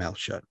goddamn mouth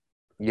shut.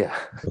 Yeah.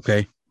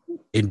 Okay?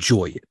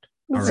 Enjoy it.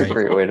 That's a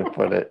great way to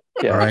put it.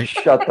 Yeah. All right?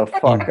 Shut the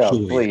fuck up,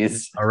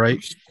 please. All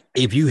right?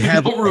 If you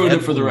have don't ruin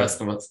it for the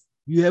rest of us.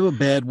 You have a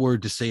bad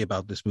word to say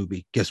about this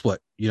movie, guess what?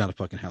 You're not a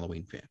fucking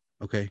Halloween fan.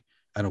 Okay?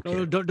 I don't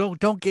care. Don't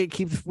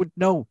gatekeep.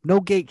 No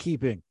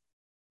gatekeeping.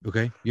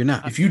 Okay, you're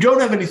not. If you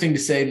don't have anything to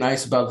say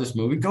nice about this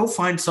movie, go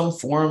find some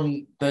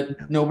forum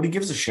that nobody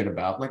gives a shit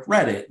about, like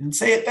Reddit, and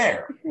say it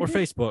there. Or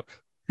Facebook.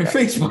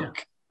 Facebook.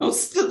 Don't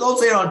say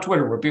it on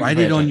Twitter. Where people write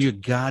it on your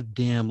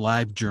goddamn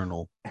live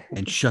journal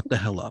and shut the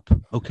hell up.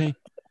 Okay.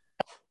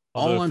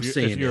 All I'm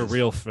saying is, if you're a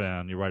real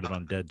fan, you write it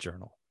on Dead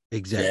Journal.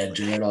 Exactly. Dead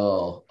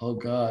Journal. Oh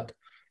God.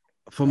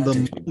 From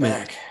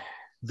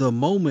the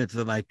moment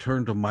that I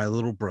turned to my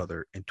little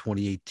brother in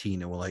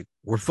 2018 and we're like,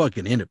 we're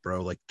fucking in it,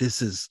 bro. Like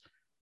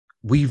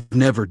we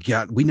never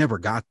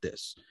got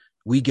this.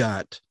 We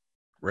got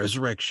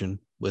Resurrection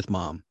with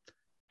Mom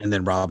and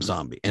then Rob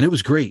Zombie. And it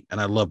was great.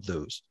 And I loved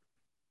those.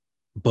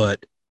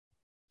 But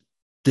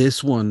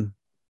this one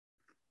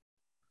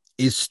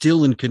is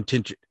still in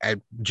contention.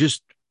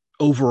 Just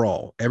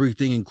overall,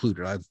 everything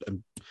included.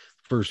 I'm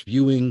first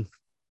viewing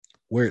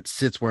where it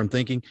sits, where I'm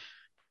thinking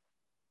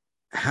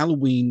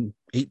Halloween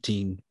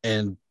 18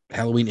 and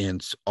Halloween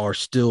Ends are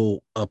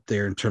still up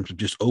there in terms of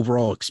just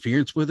overall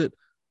experience with it.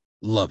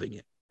 Loving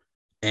it.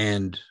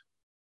 And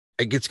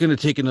it's going to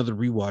take another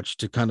rewatch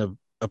to kind of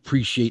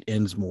appreciate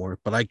Ends more,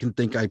 but I can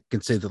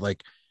say that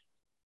like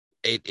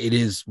it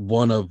is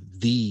one of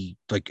the,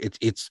 like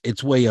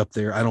it's way up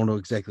there. I don't know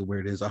exactly where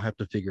it is. I'll have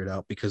to figure it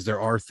out because there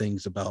are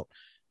things about,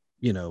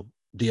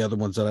 the other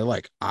ones that I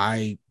like.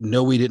 I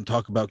know we didn't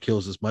talk about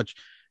Kills as much.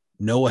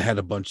 Noah had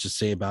a bunch to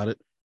say about it.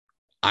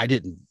 I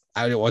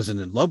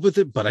wasn't in love with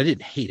it, but I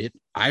didn't hate it.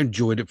 I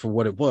enjoyed it for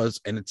what it was.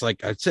 And it's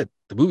like I said,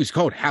 the movie's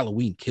called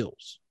Halloween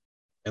Kills.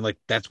 And like,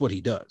 that's what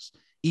he does.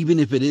 Even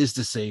if it is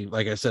to say,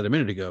 like I said a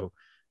minute ago,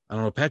 I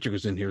don't know if Patrick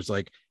was in here. It's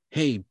like,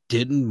 hey,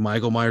 didn't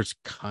Michael Myers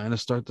kind of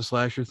start the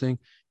slasher thing?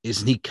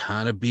 Isn't he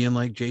kind of being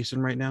like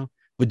Jason right now?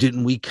 But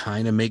didn't we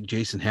kind of make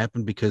Jason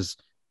happen because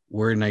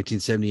we're in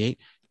 1978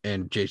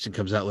 and Jason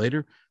comes out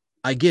later?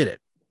 I get it.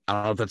 I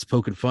don't know if that's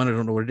poking fun. I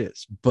don't know what it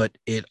is. But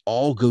it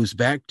all goes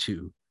back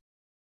to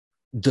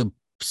the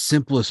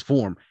simplest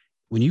form.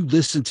 When you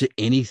listen to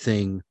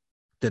anything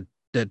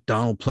that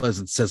Donald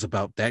Pleasance says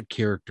about that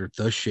character,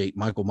 the shape,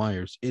 Michael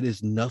Myers, it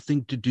is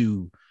nothing to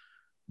do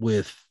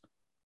with,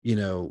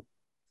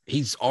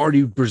 he's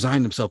already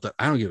resigned himself that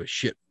I don't give a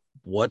shit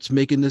what's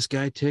making this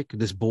guy tick,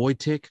 this boy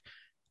tick.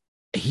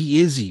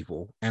 He is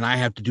evil, and I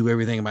have to do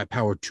everything in my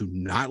power to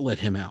not let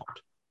him out.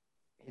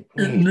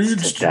 It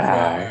needs to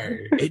die.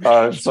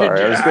 I'm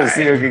sorry. I was going to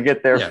see who could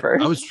get there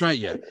first. I was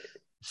trying,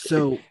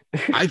 So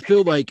I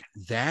feel like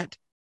that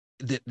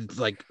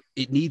like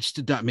it needs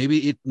to die.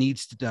 Maybe it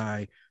needs to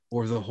die.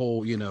 Or the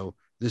whole,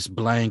 this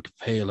blank,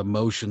 pale,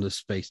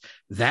 emotionless face.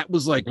 That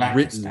was like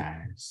written.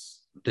 Eyes.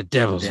 The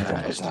devil's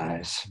eyes.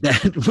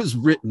 That was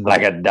written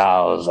like a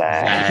doll's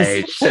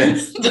eyes.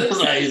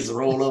 Those eyes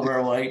roll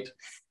over white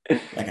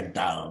like a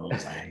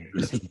doll's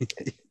eyes.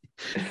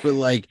 But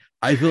like,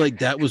 I feel like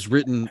that was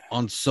written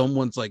on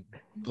someone's like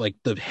like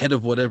the head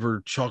of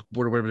whatever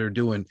chalkboard or whatever they're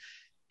doing.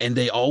 And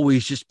they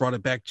always just brought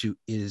it back to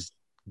it's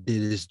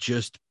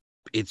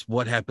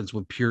what happens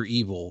when pure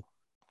evil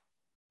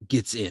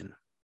gets in.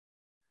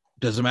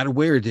 Doesn't matter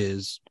where it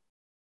is.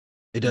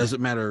 It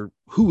doesn't matter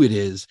who it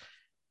is.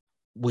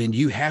 When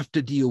you have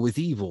to deal with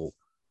evil,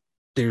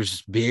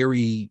 there's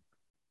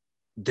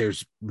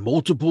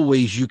multiple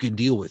ways you can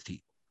deal with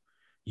evil.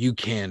 You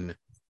can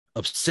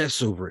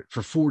obsess over it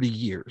for 40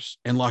 years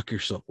and lock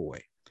yourself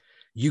away.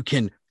 You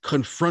can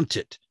confront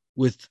it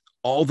with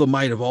all the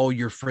might of all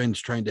your friends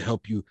trying to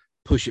help you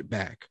push it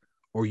back,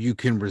 or you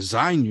can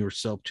resign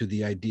yourself to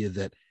the idea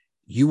that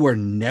you are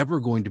never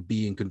going to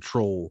be in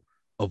control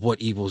of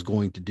what evil is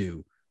going to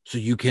do. So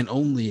you can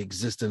only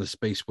exist in a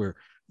space where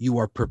you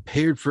are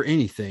prepared for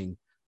anything,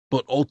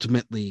 but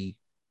ultimately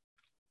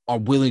are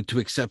willing to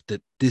accept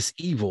that this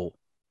evil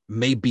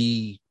may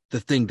be the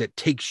thing that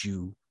takes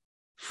you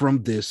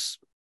from this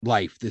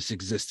life, this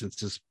existence,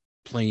 this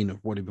plane of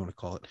whatever you want to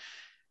call it.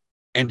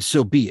 And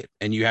so be it.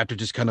 And you have to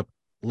just kind of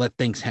let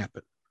things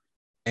happen.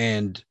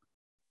 And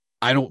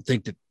I don't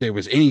think that there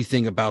was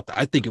anything about that.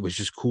 I think it was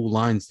just cool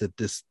lines that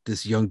this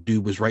young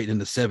dude was writing in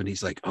the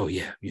 70s. Like, oh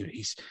yeah,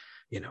 he's,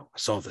 I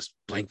saw this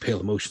blank, pale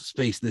emotional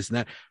space, this and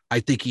that. I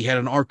think he had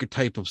an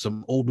archetype of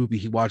some old movie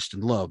he watched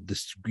and loved.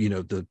 This,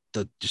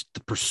 just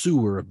the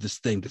pursuer of this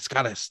thing that's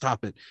got to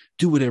stop it,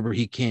 do whatever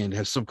he can,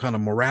 have some kind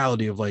of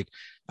morality of like,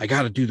 I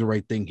got to do the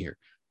right thing here.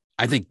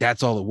 I think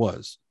that's all it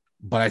was.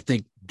 But I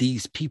think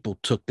these people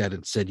took that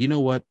and said, you know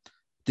what?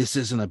 This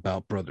isn't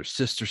about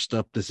brother-sister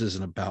stuff. This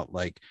isn't about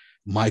like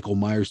Michael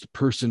Myers, the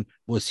person.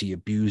 Was he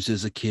abused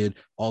as a kid?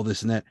 All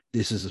this and that.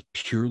 This is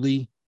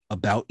purely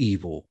about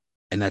evil.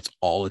 And that's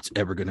all it's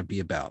ever going to be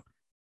about.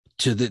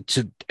 To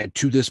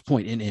this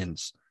point, it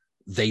ends.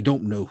 They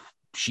don't know.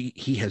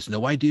 He has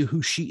no idea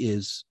who she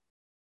is.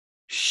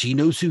 She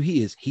knows who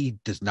he is. He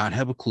does not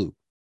have a clue.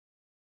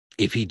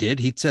 If he did,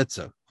 he'd said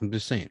so. I'm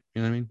just saying.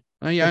 You know what I mean?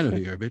 Oh yeah, I know who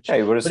you are, bitch. Hey,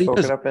 he would have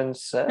spoken up and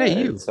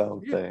said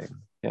something.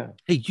 Yeah.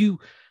 Hey, you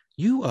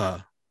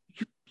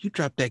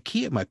dropped that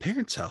key at my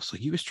parents' house.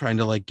 Like he was trying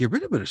to like get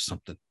rid of it or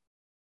something.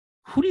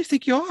 Who do you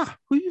think you are?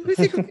 Who do you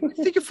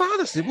think your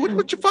father said?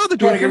 What's your father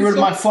doing? Trying to get rid of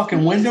my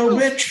fucking window,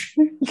 bitch?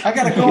 I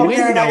gotta go up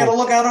there and I gotta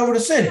look out over the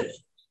city.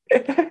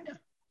 I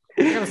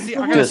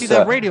gotta see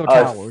that radio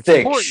tower. A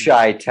thick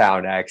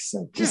Chi-Town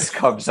accent just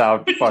comes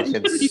out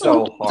fucking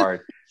so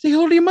hard. Say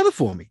hello to your mother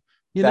for me.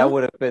 That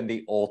would have been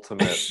the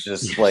ultimate,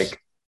 just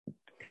like,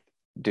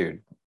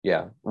 dude,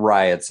 yeah,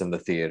 riots in the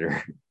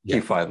theater. Yeah.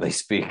 He finally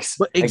speaks.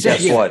 But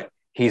exactly, and guess what?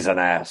 He's an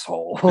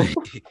asshole.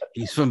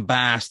 He's from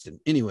Boston.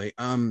 Anyway,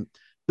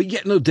 but yeah,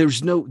 no,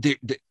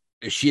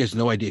 she has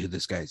no idea who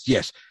this guy is.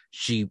 Yes,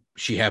 she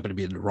happened to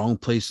be in the wrong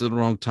place at the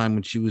wrong time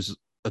when she was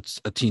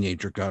a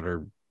teenager, got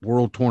her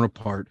world torn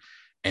apart,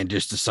 and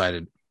just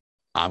decided,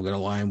 I'm going to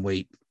lie in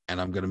wait, and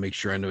I'm going to make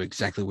sure I know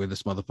exactly where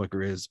this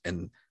motherfucker is,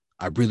 and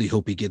I really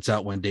hope he gets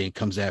out one day and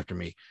comes after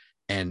me.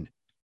 And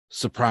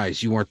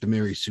surprise, you aren't the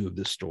Mary Sue of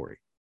this story.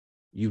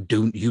 You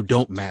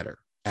don't matter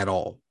at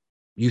all.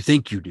 You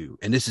think you do,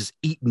 and this is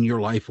eating your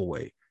life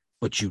away,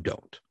 but you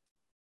don't.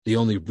 The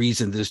only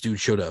reason this dude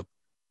showed up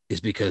is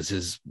because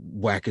his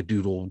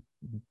wackadoodle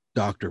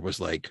doctor was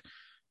like,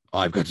 oh,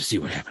 I've got to see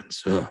what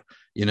happens.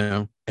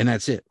 And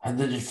that's it. And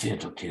then it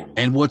fit him.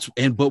 And what's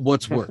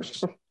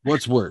worse?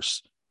 What's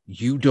worse?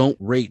 You don't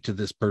rate to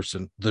this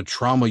person the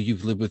trauma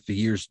you've lived with for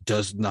years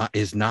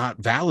is not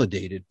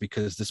validated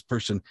because this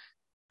person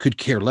could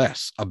care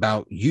less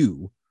about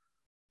you,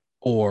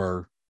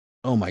 or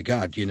oh my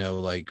God,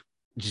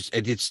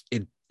 it's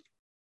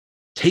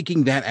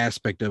taking that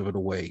aspect of it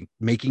away,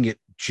 making it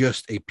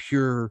just a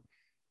pure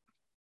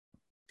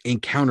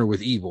encounter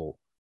with evil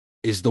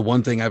is the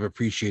one thing I've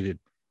appreciated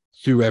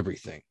through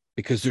everything,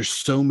 because there's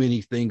so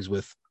many things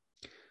with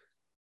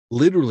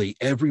literally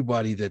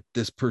everybody that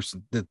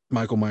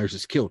Michael Myers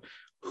has killed,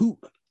 who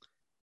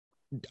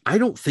I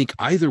don't think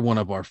either one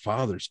of our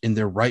fathers in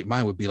their right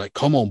mind would be like,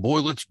 come on,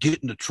 boy, let's get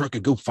in the truck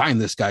and go find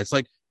this guy. It's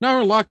like,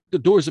 now lock the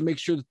doors and make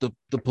sure that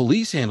the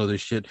police handle this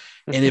shit.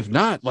 And if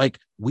not, like,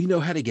 we know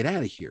how to get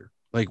out of here.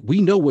 Like,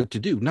 we know what to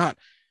do. Not,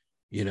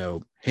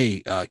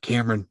 hey,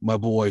 Cameron, my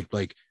boy,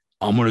 like,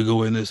 I'm going to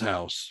go in this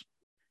house.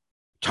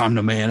 Time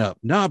to man up.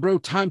 Nah, bro,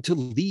 time to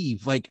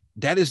leave. Like,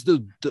 that is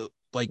the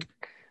like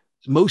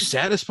most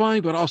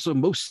satisfying, but also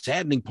most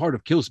saddening part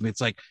of Kills Me. It's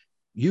like,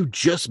 you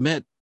just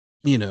met,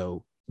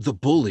 the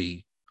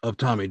bully of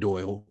Tommy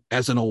Doyle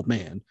as an old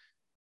man,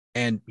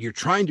 and you're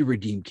trying to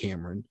redeem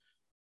Cameron,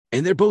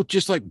 and they're both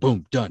just like,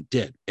 boom, done,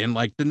 dead. And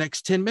like the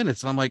next 10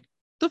 minutes, I'm like,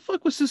 the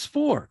fuck was this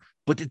for?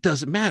 But it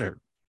doesn't matter.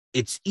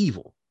 It's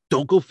evil.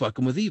 Don't go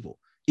fucking with evil.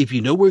 If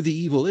you know where the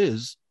evil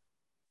is,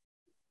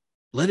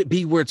 let it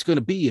be where it's going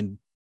to be and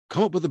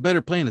come up with a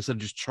better plan instead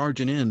of just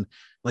charging in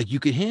like you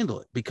can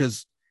handle it.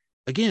 Because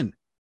again,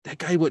 that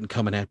guy wasn't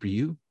coming after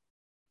you.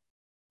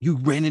 You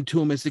ran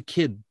into him as a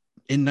kid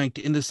in the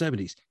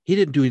 70s. He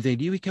didn't do anything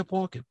to you. He kept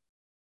walking.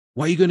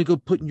 Why are you going to go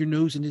putting your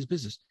nose in his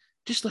business?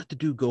 Just let the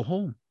dude go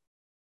home.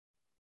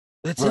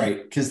 That's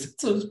right. Because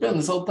it's been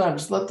this whole time.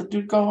 Just let the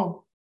dude go home.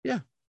 Yeah.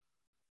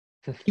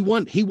 He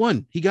won.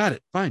 He got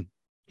it. Fine.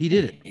 He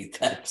did it. I hate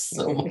that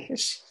so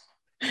much.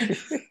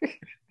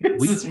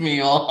 Pisses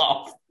me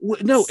off.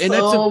 No, and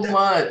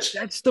much.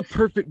 That's the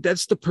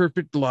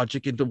perfect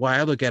logic into why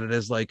I look at it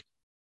as like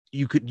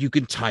you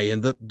can tie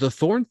in the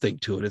Thorn thing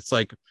to it. It's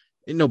like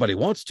nobody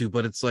wants to,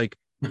 but it's like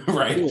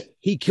right.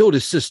 He killed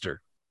his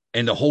sister,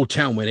 and the whole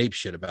town went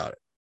apeshit about it.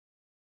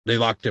 They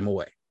locked him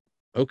away.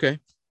 Okay,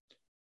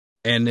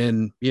 and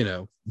then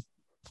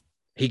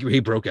he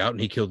broke out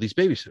and he killed these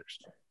babysitters.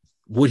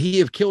 Would he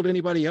have killed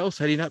anybody else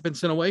had he not been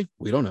sent away?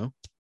 We don't know.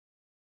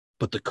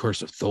 But the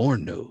curse of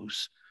Thorn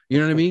knows. You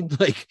know what I mean?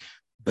 Like,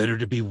 better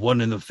to be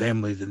one in the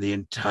family than the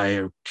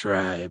entire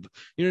tribe.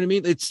 You know what I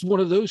mean? It's one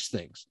of those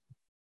things.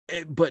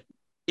 But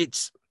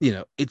it's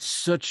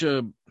such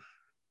a,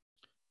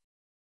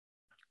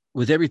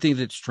 with everything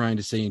that's trying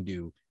to say and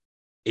do,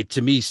 it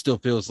to me still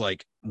feels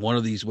like one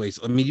of these ways.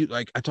 I mean,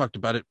 I talked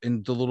about it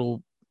in the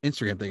little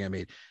Instagram thing I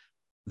made.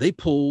 They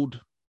pulled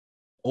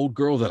old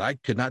girl that I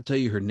could not tell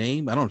you her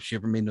name. I don't know if she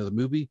ever made another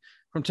movie,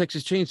 from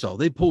Texas Chainsaw.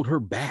 They pulled her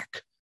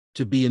back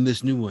to be in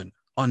this new one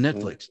on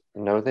Netflix.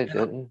 No, they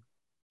didn't.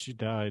 She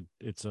died.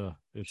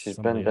 She's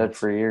been dead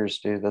for years,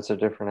 dude. That's a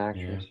different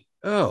actress. Yeah.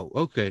 Oh,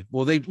 okay.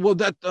 Well, I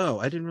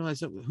didn't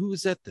realize that. Who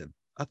is that then?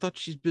 I thought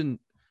she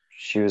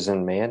was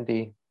in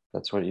Mandy.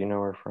 That's what you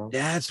know her from.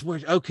 That's why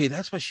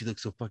she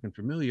looks so fucking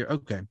familiar.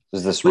 Okay.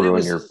 Does this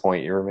ruin your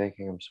point you were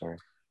making? I'm sorry.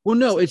 Well,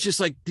 no, it's just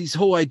like this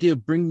whole idea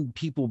of bringing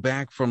people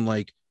back from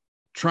like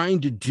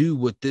trying to do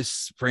what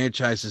this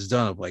franchise has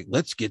done of like,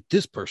 let's get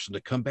this person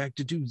to come back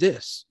to do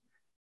this.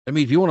 I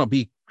mean, if you want to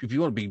be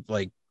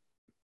like,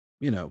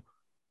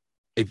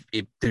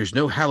 if there's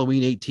no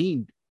Halloween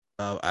 18,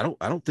 I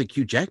don't think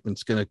Hugh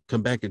Jackman's going to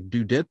come back and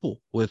do Deadpool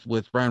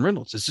with Ryan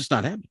Reynolds. It's just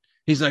not happening.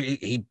 He's like,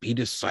 he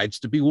decides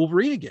to be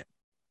Wolverine again.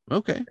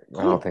 Okay.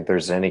 Cool. I don't think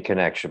there's any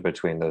connection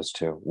between those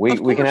two.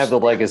 We can have the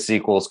Lego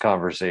sequels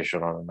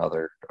conversation on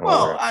another.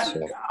 Well,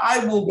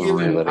 I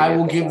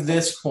will give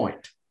this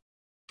point.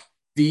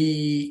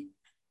 Maybe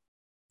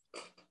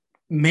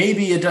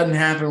it doesn't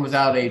happen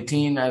without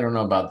 18. I don't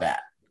know about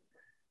that.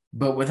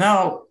 But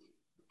without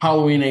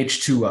Halloween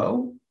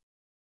H2O,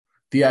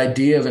 the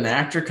idea of an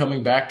actor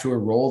coming back to a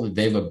role that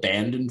they've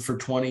abandoned for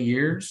 20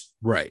 years.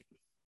 Right.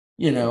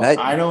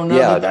 I don't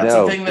know that's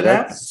a thing that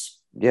happens.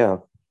 Yeah.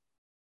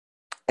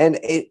 And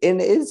it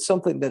is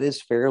something that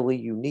is fairly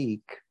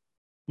unique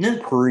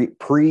pre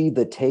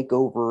the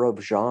takeover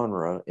of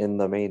genre in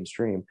the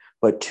mainstream,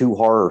 but to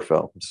horror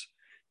films.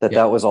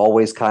 That was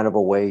always kind of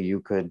a way you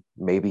could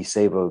maybe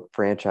save a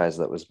franchise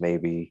that was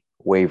maybe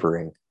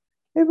wavering.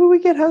 Maybe we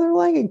get Heather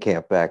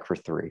Langenkamp back for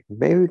 3.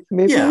 Maybe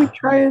we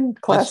try and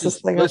class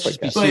this thing up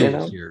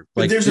again.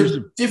 But there's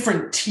a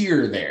different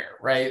tier there,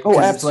 right? Oh,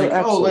 absolutely.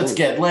 It's like, let's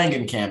get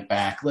Langenkamp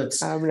back. Let's.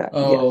 But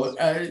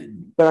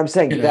I'm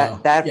saying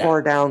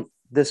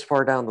this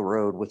far down the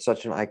road with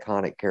such an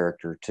iconic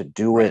character to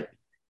do it,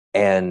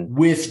 and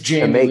with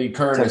Jamie Lee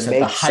Curtis at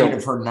the height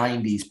of her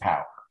 90s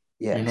power.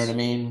 Yes. You know what I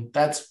mean?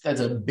 That's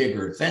a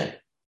bigger thing.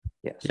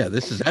 Yes. Yeah,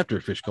 this is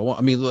after Fish Go On.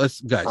 I mean,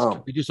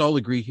 can we just all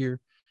agree here?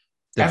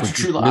 After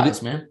True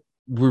Lies, man.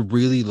 We're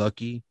really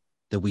lucky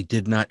that we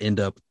did not end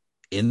up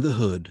in the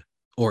hood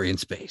or in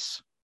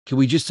space. Can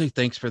we just say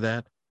thanks for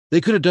that?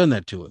 They could have done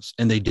that to us,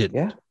 and they didn't.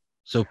 Yeah.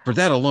 So for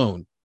that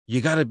alone,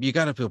 you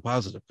gotta feel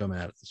positive coming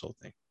out of this whole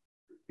thing.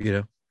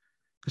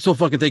 This whole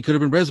fucking thing could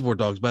have been Reservoir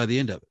Dogs by the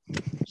end of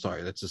it.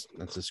 Sorry, that's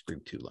a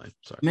Scream 2 line.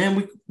 Sorry, man.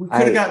 We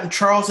could have gotten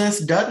Charles S.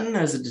 Dutton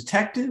as a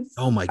detective.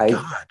 Oh my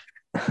god.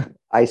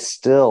 I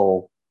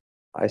still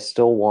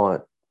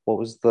want. What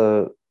was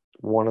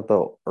one of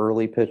the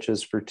early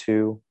pitches for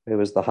 2? It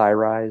was the high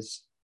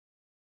rise.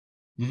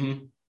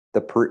 Mm-hmm.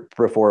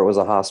 Before it was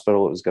a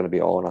hospital, it was going to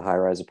be all in a high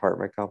rise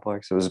apartment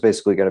complex. It was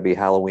basically going to be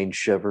Halloween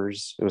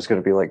Shivers. It was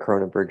going to be like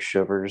Cronenberg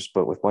Shivers,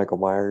 but with Michael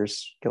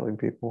Myers killing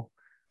people.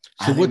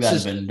 So what's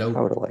this? I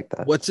would have liked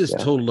that. What's this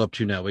total up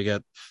to now? We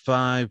got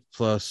 5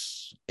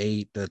 plus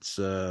 8. That's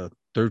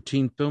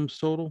 13 films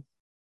total.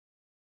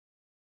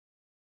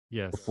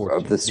 Yes.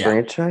 Of this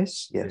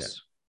franchise.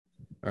 Yes.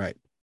 Yeah. All right.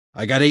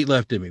 I got 8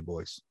 left in me,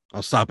 boys.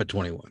 I'll stop at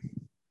 21.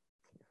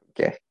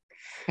 Okay.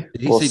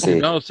 Did he say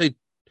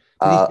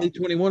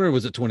 21 or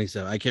was it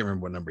 27? I can't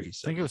remember what number he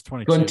said. I think it was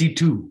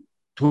 22.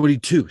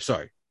 22.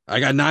 Sorry.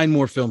 I got 9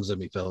 more films in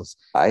me, fellas.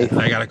 I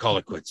got to call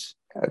it quits.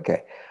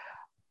 Okay.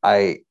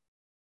 I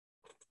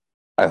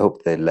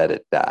hope they let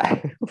it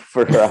die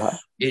for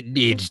it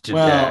needs to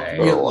die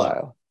for a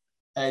while.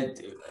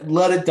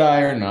 Let it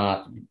die or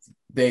not.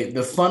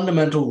 The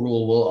fundamental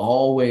rule will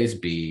always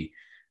be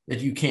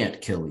that you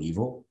can't kill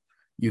evil.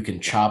 You can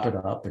chop it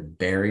up and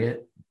bury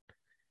it,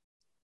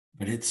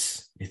 but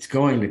it's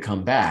going to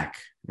come back,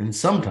 and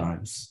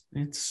sometimes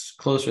it's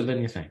closer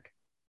than you think.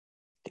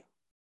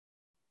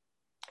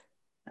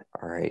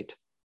 All right.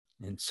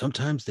 And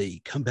sometimes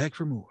they come back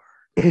for more.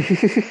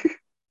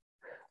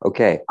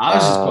 Okay. I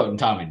was just quoting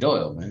Tommy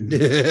Doyle, man.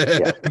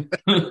 Yeah.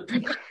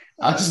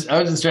 I was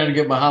just trying to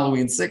get my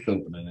Halloween 6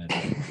 opening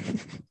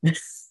in.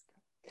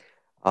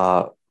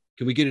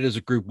 Can we get it as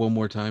a group one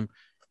more time?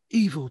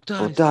 Evil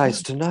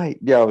dies tonight.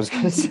 Yeah, I was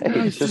gonna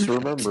say. Just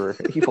remember,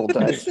 evil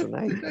dies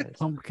tonight. Guys.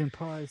 Pumpkin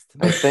pies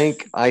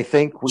tonight. I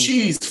think we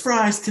cheese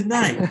fries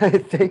tonight. I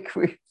think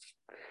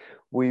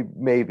we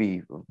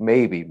maybe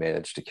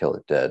managed to kill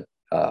it dead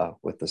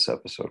with this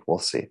episode. We'll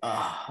see.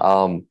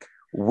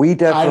 We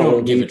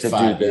definitely need to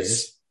do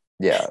this.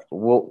 Yeah,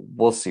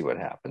 we'll see what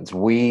happens.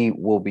 We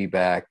will be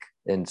back,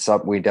 and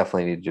we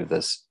definitely need to do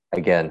this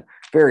again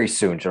very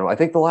soon, gentlemen. I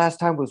think the last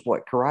time was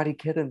what, Karate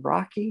Kid and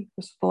Rocky?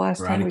 Was the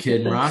last time? Karate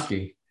Kid and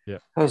Rocky. Yeah,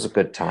 that was a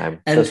good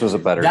time. And this was a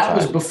better time. That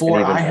was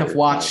before I have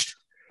watched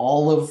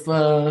all of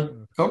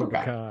Cobra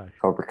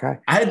Kai.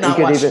 I had not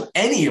watched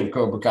any of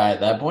Cobra Kai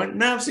at that point.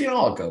 Now I've seen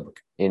all of Cobra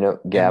Kai. You know,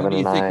 Gavin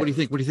and I. What do you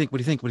think?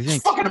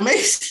 It's fucking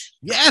amazing.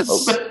 Yes.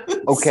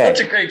 Okay. Such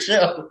a great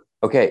show.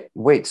 Okay,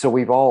 wait. So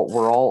we're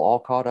all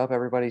caught up.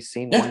 Everybody's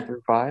seen 1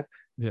 through 5.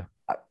 Yeah.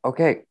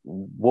 Okay,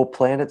 we'll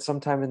plan it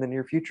sometime in the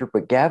near future.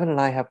 But Gavin and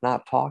I have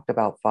not talked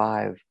about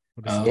 5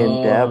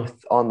 in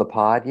depth on the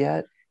pod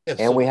yet,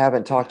 and we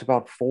haven't talked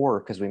about 4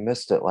 because we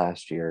missed it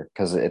last year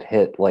because it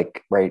hit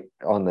like right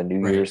on the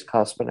New Year's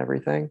cusp and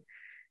everything.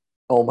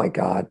 Oh my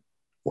God,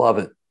 love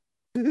it,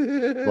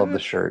 love the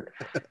shirt.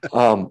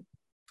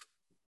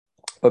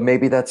 But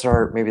maybe that's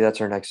our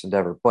next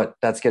endeavor. But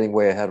that's getting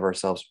way ahead of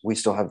ourselves. We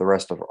still have the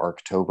rest of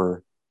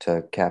October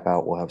to cap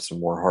out. We'll have some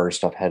more horror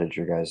stuff headed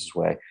your guys'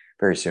 way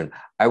very soon.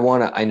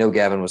 I know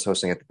Gavin was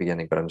hosting at the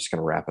beginning, but I'm just going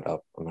to wrap it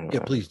up.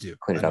 Please do.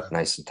 Clean it up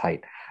nice and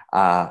tight.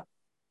 I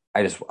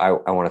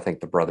want to thank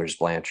the brothers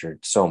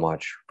Blanchard so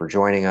much for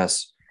joining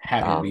us.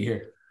 Happy to be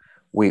here.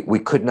 We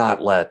could not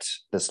let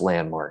this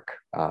landmark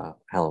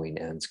Halloween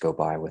Ends go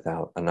by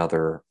without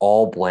another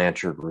all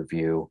Blanchard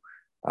review.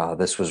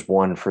 This was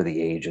one for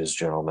the ages,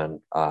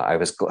 gentlemen.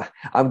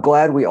 I'm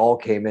glad we all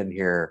came in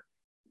here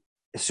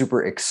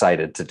super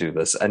excited to do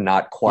this and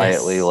not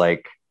quietly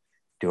like,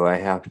 do I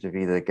have to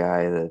be the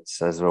guy that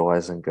says it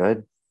wasn't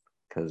good?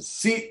 Because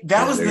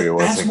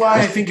that's why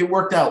I think it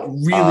worked out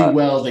really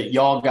well that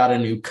y'all got a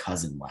new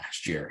cousin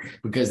last year,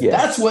 because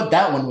that's what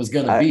that one was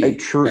going to be.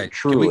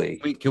 Truly,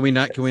 can we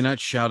not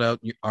shout out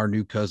our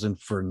new cousin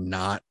for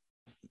not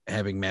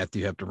having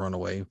Matthew have to run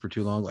away for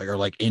too long,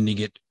 or ending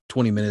it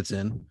 20 minutes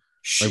in?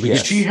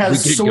 She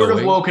has sort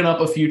of woken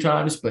up a few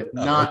times, but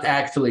not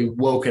actually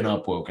woken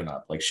up.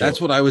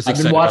 That's what I was. I've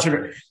been watching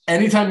her.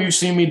 Anytime you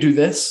see me do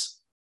this,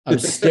 I'm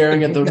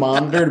staring at the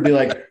monitor to be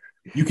like,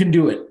 "You can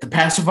do it. The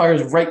pacifier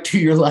is right to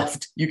your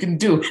left. You can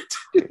do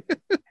it."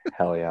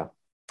 Hell yeah!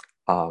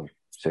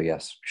 So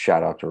yes,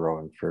 shout out to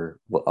Rowan for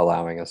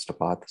allowing us to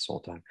pod this whole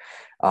time.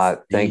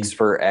 Thanks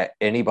for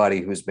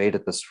anybody who's made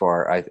it this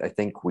far. I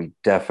think we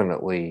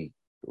definitely.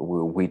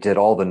 We did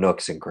all the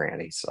nooks and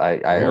crannies. I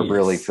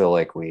really feel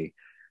like we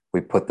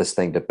put this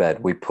thing to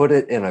bed. We put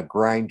it in a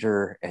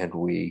grinder and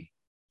we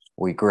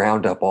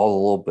ground up all the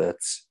little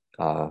bits.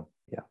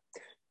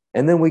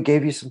 And then we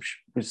gave you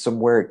some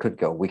where it could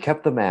go. We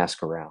kept the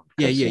mask around.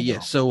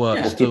 Yeah. So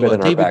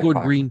David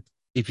Gordon Green,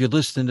 if you're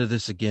listening to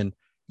this again,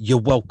 you're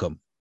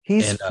welcome.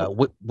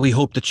 We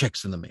hope the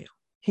check's in the mail.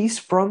 He's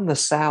from the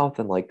South,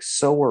 and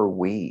so are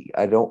we.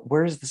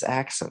 Where's this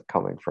accent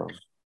coming from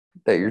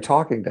that you're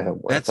talking to him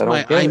with?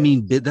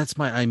 That's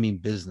my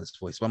business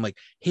voice. So I'm like,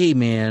 hey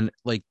man,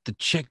 the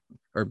check,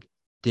 or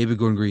David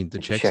Gordon Green, the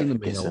check's in the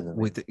mail.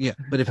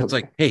 But if it's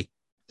hey,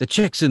 the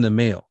check's in the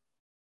mail,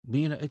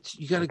 you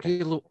got to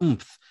get a little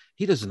oomph.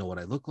 He doesn't know what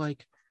I look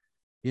like,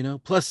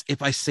 Plus,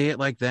 if I say it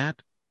like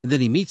that, and then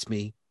he meets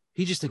me,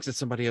 he just thinks that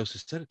somebody else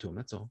has said it to him.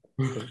 That's all.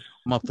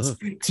 I'm off the hook.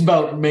 It's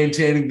about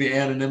maintaining the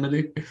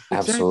anonymity,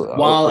 absolutely,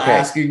 while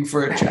asking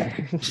for a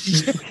check.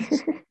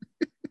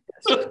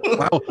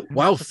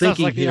 While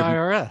thanking like the him,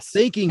 IRS.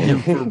 Thanking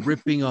him for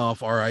ripping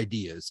off our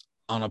ideas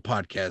on a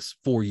podcast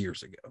 4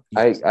 years ago.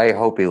 I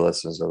hope he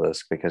listens to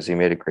this, because he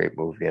made a great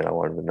movie, and I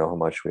want him to know how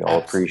much we all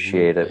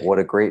appreciate it. What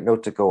a great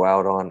note to go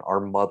out on.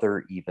 Our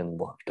mother even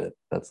loved it.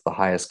 That's the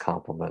highest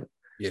compliment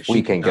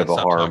we can give a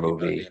horror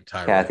movie.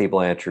 Kathy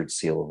Blanchard,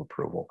 seal of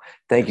approval.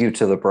 Thank you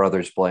to the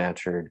brothers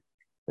Blanchard,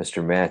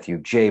 Mr. Matthew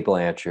J.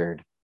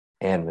 Blanchard,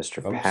 and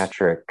Mr.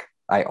 Patrick.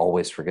 I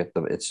always forget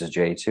them. It's a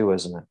J too,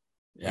 isn't it?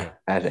 Yeah.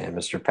 And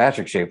Mr.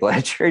 Patrick J.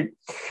 Blanchard.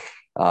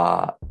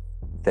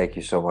 Thank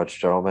you so much,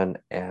 gentlemen.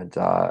 And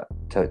to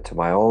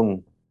my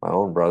own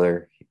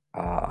brother,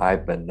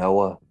 I've been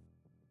Noah.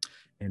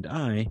 And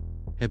I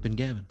have been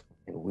Gavin.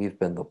 And we've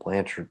been the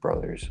Blanchard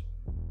brothers.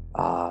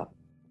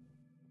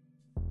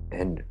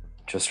 And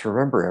just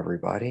remember,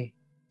 everybody,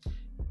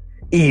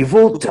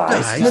 evil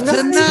dies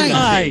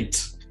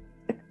tonight.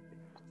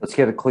 Let's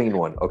get a clean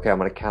one. Okay, I'm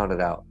going to count it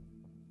out.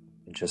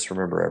 And just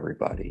remember,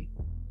 everybody,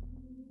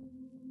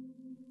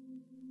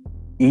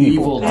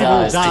 evil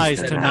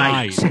dies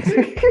tonight.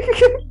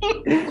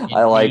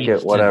 I like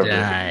it. Whatever.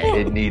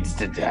 It needs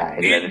to die.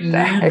 Let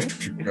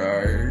it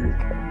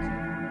die.